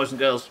it. Right, boys and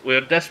girls,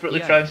 we're desperately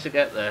trying to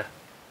get there.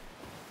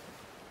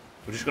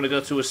 We're just going to go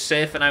to as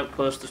safe an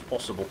outpost as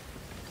possible.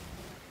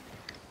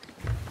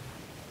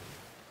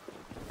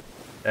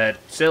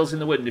 Sails in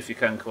the wind if you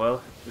can,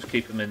 Koala. Just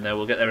keep them in there.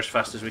 We'll get there as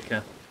fast as we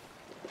can.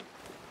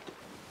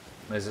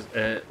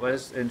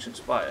 Where's Ancient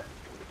Spire?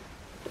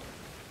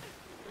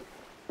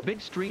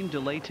 Big stream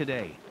delay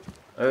today.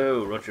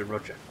 Oh, roger,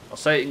 roger. I'll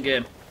say it in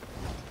game.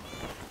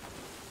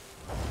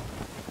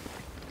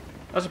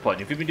 That's a point.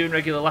 Have you been doing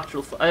regular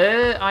lateral...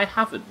 I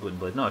haven't,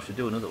 Gwynblade. No, I should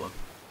do another one.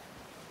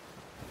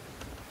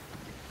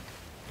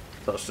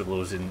 Thought Stubbler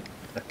was in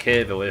a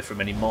cave away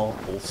from any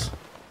mortals.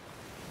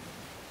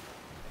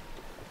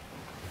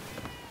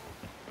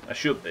 I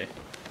should be.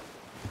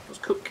 What's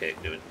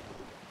Cupcake doing?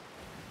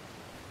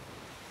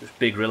 Just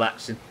big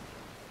relaxing.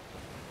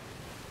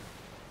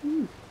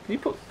 Can you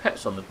put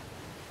pets on them?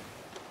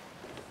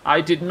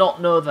 I did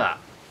not know that.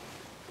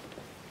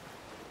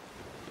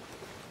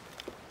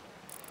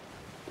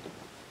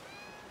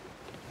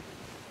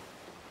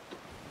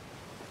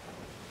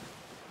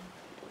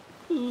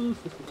 I'm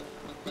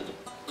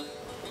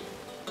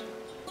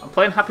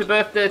playing Happy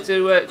Birthday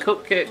to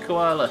Cupcake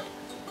Koala.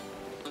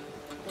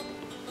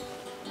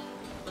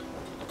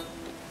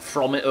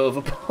 From it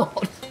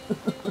overboard.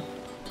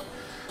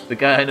 The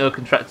guy I know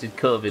contracted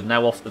COVID,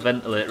 now off the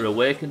ventilator,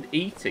 awake and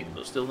eating,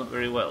 but still not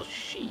very well.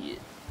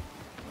 Shit.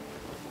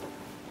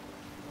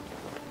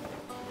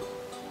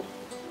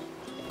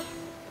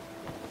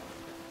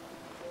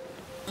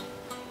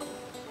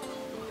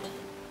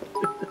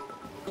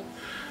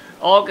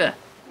 Auger.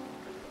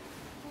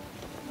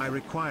 I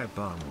require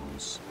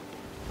buns.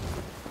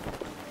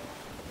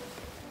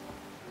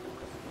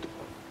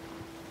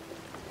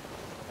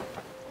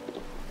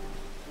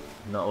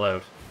 Not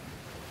allowed.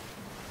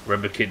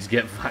 Remember, kids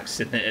get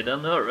vaccinated.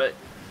 I know, right?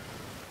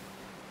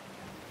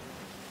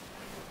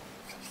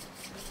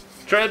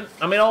 Trent,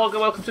 Olga,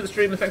 welcome to the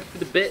stream and thank you for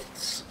the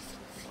bits.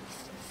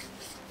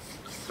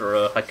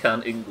 Throw, I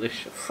can't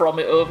English. From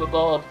it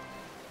overboard.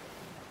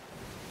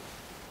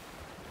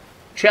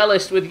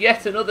 Cellist with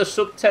yet another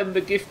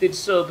September gifted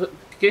sub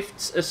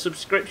gifts a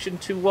subscription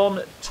to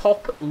one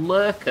top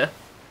lurker.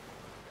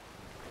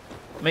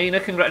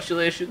 Mina,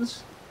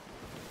 congratulations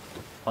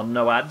on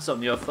no ads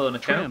on your phone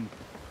account.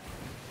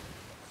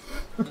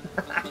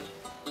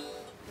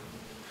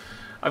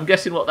 I'm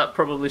guessing what that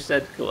probably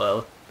said,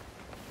 Koala.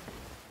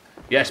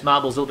 Yes,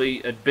 marbles will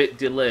be a bit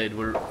delayed.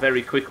 We're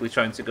very quickly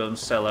trying to go and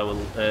sell our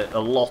a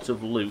lot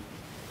of loot.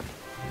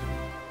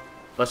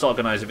 Let's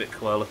organise a bit,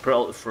 Koala. Put it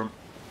all at the front.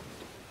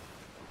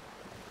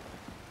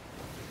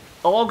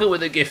 Auger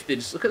with the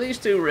gifted. Look at these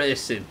two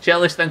racing.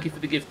 Chalice, thank you for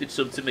the gifted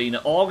sub to Mina.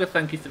 Auger,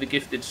 thank you for the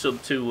gifted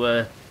sub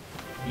to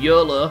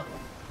YOLO.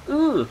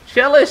 Ooh,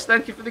 Chalice,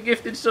 thank you for the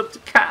gifted sub to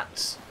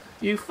Cats.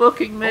 You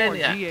fucking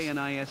maniacs.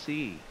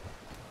 G-A-N-I-S-E.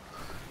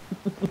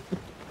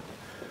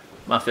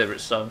 My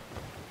favourite song.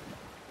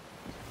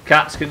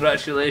 Cats,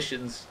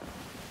 congratulations.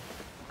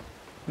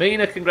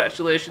 Mina,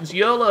 congratulations.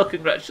 YOLO,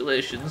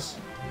 congratulations.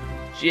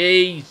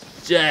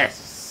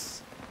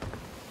 Jesus.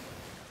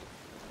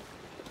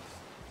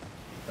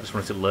 I just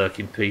wanted to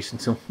lurk in peace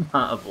until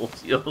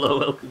Marbles. YOLO,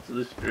 welcome to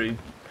the stream.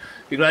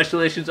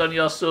 Congratulations on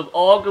your sub.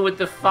 Auger with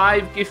the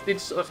 5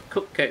 gifted subs.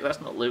 Cupcake, that's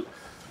not loot.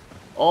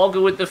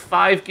 Auger with the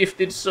 5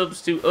 gifted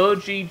subs to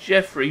OG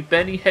Jeffrey,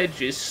 Benny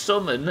Hedges,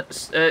 Summon,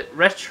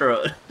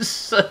 Retro,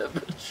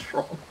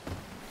 Serbatron.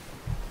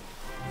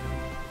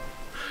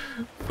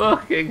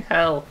 Fucking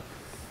hell.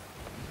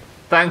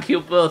 Thank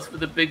you both for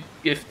the big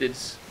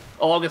gifteds.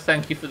 Auger,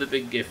 thank you for the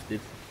big gifted.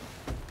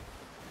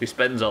 Who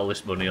spends all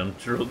this money on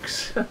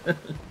drugs.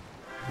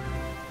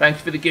 Thank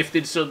you for the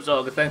gifted subs,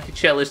 Auger. Thank you,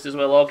 Cellist, as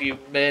well. Auger, you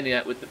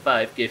maniac with the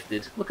 5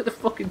 gifted. Look at the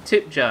fucking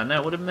tip jar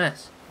now. What a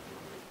mess.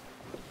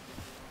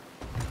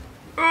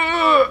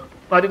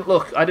 I didn't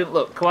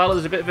look. Koala,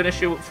 there's a bit of an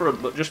issue up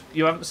front, but just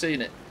you haven't seen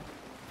it.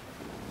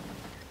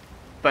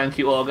 Thank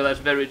you, Auger. That's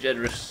very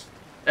generous.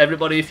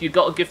 Everybody, if you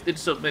got a gifted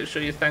sub, make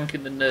sure you're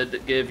thanking the nerd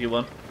that gave you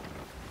one.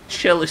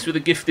 Cellist with a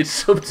gifted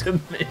sub to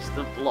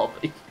Mr.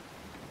 Blobby.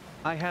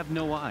 I have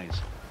no eyes.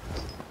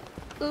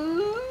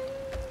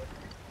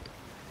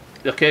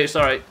 Okay, it's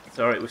alright. It's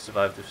alright, we've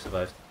survived.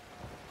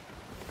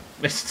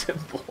 Mr.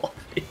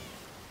 Blobby.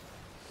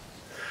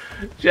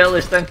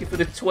 Jealous, thank you for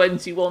the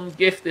 21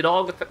 gifted.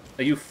 Are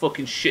you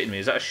fucking shitting me?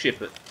 Is that a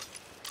shipper?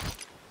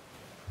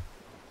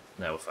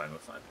 No, we're fine.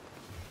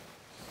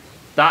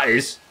 That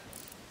is.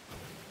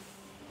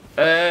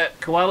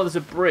 Koala, there's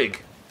a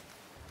brig.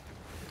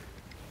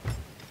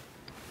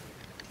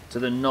 To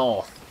the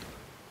north.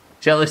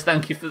 Jealous,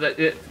 thank you for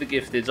the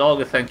gifteds.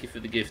 Olga, thank you for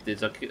the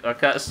gifteds. I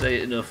can't say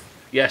it enough.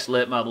 Yes,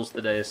 late marbles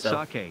today,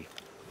 so. Sake.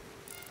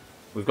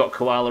 We've got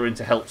Koala in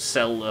to help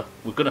sell though.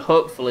 We're going to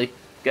hopefully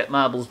get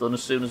marbles done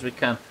as soon as we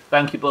can.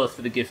 Thank you both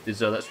for the gifteds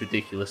though, that's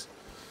ridiculous.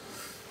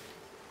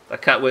 I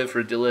can't wait for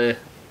a delay.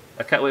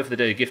 I can't wait for the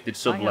day a gifted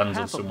sub lands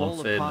on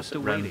someone famous at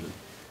random.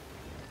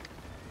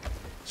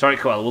 Sorry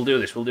Koala, we'll do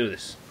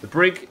this. The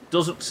brig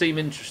doesn't seem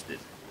interested.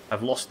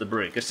 I've lost the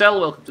brig.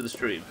 Estelle, welcome to the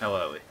stream. How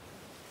are we?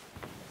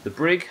 The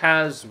brig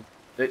has...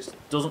 It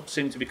doesn't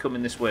seem to be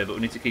coming this way, but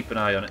we need to keep an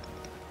eye on it.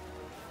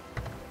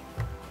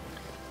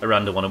 A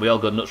random one, and we all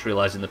go nuts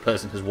realising the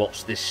person has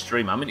watched this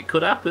stream. I mean, it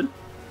could happen.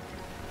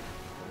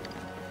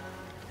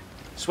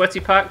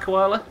 Sweaty Park,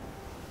 Koala?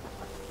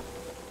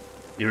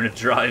 You're in a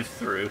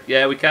drive-through.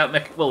 Yeah, we can't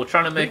make it... Well, we're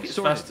trying to make it as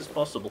fast as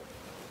possible.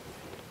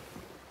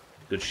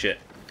 Good shit.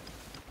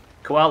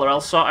 Koala,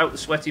 I'll sort out the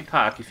Sweaty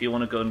Park if you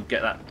want to go and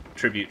get that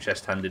tribute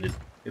chest handed in.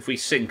 If we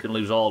sink and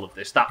lose all of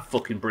this, that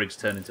fucking brig's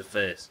turn into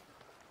face.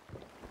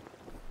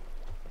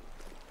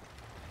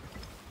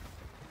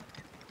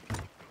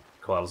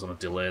 Koala's on a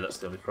delay, that's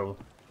the only problem.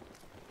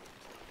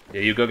 Yeah,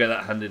 you go get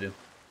that handed in.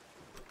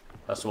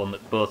 That's the one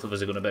that both of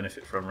us are going to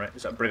benefit from, right?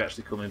 Is that brig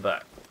actually coming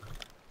back?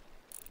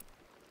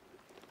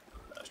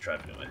 Let's try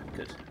it anyway.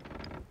 Good.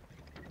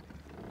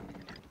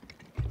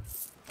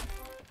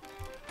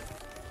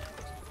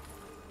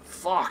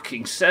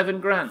 Fucking 7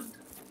 grand.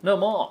 No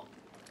more.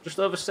 Just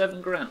over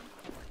 7 grand.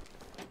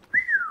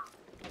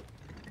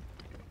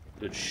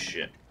 Good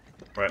shit.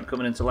 Right, I'm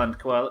coming into land,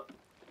 Koala.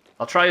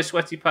 I'll try a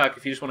Sweaty Park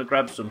if you just want to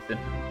grab something.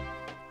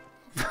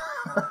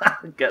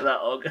 Get that,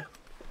 Auger.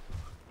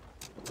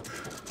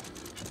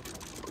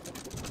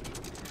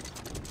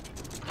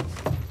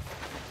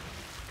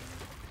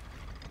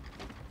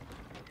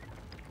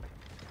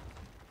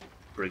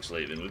 Briggs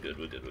leaving. We're good,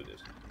 we're good, we're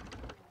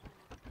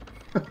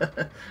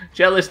good.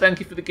 Jealous,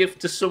 thank you for the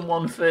gift to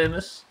someone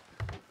famous.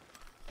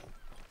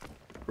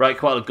 Right,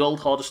 Koala, gold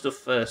hoarder stuff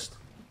first.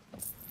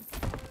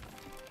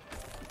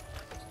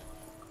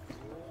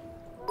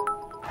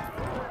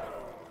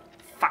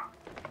 Fuck.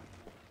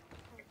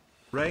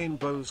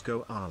 Rainbows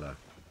go Allah.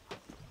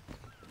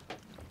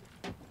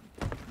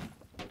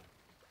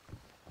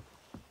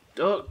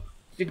 Don't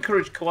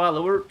encourage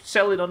Koala, we're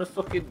selling on a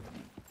fucking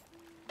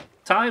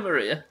timer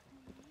here.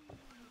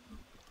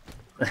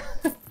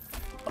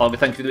 Olga,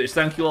 thank you for the bits.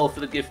 Thank you all for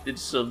the gifted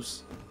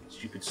subs.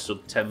 Stupid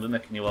September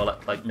making you all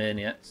act like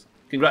maniacs.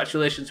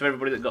 Congratulations to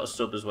everybody that got a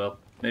sub as well.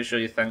 Make sure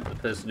you thank the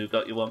person who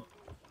got you one.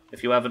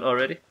 If you haven't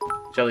already.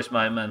 Jealous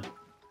my man.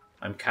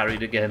 I'm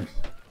carried again.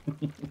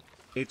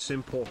 It's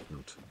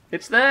important.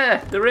 It's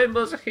there! The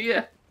rainbows are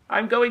here!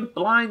 I'm going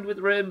blind with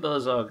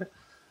rainbows, Olga.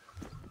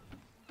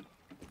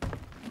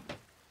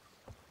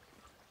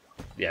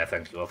 Yeah,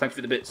 thank you all. Thank you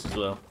for the bits as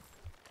well.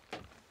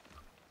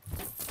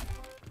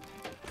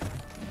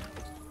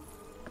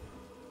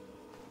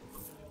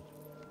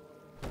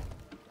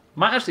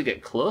 Might actually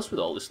get close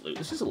with all this loot.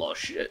 This is a lot of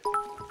shit.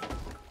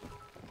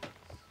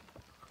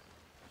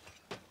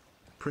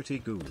 Pretty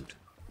good.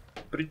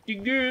 Pretty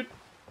good.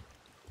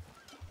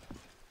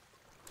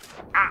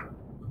 Ah!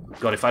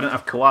 God, if I didn't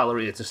have Koala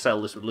here to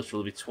sell, this would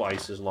literally be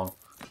twice as long.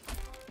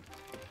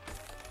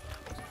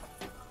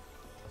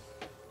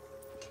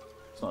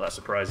 It's not that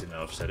surprising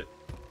now I've said it.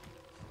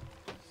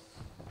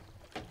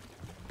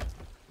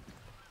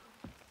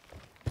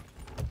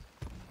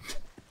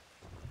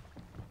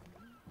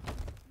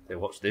 They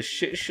watch this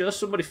shit show,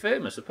 somebody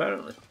famous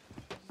apparently.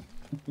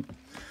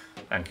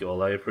 Thank you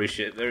all, I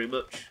appreciate it very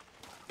much.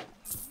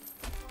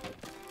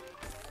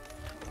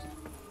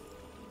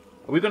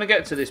 Are we going to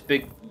get to this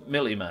big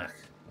milli mark?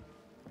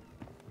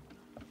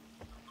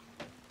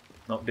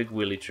 Not big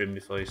willy trim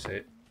before you say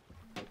it.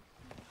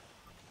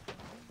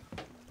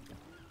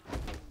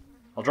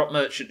 I'll drop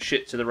merchant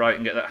shit to the right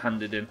and get that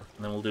handed in,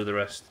 and then we'll do the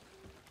rest.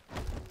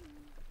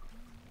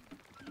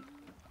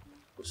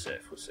 We're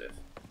safe, we're safe.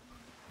 I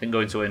think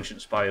going to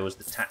Ancient Spire was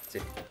the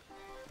tactic.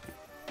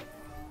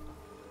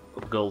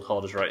 Put gold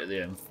hoarders right at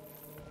the end.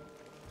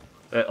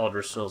 Order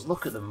of Souls.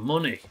 Look at the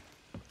money!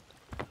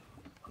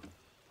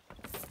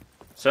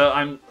 So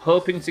I'm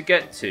hoping to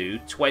get to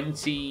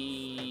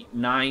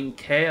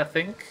 29k, I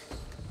think.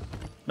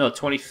 No,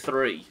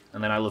 23,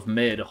 and then I'll have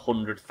made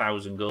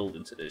 100,000 gold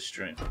in today's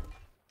stream.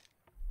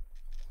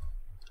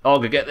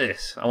 Olga, get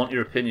this. I want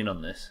your opinion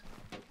on this.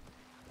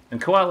 And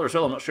Koala as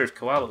well. I'm not sure if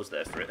Koala was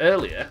there for it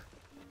earlier.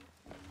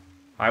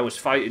 I was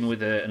fighting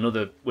with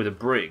a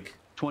brig.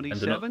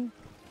 27?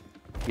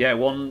 Yeah,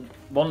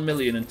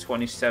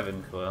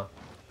 1,027,000 Koala.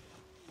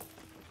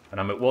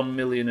 And I'm at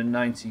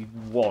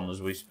 1,091,000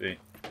 as we speak.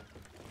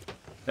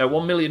 No,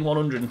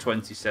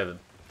 1,127,000.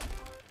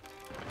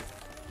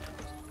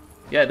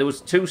 Yeah, there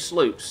was 2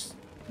 sloops.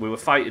 We were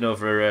fighting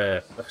over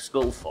a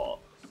skull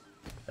fort,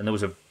 and there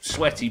was a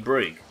sweaty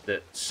brig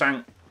that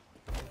sank.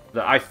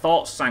 That I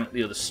thought sank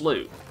the other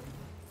sloop.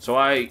 So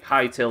I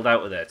hightailed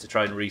out of there to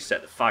try and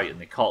reset the fight,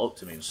 and they caught up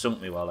to me and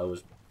sunk me while I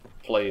was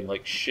playing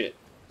like shit.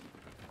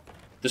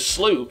 The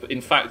sloop, in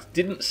fact,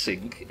 didn't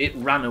sink. It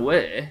ran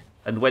away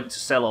and went to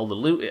sell all the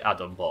loot it had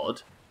on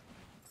board.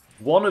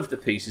 One of the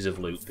pieces of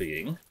loot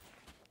being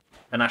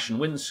an Ashen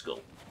Wind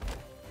skull.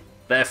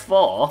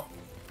 Therefore,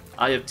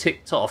 I have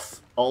ticked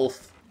off all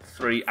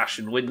 3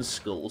 Ashen Wind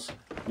skulls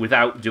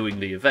without doing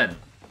the event,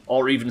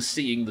 or even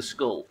seeing the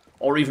skull,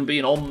 or even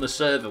being on the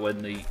server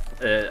when the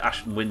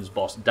Ashen Winds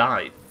boss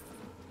died.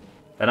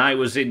 And I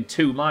was in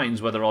 2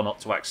 minds whether or not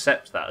to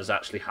accept that as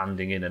actually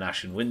handing in an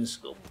Ashen Wind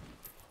skull.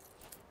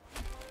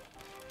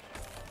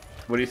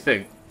 What do you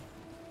think?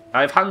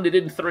 I've handed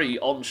in 3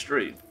 on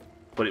stream,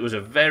 but it was a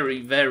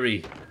very,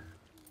 very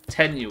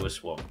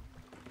tenuous one.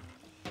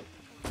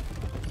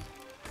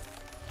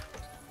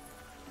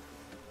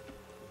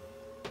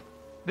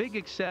 Big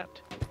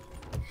accept.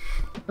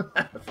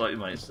 I thought you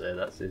might say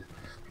that's his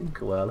from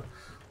Koala.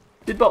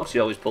 Did Boxy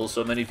always pull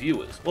so many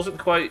viewers? Wasn't he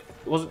quite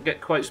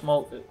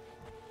small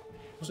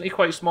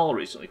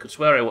recently? Could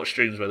swear I watched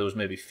streams where there was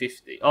maybe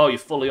 50. Oh, you're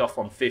fully off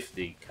on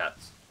 50,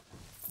 Cats.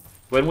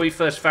 When we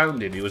first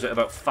found him, he was at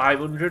about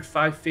 500,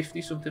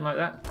 550, something like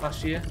that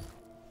last year.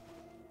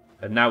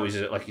 And now he's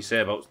at, like you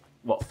say, about,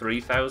 what,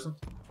 3,000?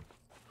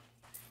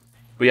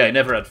 But yeah, he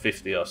never had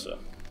 50 or so.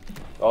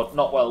 Or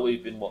not while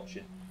we've been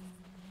watching.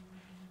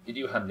 Did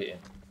you hand it in?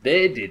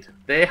 They did.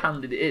 They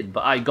handed it in,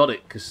 but I got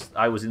it because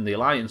I was in the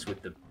alliance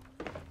with them.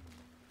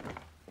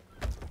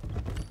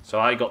 So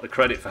I got the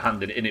credit for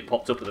handing it in. It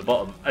popped up at the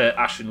bottom.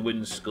 Ashen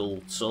Wind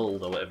Skull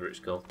sold, or whatever it's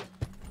called.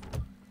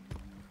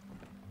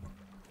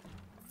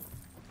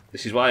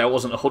 This is why I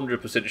wasn't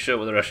 100% sure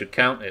whether I should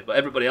count it, but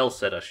everybody else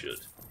said I should.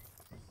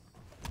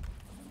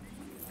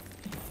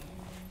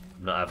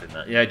 I'm not having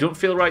that. Yeah, it don't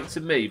feel right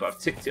to me, but I've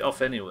ticked it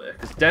off anyway.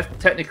 Because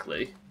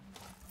technically,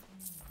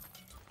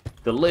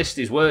 the list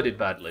is worded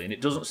badly, and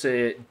it doesn't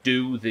say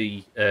do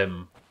the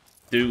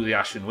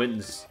Ashen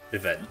Winds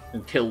event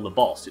and kill the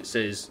boss. It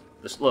says,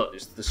 look,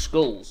 it's the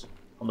skulls.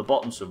 On the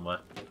bottom somewhere.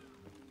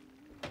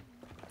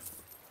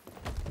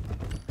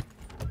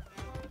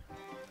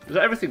 Is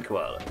that everything,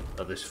 Koala?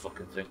 Oh, this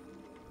fucking thing.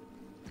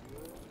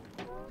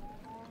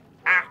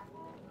 Ah!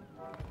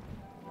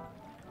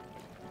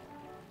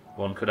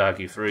 One could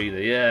argue for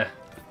either, yeah.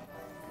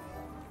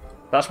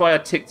 That's why I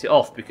ticked it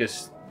off,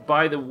 because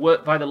by the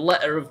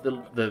letter of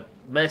the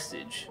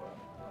message,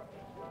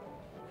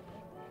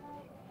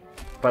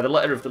 by the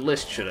letter of the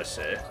list, should I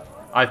say,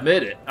 I've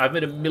made it. I've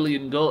made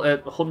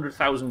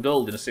 100,000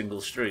 gold in a single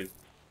stream.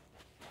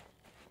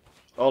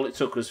 All it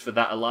took was for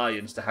that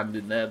alliance to hand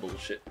in their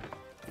bullshit.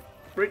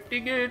 Pretty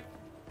good.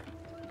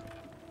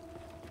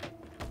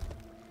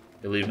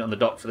 You're leaving it on the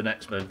dock for the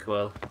next man,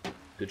 Coel.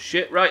 Good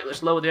shit. Right,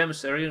 let's lower the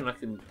emissary and I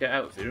can get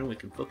out of here and we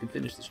can fucking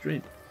finish the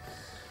stream.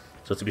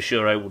 So to be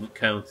sure, I wouldn't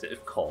count it,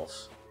 of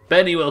course.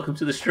 Benny, welcome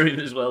to the stream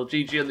as well.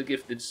 GG on the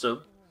gifted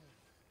sub.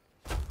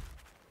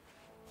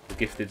 The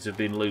gifteds have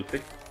been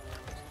looping.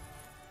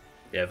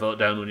 Yeah, vote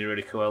down when you're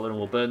ready, Koala, and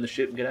we'll burn the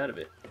ship and get out of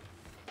it.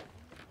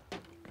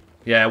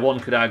 Yeah, one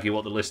could argue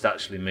what the list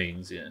actually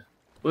means, yeah.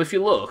 Well, if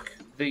you look,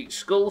 the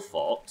Skull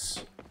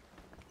Forts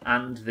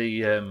and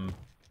the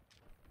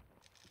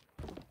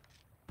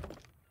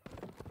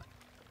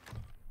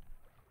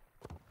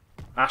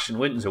Ashen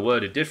Winds are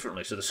worded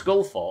differently. So the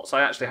Skull Forts,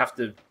 I actually have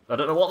to... I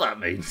don't know what that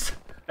means.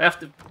 I have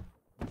to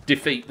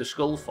defeat the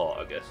Skull Fort,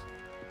 I guess.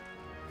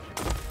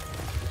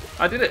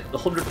 I did it.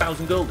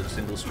 100,000 gold in a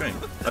single stream.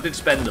 I did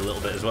spend a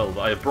little bit as well,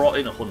 but I brought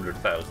in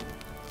 100,000.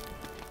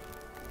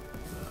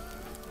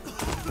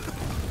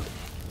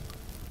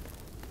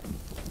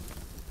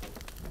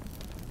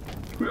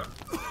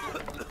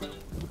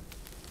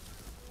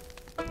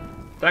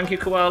 Thank you,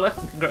 Koala.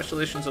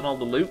 Congratulations on all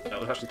the loot. That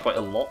was actually quite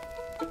a lot.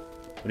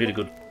 We need a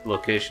good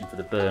location for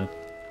the burn.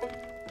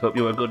 Hope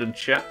you were good in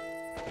chat.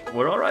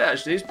 We're alright,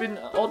 actually. It's been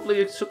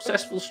oddly a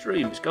successful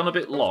stream. It's gone a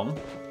bit long.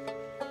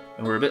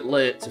 And we're a bit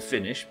late to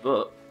finish,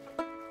 but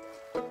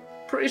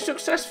pretty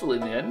successful in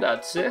the end,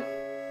 I'd say.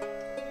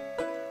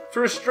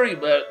 For a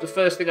stream where the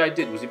first thing I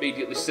did was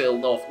immediately sail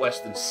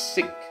northwest and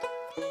sink.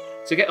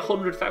 To get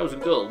 100,000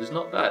 gold is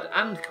not bad.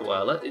 And,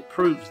 Koala, it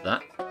proves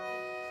that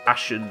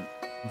Ashen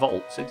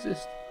vaults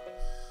exist.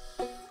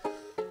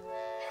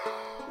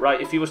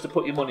 Right, if you was to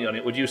put your money on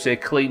it, would you say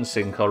clean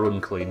sink or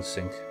unclean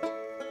sink?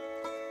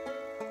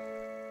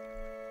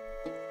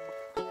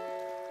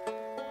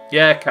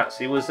 Yeah, Cats,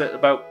 he was at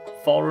about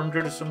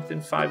 400 or something,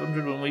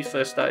 500 when we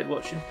first started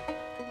watching.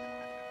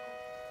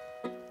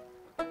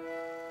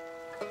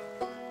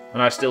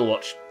 And I still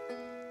watch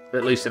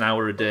at least an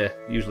hour a day,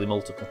 usually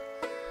multiple.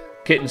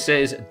 Kitten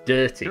says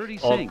dirty. Dirty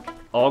sink.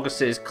 August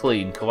says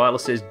clean. Koala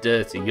says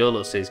dirty.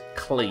 YOLO says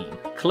clean.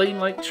 Clean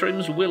like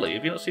Trim's Willy.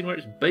 Have you not seen where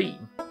it's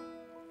been?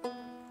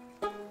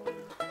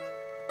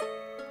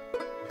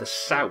 The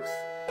south.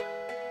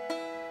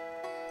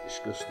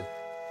 Disgusting.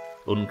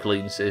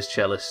 Unclean says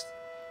Cellist.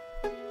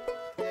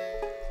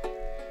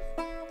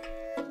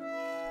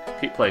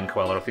 Keep playing,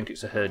 Koala. I think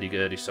it's a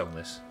hurdy-gurdy song,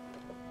 this.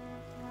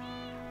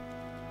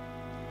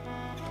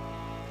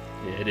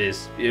 Yeah, it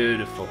is.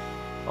 Beautiful.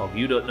 Oh,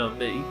 you don't know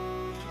me.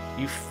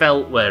 You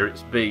felt where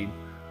it's been.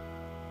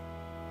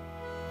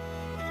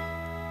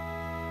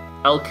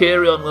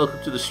 Alcarion,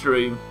 welcome to the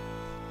stream.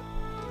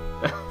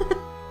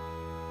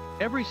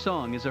 Every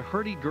song is a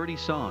hurdy-gurdy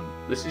song.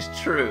 This is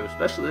true,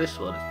 especially this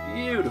one. It's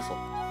beautiful.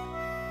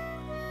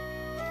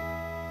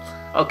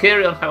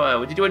 Alcarion, how are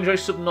we? Did you enjoy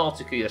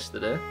Subnautica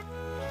yesterday?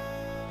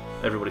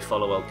 Everybody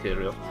follow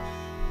Alcarion.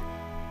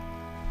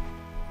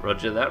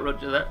 Roger that,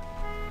 roger that.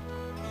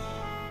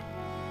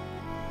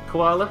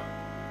 Koala?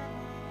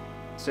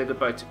 Say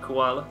goodbye to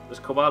Koala. As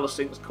Koala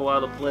sings,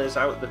 Koala plays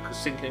out the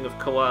sinking of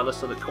Koala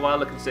so that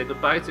Koala can say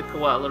goodbye to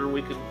Koala and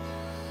we can...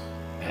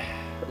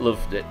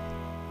 Loved it.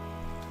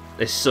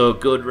 It's so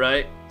good,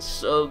 right?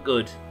 So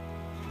good.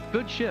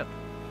 Good ship.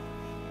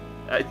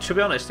 To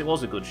be honest, it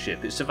was a good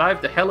ship. It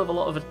survived a hell of a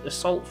lot of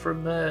assault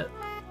from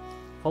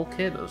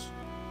volcanoes.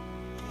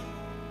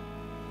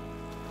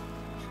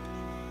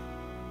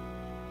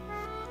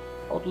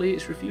 Oddly,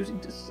 it's refusing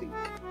to sink.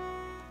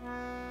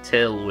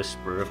 Tail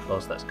Whisperer, of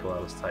course, that's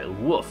Koala's title.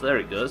 Woof, there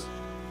it goes.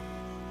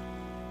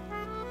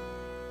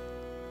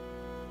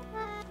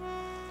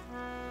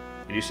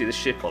 Can you see the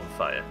ship on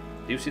fire?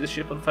 Do you see the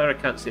ship on fire? I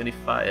can't see any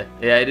fire.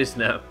 Yeah, it is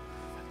now.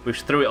 We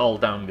threw it all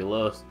down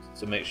below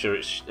to make sure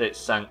it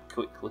sank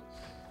quickly.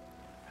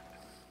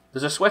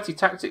 There's a sweaty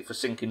tactic for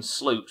sinking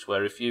sloops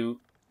where if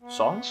you...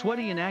 Song?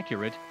 Sweaty and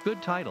accurate.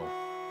 Good title.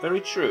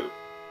 Very true.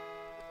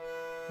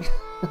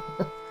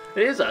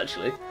 It is,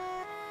 actually.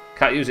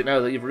 Can't use it now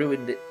that you've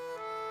ruined it.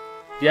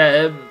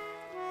 Yeah,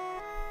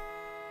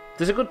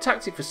 there's a good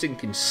tactic for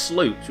sinking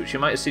sloops, which you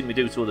might have seen me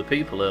do to other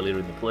people earlier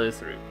in the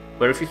playthrough,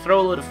 where if you throw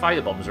a load of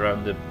firebombs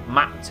around the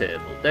map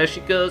table, there she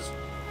goes.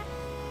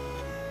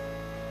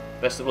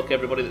 Best of luck,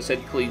 everybody that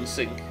said clean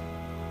sink.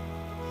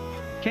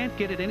 Can't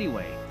get it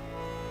anyway.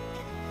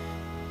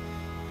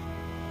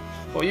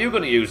 What are you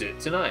going to use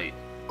it tonight?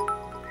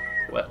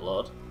 Wet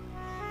Lord.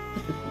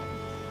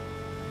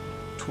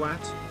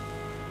 Twat.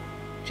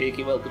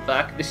 Cheeky, welcome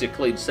back. This is a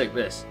clean sink,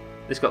 this.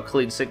 This got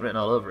clean sink written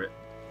all over it.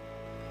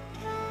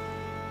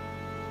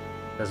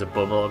 There's a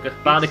bum auger.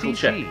 Barnacle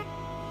check. CC.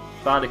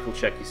 Barnacle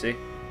check, you see.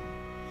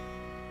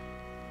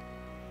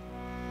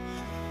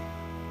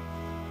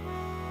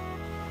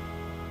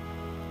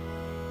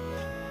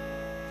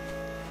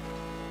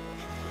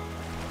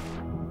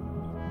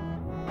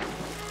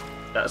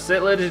 That's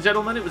it, ladies and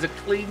gentlemen. It was a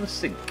clean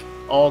sink.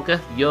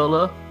 Auger,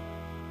 YOLO.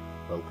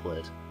 Well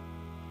played.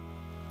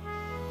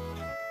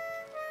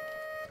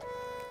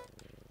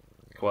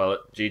 Koala,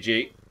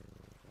 GG.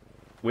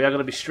 We are going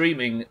to be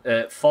streaming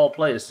 4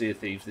 players Sea of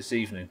Thieves this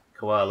evening.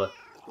 Koala,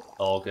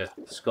 Auger,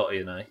 Scotty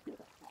and I.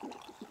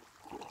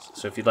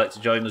 So if you'd like to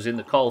join us in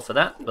the call for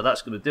that, but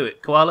that's going to do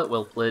it. Koala,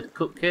 well played.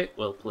 Cupcake,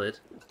 well played.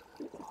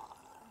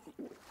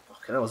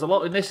 Okay, there was a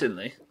lot in this, isn't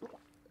there?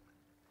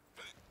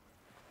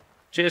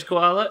 Cheers,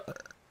 Koala.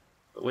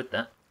 But with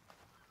that,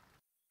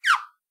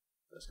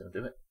 that's going to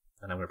do it.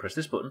 And I'm going to press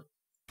this button.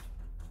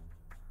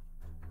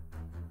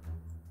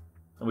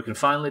 And we can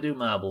finally do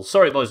marbles.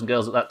 Sorry, boys and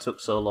girls, that took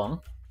so long.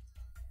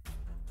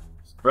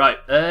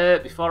 Right,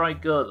 before I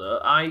go though,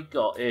 I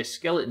got a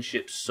skeleton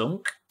ship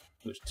sunk.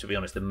 Which, to be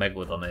honest, the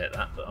Megalodon ate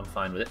that, but I'm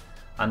fine with it.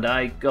 And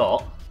I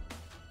got...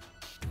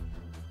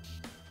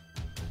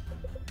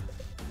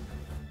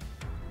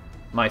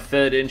 my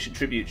 3rd ancient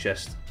tribute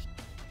chest.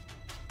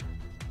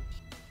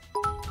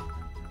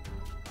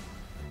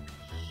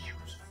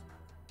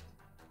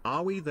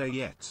 Are we there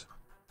yet?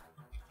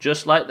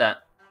 Just like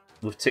that,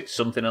 we've ticked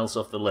something else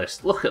off the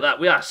list. Look at that,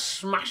 we are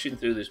smashing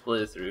through this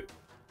playthrough.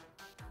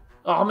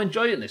 Oh, I'm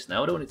enjoying this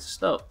now, I don't want it to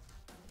stop.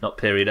 Not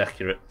period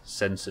accurate,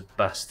 censored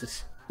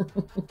bastards.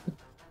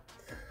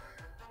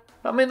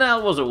 I mean,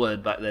 that was a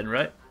word back then,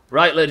 right?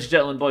 Right, ladies and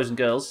gentlemen, boys and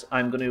girls,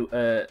 I'm going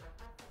to...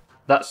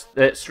 that's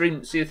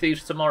stream Sea of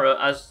Thieves tomorrow,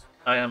 as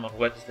I am on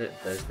Wednesday and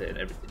Thursday and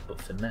everything. But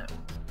for now,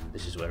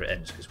 this is where it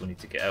ends, because we need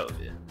to get out of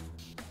here.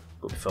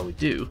 But before we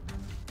do,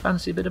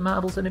 fancy a bit of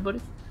marbles, anybody?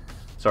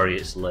 Sorry,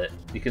 it's late.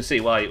 You can see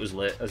why it was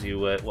late as you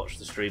watch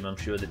the stream, I'm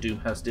sure. The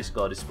Doomhaus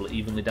Discord is split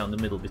evenly down the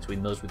middle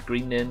between those with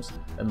green names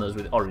and those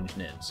with orange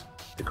names.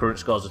 The current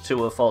scores are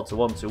 204 to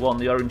 121.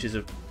 The oranges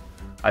have,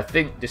 I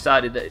think,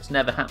 decided that it's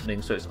never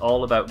happening, so it's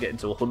all about getting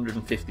to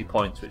 150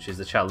 points, which is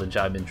the challenge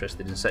I'm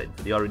interested in setting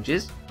for the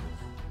oranges.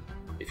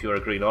 If you're a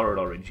green or an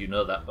orange, you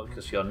know that,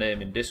 because your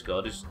name in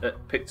Discord is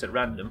picked at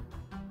random.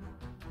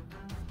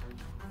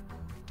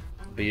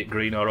 Be it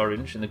green or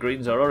orange, and the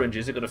greens or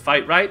oranges are going to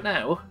fight right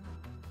now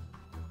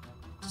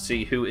to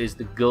see who is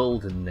the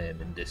golden name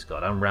in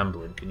Discord. I'm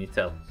rambling, can you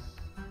tell?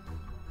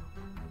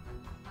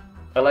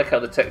 I like how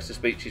the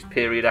text-to-speech is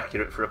period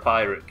accurate for a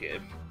pirate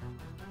game.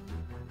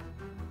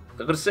 I'm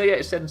going to say, yeah,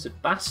 it's censored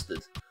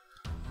bastard.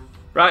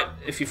 Right,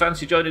 if you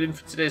fancy joining in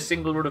for today's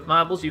single run of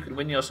marbles, you can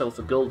win yourself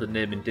a golden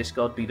name in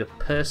Discord. Be the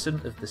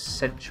person of the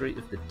century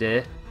of the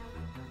day.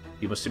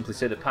 You must simply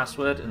say the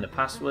password, and the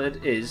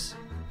password is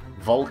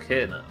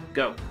Volcano.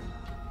 Go.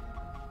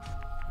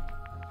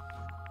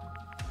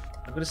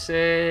 I'm going to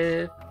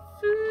say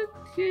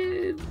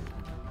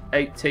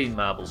 18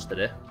 marbles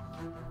today.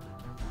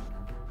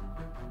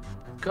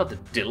 God, the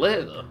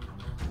delay though.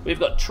 We've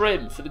got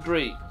Trim for the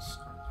greens,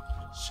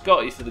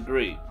 Scotty for the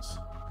greens,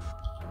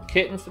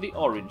 Kitten for the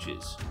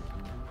oranges,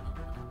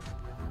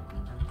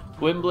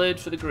 Gwynblade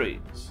for the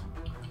greens,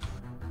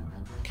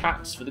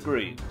 Cats for the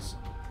greens,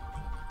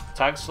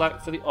 Tag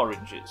Slack for the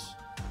oranges,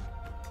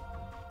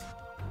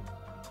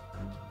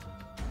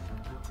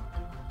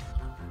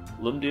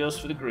 Lundios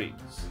for the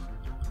greens,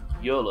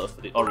 YOLO for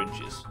the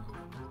oranges.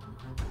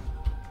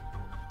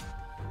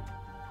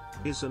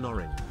 Is an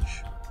orange.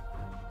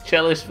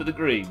 Chalice for the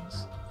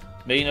greens,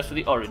 Mina for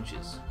the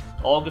oranges,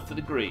 Auger for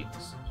the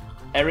greens,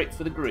 Eric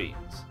for the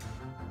greens,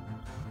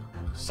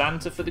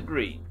 Santa for the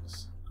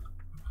greens,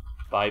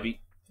 Bybie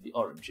for the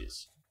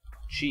oranges,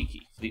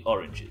 Cheeky for the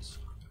oranges,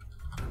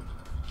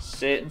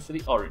 Satan for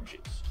the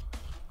oranges,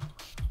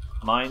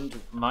 Mind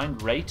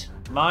Right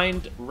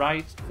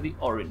for the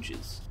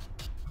oranges,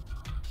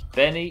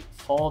 Benny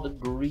for the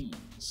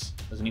greens.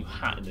 There's a new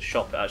hat in the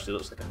shop, it actually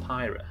looks like a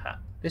pirate hat.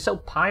 They sell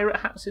pirate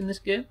hats in this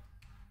game?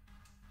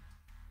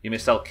 You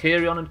missed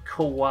Alkarion and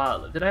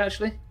Koala. Did I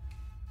actually?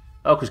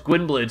 Oh, because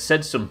Gwynblade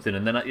said something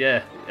and then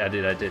yeah, I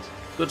did.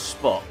 Good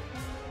spot.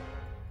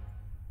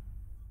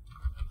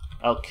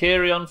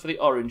 Alkarion for the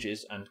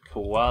oranges and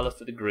Koala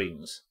for the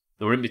greens.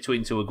 They were in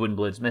between two of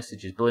Gwynblade's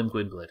messages. Blame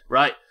Gwynblade.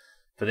 Right,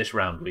 for this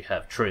round we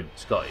have Trim,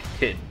 Scotty,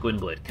 Kitten,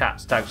 Gwynblade,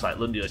 Cats, Tags like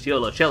Lundios,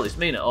 YOLO, Chalice,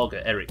 Mina,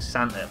 Auger, Eric,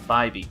 Santa,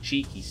 Bybie,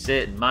 Cheeky,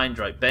 Satan,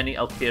 Mindright, Benny,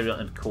 Alkarion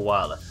and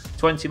Koala.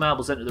 20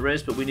 marbles enter the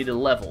race, but we need a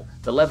level.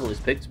 The level is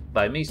picked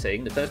by me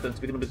saying the first one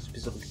to begin with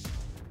specific.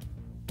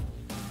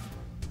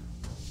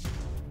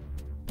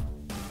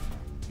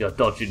 Your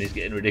dodging is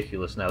getting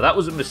ridiculous now. That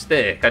was a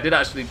mistake. I did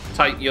actually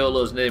type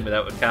YOLO's name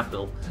without a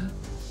capital.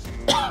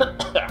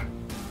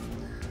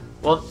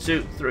 1,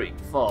 2, 3,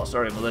 4.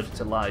 Sorry, I'm allergic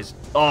to lies.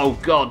 Oh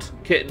God,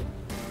 Kitten.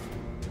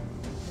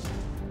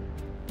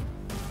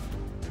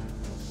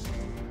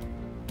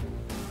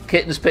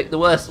 Kitten's picked the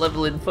worst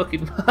level in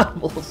fucking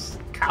marbles.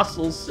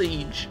 Castle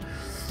Siege.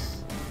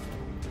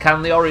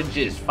 Can the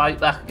oranges fight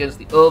back against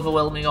the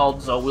overwhelming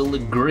odds, or will the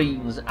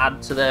greens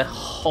add to their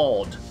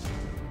hoard?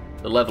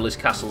 The level is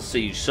Castle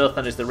Siege.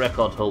 Sothan is the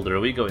record holder. Are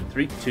we going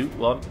 3, 2,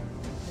 1?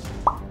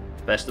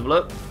 Best of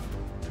luck.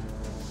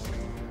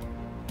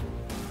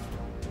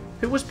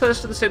 Who was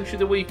Person of the Century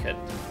the weekend?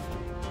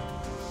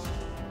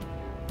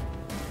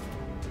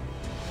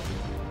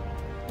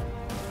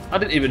 I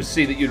didn't even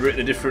see that you'd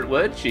written a different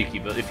word, cheeky,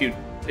 but if you...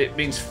 It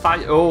means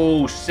fight...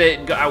 Oh,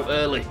 Satan got out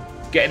early.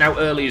 Getting out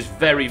early is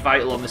very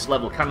vital on this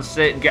level. Can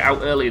Satan get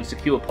out early and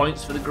secure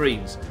points for the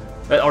greens?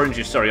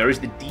 Oranges, sorry. Or is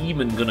the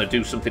demon going to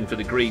do something for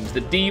the greens? The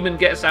demon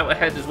gets out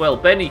ahead as well.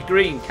 Benny,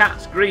 green.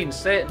 Cats, green.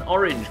 Satan,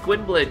 orange.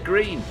 Gwynblade,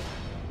 green.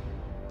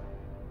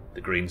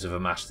 The greens have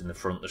amassed in the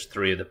front. There's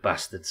 3 of the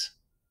bastards.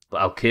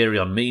 But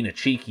Alkarion, Mina,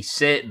 Cheeky,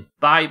 Satan,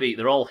 Bybeat,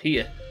 they're all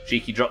here.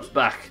 Cheeky drops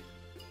back.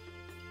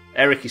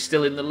 Eric is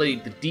still in the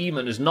lead. The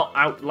demon has not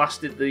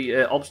outlasted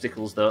the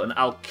obstacles, though, and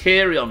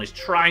Alkarion is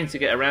trying to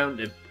get around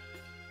him.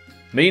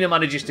 Mina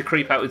manages to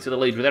creep out into the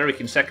lead with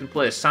Eric in second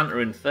place, Santa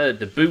in third.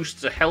 The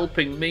boosts are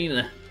helping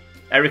Mina.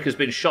 Eric has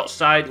been shot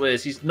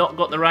sideways. He's not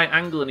got the right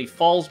angle and he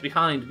falls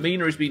behind.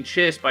 Mina is being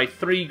chased by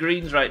 3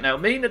 greens right now.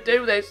 Mina,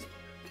 do this!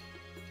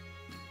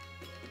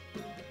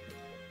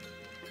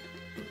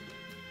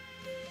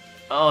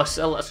 Oh,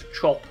 Sel, that's a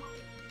chop.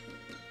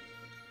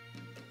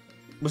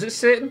 Was it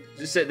Satan?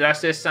 Did I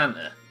say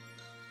Santa?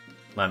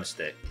 My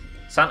mistake.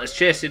 Santa's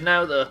chasing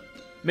now, though.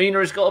 Mina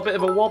has got a bit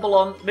of a wobble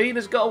on.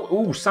 Mina's got...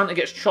 Ooh, Santa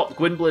gets chopped.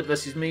 Gwynblade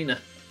versus Mina.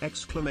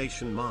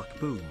 Exclamation mark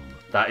boom.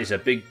 That is a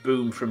big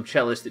boom from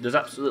Cellist. It does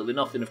absolutely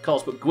nothing, of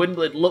course, but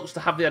Gwynblade looks to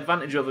have the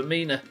advantage over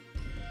Mina.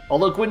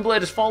 Although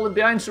Gwynblade has fallen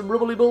behind some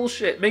rubbly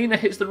bullshit. Mina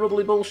hits the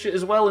rubbly bullshit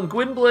as well, and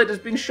Gwynblade has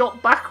been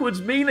shot backwards.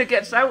 Mina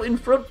gets out in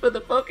front for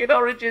the fucking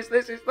oranges.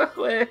 This is the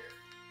way.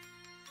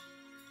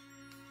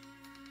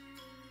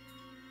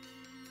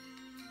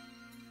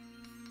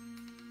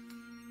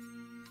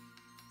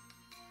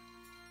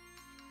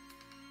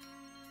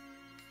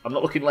 I'm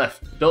not looking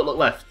left. Don't look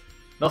left.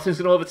 Nothing's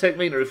going to overtake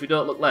Mina if we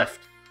don't look left.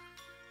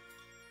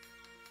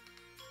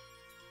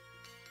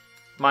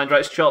 Mind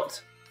right's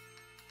chopped.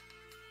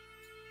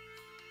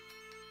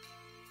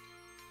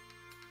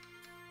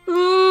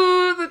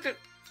 Ooh,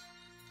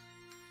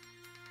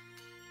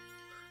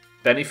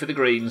 Benny for the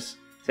greens.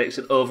 Takes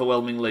an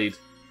overwhelming lead.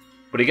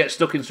 But he gets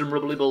stuck in some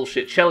rubbly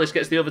bullshit. Cellist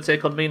gets the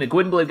overtake on Mina.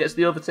 Gwynblade gets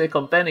the overtake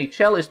on Benny.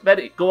 Cellist,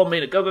 Benny. Go on,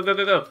 Mina. Go, go, go,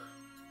 go, go.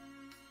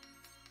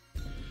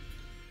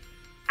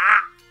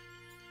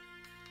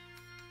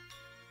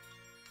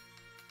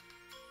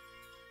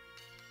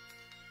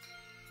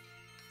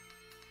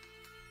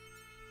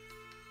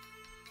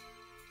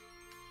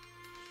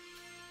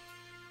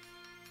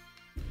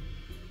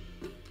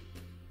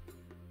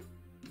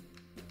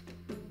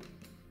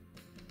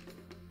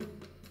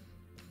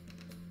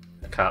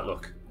 Can't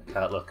look. I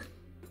can't look.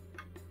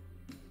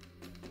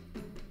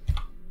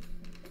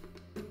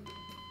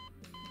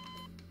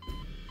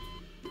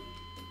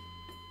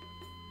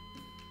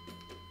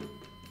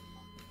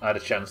 I had a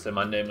chance there.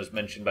 My name was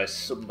mentioned by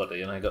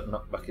somebody and I got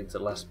knocked back into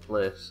last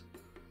place.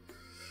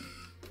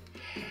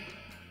 Do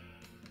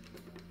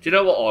you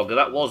know what, Augur?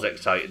 That was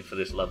exciting for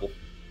this level.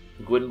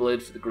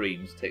 Gwynblade for the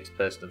greens takes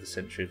Person of the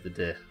Century of the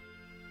day.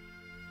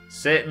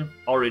 Satan,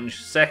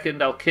 orange, second.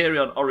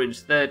 Alkarion,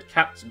 orange, third.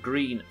 Cats,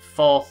 green,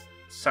 fourth.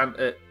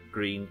 Santa,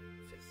 green,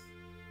 fifth.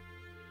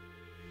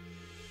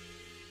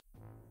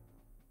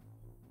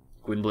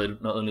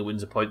 Gwynblade not only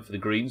wins a point for the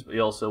greens, but he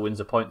also wins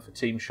a point for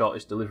team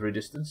shortest delivery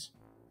distance.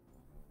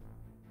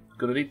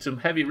 Gonna need some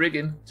heavy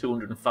rigging.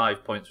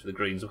 205 points for the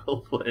greens. Well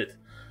played.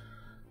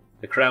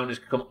 The crown has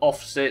come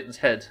off Satan's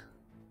head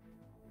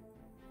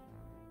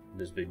and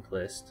has been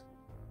placed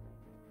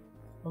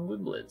on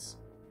Gwynblade's.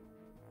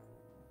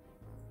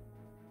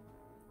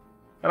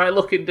 And I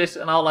look in this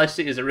and all I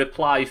see is a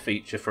reply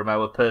feature from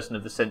our Person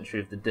of the Century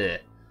of the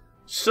day.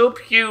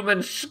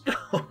 Subhuman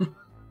scum!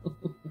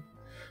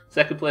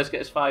 Second place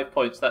gets 5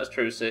 points, that's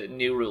true, Satan.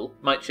 New rule.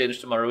 Might change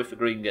tomorrow if a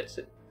green gets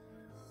it.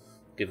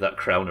 Give that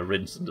crown a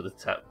rinse under the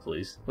tap,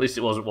 please. At least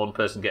it wasn't one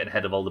person getting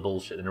ahead of all the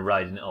bullshit and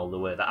riding it all the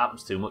way. That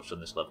happens too much on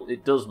this level.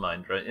 It does,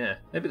 mind, right? Yeah.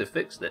 Maybe they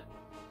fixed it.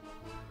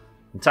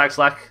 And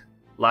Tagslack,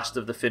 last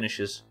of the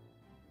finishers.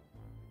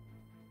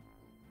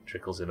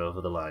 Trickles in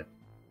over the line.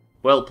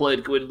 Well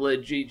played,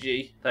 Gwynblade.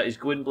 GG. That is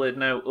Gwynblade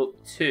now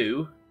up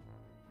to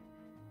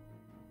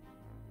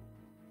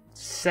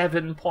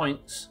 7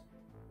 points.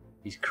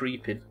 He's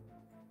creeping.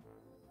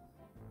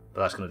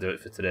 But that's going to do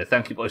it for today.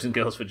 Thank you, boys and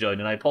girls, for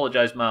joining. I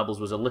apologise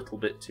Marbles was a little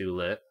bit too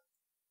late.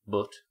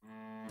 But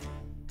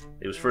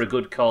it was for a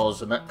good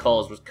cause, and that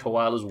cause was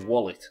Koala's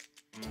wallet.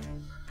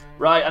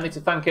 Right, I need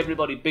to thank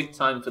everybody big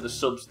time for the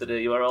subs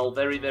today. You are all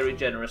very, very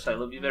generous. I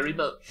love you very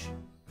much.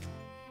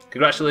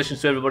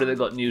 Congratulations to everybody that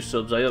got new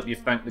subs. I hope you've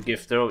thanked the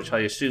gifter, which I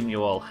assume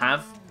you all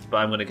have. But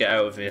I'm going to get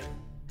out of here.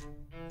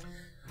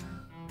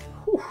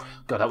 Whew.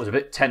 God, that was a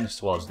bit tense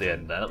towards the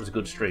end there. That was a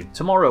good stream.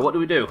 Tomorrow, what do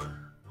we do?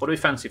 What do we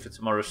fancy for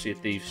tomorrow's Sea of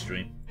Thieves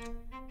stream?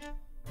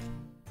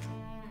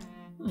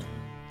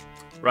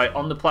 Right,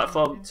 on the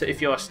platform,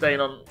 if you are staying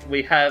on,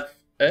 we have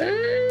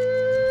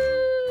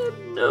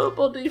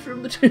nobody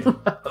from the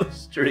Doomhaus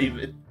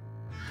streaming.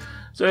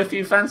 So So if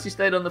you fancy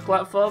staying on the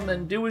platform,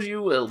 then do as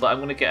you will, but I'm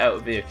going to get out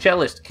of here.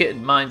 Cellist,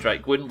 Kitten,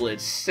 Mindrite, Gwynblade,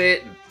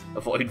 Satan,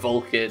 avoid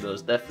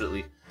volcanoes,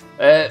 definitely.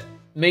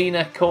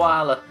 Mina,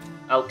 Koala,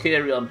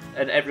 Alkarion,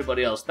 and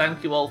everybody else,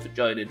 thank you all for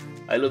joining.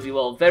 I love you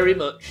all very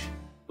much,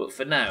 but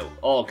for now,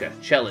 Augur,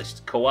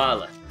 Cellist,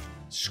 Koala,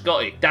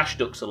 Scotty, Dash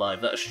Duck's alive,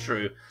 that's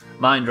true.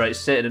 Mindrite,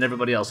 Satan, and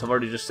everybody else. I've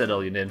already just said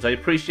all your names. I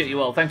appreciate you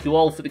all. Thank you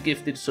all for the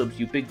gifted subs,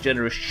 you big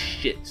generous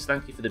shits.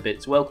 Thank you for the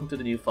bits. Welcome to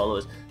the new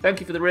followers. Thank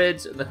you for the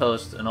raids and the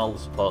hosts and all the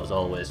support as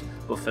always.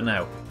 But for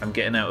now, I'm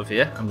getting out of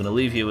here. I'm going to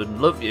leave you and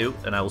love you,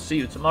 and I will see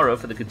you tomorrow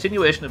for the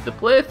continuation of the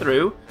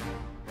playthrough.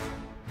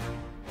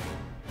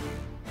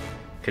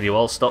 Can you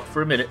all stop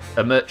for a minute?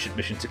 A merchant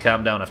mission to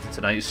calm down after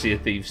tonight's Sea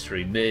of Thieves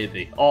stream,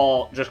 maybe.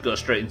 Or just go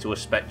straight into a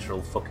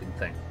spectral fucking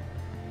thing.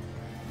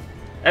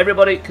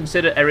 Everybody,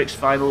 consider Eric's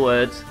final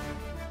words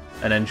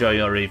and enjoy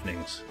your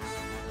evenings.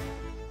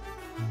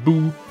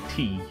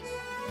 Booty.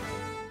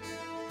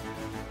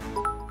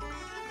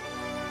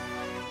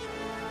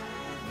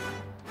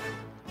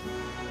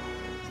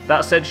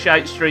 That said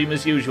shite stream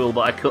as usual,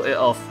 but I cut it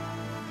off.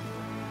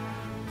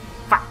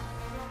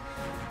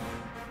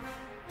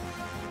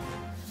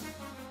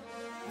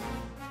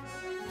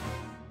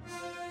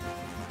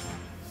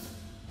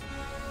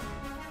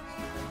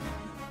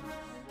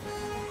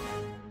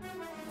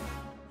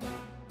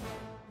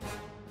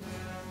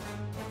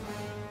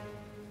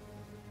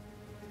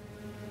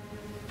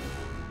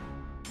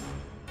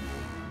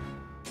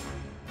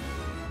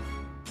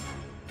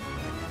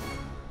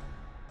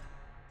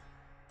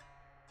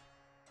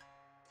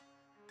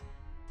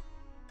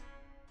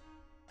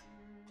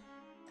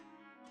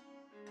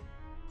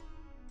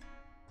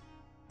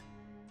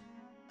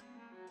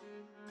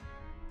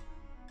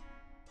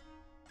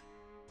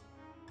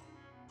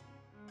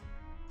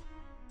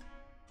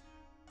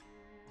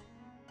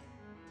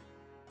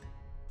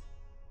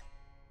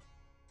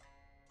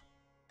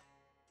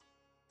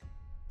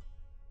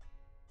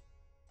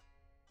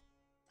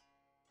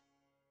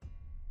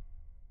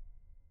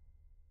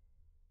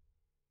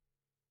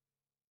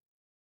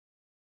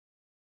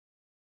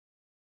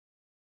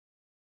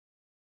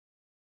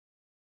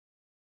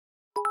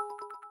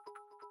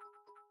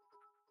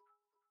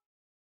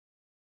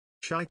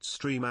 Shite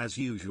stream as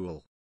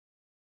usual.